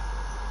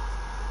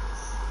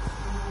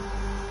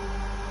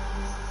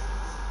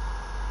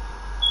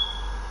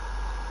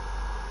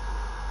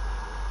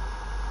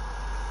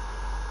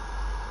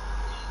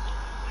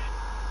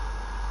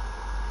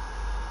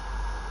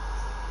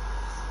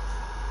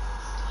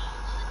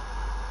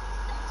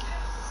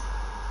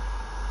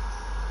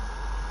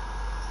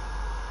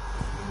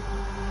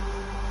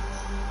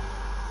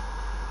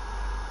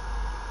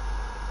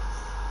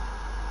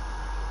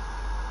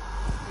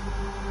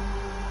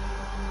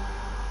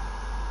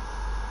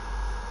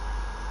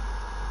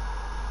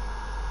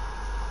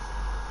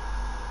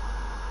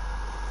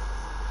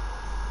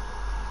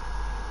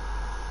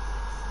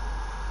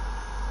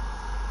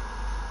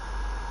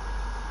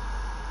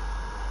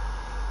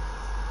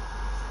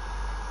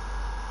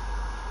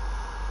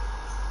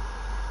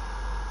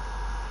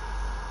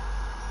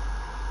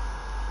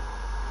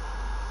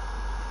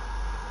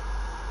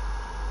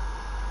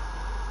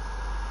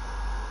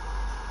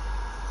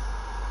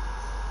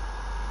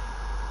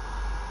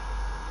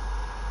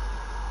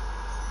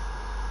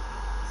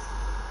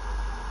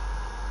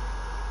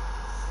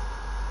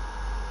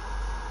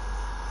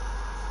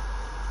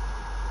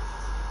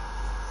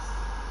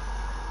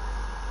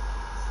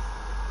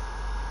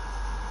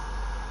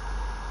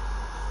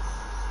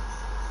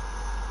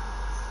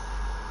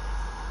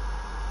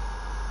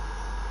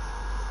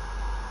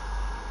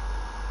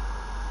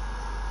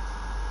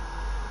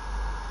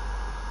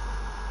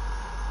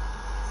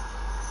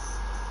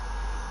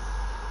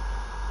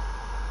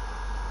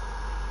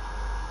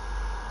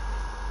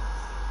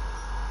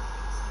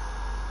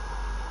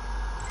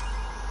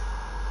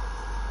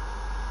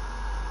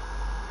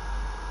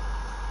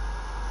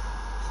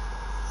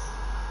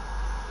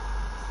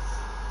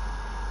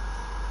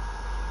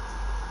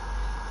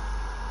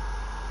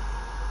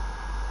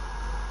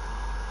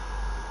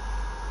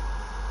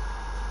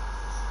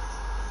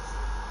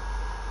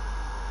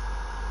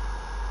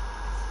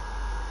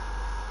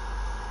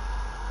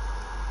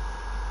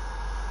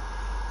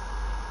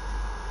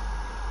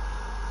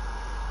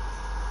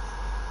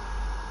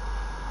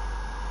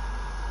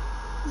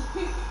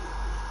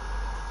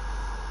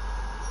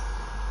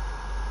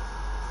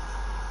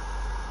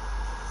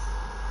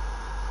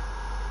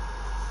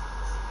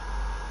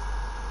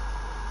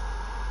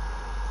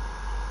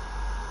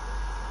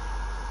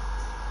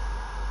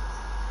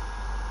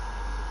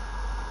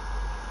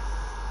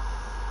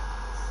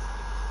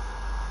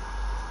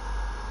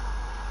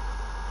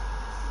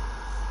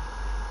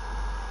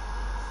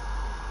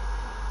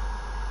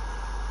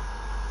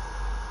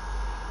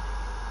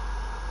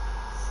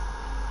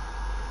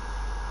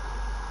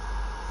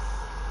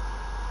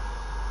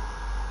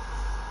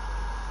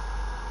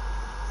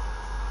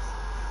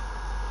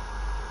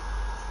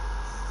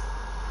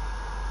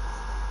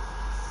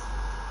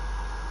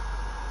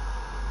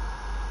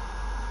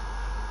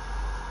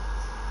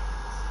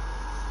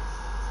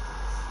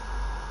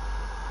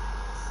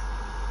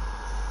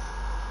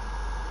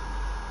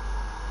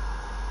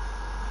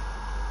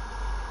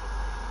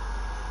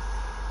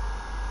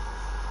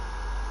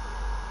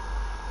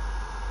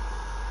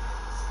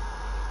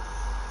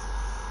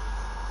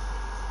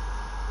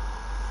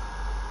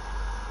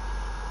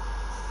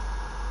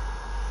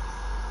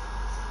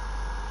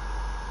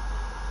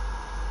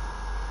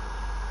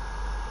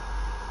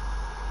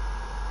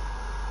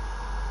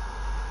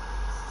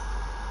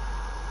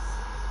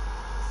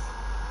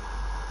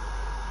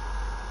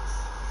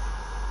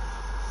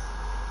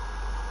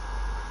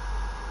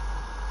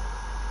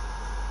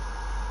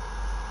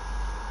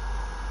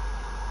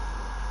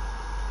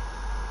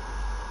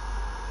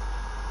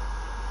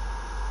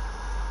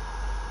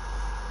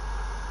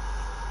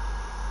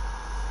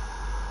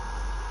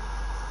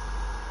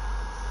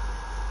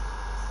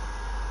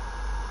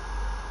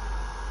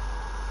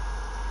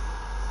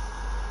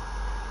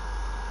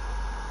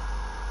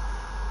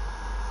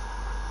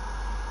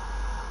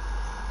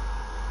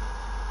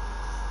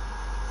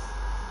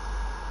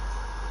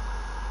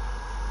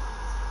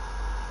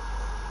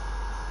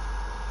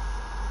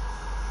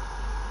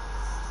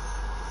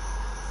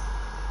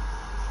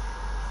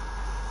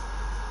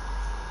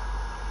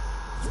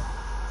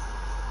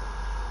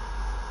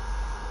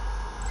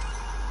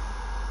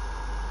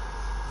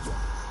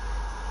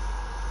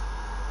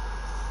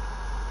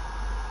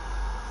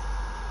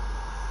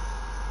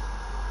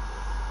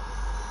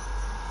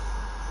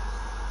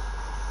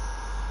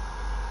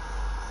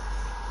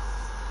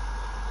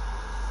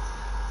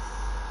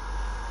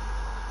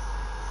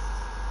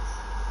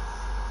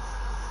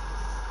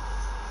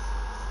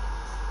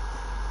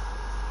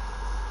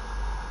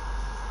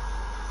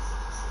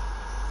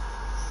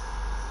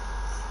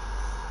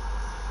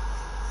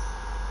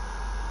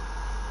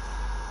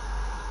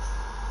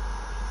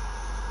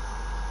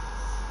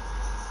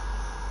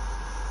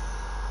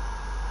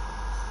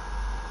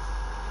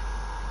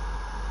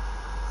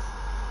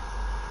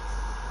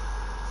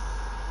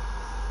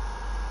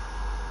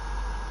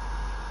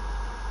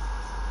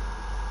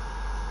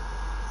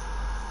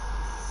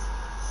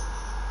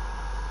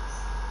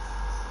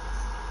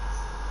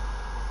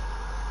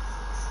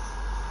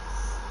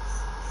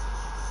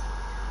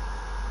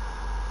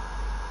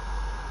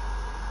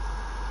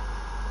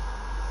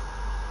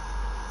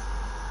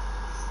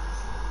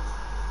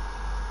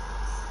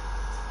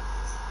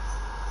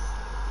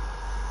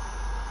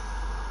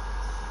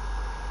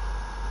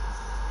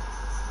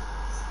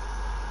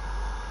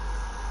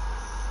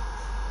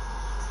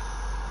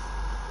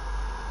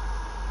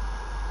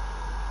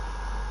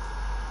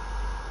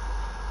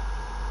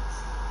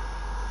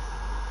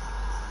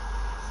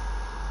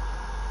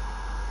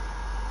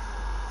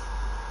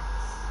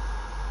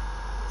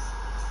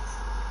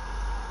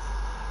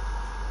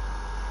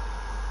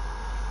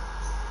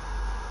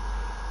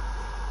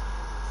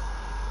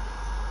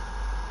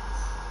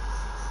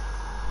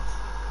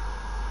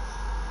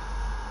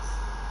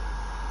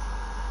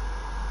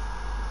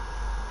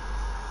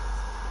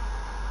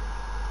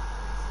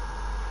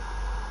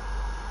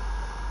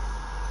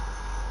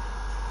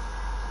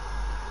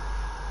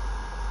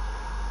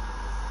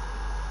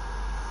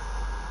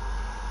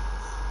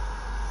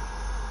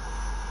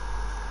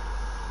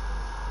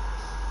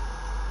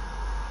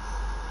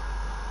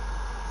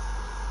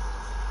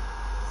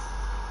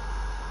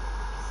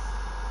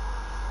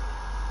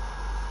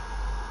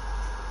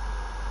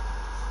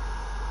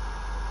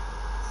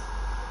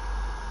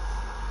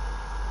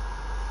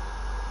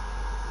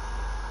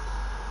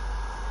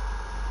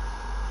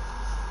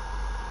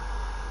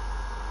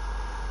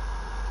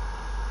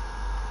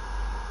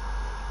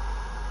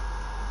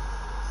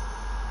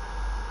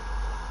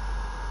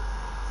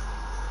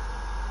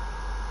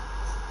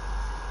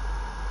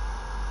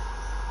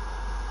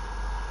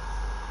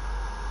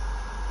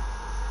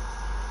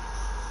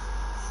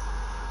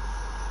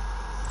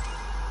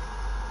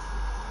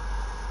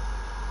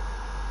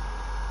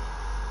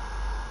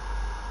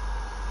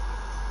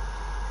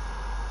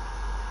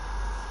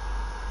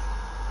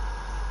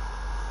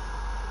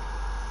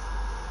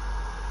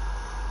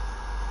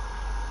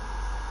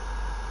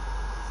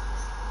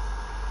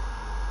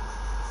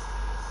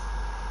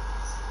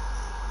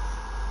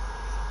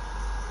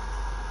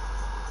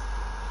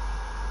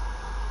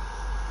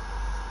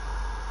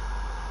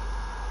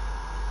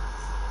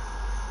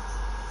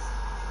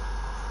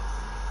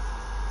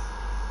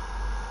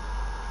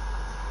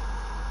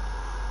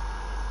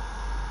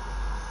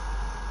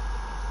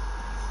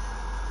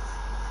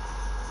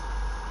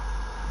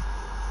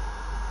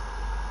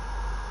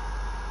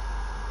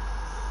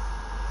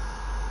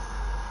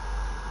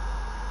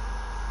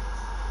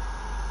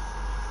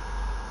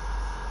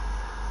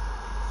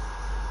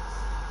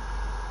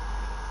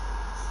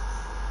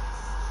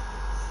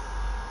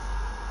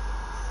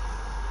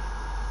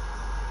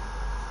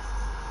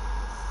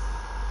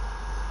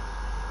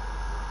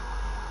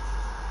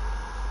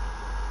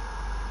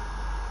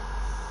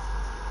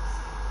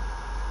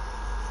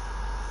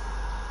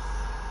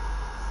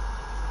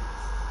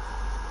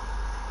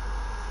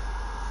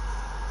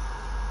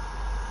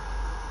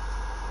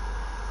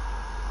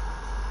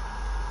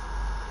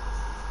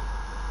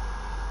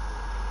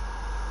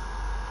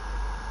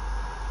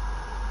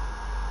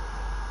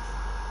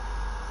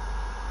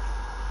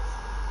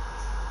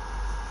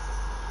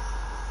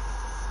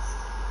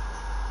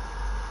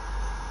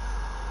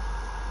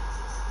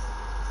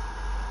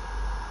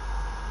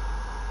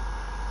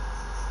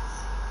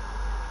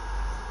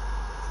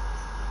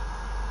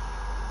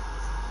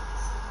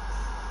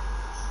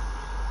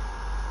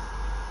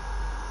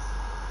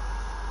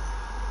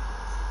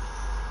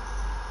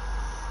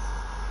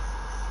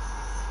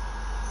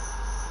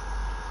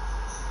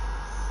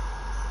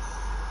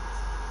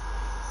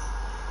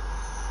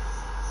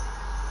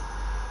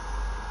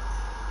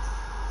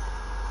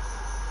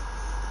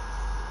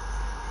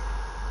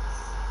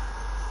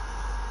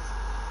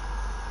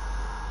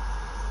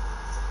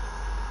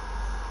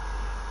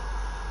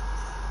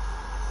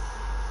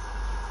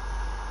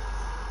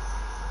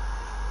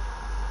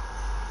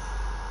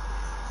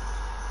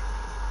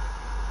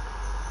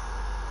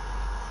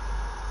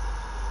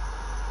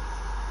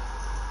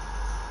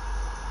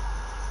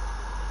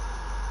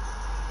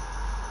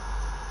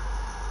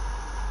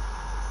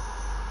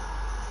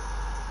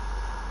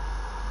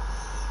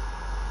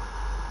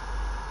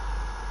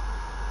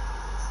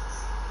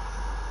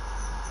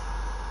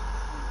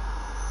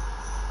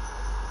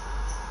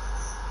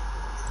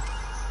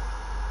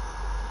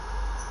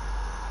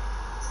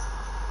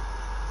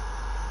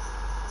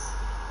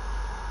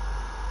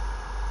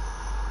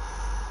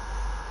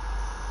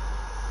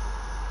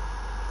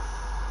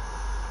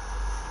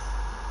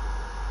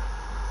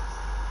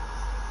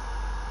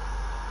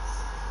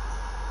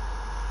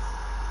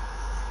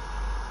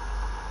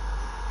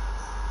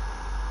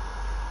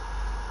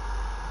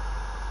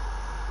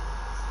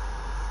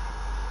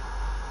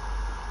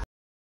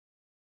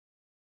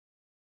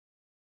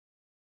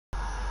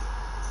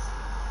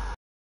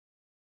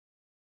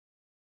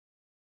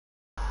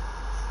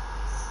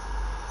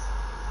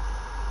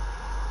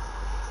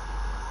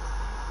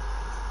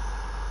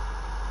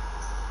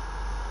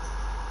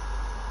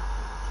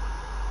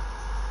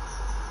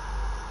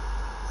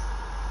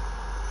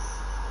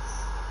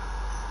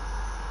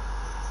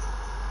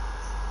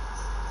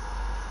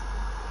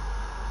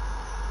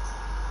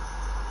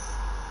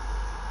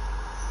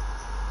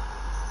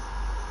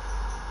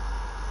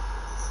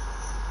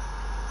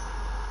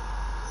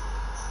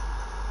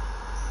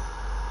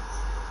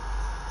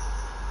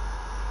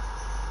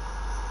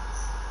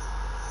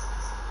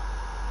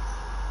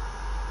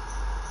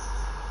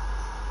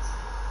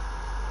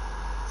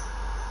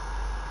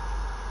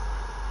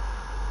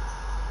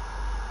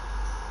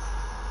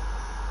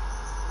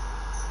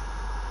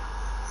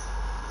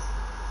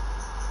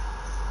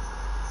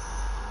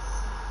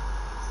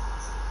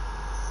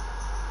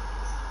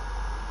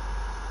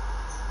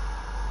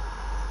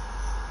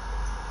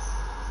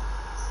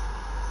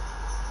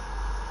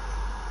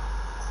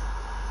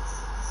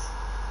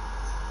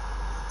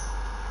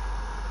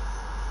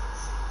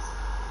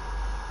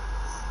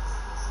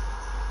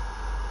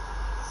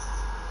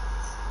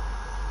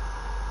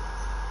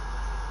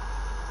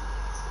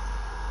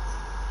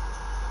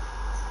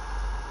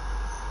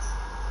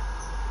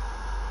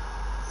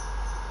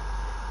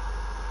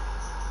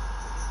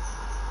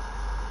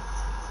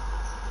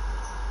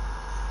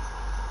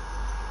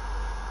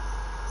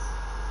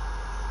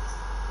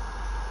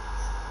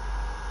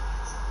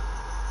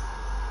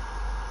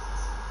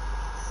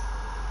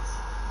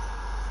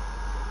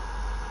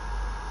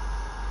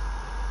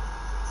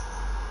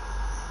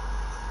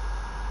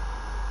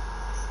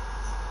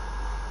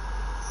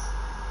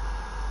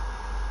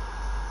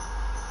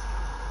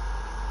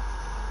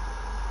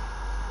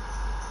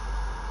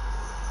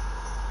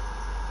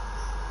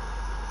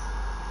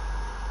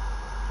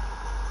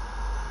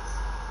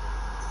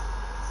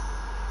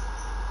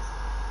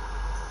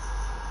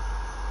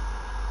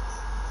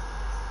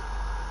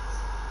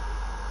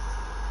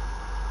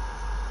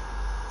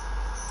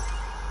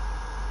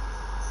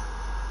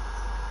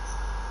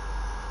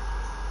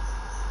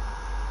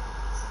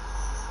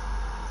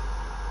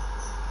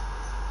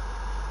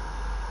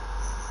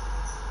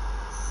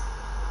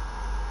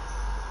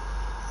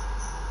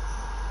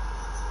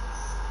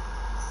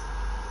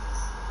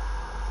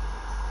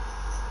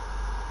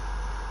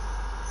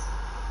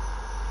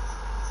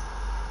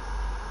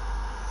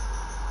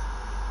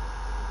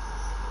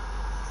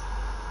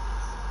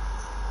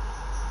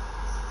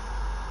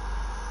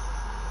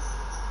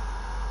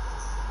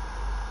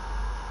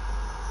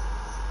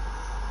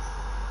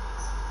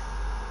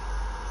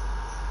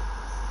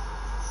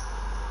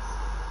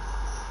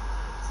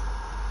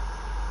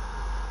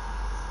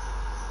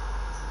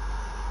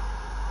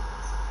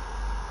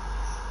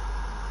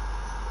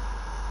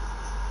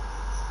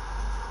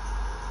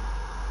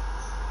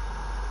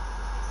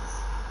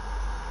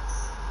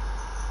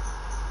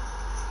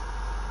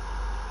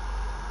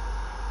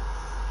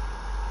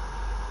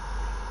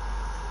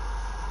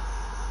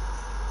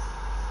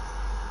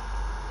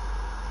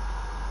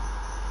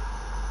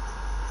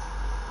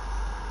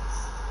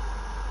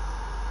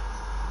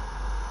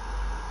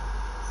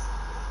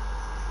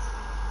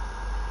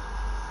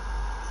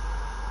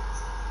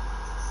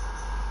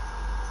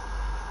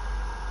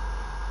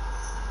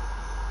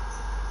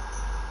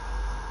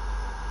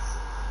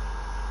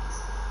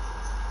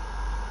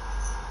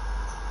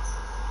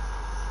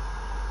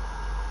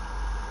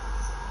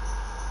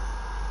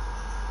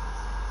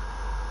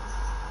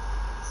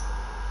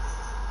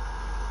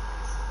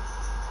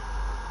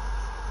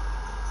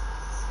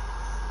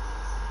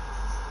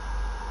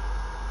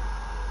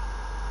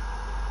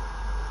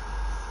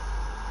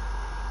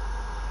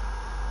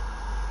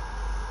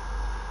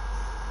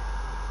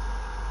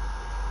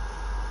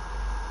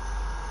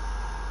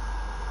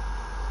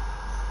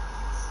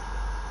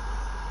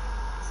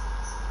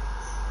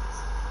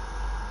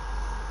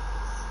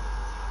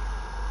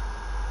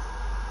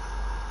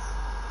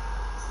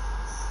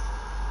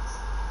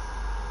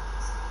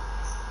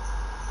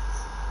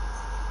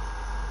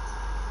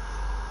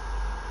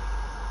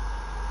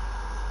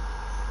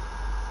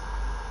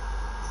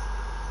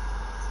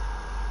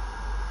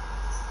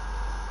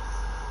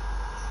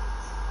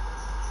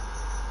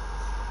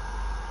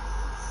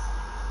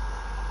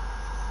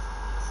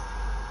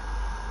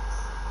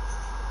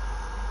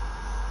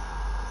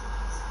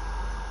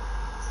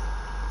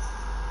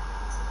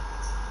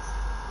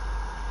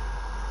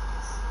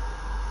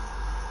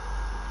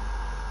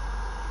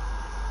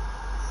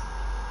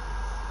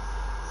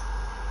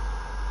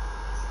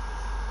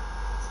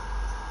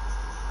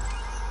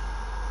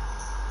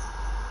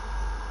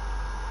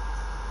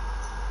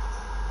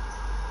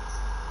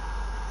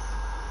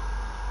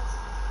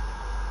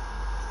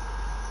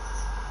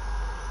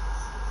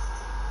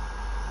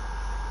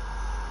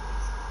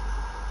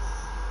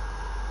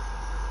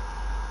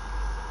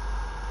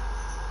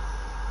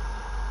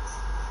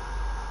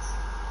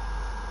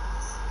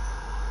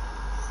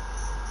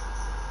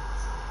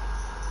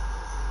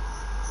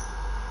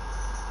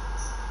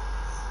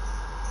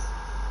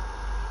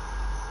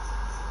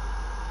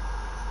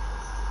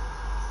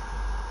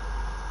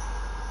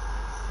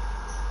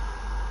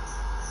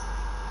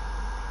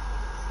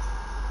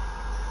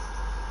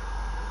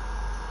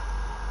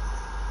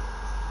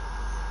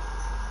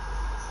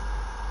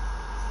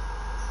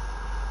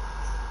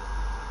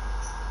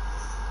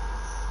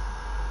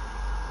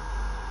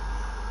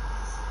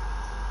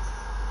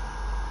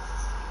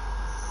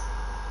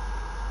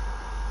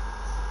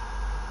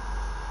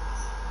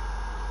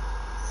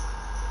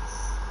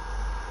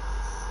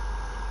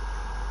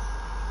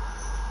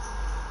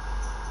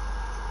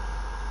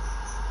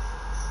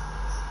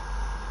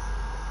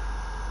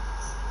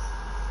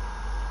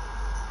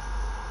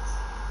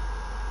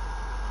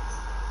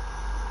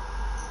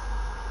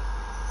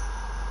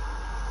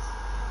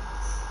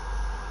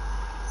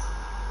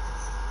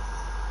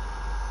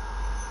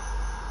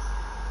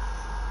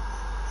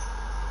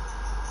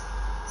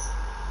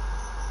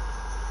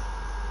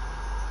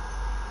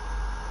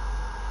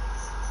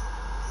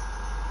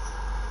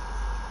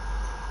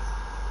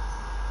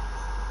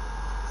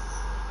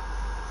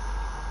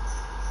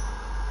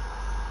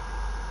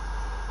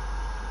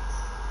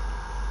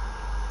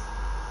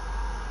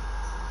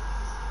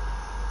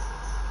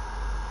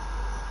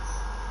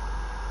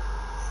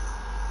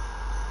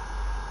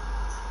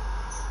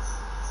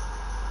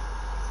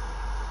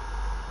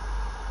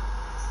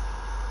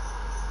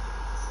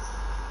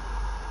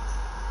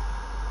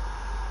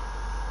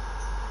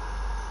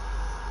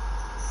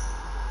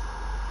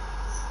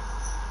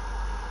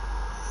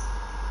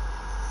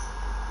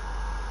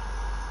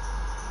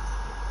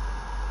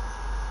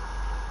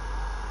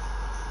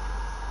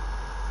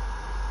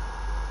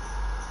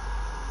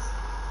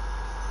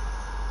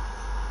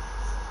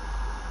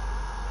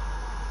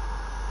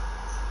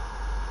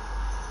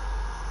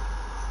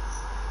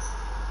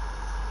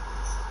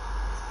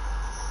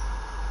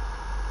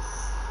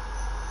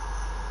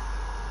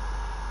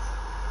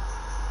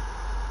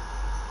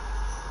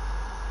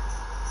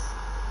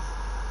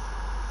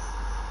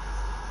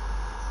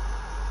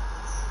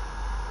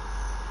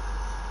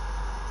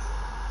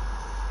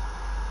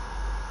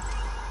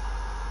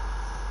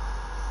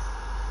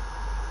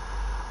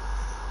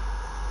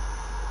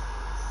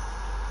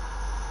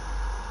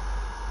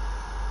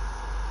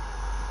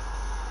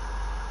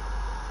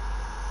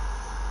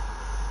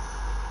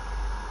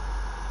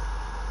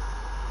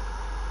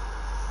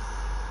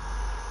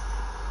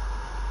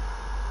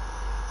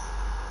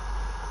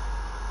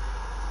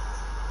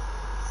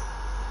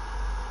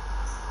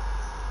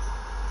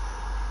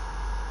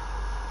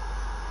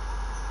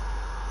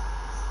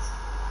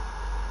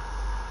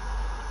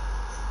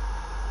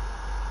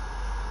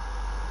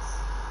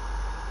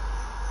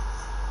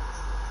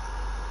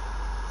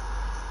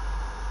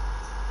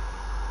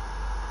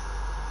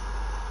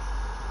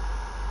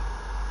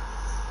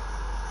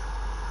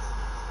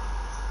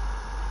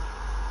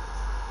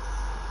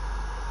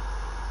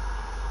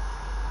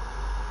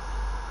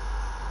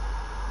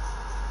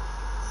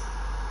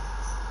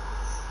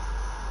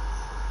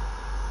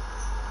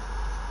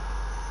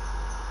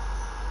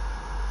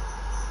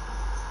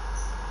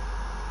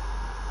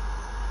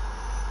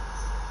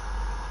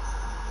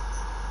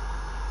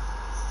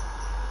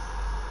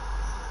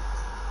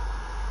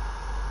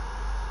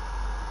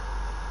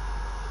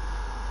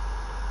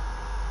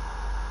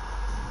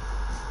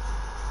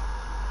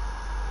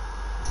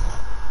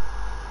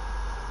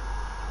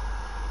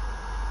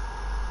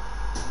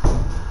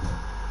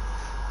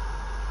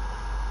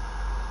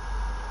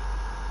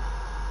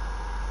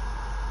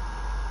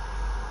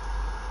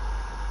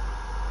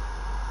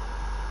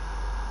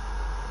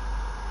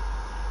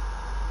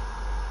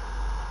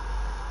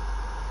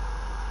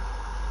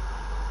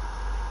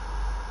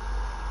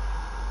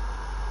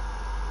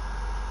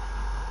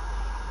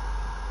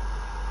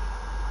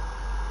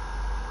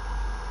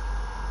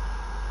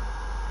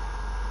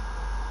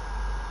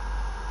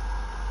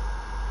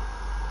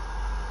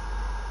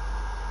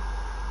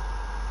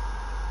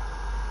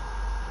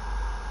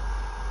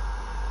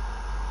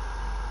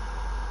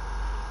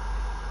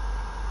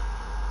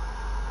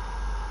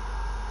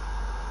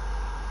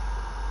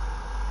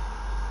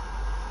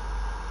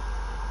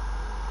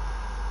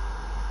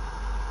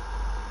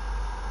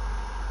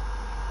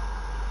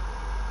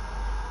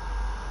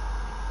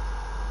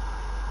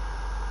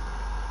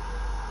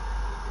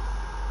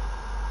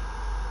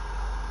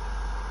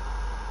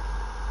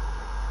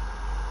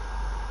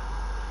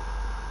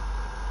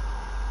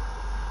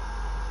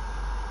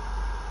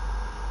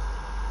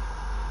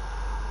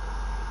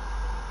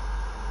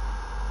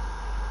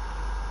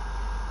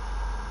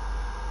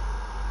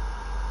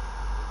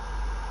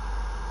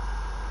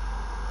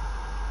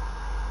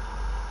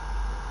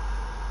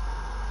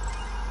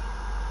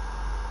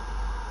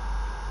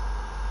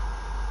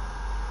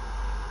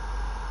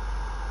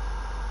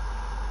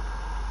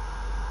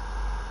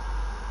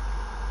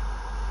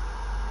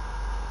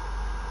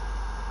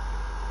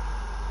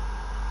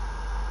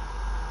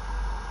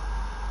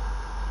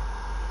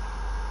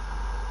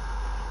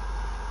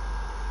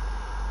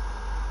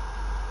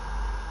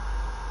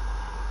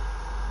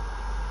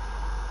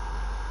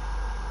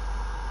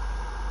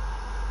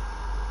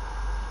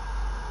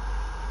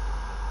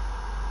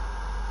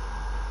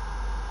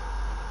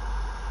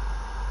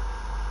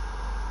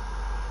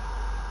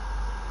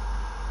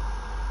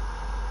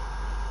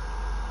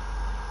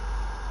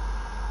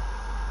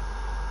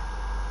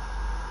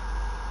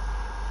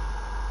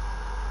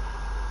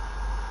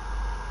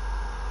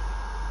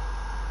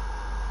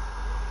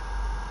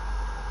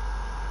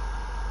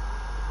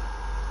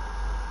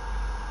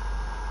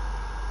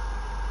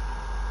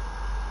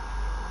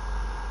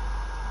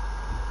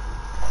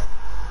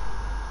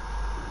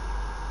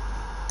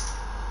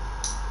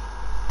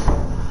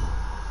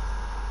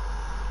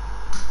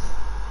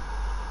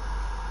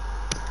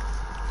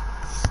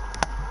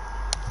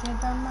 Get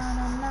the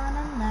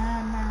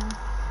na.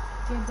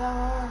 Get the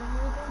horse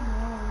with the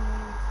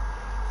nose.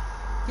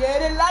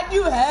 Get it like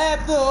you have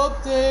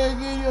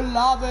something and you're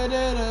loving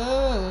it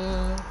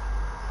up.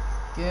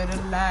 Get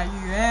it like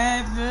you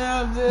have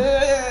something.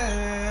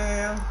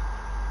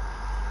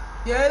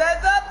 Get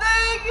it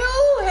something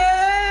you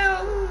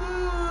have.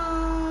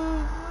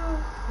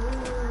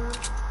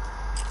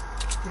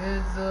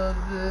 Get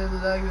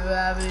something like you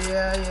have it,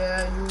 yeah,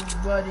 you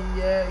buddy,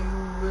 yeah, you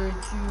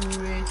rich.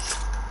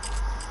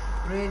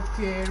 Rich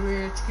kid,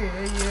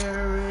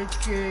 yeah, rich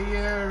kid,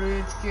 yeah,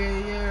 rich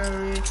kid, yeah,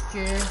 rich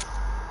kid.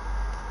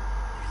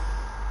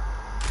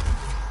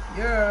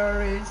 You're a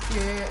rich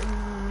kid.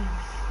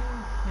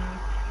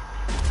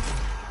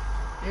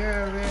 You're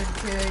a rich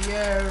kid,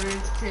 yeah,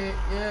 rich kid,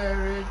 yeah,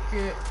 rich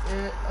kid,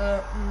 yeah,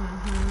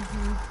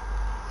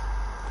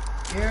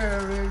 You're a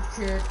rich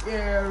kid,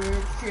 yeah,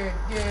 rich kid,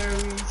 yeah,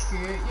 rich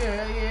kid,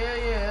 yeah,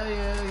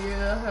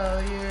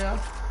 hell yeah.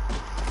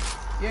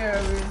 Yeah,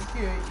 rich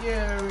kid,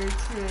 yeah,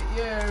 rich kid,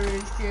 yeah,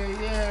 rich kid,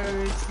 yeah,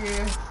 rich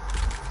kid.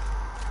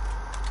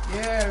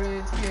 Yeah,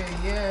 rich kid,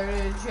 yeah,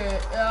 rich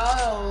kid,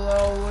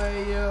 oh, way,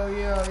 yo.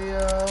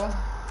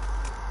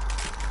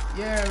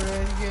 Yeah,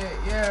 rich kid,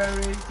 yeah,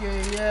 rich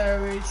kid, yeah,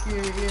 rich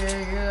kid,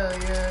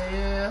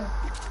 yeah.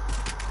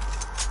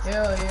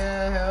 Hell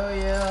yeah,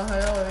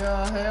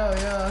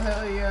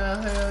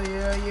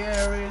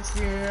 rich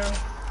kid.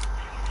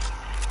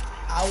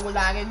 I would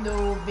like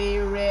to be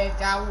rich,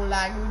 I would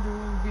like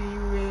to be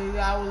rich,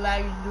 I would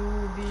like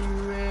to be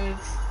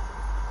rich.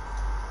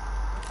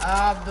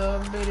 I'm the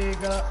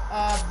nigga,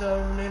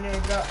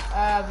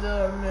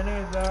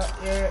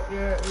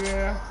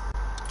 yeah.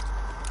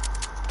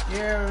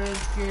 Yeah,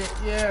 rich kid,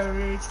 yeah,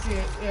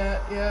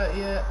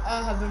 I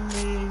have the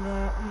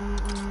minigun,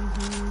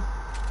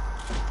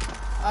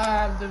 I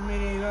have the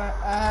minigun,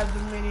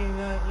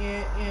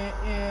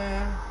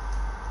 yeah.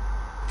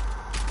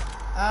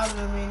 I have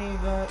the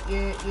minigun,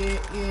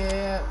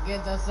 yeah.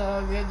 Get the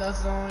song,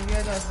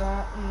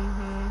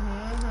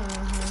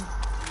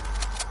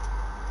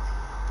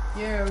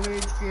 Yeah,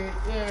 rich kid,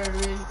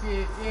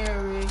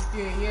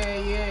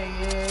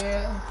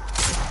 yeah.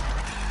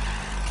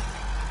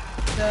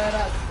 Da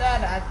da.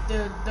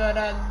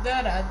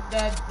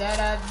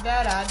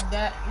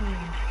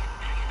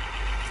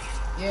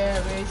 Yeah,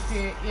 rich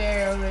kid,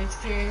 yeah, rich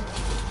kid.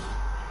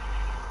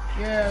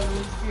 Yeah,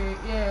 rich kid,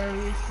 yeah,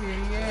 rich kid,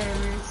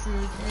 yeah, rich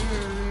kid,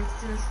 yeah, rich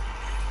kid.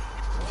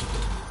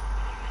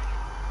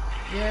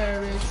 Yeah,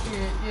 rich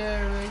kid,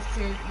 yeah, rich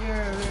kid,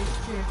 yeah, rich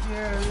kid,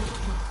 yeah, rich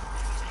kid.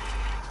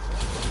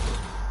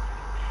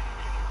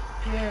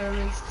 Yeah,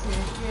 rich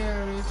kid, yeah,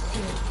 rich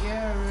kid,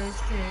 yeah, rich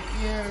kid,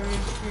 yeah,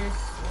 rich kid.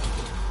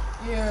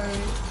 Yeah,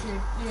 rich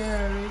kid,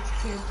 yeah, rich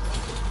kid.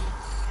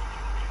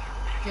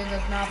 Get the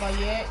snapper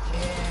yet?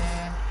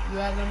 Yeah. You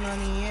have the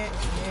money yet?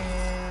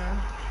 Yeah.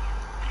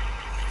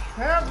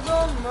 Have the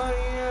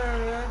money, yeah,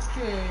 rich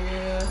kid,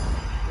 yeah.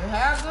 You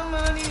have the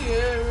money,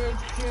 yeah,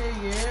 rich kid,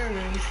 yeah,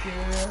 rich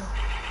kid.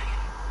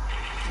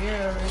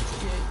 Yeah, rich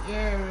kid,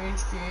 yeah,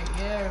 rich kid,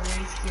 yeah,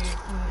 rich kid.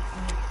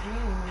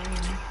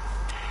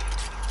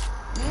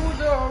 You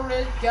the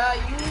rich guy,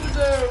 yeah.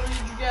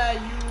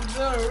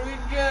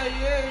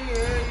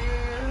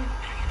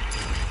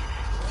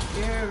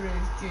 Yeah,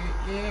 rich kid,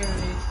 yeah,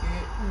 rich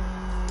kid.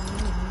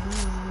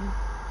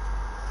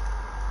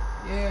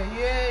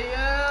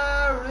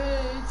 Yeah,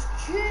 rich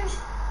kid.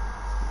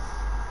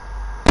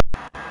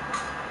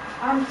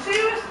 I'm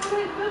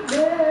seriously the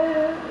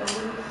best.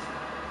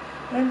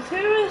 I'm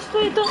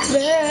seriously the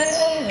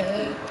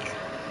best.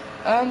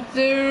 I'm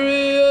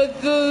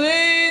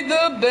seriously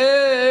the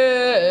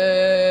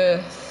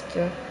best.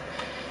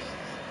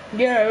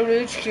 Yeah,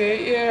 rich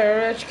kid,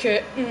 yeah, rich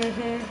kid.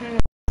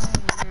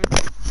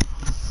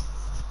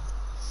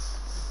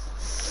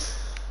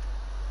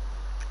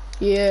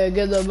 Yeah,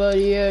 get the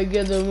money, yeah,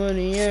 get the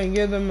money, yeah,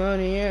 get the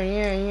money, yeah.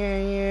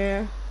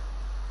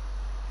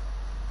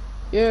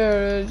 Yeah,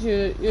 rich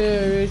kid,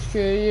 yeah, rich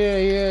kid, yeah.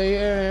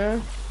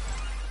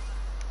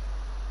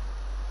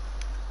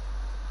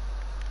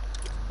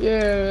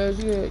 Yeah, rich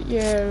kid,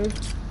 yeah.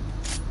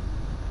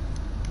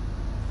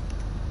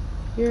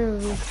 Yeah,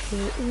 rich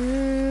kid,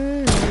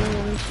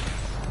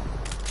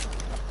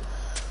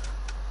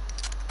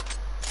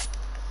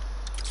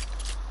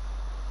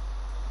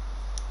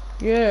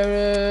 Yeah,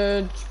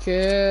 rich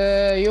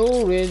kid,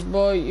 you rich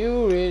boy,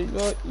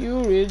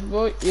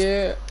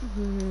 yeah.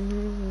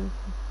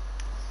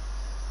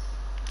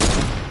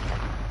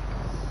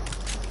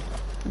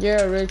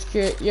 Yeah, rich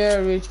kid, yeah,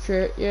 rich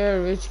kid.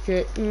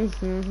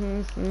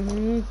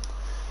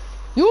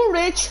 You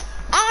rich,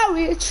 I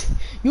rich,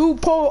 you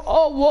poor,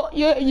 oh what,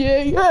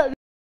 yeah.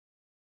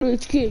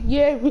 Rich kid,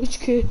 yeah, rich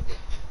kid.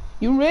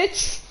 You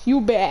rich,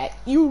 you bad.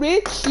 You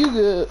rich, you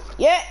good.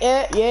 Yeah.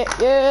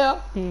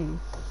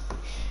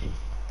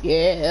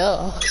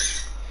 Yeah,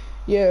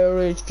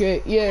 rich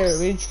kid,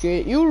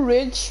 you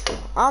rich.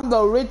 I'm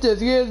the richest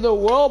kid in the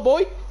world,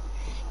 boy.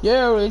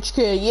 Yeah, rich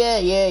kid, yeah.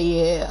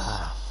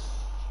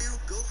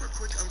 Go for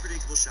quick,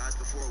 unpredictable shots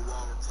before a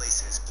wall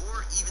replaces,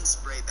 or even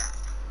spray back.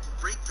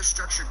 break the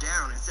structure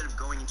down instead of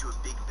going into a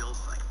big build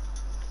fight.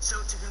 So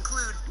to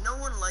conclude, no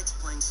one likes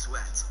playing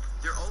sweats.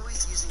 They're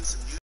always using some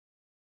new...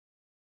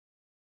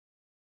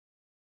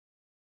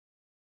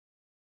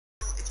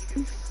 If you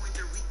can pinpoint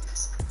their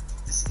weakness.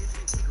 The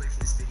significant takeaway from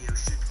this video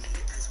should be,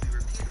 as we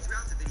repeated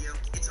throughout the video,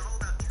 it's all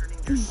about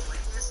turning your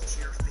slightness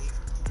to your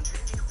favor and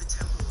changing up the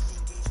tempo of the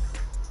engagement.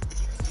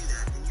 If you can do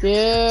that, then you're...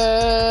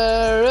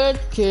 Carrot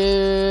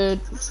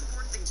Kid. The most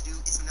important thing to do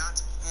is not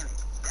to panic.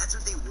 That's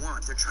what they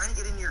want. They're trying to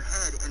get in your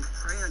head and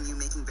prey on you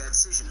making bad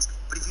decisions.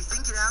 But if you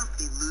think it out,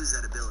 they lose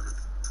that ability.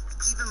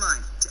 Keep in mind,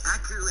 to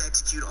accurately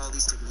execute all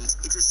these techniques,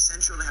 it's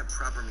essential to have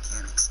proper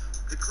mechanics.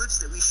 The clips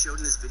that we showed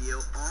in this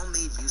video all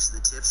made use of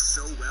the tips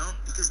so well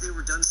because they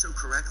were done so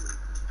correctly.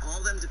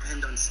 All of them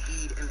depend on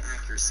speed and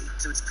accuracy,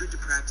 so it's good to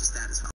practice that as well.